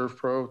contracted with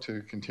ServPro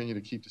to continue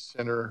to keep the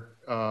center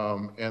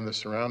and the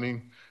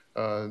surrounding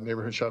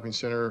neighborhood shopping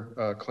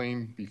center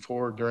clean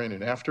before, during,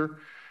 and after.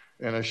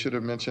 And I should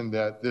have mentioned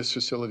that this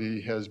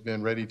facility has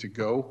been ready to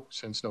go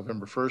since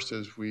November 1st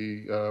as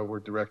we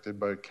were directed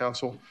by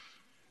council.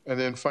 And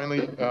then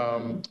finally,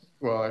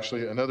 well,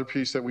 actually another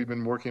piece that we've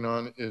been working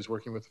on is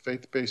working with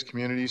faith-based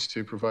communities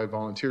to provide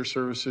volunteer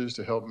services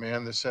to help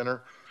man the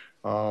center.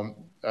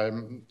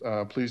 I'm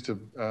pleased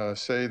to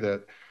say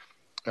that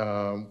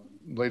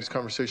latest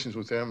conversations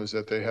with them is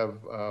that they have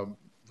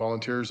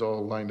volunteers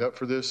all lined up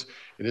for this.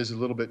 It is a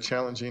little bit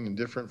challenging and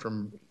different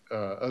from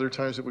other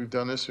times that we've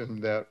done this,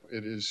 and that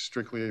it is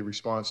strictly a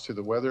response to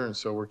the weather. And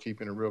so we're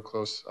keeping a real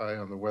close eye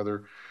on the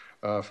weather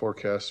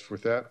forecast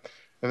with that.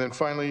 And then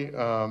finally,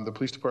 the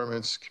police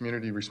department's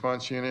community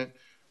response unit,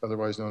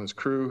 otherwise known as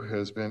CREW,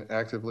 has been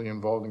actively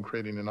involved in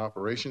creating an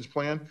operations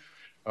plan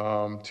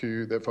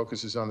that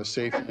focuses on the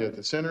safety at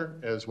the center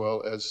as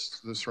well as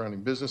the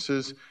surrounding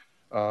businesses.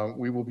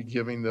 We will be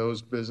giving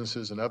those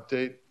businesses an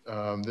update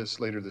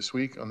later this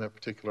week on that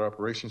particular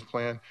operations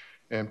plan.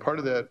 And part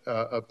of that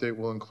update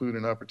will include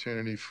an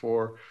opportunity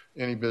for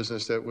any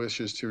business that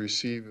wishes to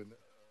receive an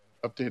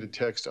updated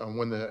text on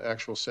when the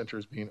actual center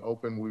is being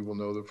open. We will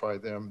notify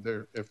them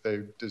if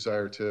they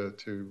desire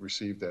to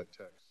receive that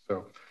text.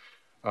 So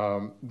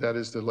that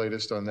is the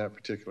latest on that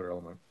particular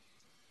element.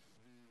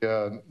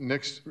 The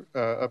next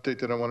update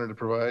that I wanted to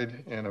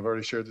provide, and I've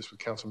already shared this with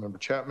Councilmember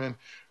Chapman,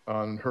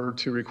 on her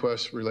 2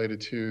 requests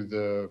related to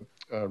the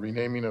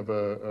renaming of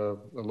a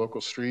local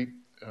street,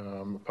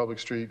 a public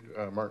street,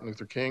 Martin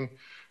Luther King.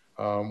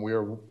 We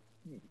are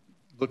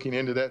looking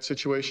into that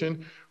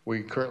situation.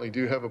 We currently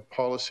do have a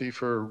policy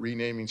for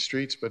renaming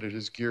streets, but it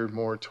is geared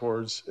more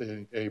towards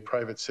a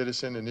private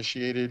citizen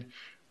initiated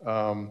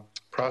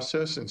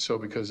process. And so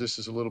because this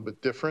is a little bit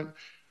different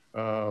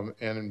and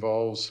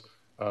involves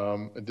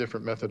a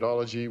different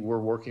methodology, we're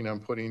working on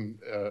putting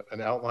an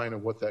outline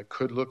of what that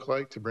could look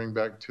like to bring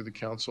back to the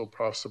council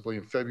possibly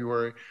in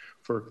February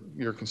for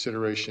your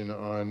consideration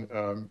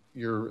on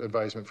your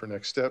advisement for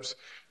next steps.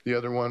 The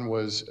other one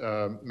was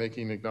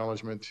making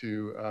acknowledgement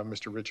to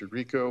Mr. Richard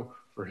Rico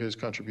for his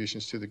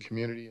contributions to the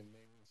community and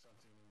naming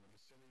something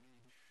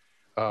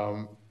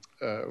in the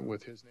vicinity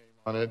with his name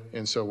on it.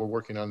 And so we're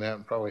working on that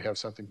and probably have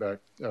something back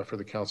for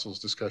the council's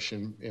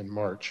discussion in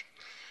March.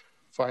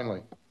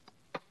 Finally,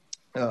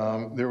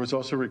 there was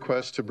also a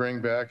request to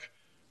bring back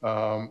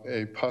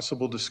a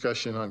possible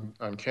discussion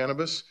on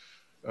cannabis.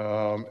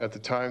 At the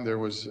time, there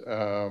was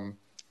an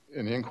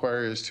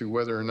inquiry as to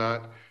whether or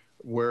not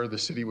where the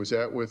city was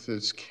at with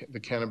the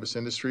cannabis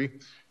industry.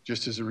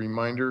 Just as a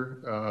reminder,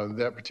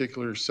 that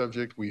particular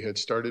subject we had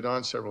started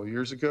on several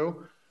years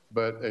ago,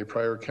 but a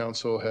prior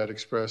council had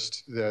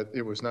expressed that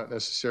it was not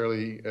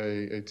necessarily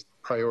a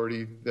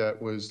priority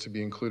that was to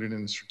be included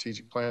in the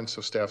strategic plan,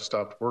 so staff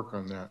stopped work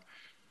on that.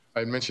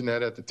 I mentioned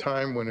that at the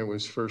time when it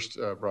was first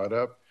brought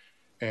up,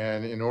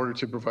 and in order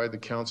to provide the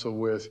council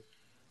with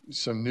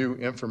some new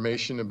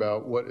information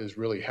about what is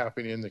really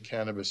happening in the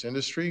cannabis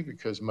industry,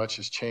 because much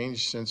has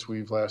changed since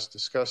we've last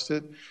discussed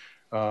it,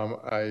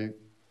 I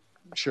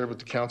shared with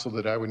the council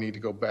that I would need to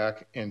go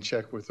back and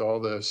check with all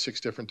the 6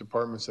 different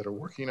departments that are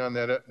working on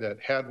that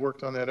had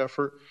worked on that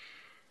effort,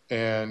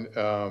 and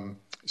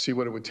see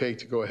what it would take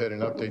to go ahead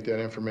and update that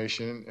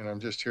information. And I'm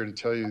just here to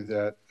tell you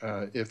that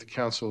if the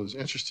council is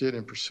interested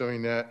in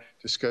pursuing that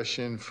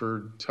discussion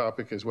for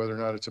topic as whether or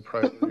not it's a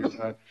priority or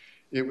not,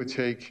 it would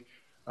take,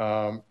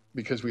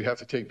 because we have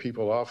to take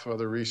people off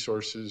other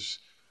resources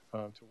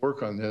to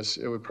work on this,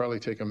 it would probably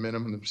take a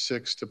minimum of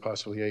 6 to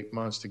possibly 8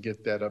 months to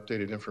get that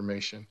updated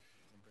information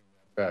and bring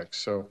that back.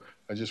 So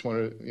I just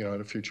want to, at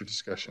a future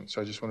discussion.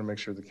 So I just want to make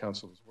sure the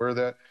council is aware of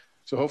that.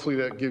 So hopefully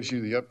that gives you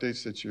the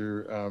updates that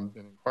you're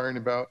been inquiring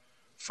about.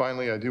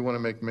 Finally, I do want to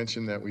make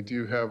mention that we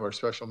do have our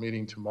special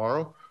meeting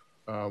tomorrow,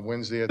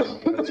 Wednesday at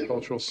the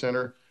Cultural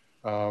Center.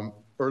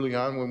 Early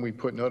on when we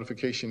put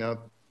notification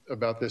out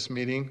about this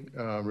meeting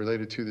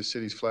related to the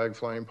city's flag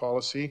flying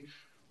policy,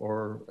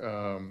 or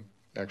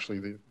actually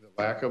the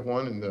lack of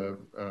one, and the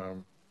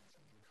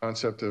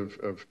concept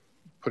of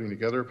putting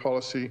together a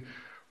policy,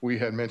 we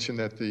had mentioned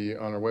that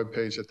on our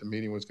webpage that the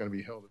meeting was going to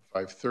be held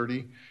at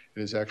 5:30.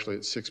 It is actually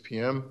at 6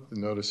 p.m. The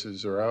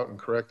notices are out and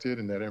corrected,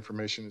 and that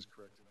information is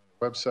corrected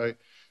on the website.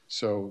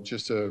 So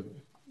just a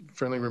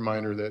friendly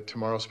reminder that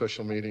tomorrow's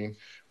special meeting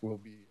will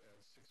be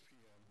at 6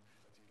 p.m.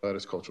 at the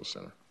Gladys Cultural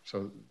Center.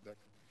 So that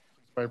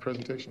concludes my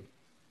presentation.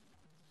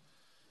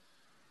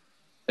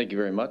 Thank you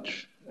very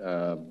much.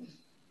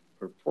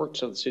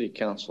 Reports of the City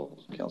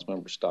Council.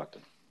 Councilmember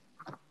Stockton.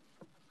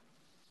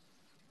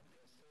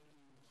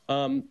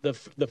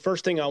 The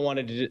first thing I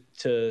wanted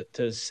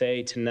to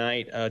say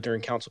tonight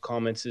during council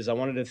comments is I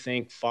wanted to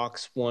thank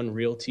Fox One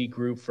Realty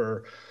Group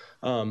for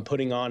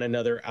putting on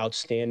another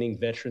outstanding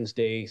Veterans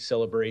Day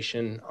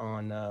celebration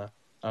on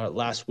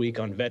last week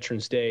on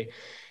Veterans Day.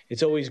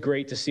 It's always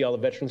great to see all the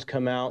veterans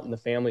come out and the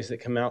families that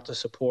come out to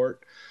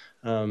support.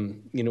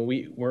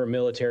 We're a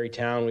military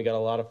town. We got a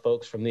lot of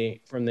folks from the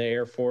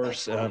Air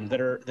Force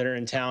that are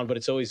in town, but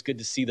it's always good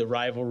to see the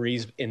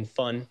rivalries and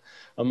fun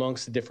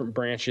amongst the different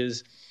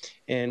branches.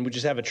 And we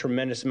just have a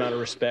tremendous amount of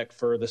respect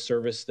for the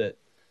service that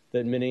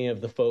many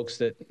of the folks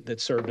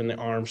that served in the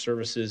armed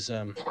services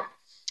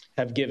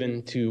have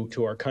given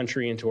to our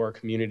country and to our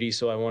community.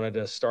 So I wanted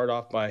to start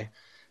off by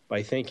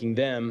thanking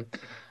them.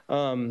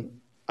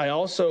 I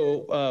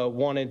also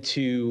wanted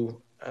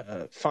to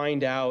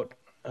find out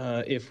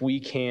if we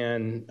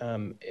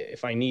can,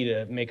 if I need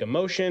to make a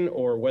motion,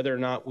 or whether or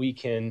not we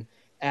can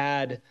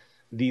add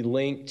the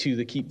link to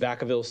the Keep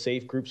Vacaville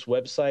Safe Group's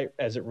website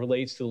as it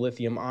relates to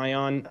lithium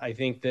ion. I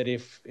think that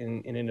if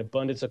in an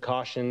abundance of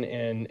caution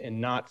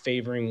and not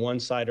favoring one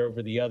side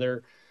over the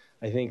other,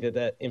 I think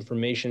that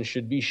information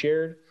should be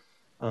shared.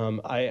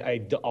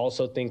 I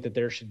also think that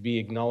there should be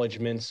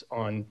acknowledgments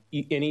on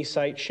any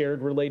site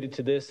shared related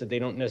to this, that they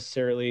don't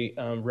necessarily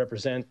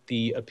represent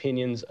the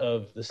opinions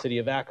of the city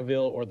of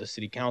Vacaville or the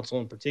city council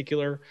in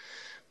particular.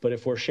 But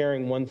if we're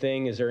sharing one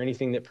thing, is there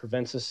anything that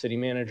prevents the city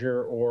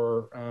manager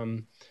or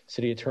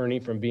city attorney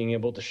from being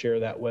able to share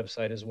that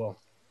website as well?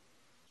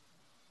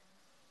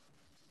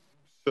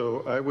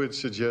 So I would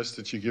suggest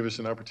that you give us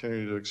an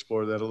opportunity to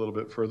explore that a little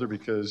bit further,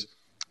 because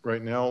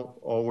right now,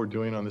 all we're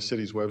doing on the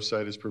city's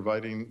website is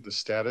providing the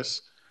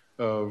status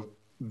of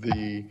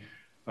the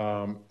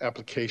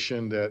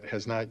application that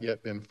has not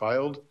yet been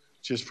filed,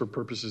 just for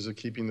purposes of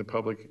keeping the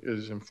public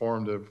is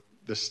informed of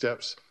the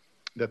steps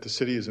that the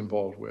city is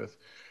involved with.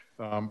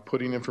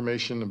 Putting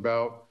information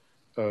about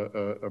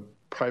a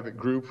private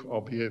group,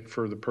 albeit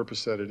for the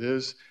purpose that it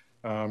is,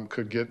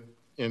 could get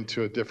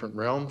into a different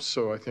realm.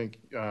 So I think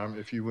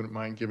if you wouldn't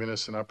mind giving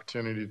us an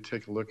opportunity to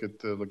take a look at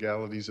the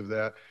legalities of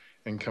that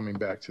and coming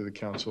back to the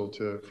council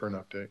for an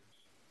update.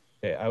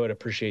 Okay, I would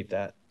appreciate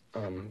that.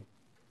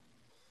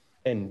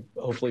 And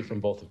hopefully from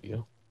both of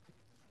you.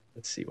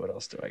 Let's see, what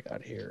else do I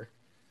got here?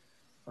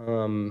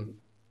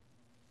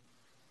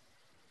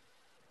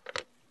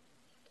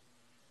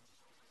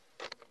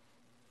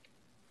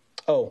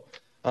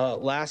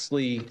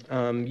 Lastly,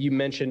 you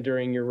mentioned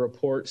during your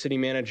report, city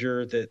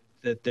manager,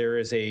 that there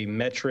is a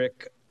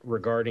metric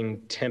regarding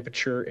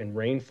temperature and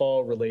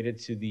rainfall related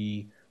to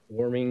the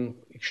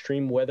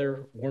extreme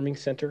weather warming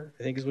center,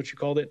 I think is what you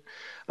called it.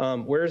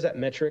 Where is that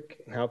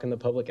metric? How can the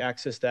public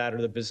access that,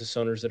 or the business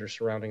owners that are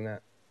surrounding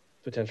that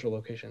potential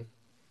location?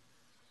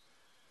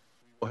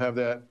 We'll have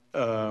that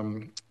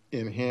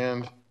in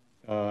hand,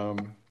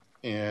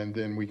 and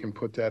then we can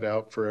put that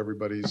out for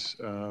everybody's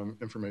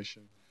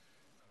information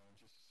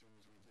just as soon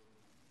as we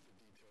get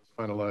the details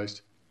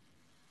finalized.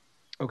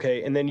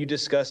 Okay, and then you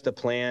discussed a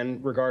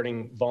plan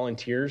regarding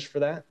volunteers for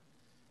that.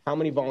 How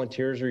many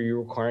volunteers are you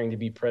requiring to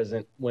be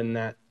present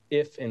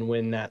if and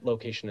when that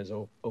location is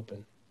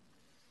open?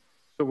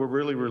 So we're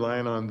really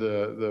relying on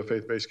the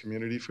faith-based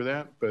community for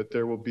that, but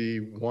there will be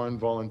one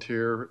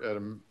volunteer at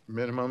a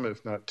minimum,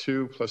 if not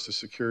two, plus the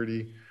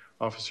security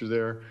officer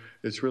there.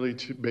 It's really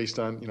based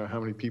on how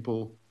many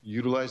people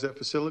utilize that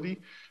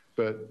facility.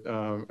 But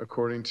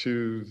according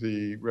to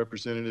the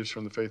representatives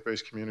from the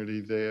faith-based community,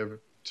 they have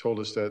told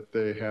us that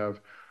they have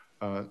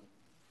a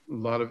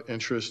lot of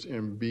interest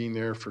in being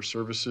there for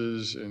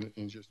services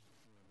and just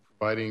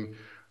providing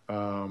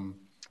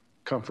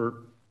comfort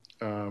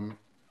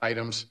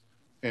items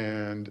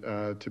and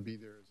to be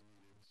there as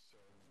needed.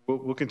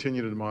 So we'll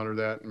continue to monitor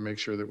that and make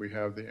sure that we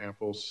have the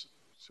ample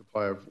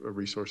supply of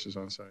resources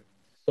on site.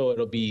 So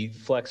it'll be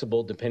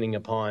flexible depending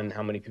upon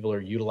how many people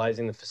are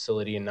utilizing the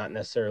facility and not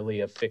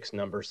necessarily a fixed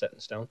number set in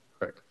stone?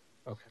 Correct.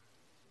 Okay.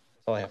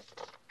 That's all I have.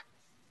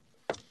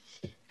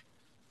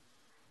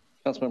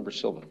 Councilmember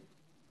Silva.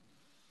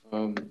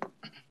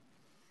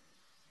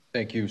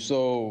 Thank you.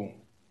 So,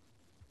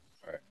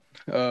 all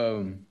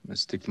right,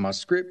 let's stick to my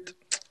script.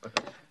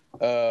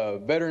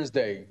 Veterans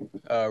Day.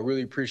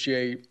 Really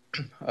appreciate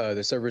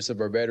the service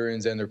of our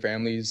veterans and their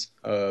families.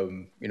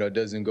 It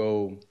doesn't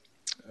go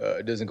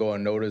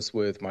unnoticed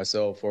with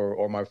myself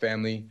or my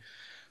family.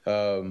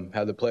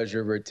 Had the pleasure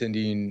of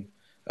attending.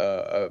 I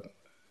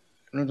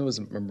don't know if it was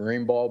a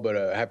Marine Ball, but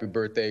a happy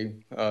birthday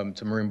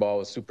to Marine Ball. I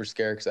was super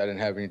scared because I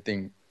didn't have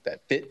anything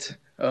that fit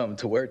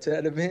to wear to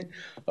that event.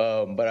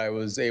 But I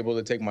was able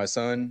to take my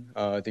son.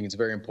 I think it's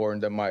very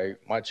important that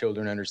my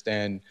children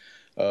understand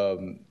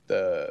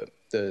the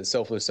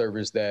selfless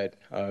service that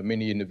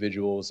many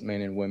individuals,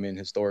 men and women,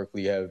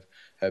 historically have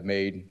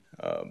made,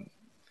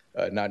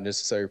 not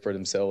necessarily for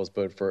themselves,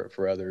 but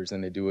for others,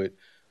 and they do it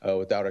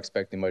without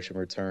expecting much in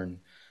return.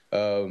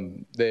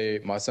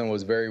 My son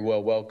was very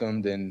well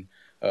welcomed, and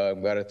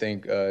I'm glad to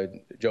thank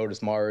Joe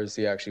Desmarais.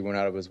 He actually went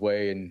out of his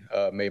way and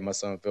made my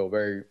son feel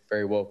very,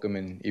 very welcome,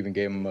 and even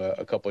gave him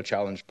a couple of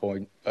challenge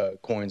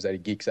coins that he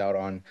geeks out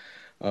on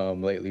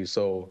lately.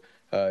 So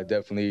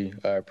definitely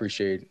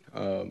appreciate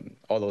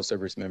all those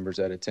service members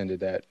that attended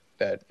that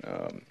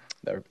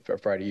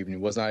Friday evening.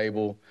 Was not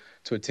able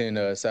to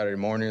attend Saturday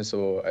morning,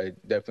 so I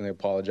definitely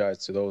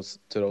apologize to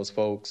those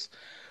folks.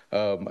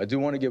 I do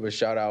want to give a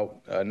shout out,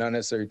 not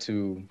necessarily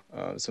to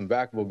some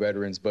Vacaville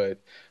veterans,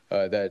 but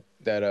that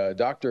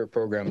doctorate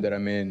program that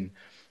I'm in.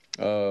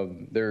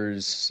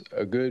 There's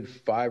a good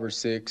 5 or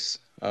 6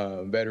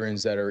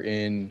 veterans that are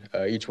in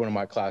each one of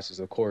my classes,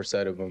 a core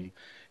set of them.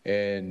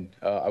 And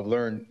I've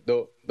learned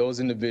those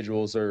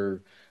individuals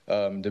are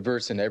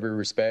diverse in every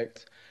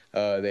respect.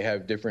 They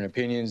have different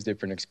opinions,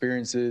 different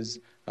experiences,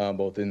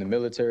 both in the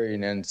military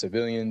and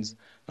civilians.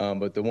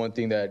 But the one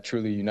thing that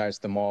truly unites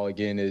them all,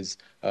 again, is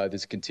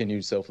this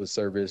continued selfless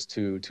service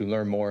to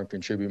learn more and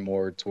contribute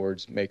more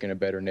towards making a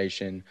better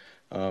nation,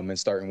 and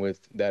starting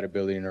with that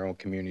ability in our own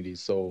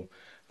communities. So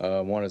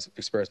I want to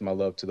express my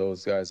love to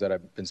those guys that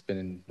I've been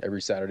spending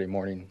every Saturday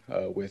morning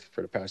with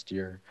for the past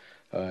year,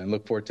 and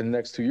look forward to the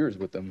next 2 years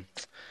with them.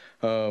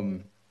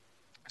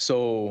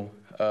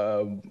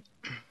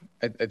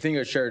 I think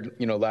I shared,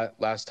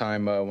 last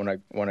time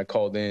when I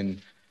called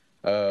in,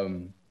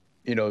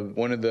 You know,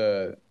 one of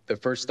the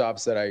first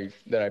stops that I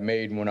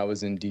made when I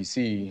was in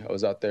DC, I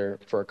was out there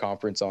for a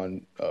conference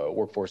on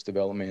workforce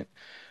development.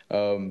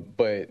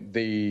 But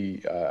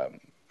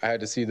I had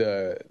to see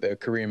the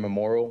Korean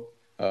Memorial.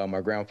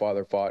 My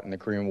grandfather fought in the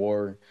Korean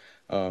War.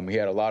 He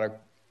had a lot of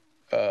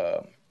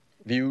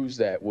views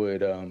that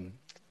would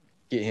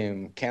get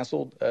him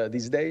canceled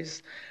these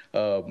days.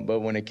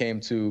 But when it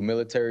came to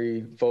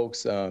military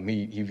folks,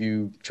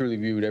 he truly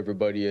viewed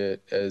everybody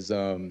as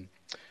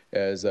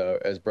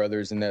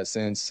brothers in that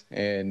sense.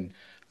 And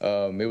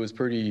it was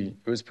pretty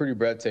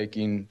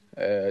breathtaking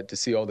to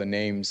see all the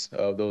names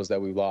of those that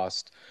we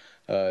lost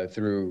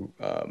through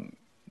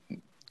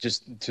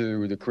just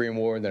to the Korean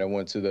War, and then I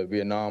went to the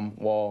Vietnam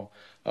Wall,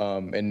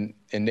 and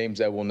names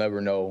that we'll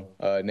never know,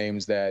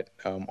 names that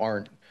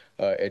aren't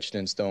etched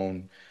in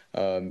stone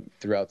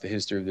throughout the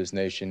history of this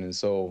nation. And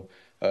so,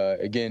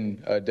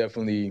 again,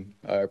 definitely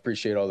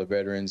appreciate all the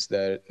veterans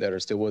that are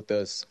still with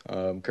us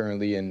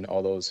currently, and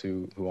all those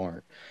who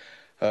aren't.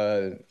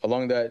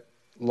 Along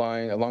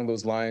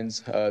those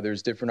lines,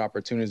 there's different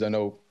opportunities. I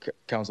know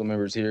council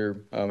members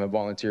here have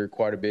volunteered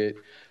quite a bit,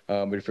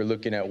 but if you're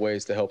looking at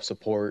ways to help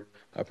support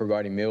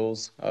providing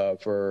meals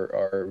for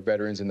our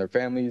veterans and their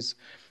families,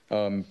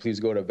 please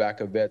go to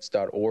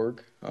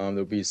vacavets.org.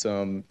 There'll be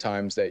some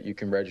times that you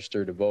can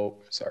register to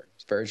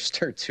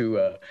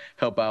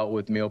help out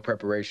with meal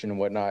preparation and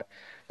whatnot.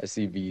 I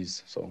see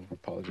V's, so I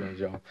apologize,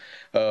 y'all.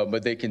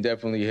 But they can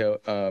definitely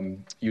help,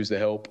 use the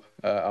help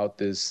out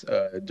this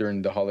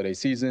during the holiday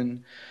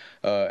season.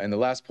 And the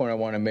last point I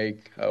want to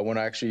make, when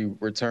I actually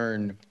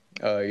return,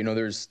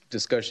 there's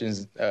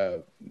discussions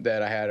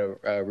that I had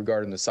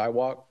regarding the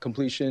sidewalk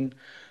completion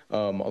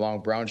along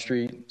Brown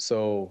Street.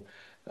 So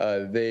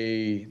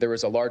there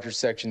was a larger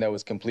section that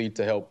was complete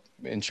to help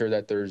ensure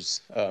that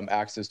there's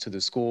access to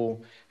the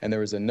school. And there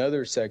was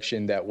another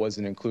section that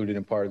wasn't included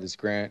in part of this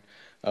grant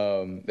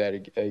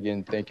that,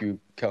 again, thank you,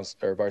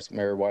 Vice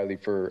Mayor Wiley,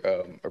 for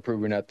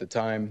approving at the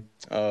time,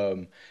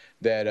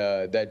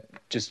 that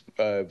just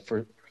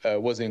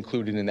wasn't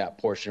included in that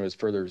portion. It was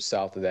further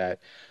south of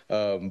that.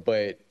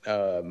 But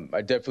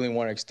I definitely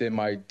want to extend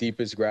my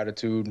deepest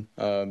gratitude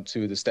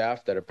to the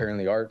staff that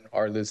apparently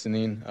are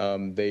listening.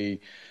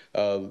 They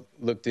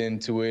looked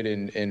into it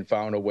and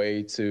found a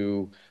way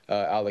to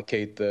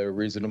allocate the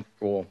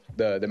reasonable,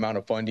 the amount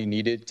of funding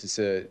needed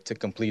to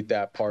complete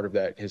that part of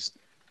that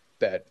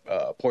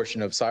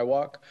portion of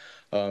sidewalk,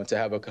 to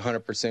have a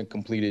 100%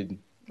 completed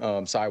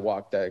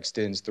sidewalk that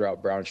extends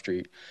throughout Brown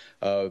Street.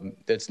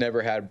 It's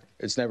never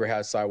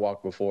had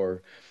sidewalk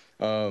before.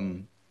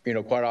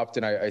 Quite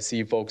often I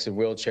see folks in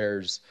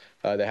wheelchairs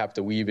that have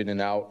to weave in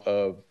and out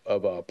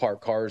of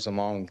parked cars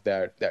along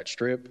that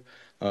strip.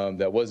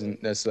 That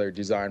wasn't necessarily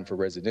designed for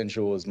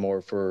residential, it was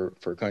more for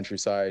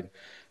countryside.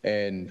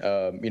 And,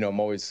 I'm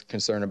always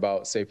concerned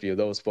about safety of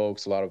those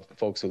folks. A lot of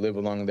folks who live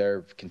along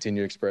there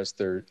continue to express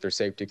their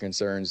safety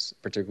concerns,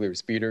 particularly with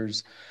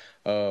speeders.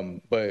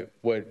 But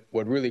what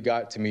really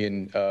got to me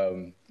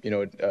and,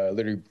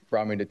 literally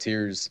brought me to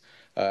tears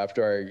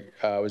after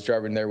I was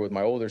driving there with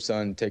my older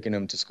son, taking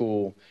him to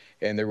school,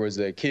 and there was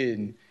a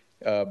kid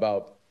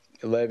about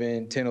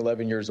 10,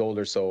 11 years old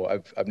or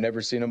so. I've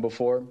never seen him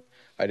before.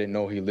 I didn't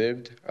know he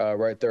lived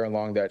right there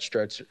along that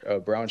stretch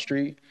of Brown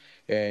Street.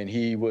 And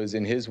he was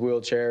in his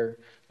wheelchair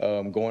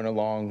going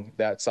along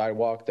that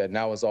sidewalk that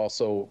now is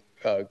also,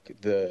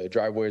 the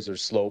driveways are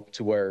sloped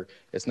to where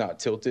it's not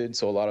tilted.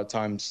 So a lot of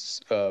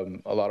times, a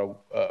lot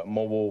of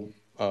mobile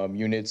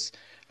units,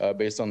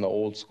 based on the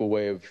old school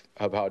way of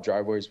how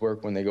driveways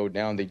work, when they go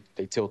down,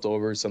 they tilt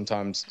over.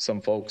 Sometimes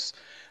some folks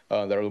that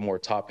are a little more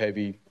top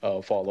heavy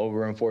fall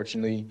over,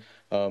 unfortunately.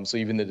 So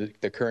even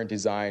the current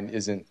design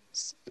isn't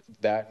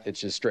that,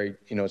 it's just straight,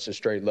 it's a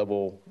straight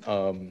level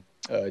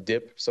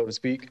dip, so to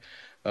speak.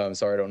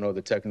 Sorry, I don't know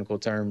the technical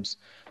terms.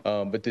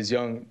 But this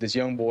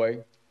young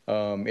boy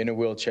in a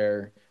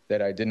wheelchair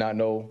that I did not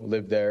know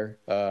lived there,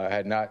 I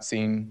had not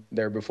seen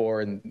there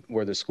before, and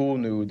where the school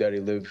knew that he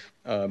lived,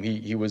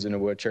 he was in a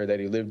wheelchair, that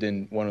he lived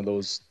in one of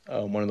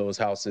those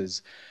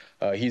houses.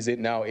 He's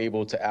now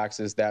able to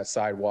access that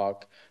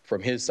sidewalk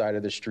from his side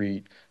of the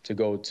street to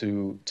go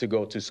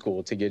to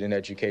school, to get an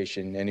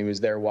education. And he was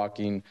there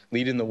walking,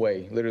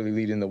 literally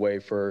leading the way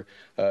for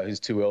his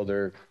two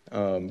elder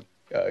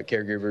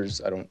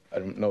caregivers. I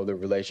don't know the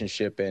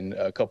relationship, and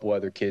a couple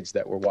other kids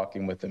that were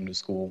walking with him to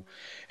school.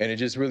 And it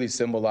just really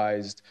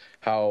symbolized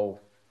how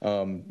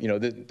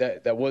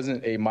that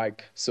wasn't a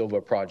Mike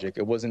Silva project.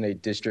 It wasn't a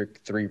District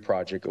 3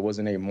 project. It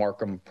wasn't a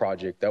Markham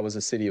project. That was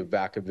a City of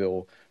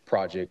Vacaville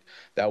project.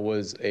 That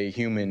was a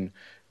human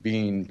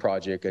being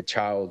project, a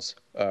child's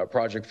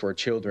project for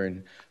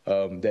children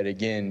that,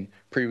 again,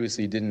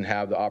 previously didn't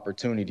have the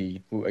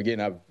opportunity, who, again,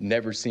 I've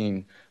never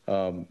seen,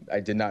 I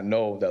did not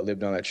know that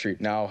lived on that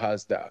street, now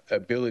has the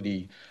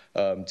ability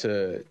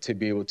to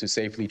be able to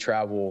safely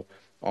travel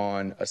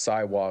on a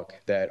sidewalk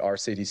that our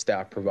city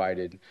staff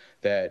provided,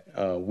 that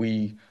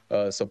we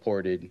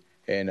supported.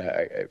 And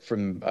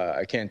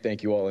I can't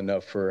thank you all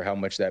enough for how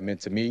much that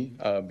meant to me,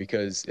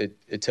 because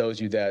it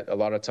tells you that a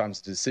lot of times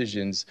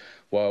decisions,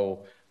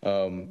 while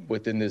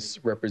within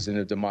this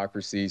representative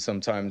democracy,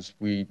 sometimes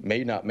we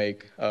may not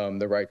make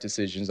the right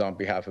decisions on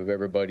behalf of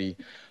everybody,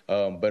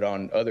 but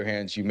on other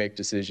hands, you make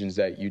decisions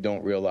that you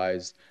don't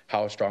realize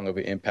how strong of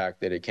an impact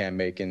that it can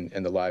make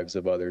in the lives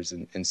of others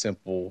in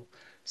simple,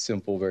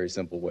 very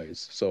simple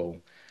ways. So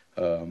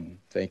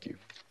thank you.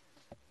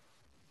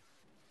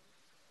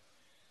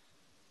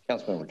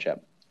 Councilmember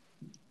Chapman.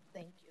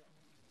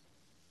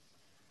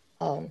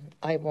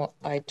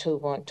 I too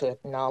want to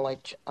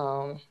acknowledge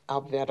our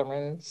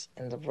veterans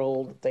and the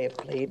role that they have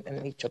played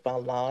in each of our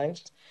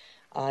lives.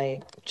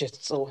 I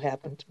just so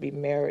happen to be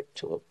married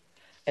to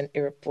an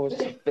Air Force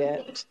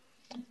vet,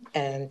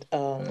 and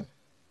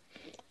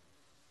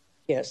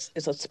yes,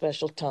 it's a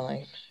special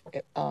time.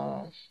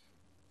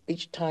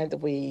 Each time that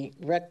we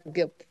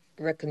give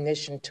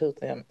recognition to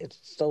them, it's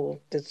so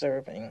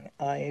deserving.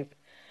 I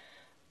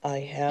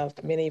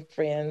have many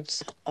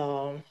friends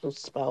whose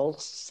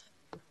spouse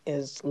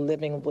is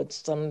living with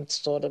some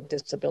sort of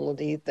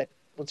disability that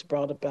was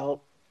brought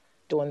about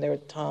during their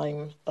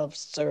time of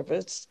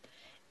service,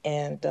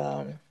 and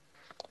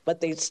but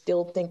they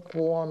still think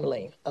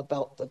warmly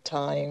about the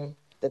time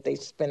that they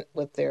spent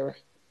with their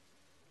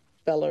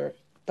fellow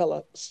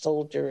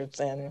soldiers,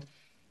 and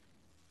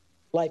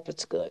life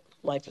is good.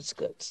 Life is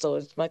good.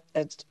 So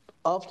as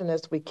often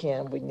as we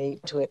can, we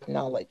need to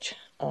acknowledge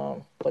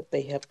what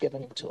they have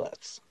given to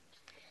us.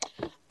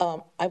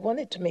 I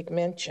wanted to make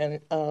mention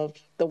of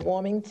the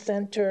warming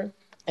center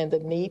and the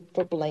need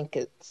for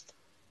blankets.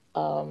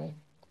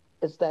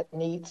 Does that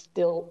need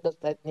still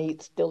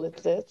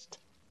exist?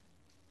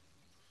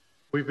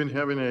 We've been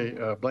having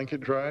a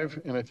blanket drive,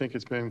 and I think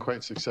it's been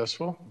quite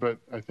successful, but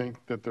I think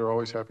that they're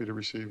always happy to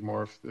receive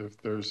more if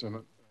there's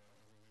an...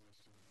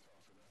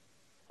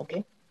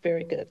 Okay,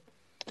 very good.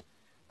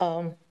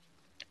 So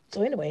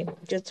anyway,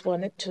 just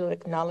wanted to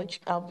acknowledge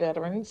our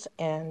veterans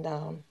and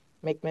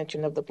make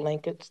mention of the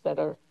blankets that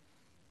are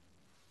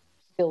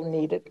still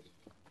needed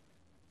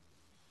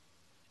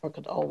or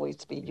could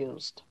always be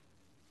used.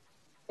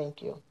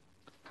 Thank you.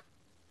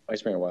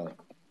 Vice Mayor Wiley.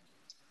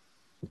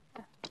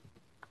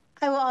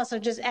 I will also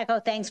just echo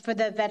thanks for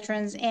the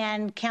veterans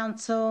and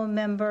Council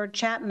Member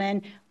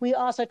Chapman. We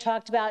also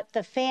talked about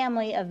the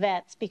family of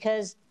vets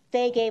because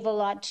they gave a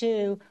lot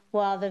too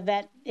while the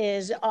vet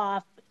is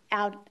off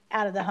out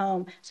of the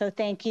home. So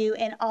thank you,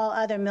 and all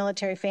other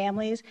military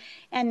families.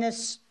 And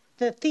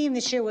the theme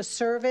this year was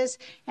service,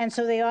 and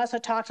so they also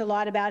talked a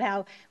lot about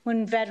how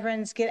when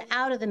veterans get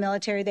out of the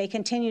military, they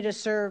continue to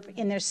serve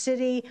in their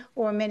city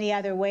or many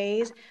other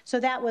ways. So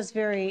that was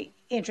very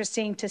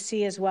interesting to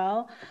see as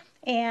well.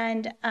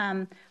 And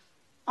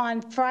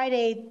on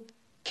Friday,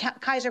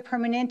 Kaiser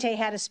Permanente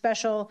had a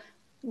special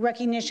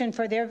recognition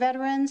for their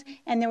veterans,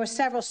 and there were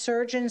several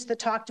surgeons that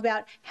talked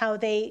about how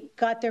they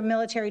got their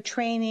military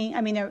training,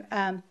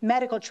 their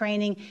medical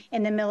training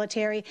in the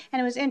military.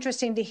 And it was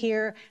interesting to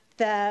hear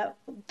the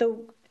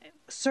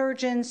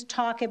surgeons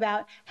talk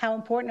about how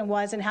important it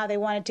was and how they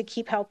wanted to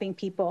keep helping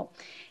people.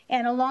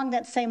 And along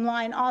that same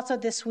line, also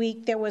this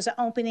week, there was an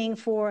opening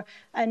for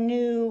a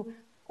new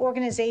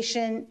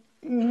organization,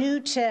 new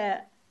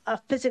to a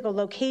physical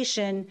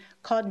location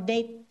called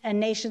A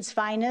Nation's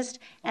Finest,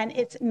 and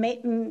its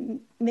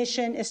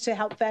mission is to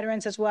help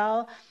veterans as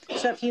well.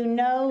 So if you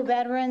know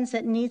veterans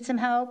that need some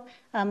help,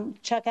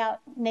 check out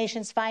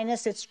Nation's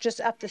Finest. It's just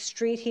up the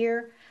street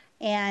here,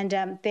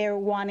 and they're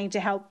wanting to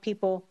help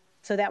people,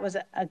 so that was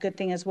a good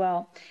thing as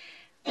well.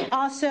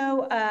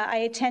 Also, I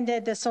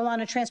attended the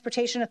Solana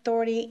Transportation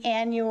Authority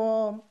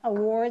annual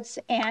awards,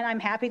 and I'm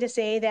happy to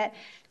say that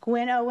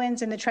Gwen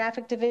Owens in the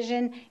traffic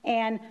division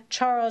and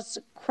Charles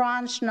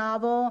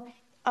Kronschnabel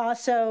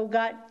also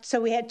so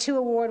we had 2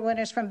 award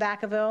winners from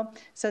Vacaville.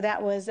 So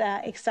that was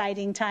an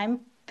exciting time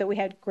that we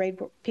had great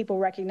people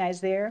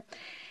recognized there.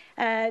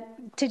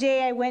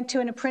 Today I went to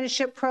an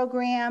apprenticeship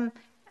program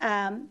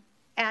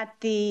at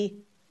the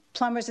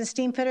Plumbers and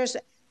Steam Fitters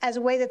as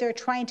a way that they're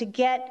trying to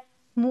get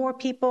more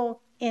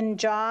people in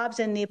jobs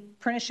in the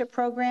apprenticeship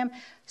program.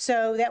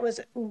 So that was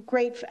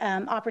great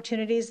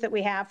opportunities that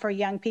we have for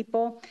young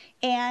people.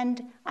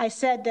 And I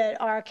said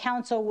that our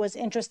council was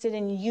interested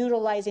in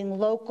utilizing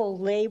local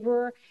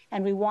labor,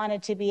 and we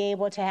wanted to be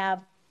able to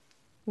have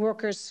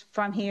workers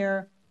from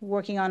here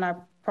working on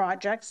our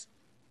projects.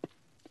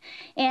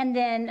 And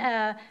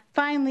then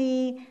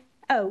finally,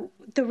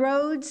 the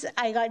roads,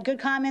 I got good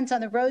comments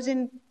on the roads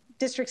in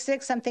District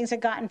 6, some things had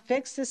gotten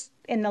fixed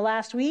in the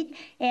last week,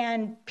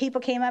 and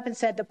people came up and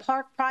said the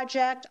park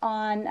project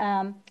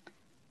on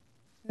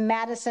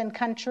Madison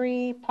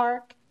Country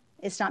Park,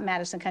 it's not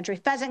Madison Country,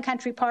 Pheasant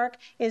Country Park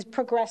is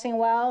progressing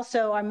well,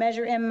 so our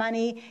Measure M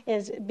money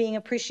is being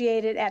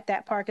appreciated at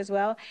that park as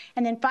well.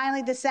 And then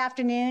finally this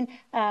afternoon,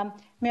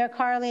 Mayor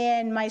Carly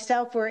and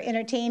myself were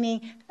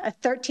entertaining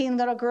 13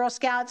 little Girl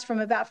Scouts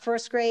from about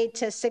 1st grade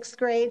to 6th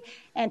grade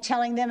and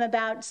telling them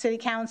about City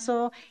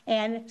Council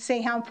and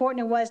saying how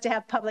important it was to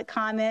have public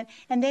comment.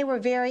 And they were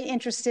very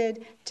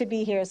interested to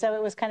be here. So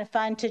it was kind of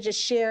fun to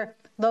just share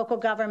local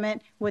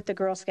government with the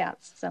Girl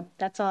Scouts. So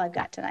that's all I've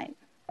got tonight.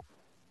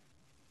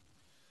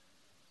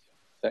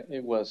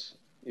 It was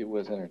it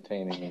was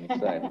entertaining and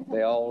exciting.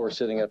 They all were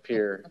sitting up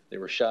here. They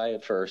were shy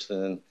at first,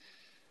 and then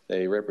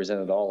they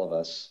represented all of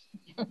us,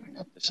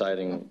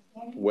 deciding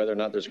whether or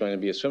not there's going to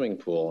be a swimming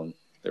pool. And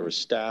there was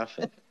staff,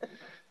 and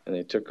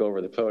they took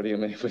over the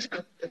podium, and it was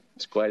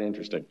quite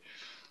interesting.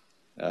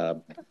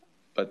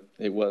 But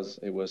it was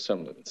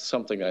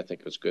something I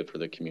think was good for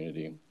the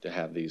community to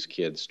have these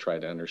kids try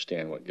to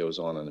understand what goes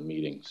on in a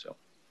meeting. So,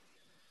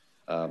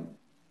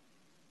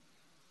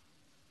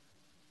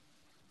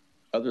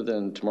 other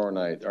than tomorrow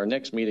night, our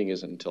next meeting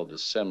isn't until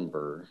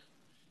December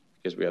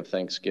because we have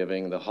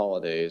Thanksgiving, the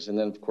holidays, and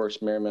then of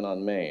course Merriman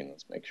on Main.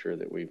 Let's make sure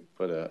that we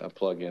put a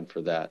plug in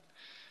for that.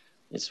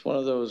 It's one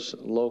of those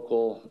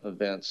local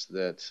events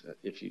that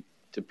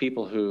to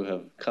people who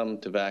have come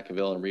to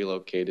Vacaville and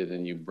relocated,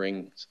 and you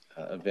bring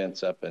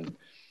events up, and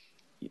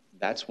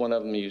that's one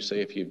of them. You say,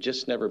 if you've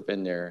just never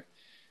been there,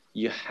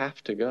 you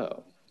have to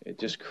go. It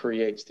just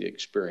creates the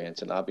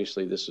experience. And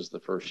obviously this is the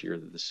first year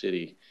that the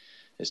city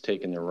has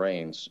taken the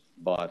reins,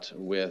 but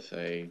with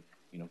a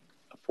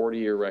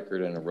 40-year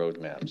record and a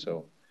roadmap.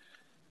 So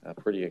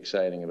pretty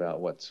exciting about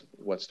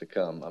what's to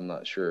come. I'm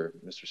not sure,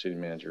 Mr. City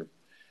Manager,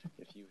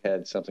 if you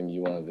had something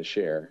you wanted to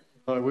share.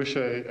 Well, I wish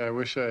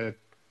I had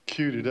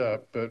queued it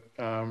up, but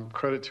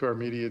credit to our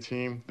media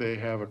team. They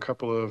have a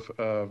couple of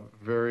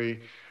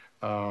very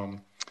well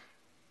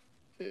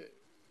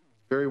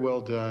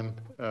done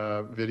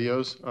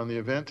videos on the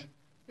event.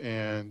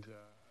 And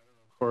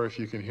or if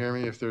you can hear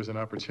me, if there's an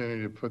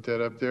opportunity to put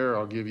that up there,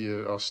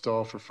 I'll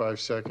stall for 5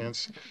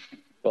 seconds.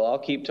 Well, I'll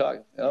keep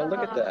talking. Oh, look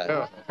at that.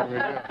 Oh, there we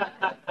go.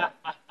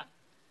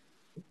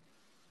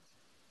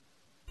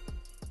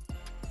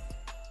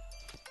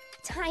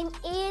 Time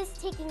is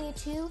taking you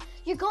to.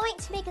 You're going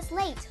to make us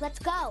late. Let's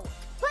go.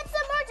 Put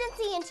some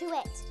urgency into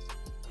it.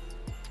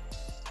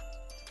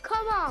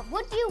 Come on,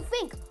 what do you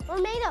think? We're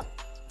made of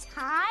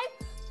time?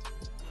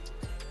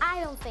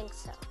 I don't think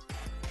so.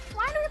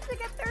 Why do we have to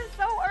get there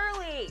so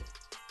early?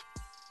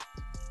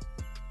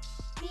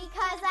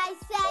 Because I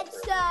said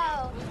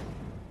so.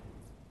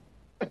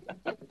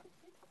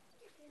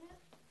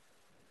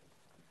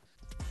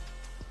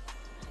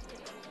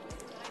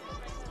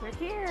 We're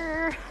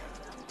here.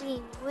 We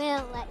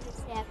will let you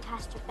stay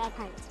past your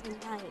bedtime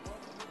tonight.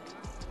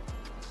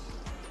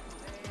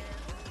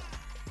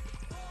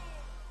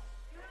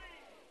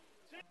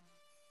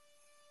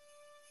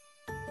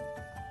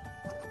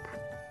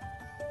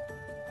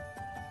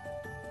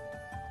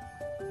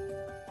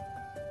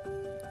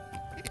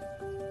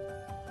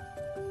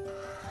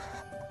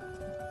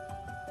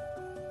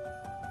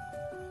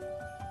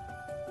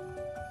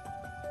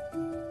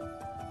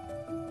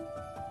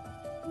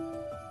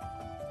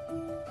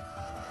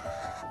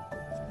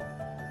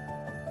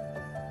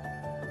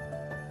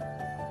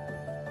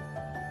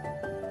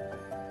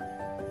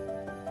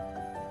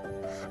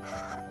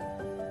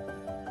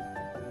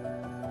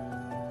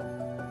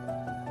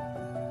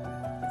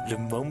 The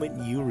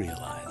moment you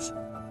realize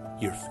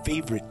your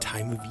favorite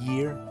time of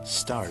year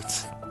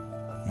starts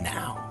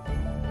now.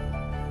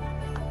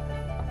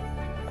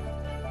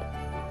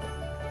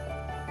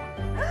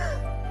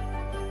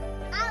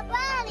 I'm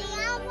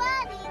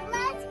ready,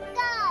 let's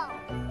go!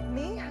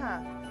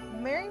 Mija,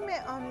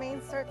 Merriment on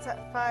Main starts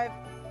at 5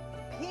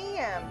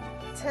 p.m.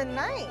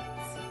 tonight.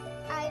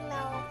 I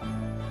know.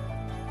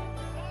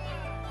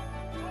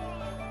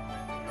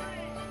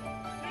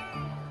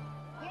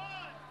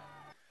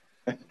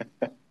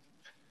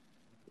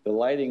 The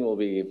lighting will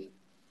be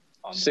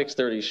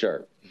 6:30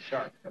 sharp.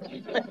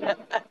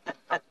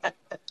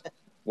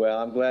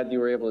 Well, I'm glad you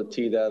were able to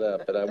tee that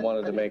up, but I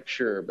wanted to make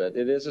sure. But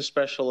it is a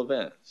special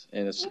event,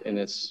 and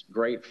it's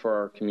great for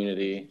our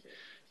community,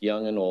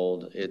 young and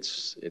old.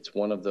 It's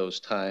one of those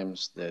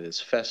times that is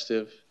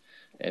festive,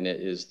 and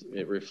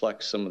it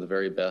reflects some of the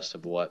very best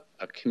of what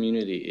a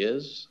community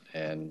is,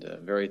 and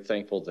very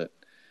thankful that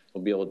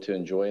we'll be able to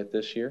enjoy it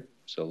this year.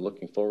 So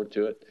looking forward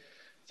to it.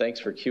 Thanks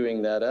for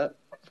queuing that up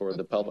for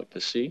the public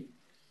to see.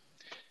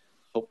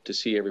 Hope to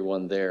see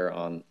everyone there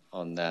on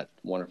that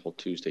wonderful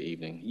Tuesday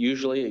evening.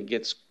 Usually it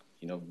gets,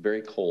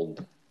 very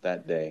cold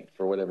that day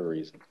for whatever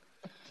reason.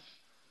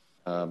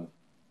 And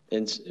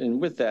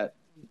with that,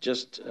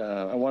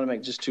 I want to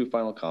make just two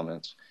final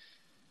comments.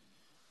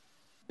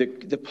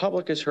 The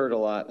public has heard a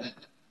lot,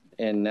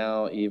 and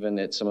now even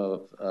at some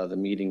of the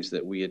meetings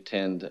that we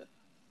attend,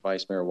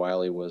 Vice Mayor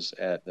Wiley was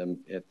at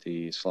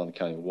the Solano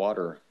County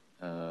Water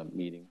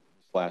meeting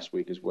last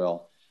week as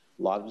well.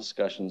 A lot of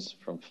discussions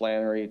from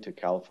Flannery to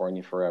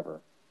California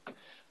Forever.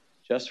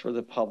 Just for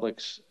the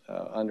public's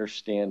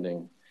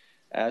understanding,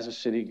 as a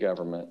city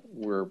government,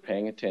 we're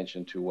paying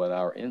attention to what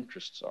our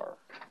interests are.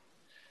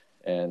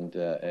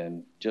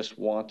 And just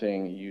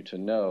wanting you to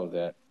know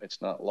that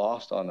it's not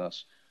lost on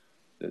us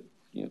that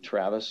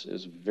Travis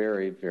is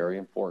very, very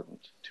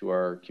important to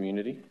our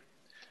community,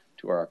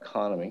 to our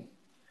economy,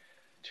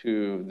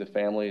 to the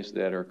families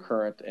that are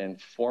current and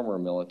former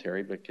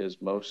military, because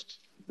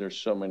there's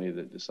so many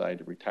that decide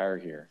to retire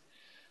here.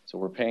 So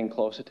we're paying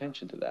close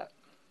attention to that.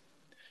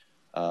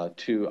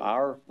 To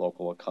our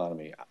local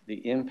economy,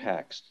 the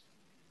impacts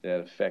that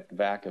affect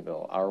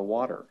Vacaville, our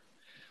water.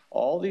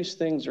 All these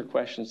things are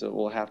questions that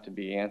will have to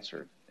be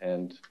answered.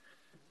 And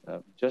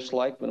just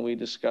like when we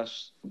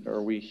discuss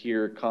or we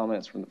hear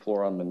comments from the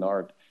floor on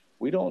Menard,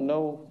 we don't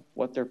know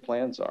what their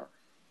plans are.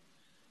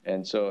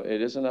 And so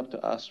it isn't up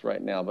to us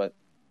right now, but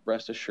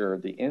rest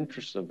assured the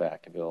interests of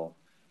Vacaville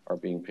are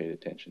being paid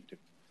attention to.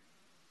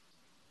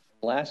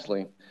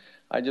 Lastly,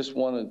 I just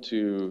wanted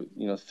to,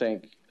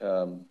 thank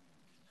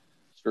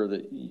sure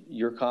that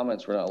your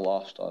comments were not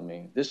lost on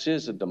me. This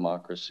is a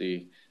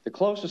democracy. The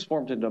closest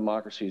form to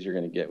democracies you're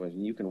going to get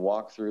when you can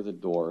walk through the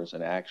doors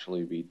and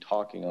actually be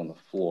talking on the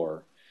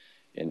floor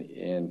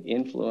and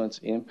influence,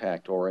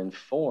 impact, or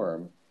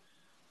inform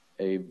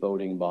a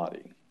voting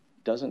body.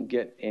 Doesn't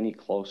get any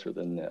closer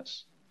than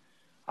this.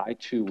 I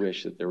too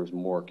wish that there was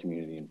more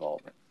community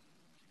involvement.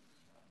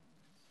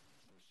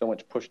 So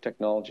much push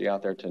technology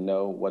out there to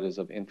know what is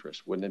of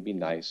interest. Wouldn't it be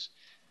nice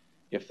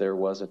if there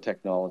was a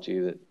technology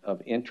that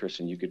of interest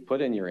and you could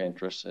put in your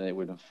interests and it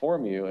would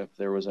inform you if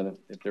there was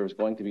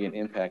going to be an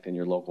impact in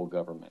your local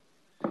government?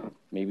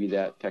 Maybe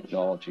that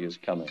technology is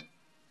coming.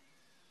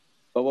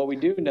 But what we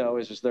do know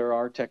is there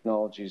are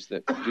technologies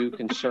that do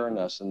concern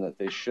us and that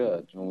they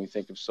should. When we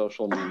think of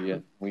social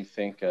media, we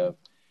think of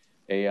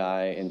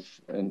AI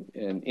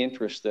and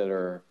interests that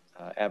are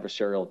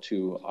adversarial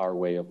to our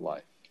way of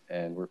life.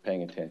 And we're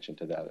paying attention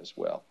to that as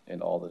well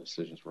in all the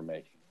decisions we're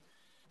making.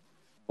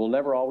 We'll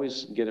never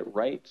always get it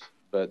right,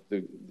 but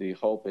the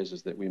hope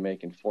is that we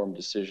make informed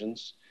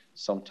decisions,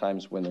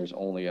 sometimes when there's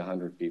only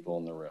 100 people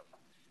in the room.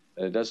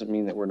 And it doesn't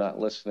mean that we're not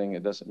listening.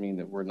 It doesn't mean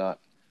that we're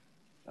not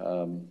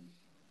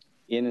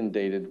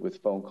inundated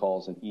with phone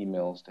calls and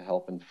emails to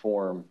help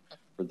inform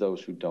for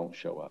those who don't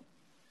show up.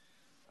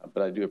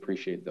 But I do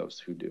appreciate those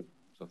who do,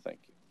 so thank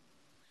you.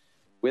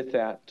 With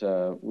that,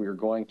 we're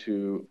going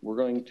to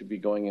be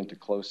going into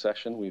closed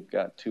session. We've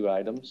got 2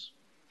 items.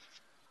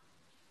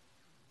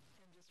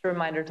 Just a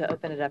reminder to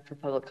open it up for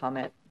public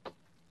comment.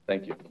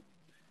 Thank you.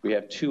 We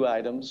have 2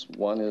 items.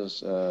 One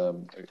is a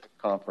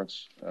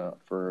conference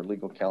for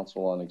legal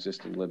counsel on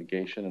existing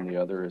litigation, and the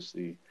other is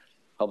the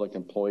public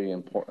employee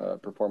and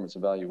performance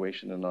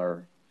evaluation in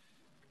our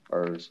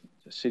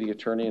city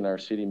attorney and our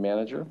city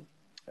manager.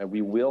 And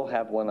we will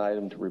have 1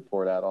 item to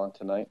report out on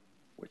tonight,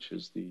 which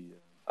is the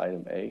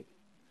item A.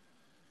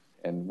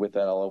 And with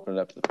that, I'll open it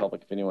up to the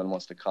public if anyone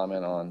wants to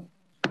comment on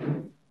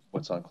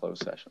what's on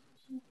closed session.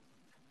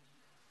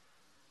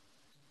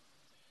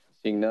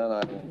 Seeing none,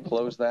 I will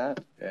close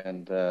that,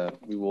 and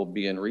we will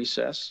be in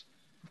recess,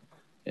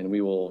 and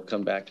we will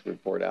come back to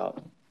report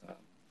out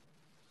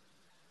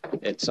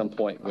at some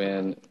point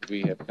when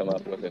we have come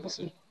up with a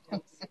decision.